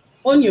saying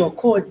on your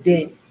core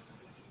day,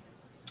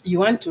 you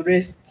want to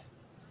rest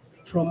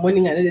from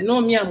morning and night, no,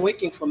 me, I'm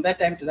working from that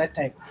time to that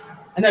time.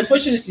 And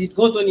unfortunately, it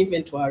goes on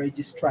even to our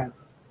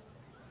registrars.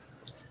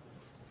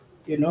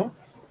 You know,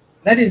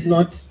 that is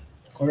not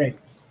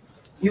correct.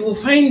 You will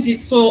find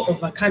it so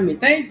overcoming.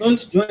 I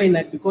don't join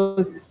that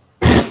because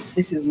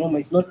this is normal.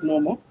 It's not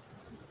normal.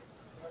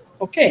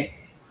 Okay,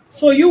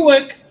 so you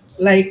work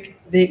like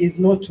there is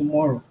no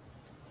tomorrow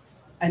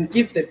and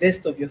give the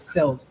best of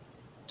yourselves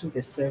to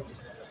the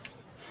service.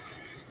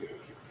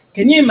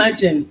 Can you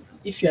imagine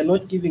if you're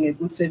not giving a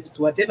good service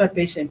to whatever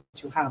patient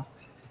you have,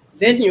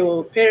 then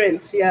your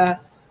parents here,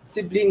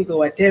 siblings or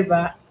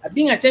whatever, are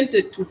being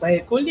attended to by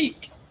a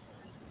colleague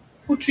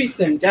who treats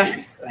them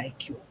just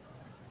like you.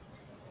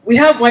 We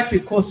have what we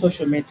call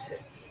social medicine.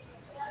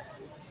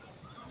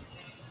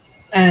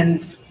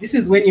 And this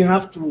is when you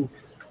have to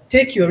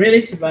take your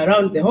relative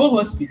around the whole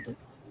hospital,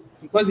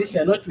 because if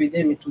you're not with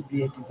them, it would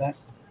be a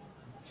disaster.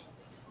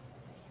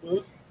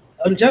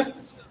 On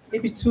just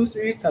maybe 2-3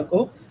 weeks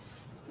ago,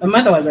 my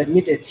mother was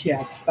admitted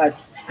here,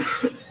 but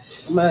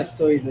my mother's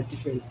story is a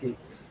different thing.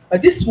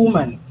 But this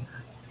woman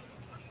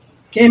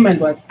came and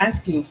was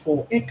asking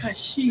for a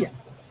cashier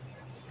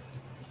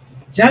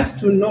just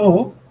to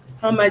know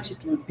how much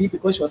it would be,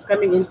 because she was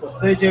coming in for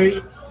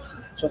surgery.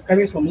 She was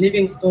coming from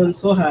Livingstone,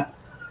 so her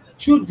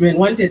children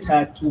wanted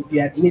her to be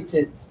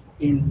admitted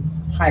in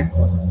high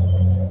costs.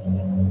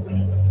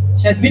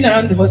 She had been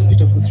around the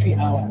hospital for 3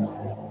 hours,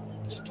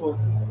 she told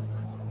me.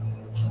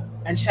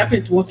 And she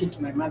happened to walk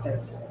into my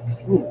mother's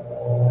room.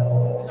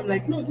 And I'm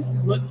like, no, this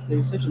is not the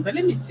reception, but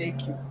let me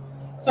take you.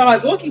 So I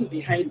was walking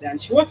behind her,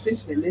 and she walks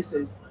into the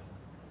nurse's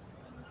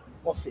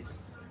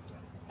office.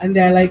 And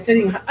they're like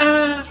telling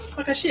her,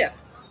 cashier,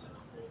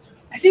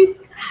 I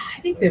think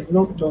they've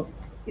knocked off.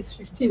 It's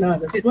 15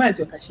 hours. I said, why is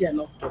your cashier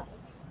knocked off?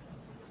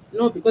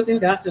 No, because in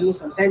the afternoon,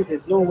 sometimes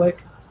there's no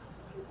work.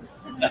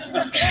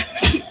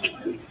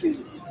 Excuse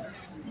me.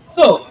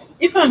 So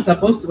if I'm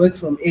supposed to work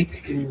from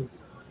 8 to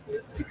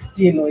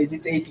 16, or is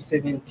it 8 to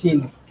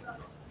 17,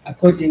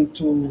 according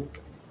to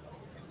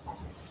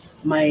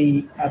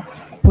my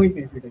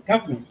appointment with the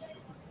government,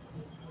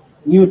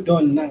 new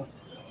dawn now,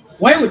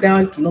 why would I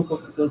want to knock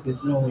off because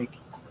there's no work?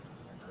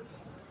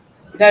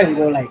 It doesn't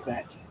go like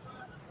that.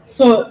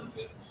 So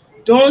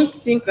don't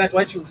think that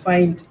what you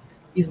find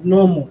is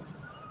normal.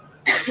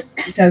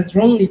 It has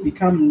wrongly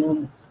become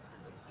normal.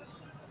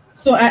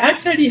 So I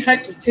actually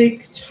had to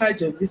take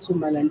charge of this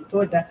woman and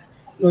told her,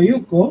 no,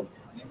 you go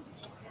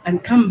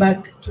and come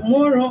back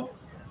tomorrow.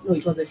 No,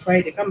 it was a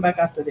Friday. Come back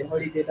after the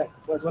holiday. That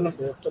was one of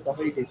the October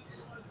holidays.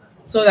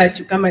 So that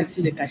you come and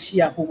see the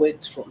cashier who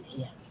works from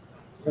here.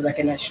 Because I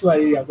can assure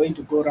you, are going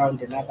to go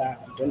around another,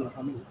 I don't know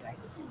how many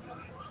times.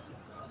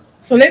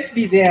 So let's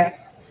be there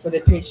for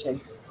the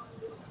patient,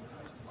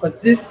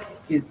 because this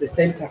is the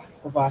center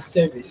of our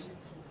service.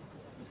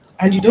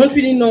 And you don't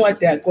really know what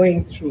they are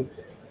going through.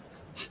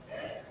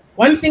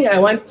 One thing I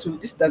want to,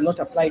 this does not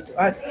apply to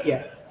us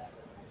here,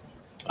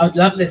 I would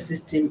love the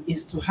system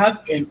is to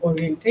have an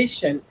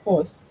orientation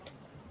course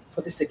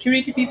for the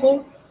security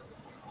people,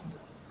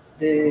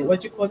 the,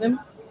 what do you call them?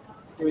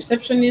 The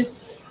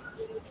receptionists,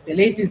 the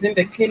ladies in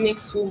the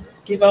clinics who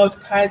give out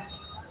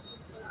cards,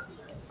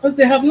 because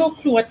they have no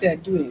clue what they are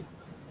doing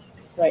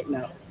right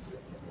now.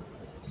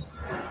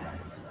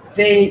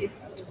 They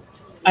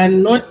are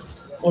not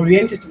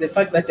oriented to the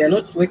fact that they're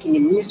not working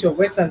in Ministry of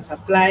Works and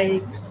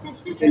Supply,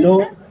 you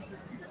know,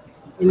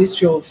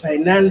 Ministry of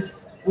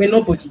Finance, where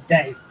nobody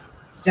dies.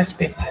 It's just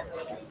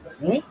papers.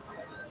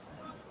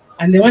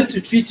 And they want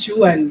to treat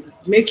you and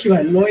make you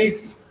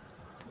annoyed.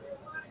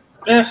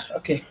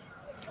 Okay,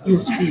 you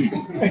see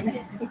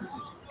it.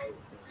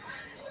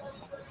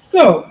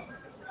 So,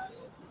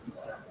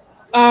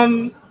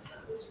 as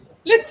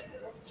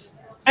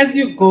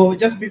you go,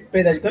 just be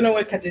prepared that you're going to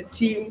work at a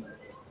team.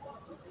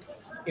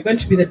 You're going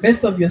to be the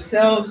best of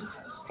yourselves.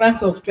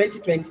 Class of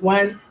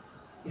 2021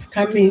 is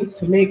coming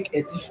to make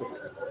a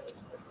difference.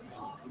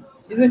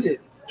 Isn't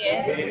it?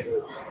 Yes.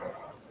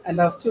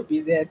 And I'll still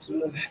be there to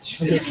know that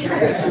you're making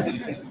a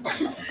difference.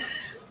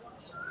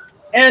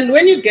 And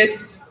when you get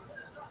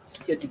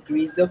your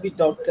degrees, there'll be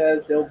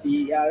doctors, there'll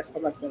be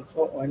pharmacists and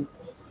so on.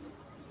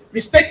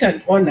 Respect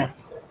and honor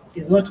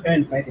is not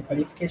earned by the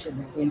qualification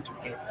you're going to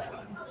get.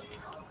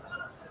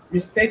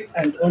 Respect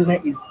and honor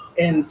is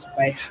earned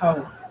by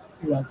how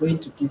you are going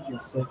to give your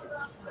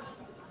service.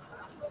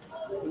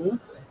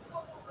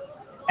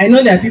 I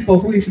know there are people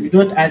who, if you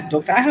don't add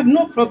doctor, I have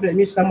no problem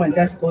if someone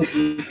just calls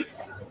me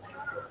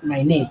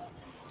my name.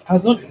 I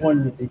was not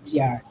born with the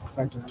DR.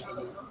 in front of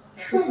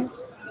me.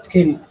 It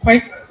came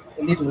quite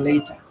a little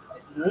later.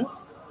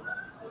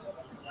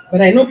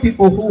 But I know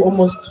people who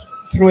almost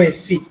throw a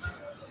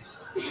fit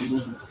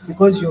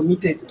because you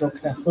omitted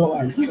Dr. So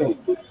and so.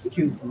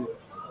 Excuse me.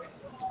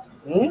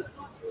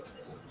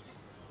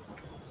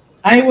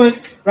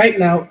 Right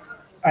now,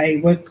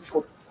 I work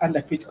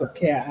under critical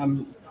care.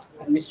 I'm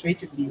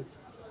administratively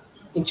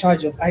in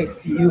charge of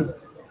ICU.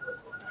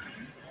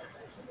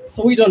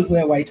 So we don't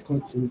wear white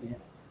coats in there.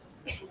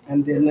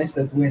 And the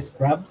nurses wear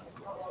scrubs.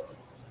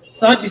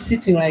 So I'd be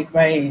sitting like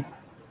by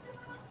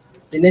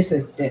the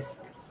nurse's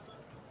desk.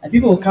 And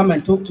people will come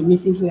and talk to me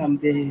thinking I'm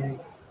the,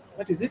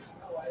 what is it?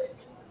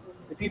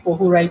 The people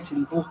who write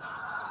in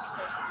books.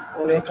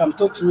 Or they'll come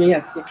talk to me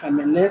and think I'm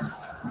a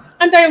nurse.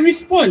 And I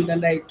respond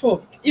and I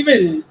talk,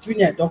 even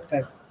junior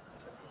doctors.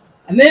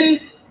 And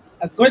then,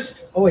 as God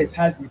always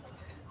has it,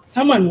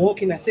 someone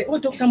walk in and say, oh,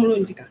 Dr.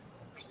 Mulonjika.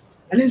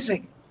 And then it's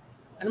like,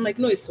 and I'm like,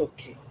 no, it's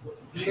okay.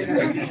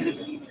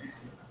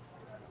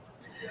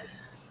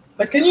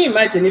 But can you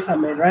imagine if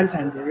I'm a rant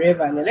and a rave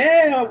and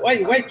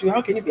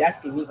how can you be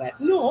asking me that?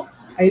 No,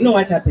 I know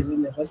what happens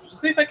in the hospital.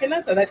 So if I can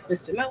answer that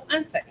question, I'll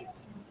answer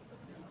it.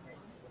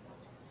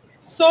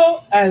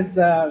 So as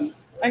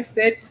I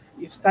said,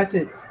 you've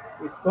started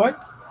with God,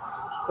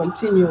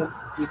 continue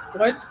with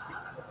God.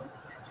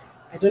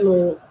 I don't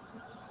know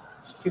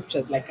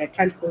scriptures, like I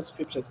can't quote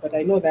scriptures, but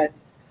I know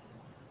that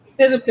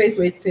there's a place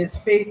where it says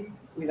faith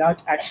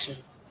without action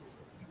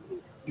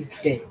is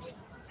dead.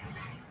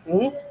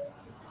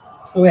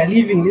 So we are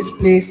leaving this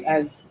place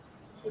as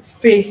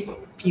faith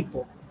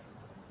people.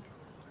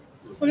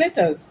 So let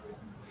us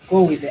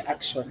go with the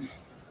action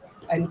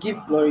and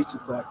give glory to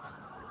God.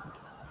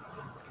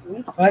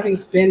 For having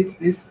spent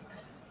this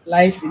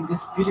life in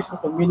this beautiful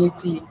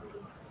community,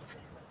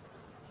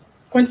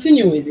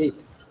 continue with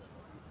it.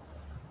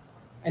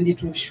 And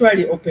it will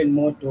surely open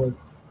more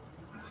doors.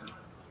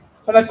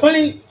 Father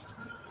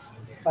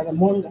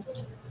Monga,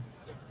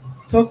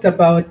 talked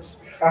about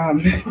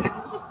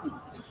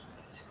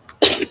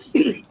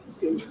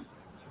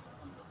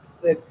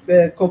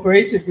the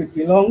cooperative we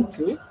belong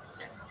to.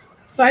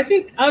 So I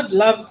think I'd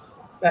love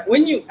that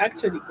when you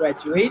actually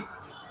graduate,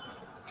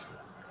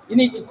 you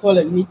need to call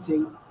a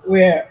meeting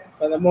where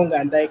Father Monga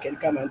and I can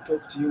come and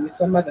talk to you with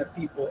some other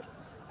people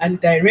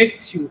and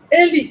direct you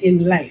early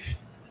in life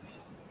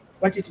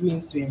what it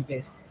means to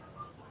invest.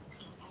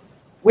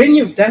 When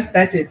you've just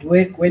started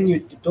work, when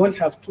you don't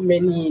have too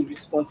many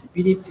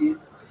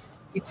responsibilities,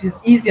 it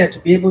is easier to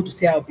be able to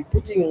say, I'll be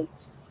putting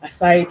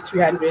aside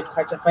 300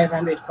 kwacha,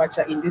 500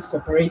 kwacha in this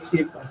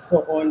cooperative and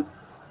so on,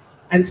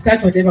 and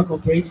start whatever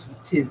cooperative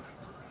it is.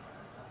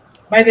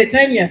 By the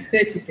time you're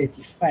 30,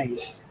 35,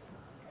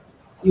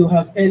 you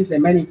have earned the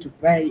money to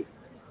buy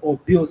or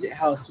build a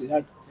house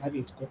without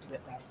having to go to the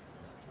bank.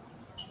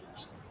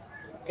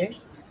 Okay?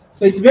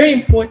 So it's very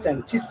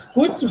important. It's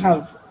good to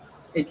have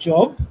a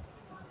job,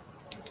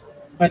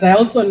 but I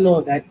also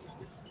know that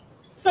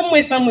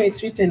somewhere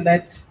it's written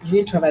that you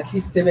need to have at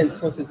least 7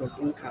 sources of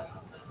income.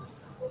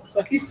 So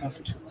at least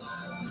have 2.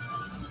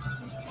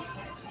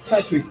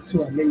 Start with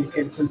 2 and then you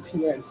can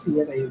continue and see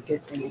whether you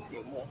get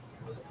anything more.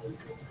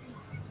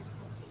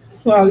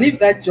 So I'll leave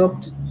that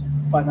job to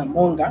Father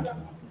Monga,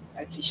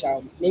 that he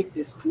shall make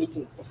this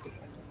meeting possible.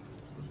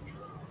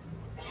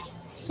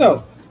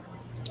 So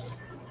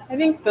I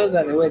think those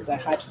are the words I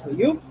had for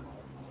you.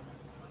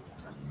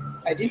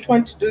 I didn't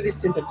want to do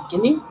this in the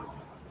beginning,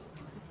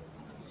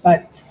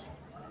 but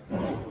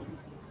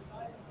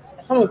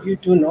some of you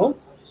do know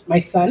my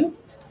son,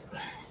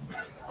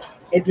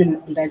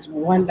 Edwin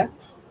Ndajimwanda,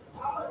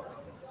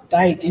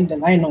 died in the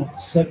line of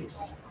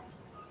service.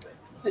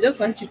 So I just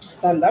want you to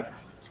stand up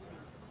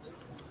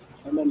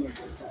for a moment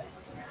of silence.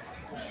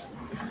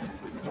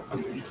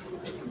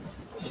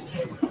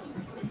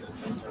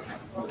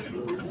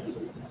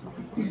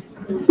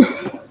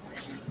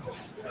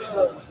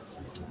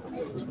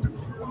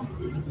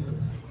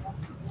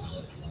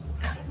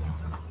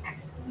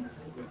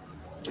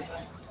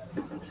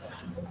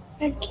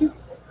 Thank you.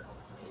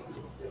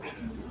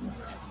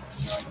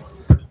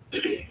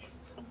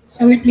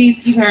 Shall we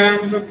please give her a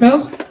round of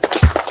applause?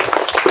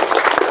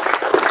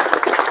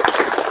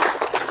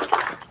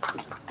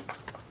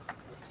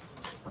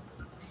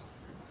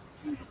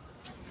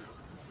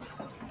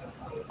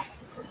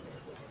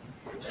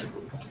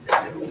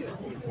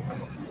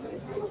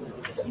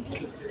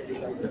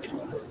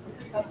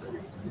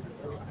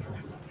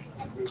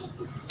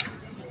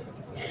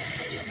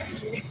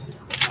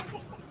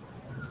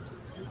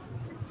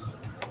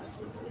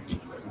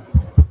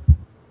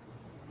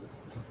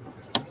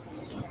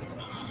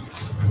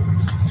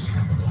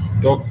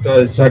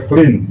 Dr.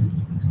 Jacqueline,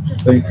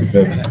 thank you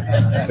very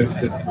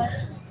much.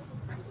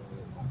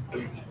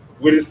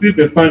 We receive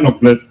the final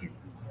blessing.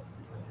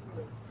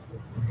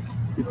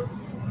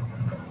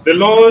 The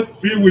Lord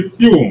be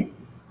with you.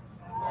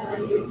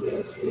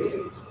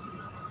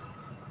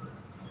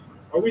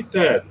 Are we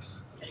tired?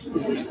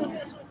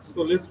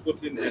 So let's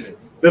put in energy.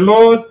 The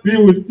Lord be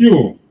with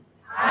you.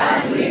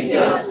 And with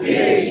your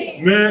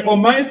spirit. May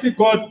Almighty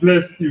God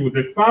bless you,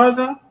 the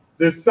Father,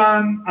 the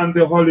Son, and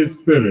the Holy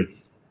Spirit.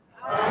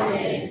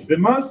 Amen. The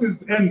Mass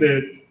is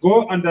ended.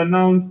 Go and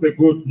announce the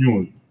good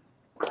news.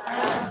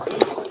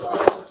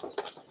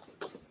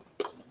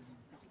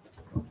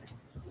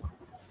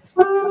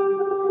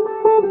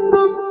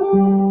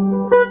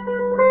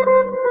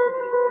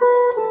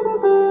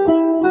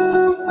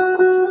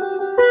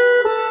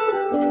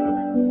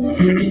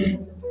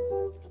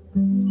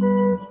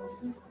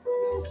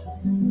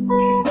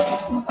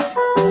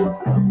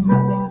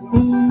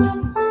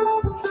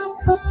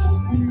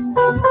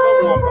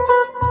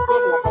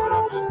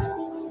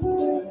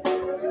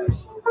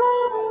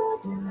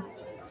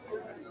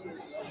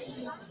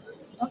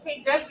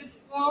 Okay, just a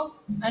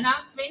small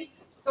announcement.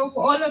 So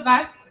for all of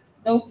us,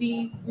 there will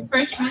be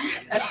refreshments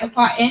at the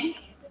far end,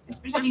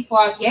 especially for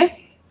our guests,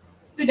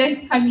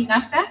 students coming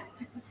after.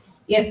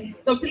 Yes,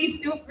 so please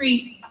feel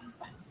free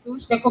to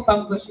take up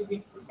and worship.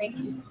 Thank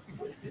you.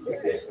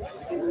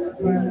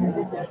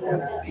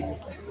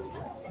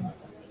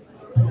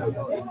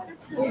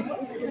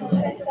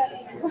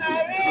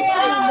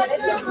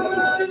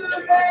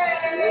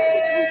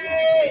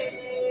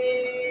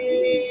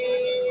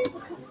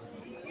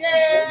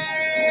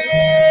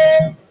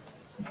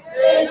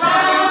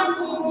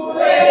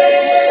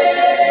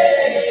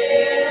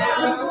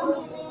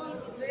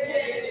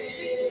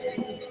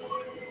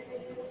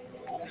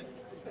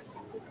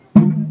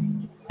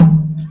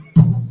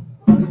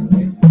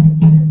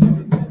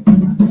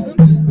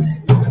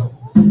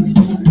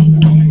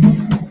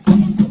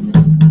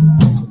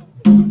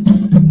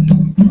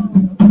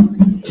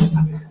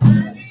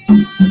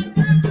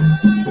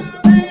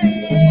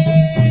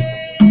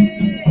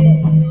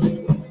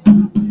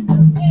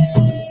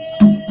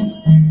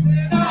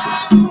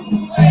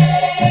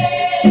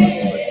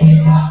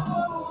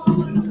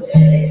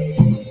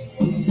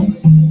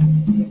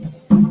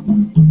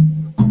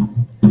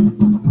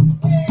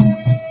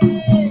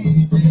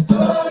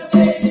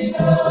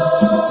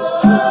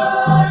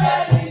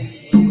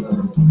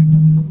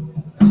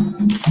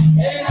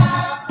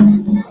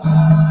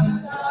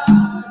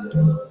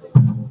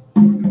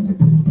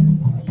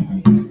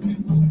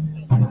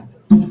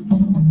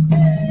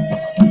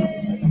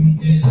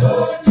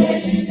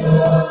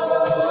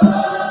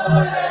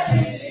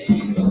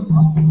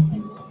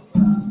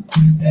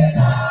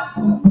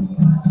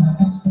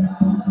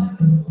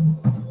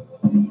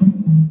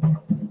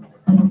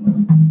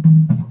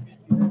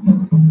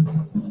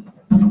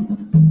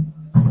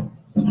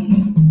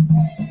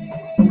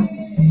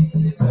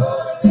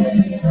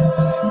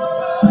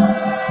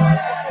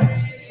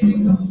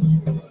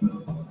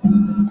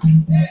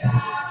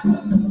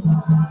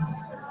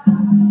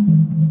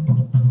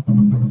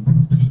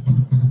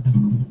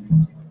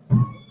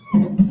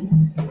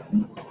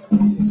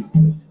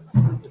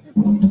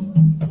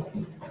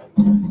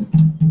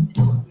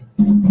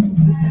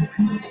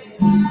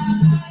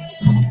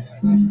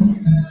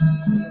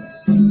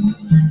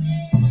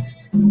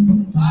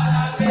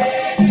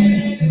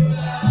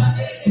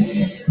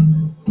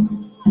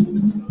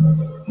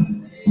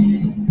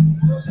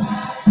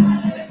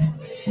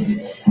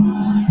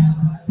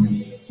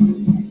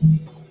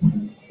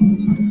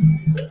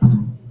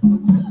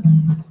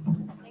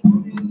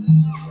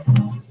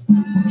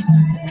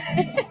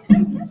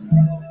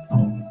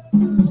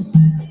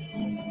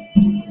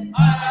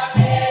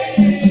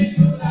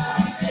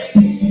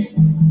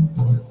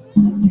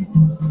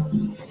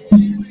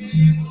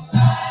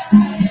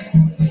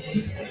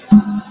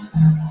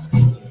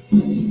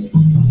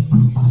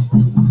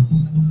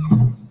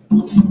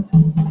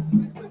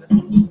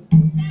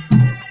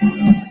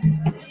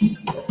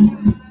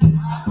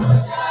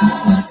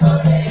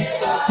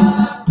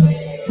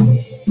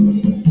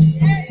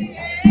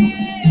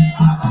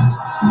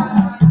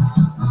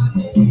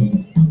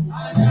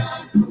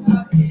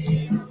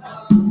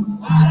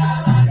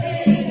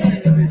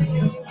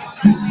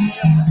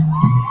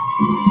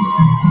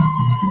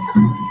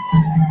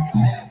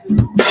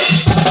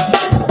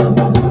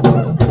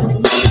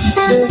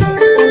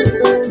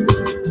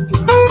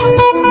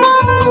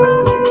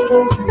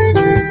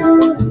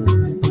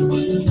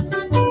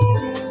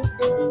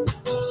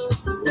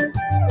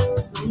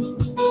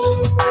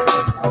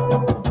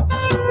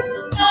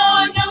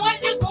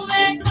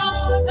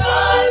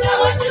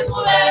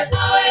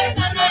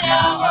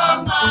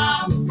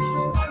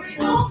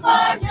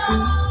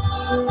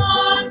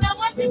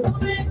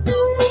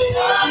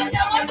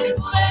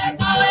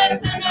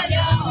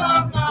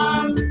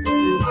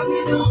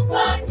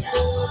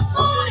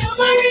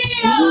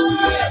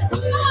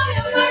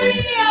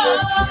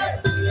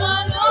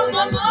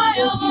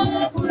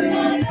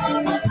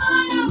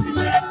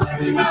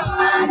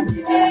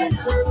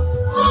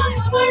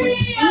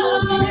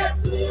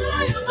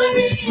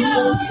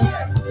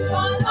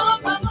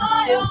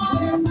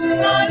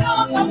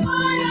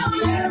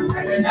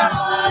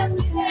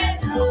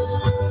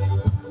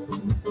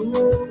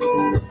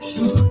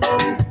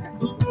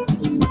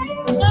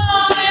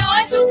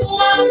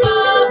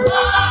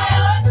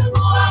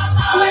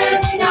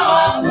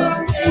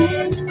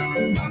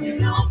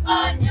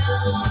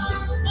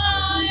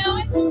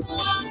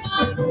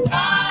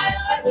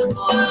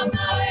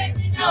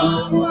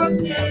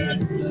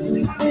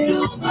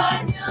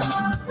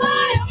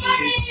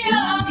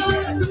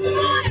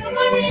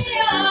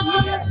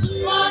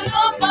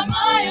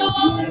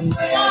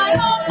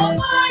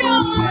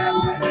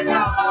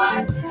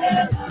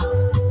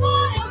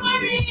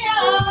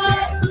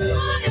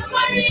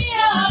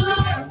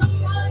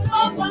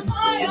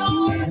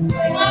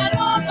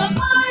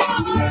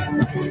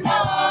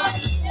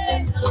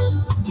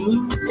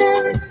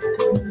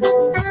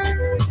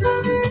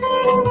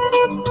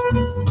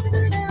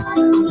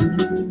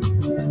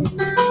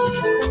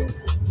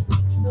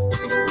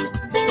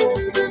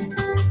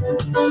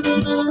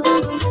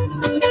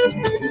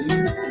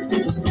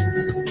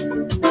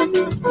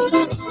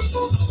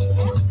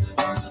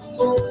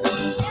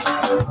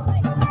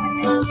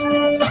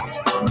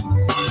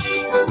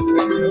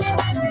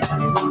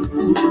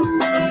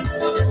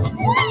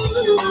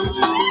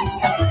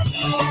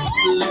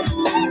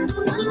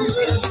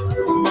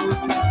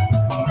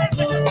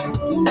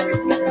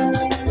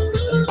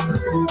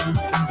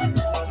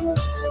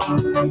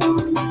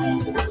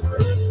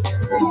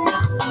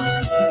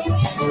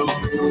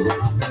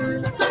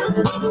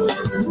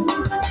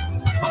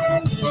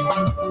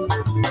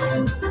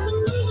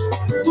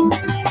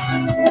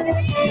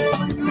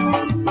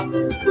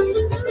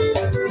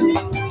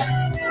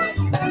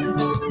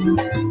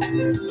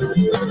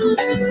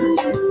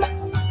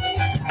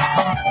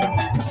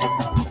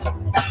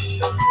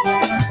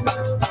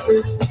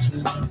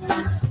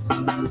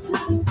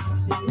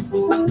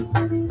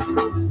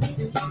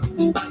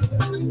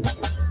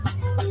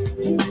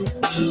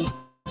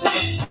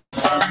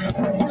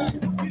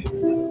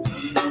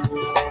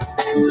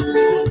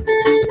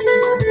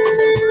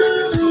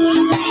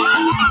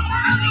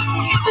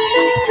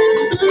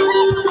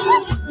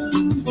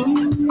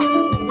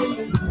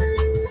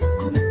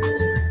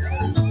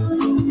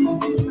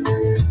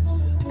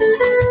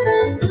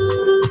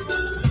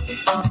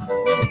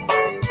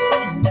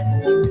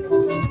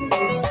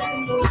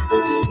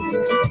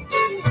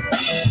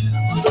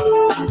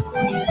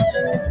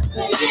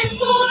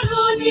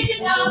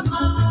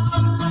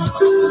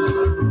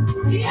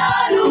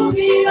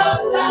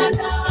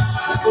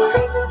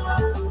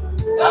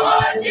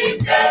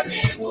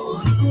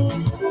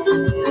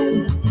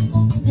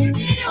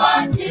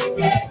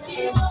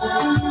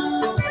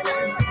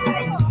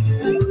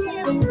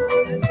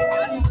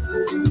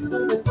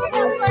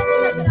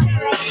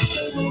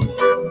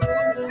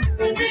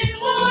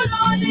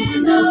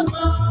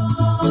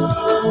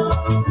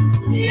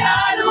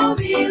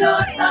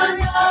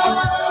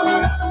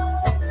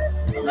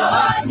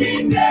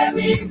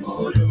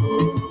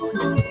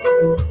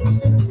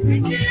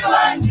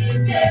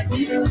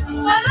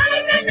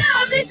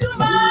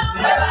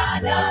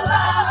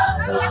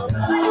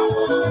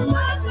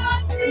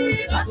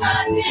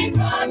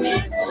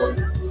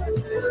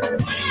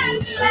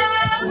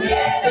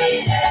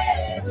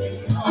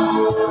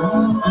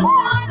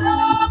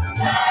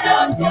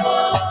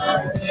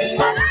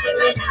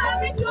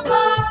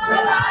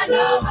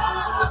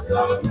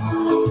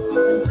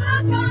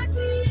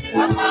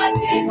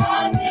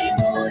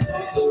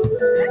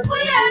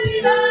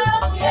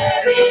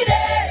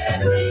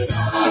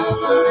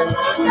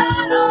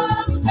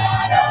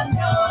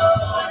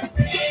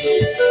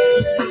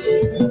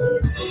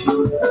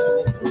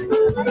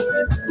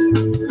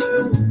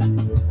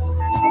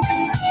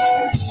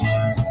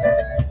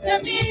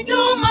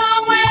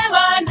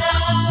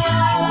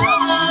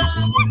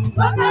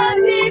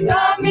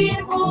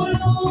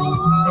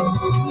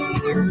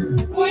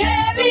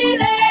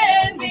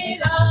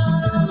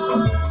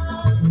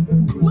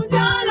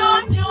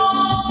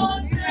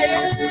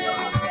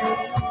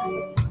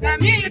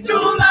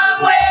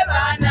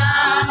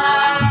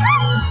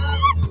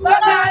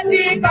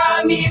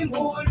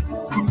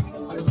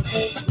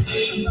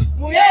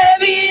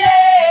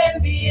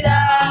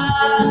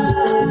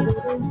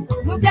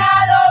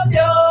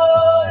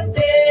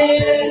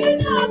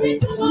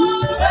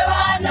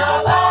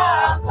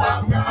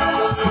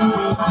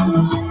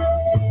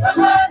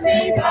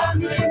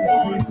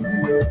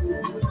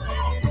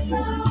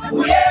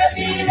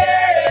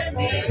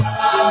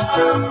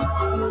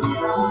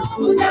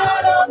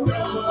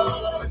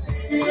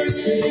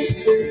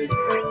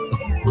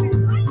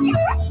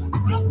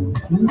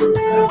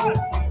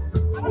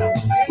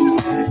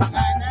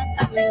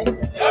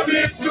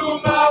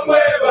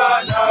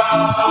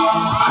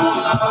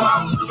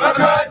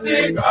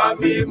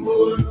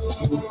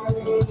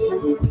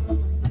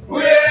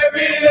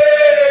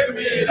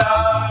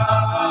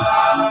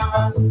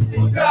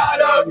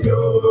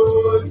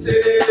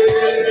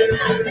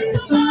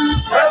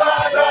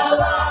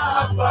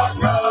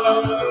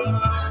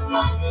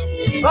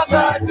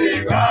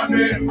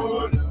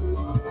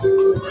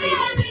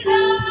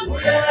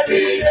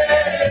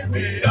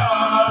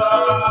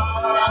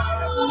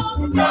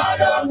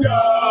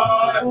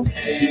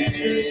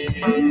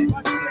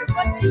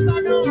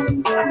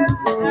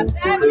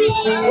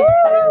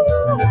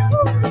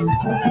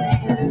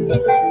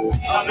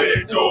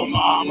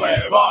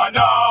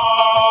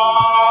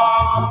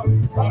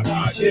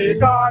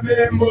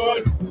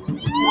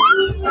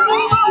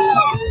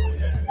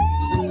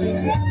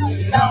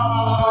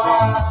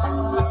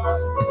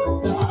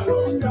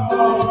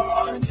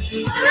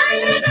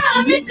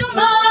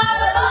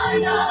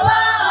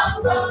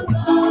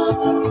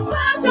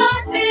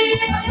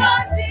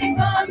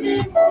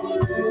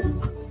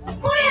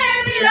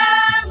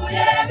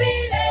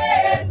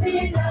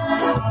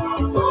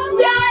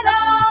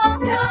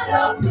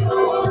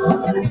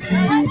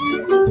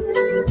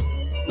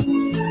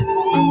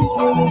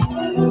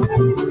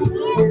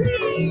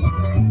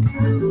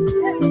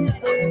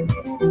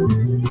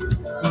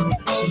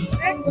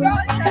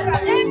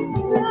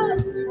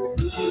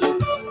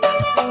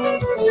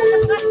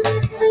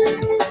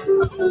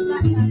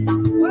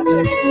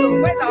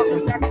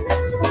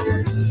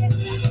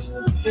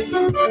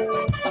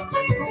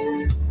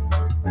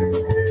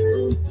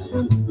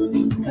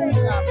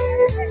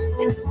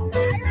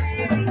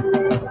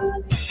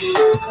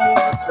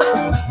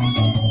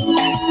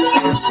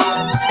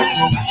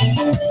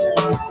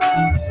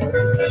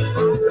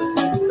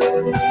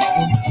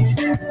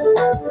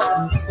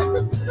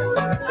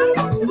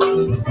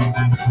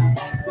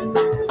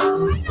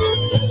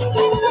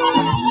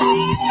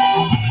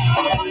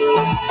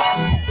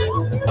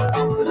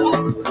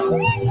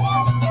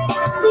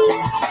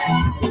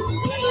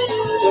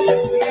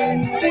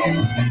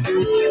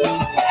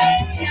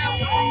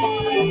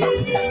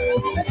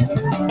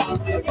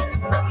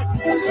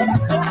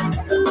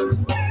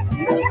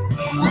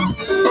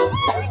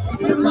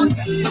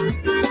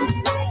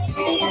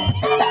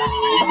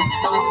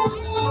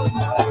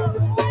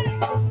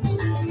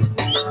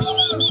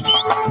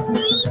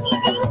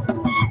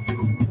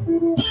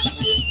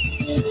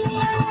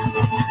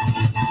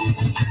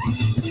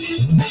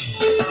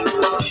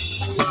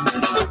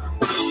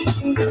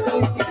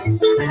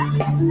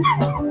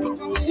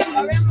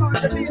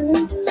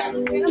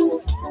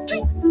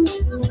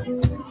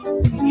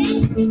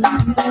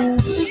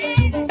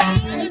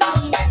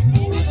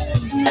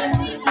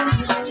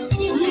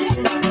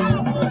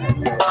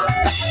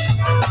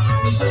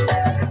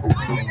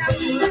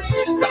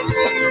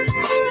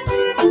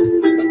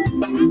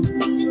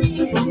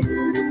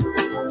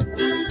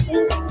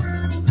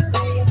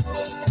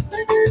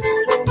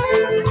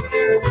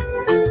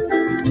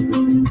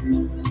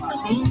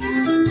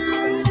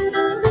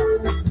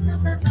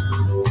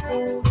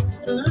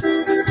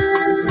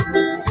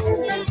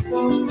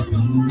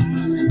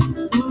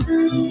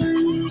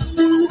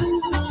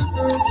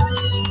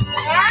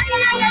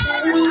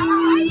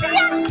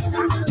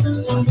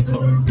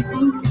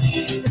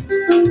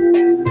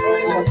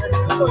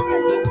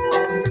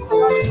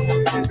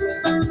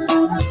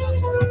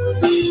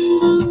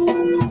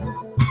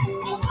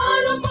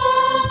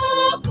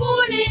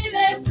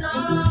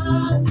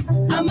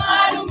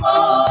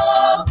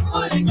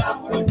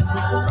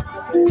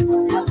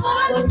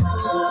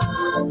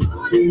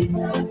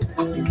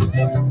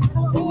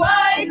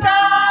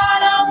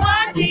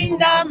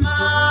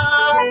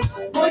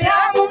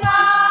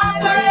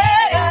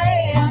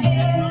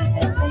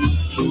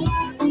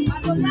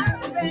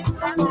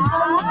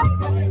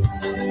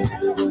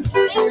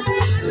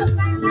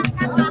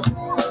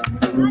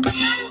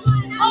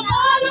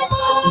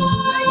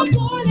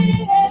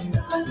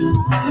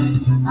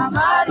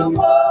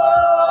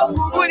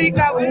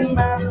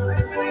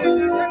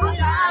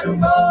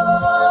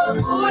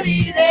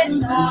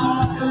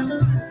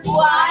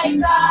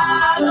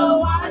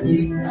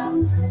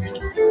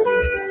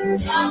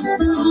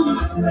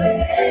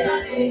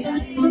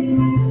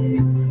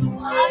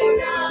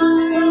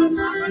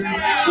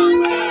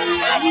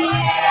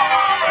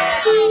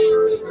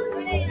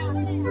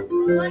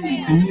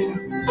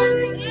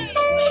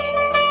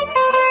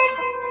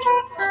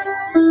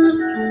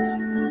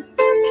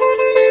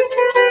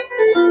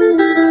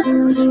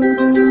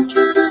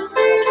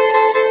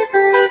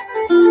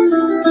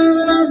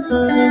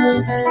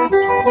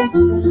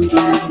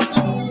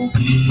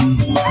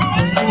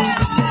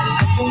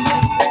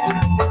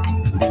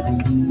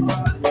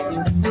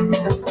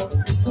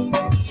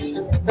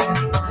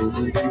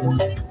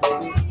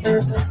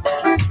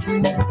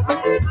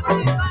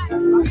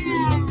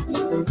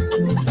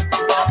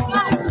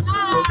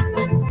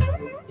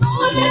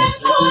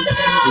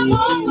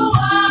 Mungu